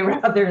a way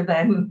rather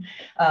than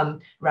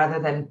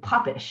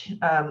popish.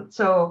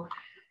 So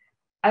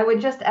I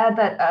would just add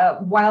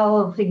that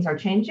while things are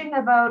changing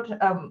about,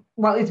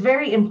 well, it's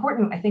very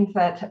important, I think,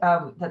 that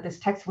that this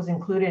text was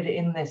included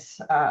in this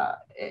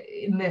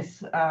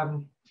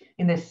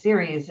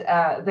series.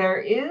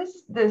 There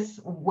is this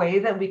way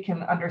that we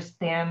can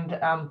understand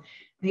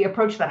the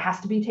approach that has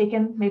to be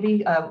taken,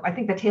 maybe. I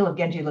think the Tale of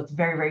Genji looks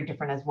very, very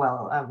different as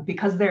well,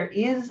 because there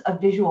is a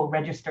visual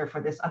register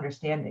for this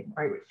understanding,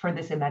 right, for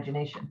this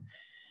imagination.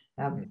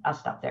 I'll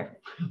stop there.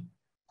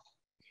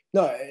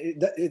 No,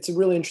 it's a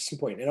really interesting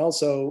point. And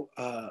also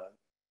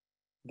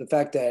the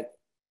fact that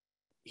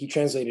he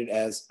translated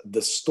as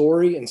the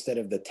story instead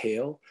of the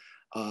tale,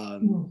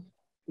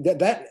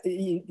 that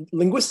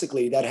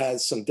linguistically, that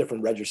has some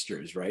different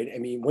registers, right? I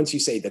mean, once you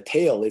say the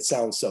tale, it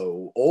sounds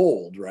so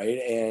old, right?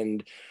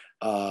 And,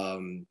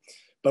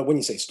 but when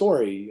you say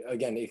story,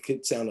 again, it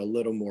could sound a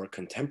little more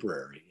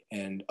contemporary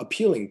and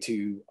appealing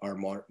to our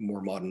more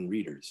modern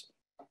readers.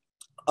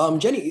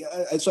 Jenny,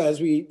 so as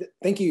we,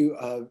 thank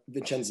you,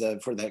 Vincenza,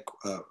 for that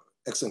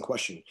excellent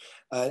question.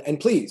 And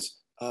please,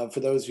 for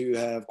those who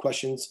have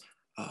questions,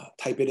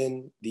 type it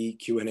in the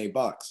Q&A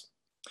box.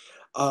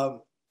 I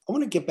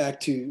want to get back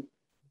to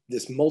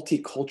this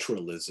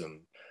multiculturalism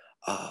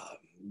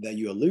that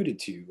you alluded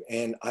to,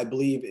 and I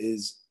believe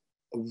is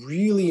a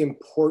really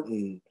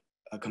important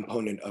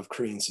component of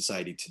Korean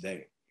society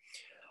today.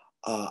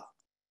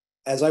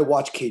 As I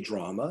watch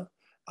K-drama,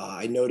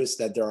 I noticed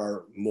that there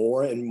are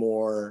more and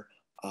more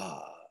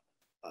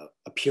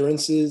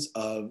appearances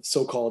of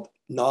so-called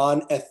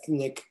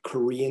non-ethnic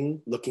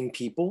Korean looking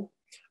people,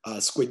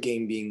 Squid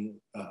Game being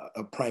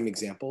a prime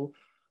example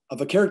of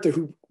a character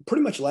who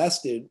pretty much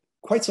lasted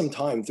quite some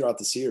time throughout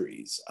the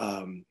series.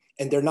 And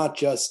they're not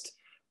just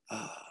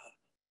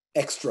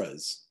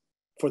extras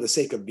for the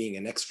sake of being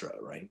an extra,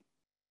 right?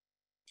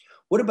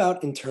 What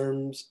about in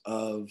terms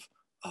of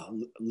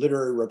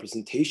literary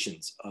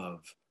representations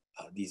of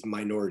these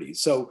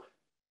minorities? So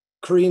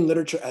Korean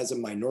literature as a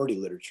minority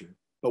literature,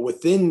 but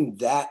within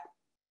that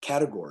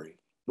category,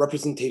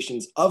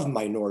 representations of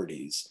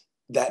minorities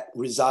that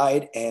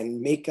reside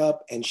and make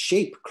up and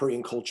shape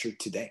Korean culture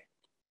today.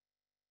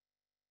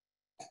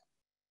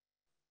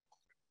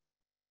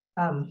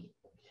 I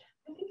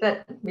think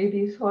that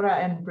maybe Sora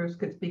and Bruce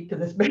could speak to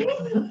this better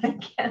than I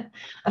can.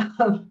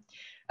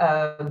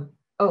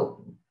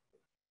 Oh,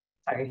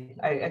 sorry,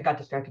 I got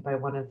distracted by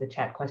one of the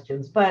chat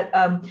questions, but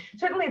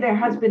certainly there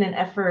has been an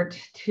effort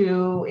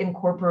to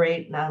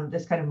incorporate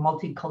this kind of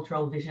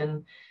multicultural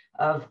vision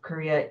of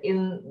Korea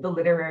in the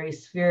literary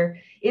sphere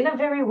in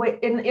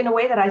a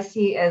way that I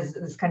see as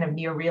this kind of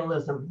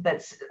neorealism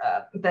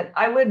that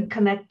I would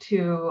connect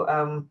to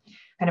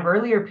kind of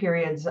earlier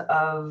periods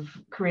of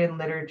Korean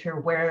literature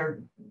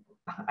where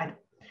I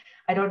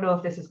don't know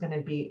if this is going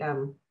to be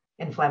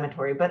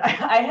inflammatory, but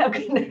I have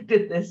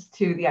connected this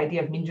to the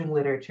idea of Minjung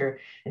literature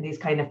and these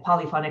kind of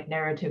polyphonic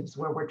narratives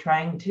where we're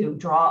trying to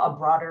draw a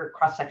broader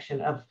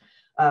cross-section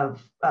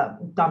of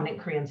dominant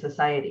Korean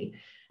society.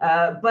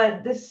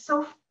 But this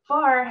so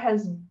far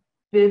has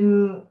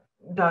been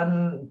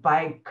done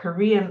by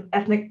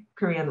ethnic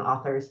Korean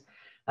authors.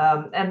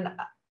 And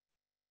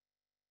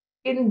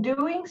in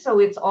doing so,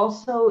 it's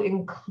also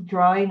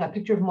drawing a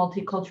picture of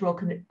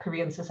multicultural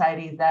Korean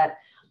society that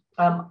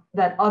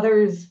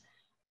others,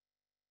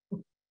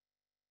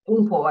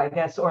 I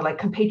guess, or like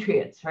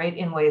compatriots, right?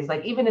 In ways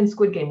like even in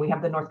Squid Game, we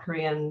have the North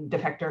Korean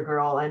defector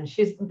girl, and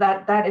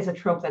that is a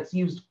trope that's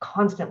used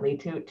constantly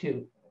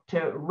to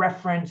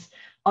reference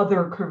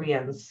other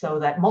Koreans, so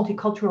that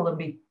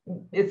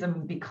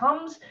multiculturalism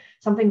becomes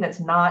something that's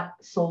not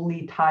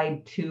solely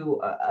tied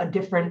to a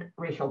different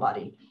racial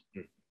body.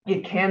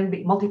 It can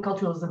be,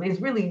 multiculturalism is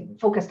really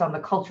focused on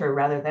the culture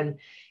rather than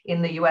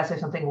in the US or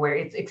something where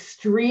it's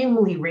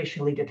extremely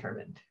racially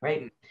determined,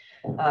 right?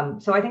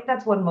 So I think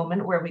that's one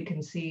moment where we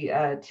can see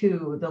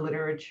too the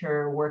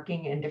literature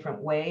working in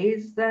different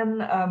ways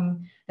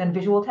than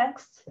visual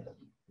texts.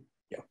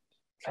 Yeah,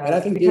 and I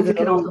think because it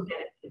can also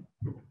get it.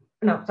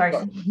 No, sorry.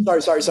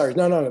 Sorry.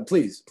 No,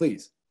 please.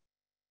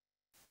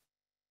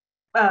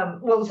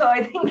 Well, so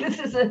I think this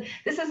is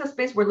a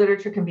space where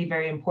literature can be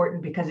very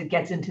important because it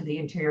gets into the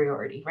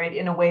interiority, right?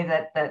 In a way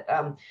that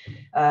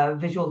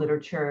visual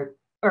literature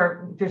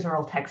or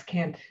visual text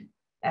can't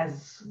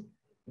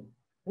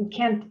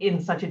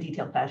in such a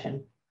detailed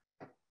fashion.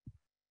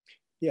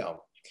 Yeah,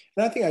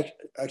 and I think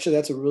actually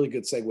that's a really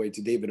good segue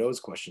to David O's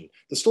question.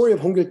 The story of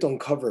Hongryul-dong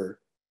cover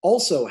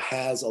also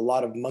has a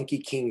lot of Monkey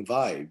King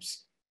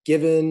vibes,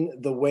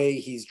 given the way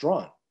he's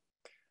drawn.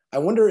 I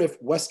wonder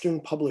if Western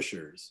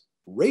publishers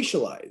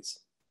racialize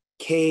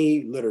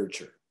K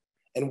literature,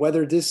 and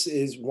whether this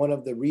is one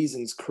of the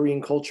reasons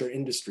Korean culture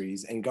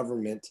industries and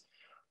government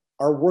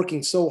are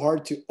working so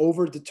hard to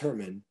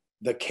overdetermine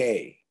the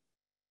K.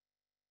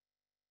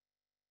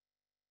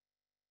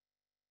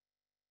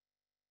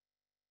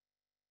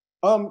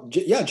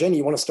 Yeah, Jenny,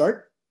 you want to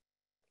start?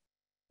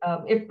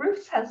 If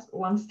Bruce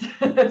wants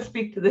to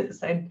speak to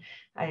this,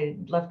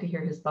 I'd love to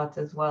hear his thoughts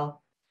as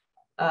well.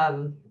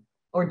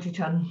 or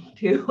Juchun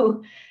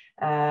too.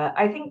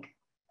 I think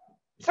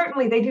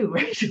certainly they do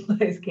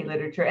racialize K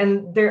literature,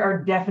 and there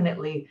are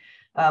definitely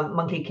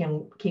Monkey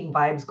King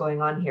vibes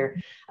going on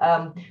here.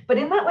 But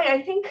in that way,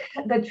 I think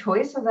the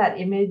choice of that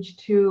image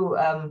too,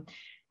 I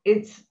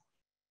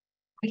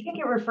think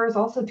it refers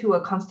also to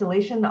a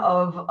constellation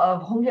of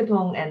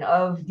Honghaedong and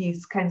of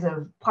these kinds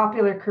of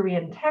popular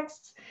Korean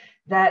texts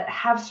that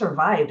have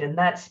survived and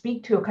that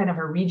speak to a kind of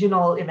a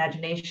regional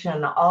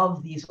imagination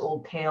of these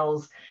old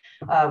tales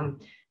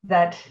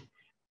that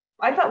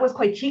I thought was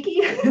quite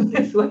cheeky in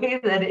this way,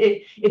 that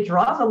it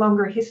draws a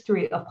longer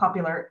history of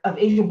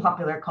Asian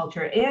popular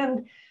culture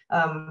and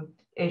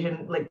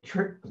Asian, like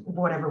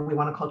whatever we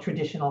want to call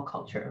traditional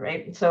culture,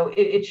 right? So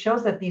it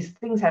shows that these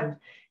things have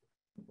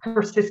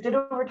persisted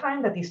over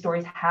time, that these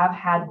stories have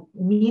had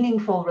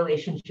meaningful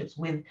relationships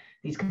with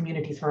these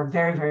communities for a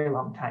very, very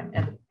long time.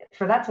 And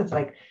for that sense,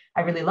 like,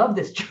 I really love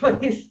this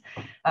choice.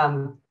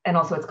 And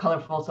also it's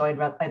colorful, so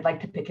I'd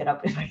like to pick it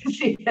up if I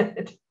see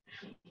it.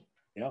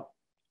 Yeah.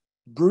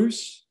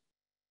 Bruce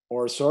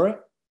or Sora,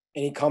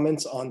 any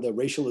comments on the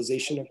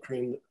racialization of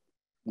Korean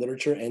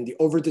literature and the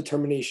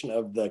overdetermination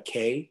of the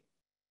K?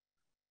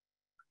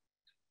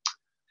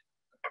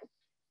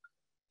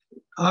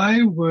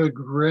 I would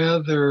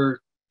rather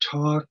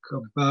talk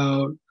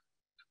about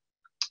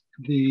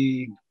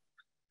the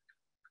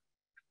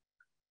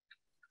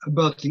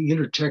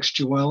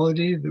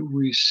intertextuality that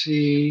we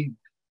see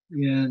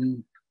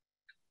in,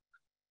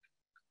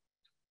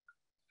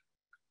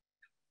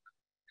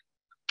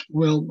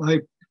 well, I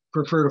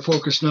prefer to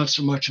focus not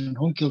so much on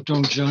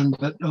Hongkil-Dongjeon,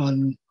 but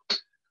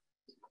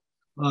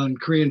on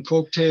Korean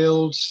folk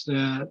tales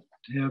that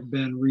have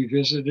been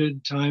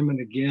revisited time and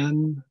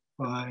again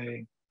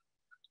by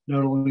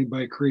not only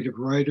by creative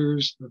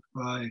writers, but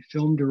by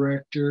film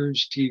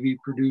directors, TV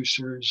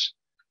producers,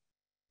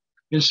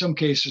 in some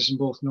cases in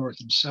both North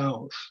and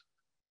South.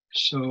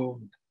 So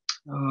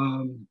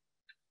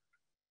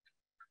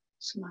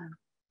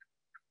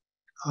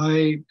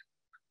I,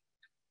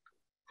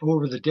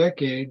 over the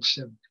decades,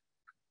 have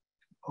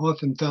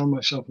often found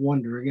myself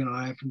wondering, and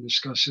I often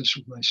discuss this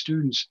with my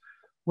students,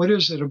 what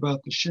is it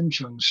about the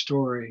Shimcheong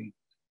story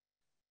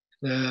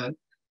that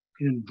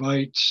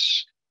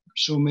invites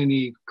so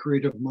many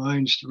creative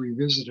minds to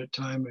revisit it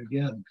time and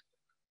again?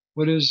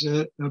 What is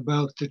it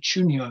about the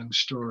Chunhyang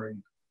story?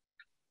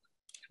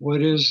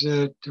 What is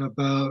it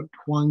about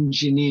Hwang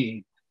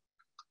Jinhee,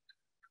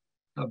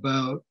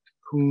 about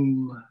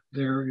whom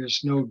there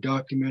is no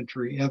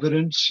documentary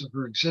evidence of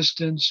her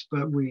existence,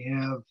 but we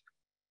have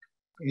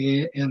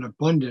an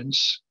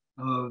abundance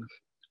of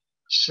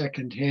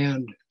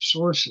secondhand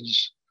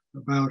sources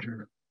about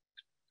her?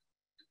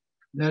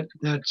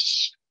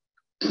 That's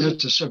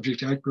a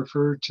subject I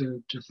prefer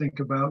to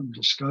think about and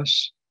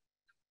discuss.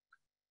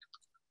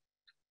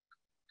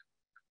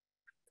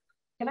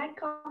 Can I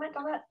comment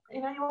on that,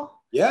 Emmanuel?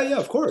 Yeah,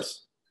 of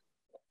course.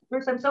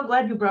 First, I'm so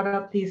glad you brought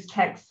up these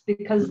texts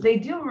because they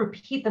do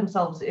repeat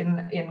themselves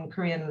in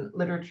Korean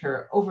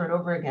literature over and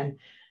over again.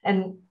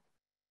 And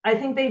I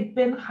think they've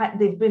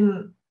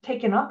been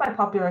taken up by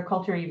popular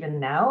culture even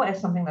now as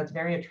something that's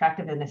very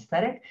attractive and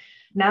aesthetic.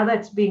 Now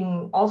that's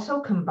being also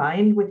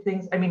combined with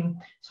things, I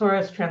mean,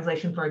 Sora's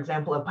translation, for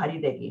example, of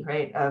Paridegi,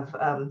 right, of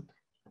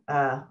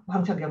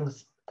Hwang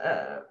Cheok-young's,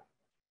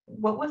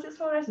 what was it,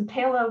 Sora's? A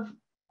Tale of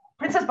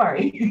Princess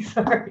Bari,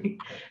 sorry,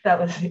 that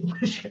was the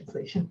English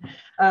translation,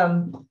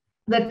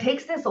 that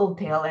takes this old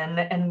tale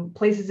and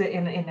places it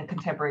in a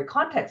contemporary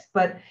context.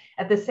 But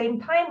at the same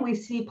time, we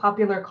see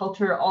popular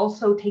culture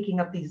also taking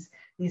up these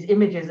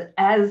images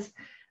as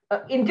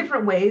in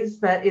different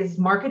ways that is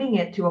marketing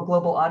it to a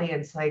global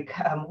audience. Like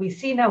we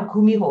see now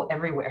Gumiho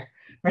everywhere,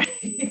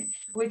 right?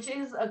 Which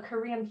is a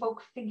Korean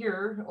folk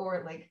figure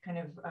or like kind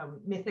of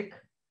mythic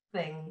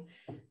thing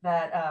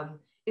that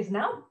is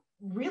now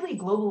really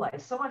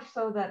globalized, so much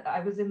so that I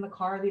was in the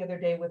car the other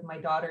day with my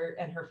daughter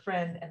and her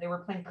friend, and they were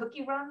playing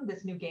Cookie Run,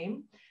 this new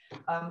game.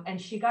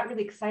 And she got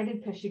really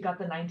excited because she got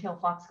the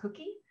 9-tailed fox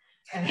cookie.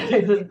 And I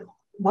was like,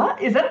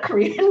 what? Is that a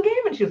Korean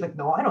game? And she was like,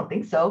 no, I don't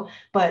think so.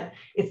 But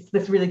it's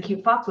this really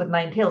cute fox with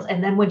 9 tails.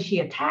 And then when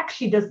she attacks,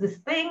 she does this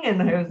thing.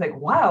 And I was like,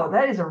 wow,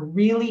 that is a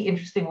really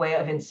interesting way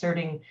of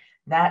inserting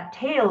that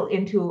tale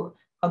into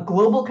a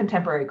global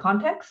contemporary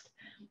context.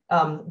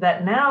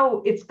 That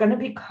now it's going to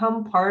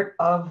become part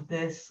of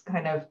this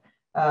kind of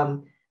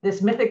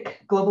this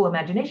mythic global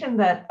imagination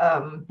that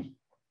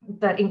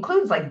that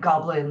includes like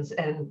goblins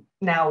and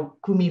now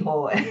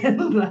Gumiho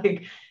and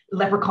like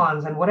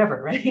leprechauns and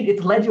whatever, right?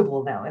 It's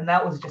legible now, and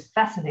that was just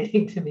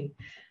fascinating to me.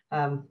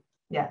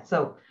 Yeah,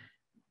 so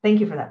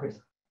thank you for that, Bruce.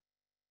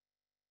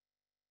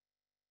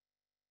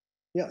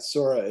 Yeah,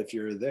 Sora, if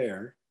you're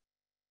there.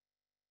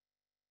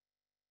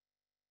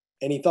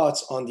 Any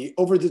thoughts on the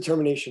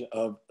overdetermination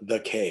of the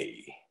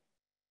K?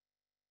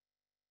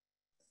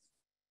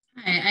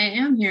 Hi, I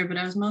am here, but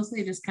I was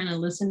mostly just kind of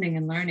listening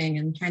and learning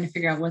and trying to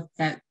figure out what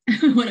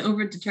what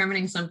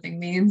overdetermining something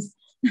means.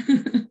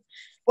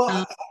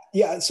 Well,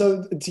 yeah,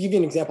 so to give you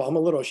an example, I'm a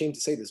little ashamed to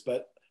say this,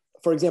 but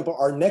for example,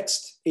 our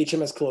next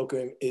HMS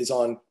colloquium is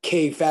on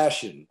K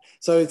fashion.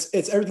 So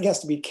it's everything has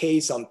to be K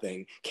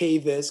something, K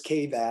this,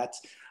 K that.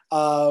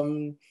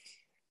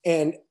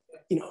 And,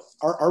 you know,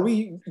 are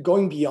we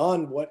going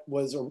beyond what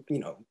was, you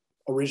know,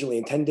 originally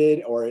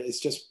intended, or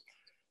it's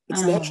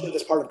naturally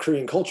just part of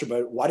Korean culture,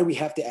 but why do we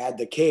have to add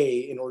the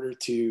K in order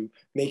to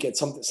make it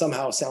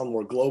somehow sound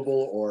more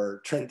global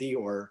or trendy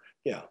or,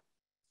 yeah.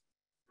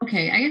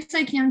 Okay, I guess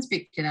I can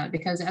speak to that,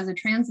 because as a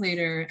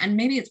translator, and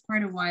maybe it's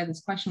part of why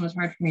this question was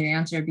hard for me to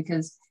answer,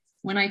 because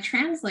when I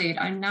translate,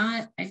 I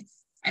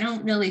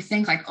don't really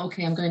think like,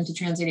 okay, I'm going to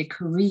translate a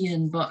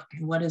Korean book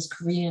and what is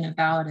Korean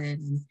about it.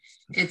 And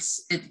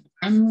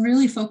I'm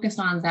really focused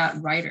on that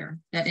writer,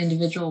 that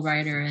individual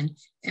writer. And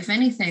if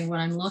anything, what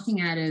I'm looking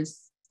at is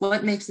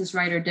what makes this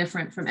writer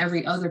different from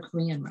every other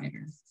Korean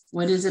writer?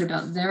 What is it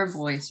about their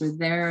voice or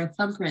their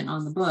thumbprint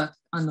on the book,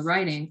 on the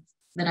writing,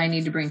 that I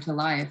need to bring to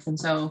life? And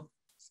so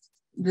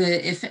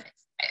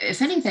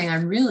if anything,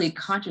 I'm really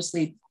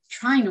consciously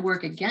trying to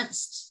work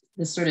against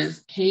this sort of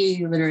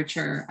K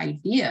literature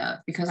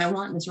idea, because I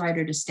want this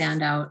writer to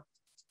stand out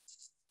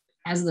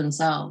as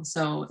themselves.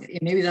 So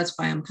maybe that's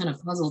why I'm kind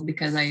of puzzled,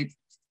 because no,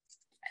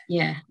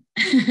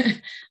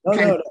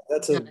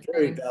 that's a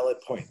very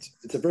valid point.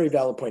 It's a very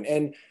valid point.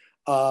 And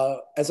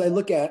as I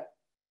look at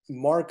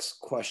Mark's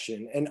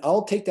question, and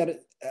I'll take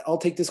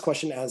this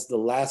question as the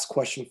last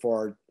question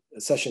for our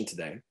session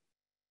today.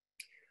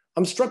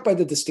 I'm struck by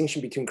the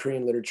distinction between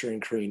Korean literature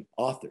and Korean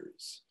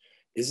authors.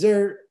 Is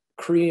there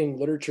Korean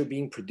literature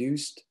being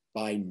produced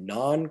by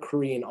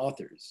non-Korean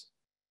authors?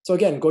 So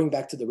again, going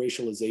back to the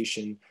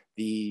racialization,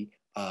 the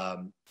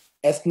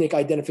ethnic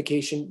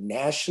identification,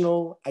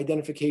 national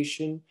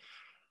identification,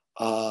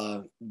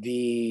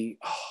 the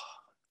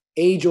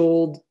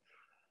age-old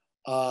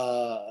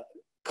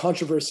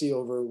controversy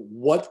over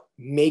what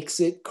makes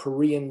it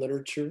Korean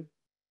literature.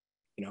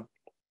 You know,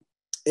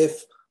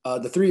 if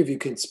the three of you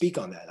can speak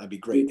on that, that'd be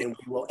great. And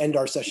we will end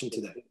our session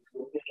today.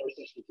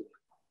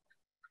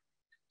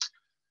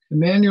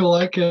 Emmanuel,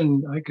 I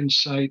can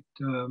cite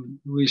at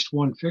least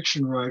one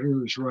fiction writer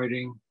who's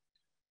writing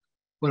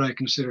what I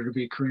consider to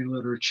be Korean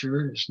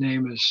literature. His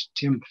name is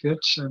Tim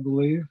Fitz, I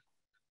believe.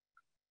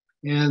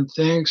 And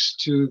thanks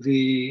to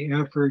the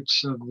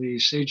efforts of the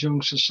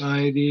Sejong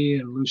Society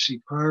and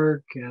Lucy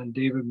Park and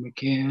David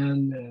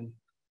McCann and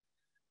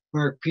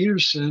Mark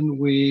Peterson,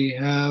 we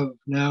have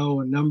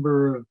now a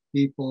number of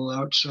people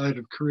outside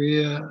of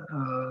Korea,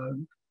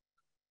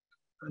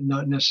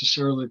 not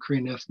necessarily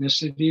Korean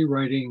ethnicity,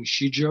 writing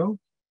Shijo.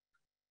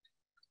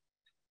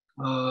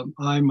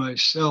 I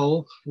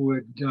myself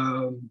would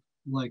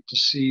like to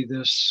see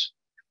this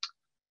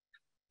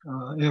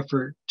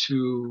effort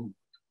to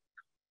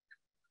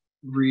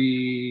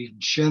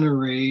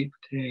regenerate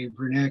a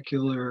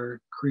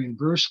vernacular Korean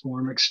verse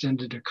form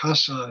extended to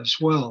Kasa as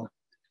well.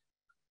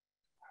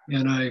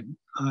 And I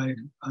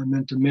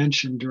meant to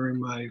mention during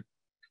my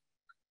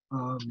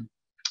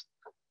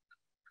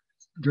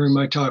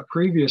talk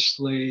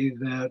previously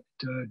that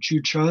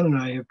Ju Chan and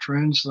I have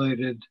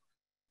translated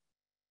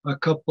a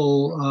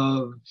couple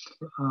of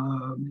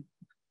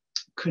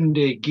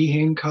Kunde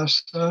Giheng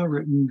Kasa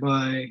written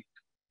by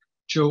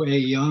Jo A.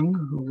 Young,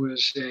 who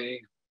was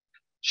a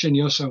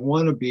Shin-Yosa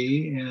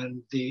wannabe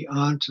and the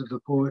aunt of the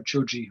poet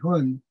Cho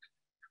Ji-hun.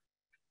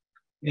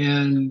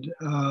 And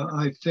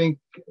I think,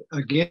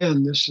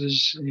 again, this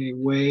is a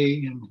way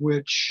in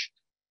which,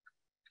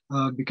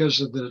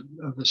 because of the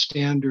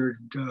standard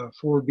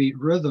 4-beat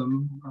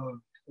rhythm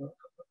of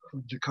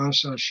the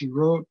Kasa she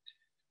wrote,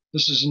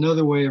 this is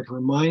another way of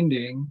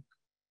reminding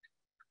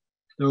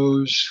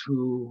those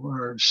who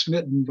are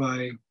smitten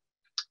by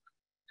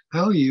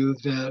Hallyu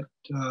that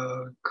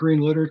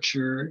Korean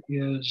literature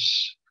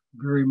is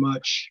very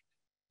much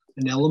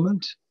an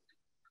element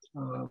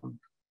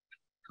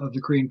of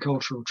the Korean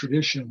cultural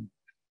tradition.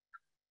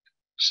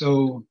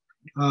 So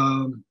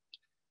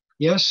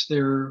yes,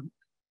 there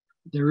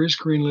is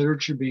Korean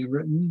literature being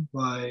written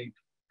by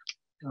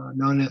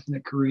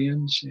non-ethnic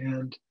Koreans,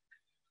 and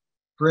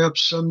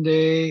perhaps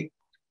someday,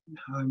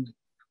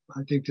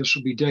 I think this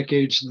will be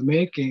decades in the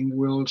making,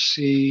 we'll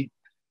see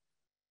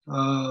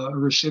a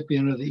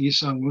recipient of the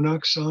Isang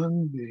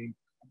Munaksan, the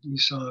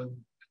Isang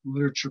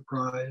Literature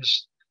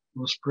Prize,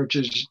 most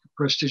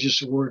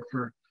prestigious award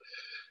for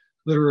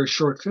literary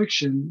short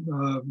fiction,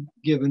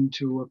 given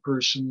to a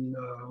person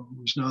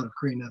who's not of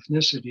Korean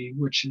ethnicity,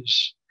 which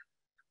is,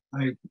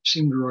 I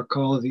seem to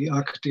recall, the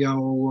Akutagawa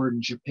Award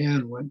in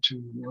Japan went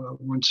to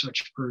one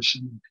such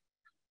person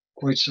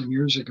quite some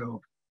years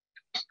ago.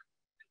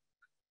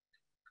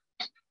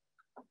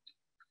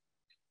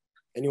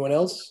 Anyone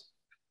else?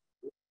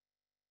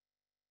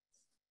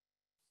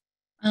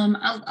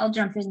 I'll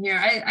jump in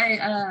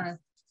here.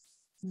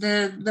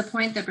 The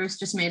point that Bruce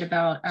just made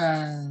about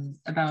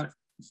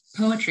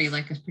poetry,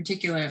 like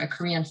a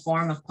Korean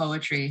form of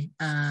poetry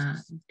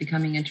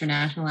becoming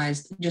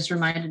internationalized,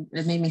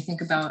 it made me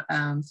think about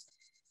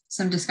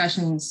some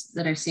discussions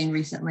that I've seen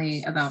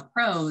recently about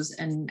prose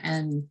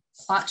and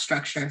plot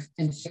structure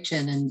in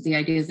fiction, and the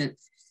idea that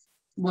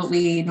what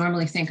we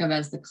normally think of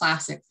as the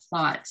classic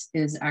plot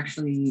is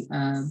actually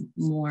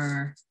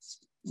more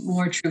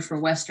true for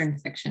Western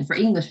fiction, for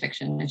English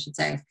fiction, I should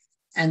say.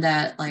 And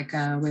that like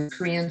with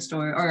Korean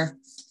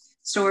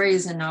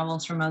stories and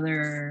novels from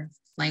other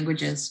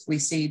languages, we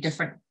see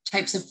different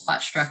types of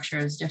plot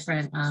structures,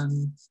 different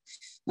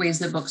ways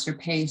that books are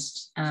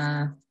paced.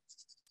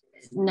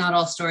 Not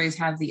all stories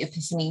have the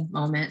epiphany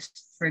moment,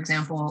 for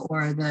example,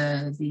 or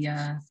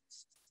the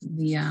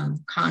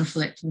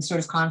conflict, the sort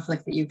of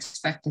conflict that you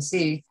expect to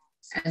see.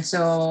 And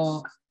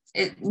so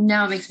it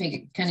now makes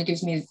me, kind of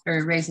gives me,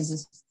 or raises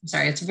this,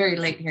 sorry, it's very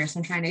late here, so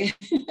I'm trying to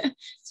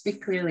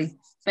speak clearly.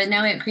 But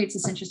now it creates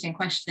this interesting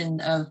question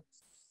of,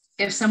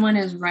 if someone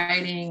is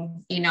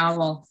writing a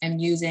novel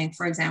and using,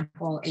 for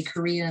example, a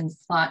Korean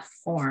plot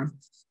form,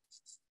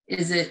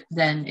 is it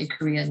then a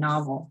Korean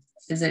novel?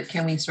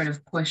 Can we sort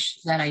of push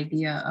that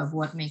idea of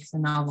what makes a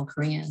novel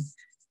Korean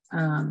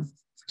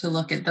to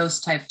look at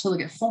to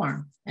look at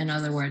form, in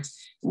other words?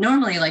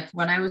 Normally, like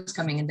when I was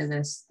coming into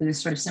this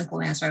sort of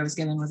simple answer I was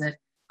given with it,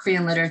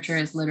 Korean literature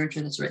is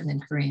literature that's written in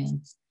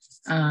Korean.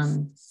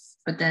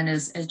 But then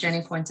as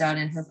Jenny points out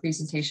in her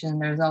presentation,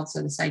 there's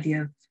also this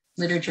idea of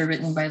literature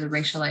written by the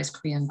racialized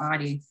Korean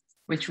body,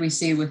 which we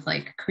see with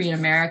like Korean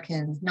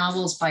American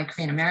novels by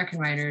Korean American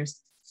writers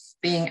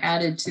being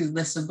added to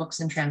lists of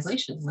books in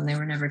translation when they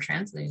were never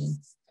translated.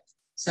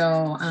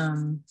 So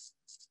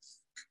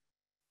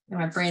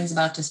my brain's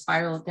about to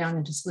spiral down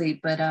into sleep,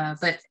 but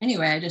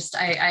anyway,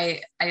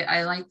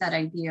 I like that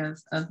idea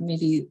of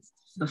maybe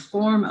the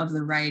form of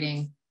the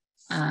writing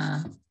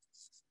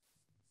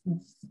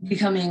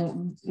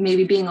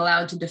being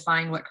allowed to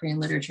define what Korean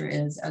literature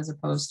is, as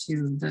opposed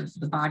to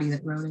the body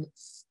that wrote it.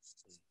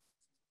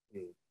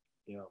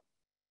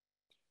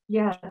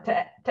 Yeah,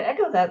 to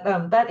echo that,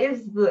 that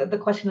is the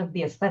question of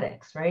the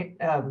aesthetics, right?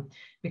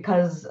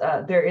 Because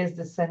there is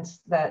this sense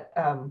that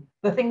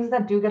the things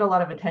that do get a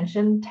lot of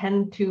attention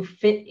tend to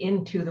fit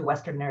into the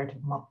Western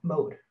narrative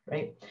mode,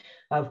 right,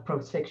 of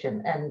prose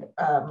fiction. And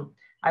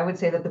I would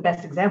say that the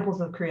best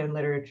examples of Korean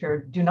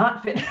literature do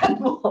not fit that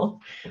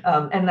mold.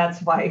 And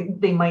that's why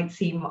they might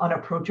seem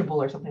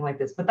unapproachable or something like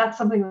this. But that's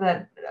something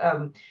that,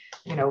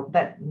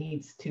 that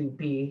needs to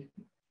be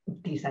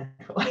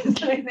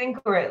decentralized, I think,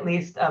 or at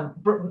least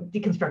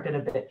deconstructed a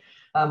bit.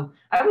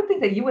 I would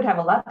think that you would have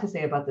a lot to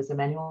say about this,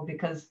 Emmanuel,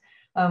 because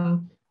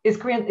is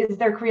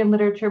there Korean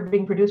literature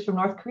being produced from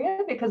North Korea?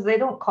 Because they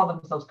don't call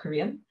themselves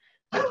Korean.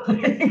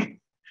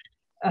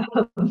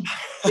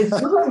 It's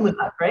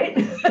Joseonmunhak, right?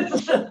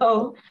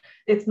 So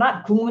it's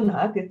not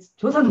Gungmunhak, it's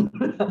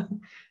Joseonmunhak.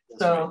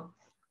 So.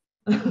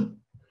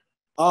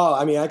 Oh,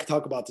 I mean, I could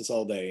talk about this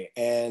all day.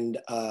 And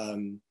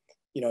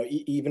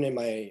even in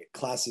my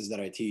classes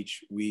that I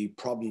teach, we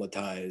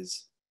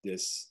problematize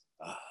this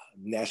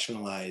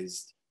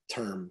nationalized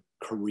term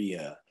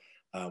Korea,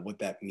 what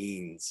that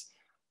means.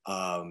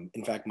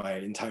 In fact, my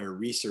entire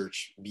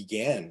research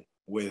began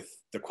with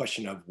the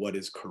question of what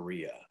is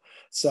Korea.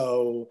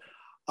 So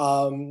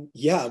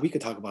yeah, we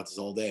could talk about this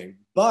all day,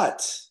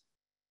 but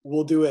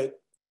we'll do it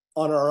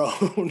on our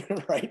own,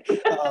 right?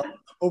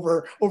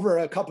 Over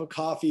a cup of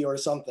coffee or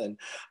something.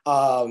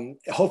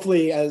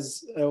 Hopefully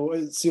as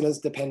soon as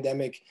the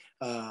pandemic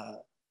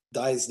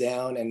dies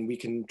down and we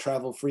can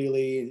travel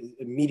freely,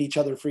 meet each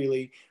other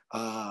freely.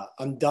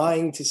 I'm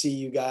dying to see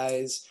you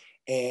guys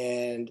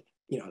and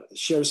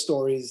share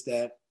stories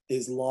that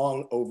is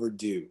long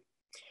overdue.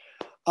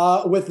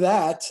 With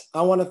that,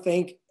 I want to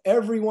thank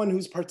everyone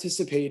who's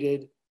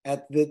participated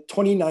at the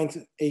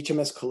 29th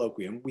HMS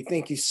Colloquium. We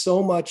thank you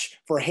so much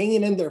for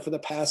hanging in there for the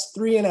past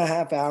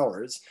 3.5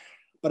 hours.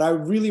 But I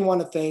really want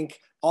to thank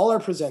all our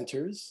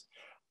presenters,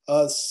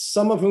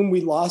 some of whom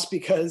we lost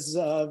because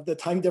of the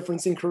time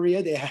difference in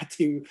Korea. They had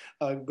to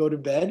go to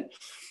bed.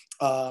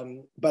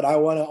 But I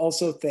want to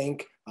also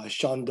thank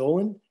Sean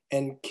Dolan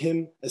and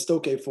Kim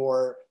Estoke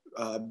for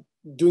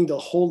doing the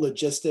whole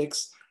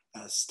logistics,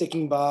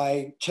 sticking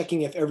by,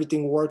 checking if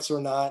everything works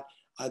or not.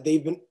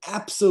 They've been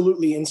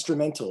absolutely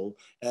instrumental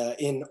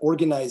in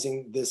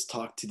organizing this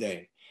talk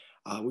today.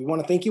 We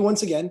want to thank you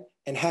once again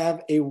and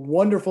have a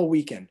wonderful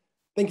weekend.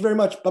 Thank you very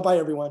much. Bye-bye,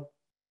 everyone.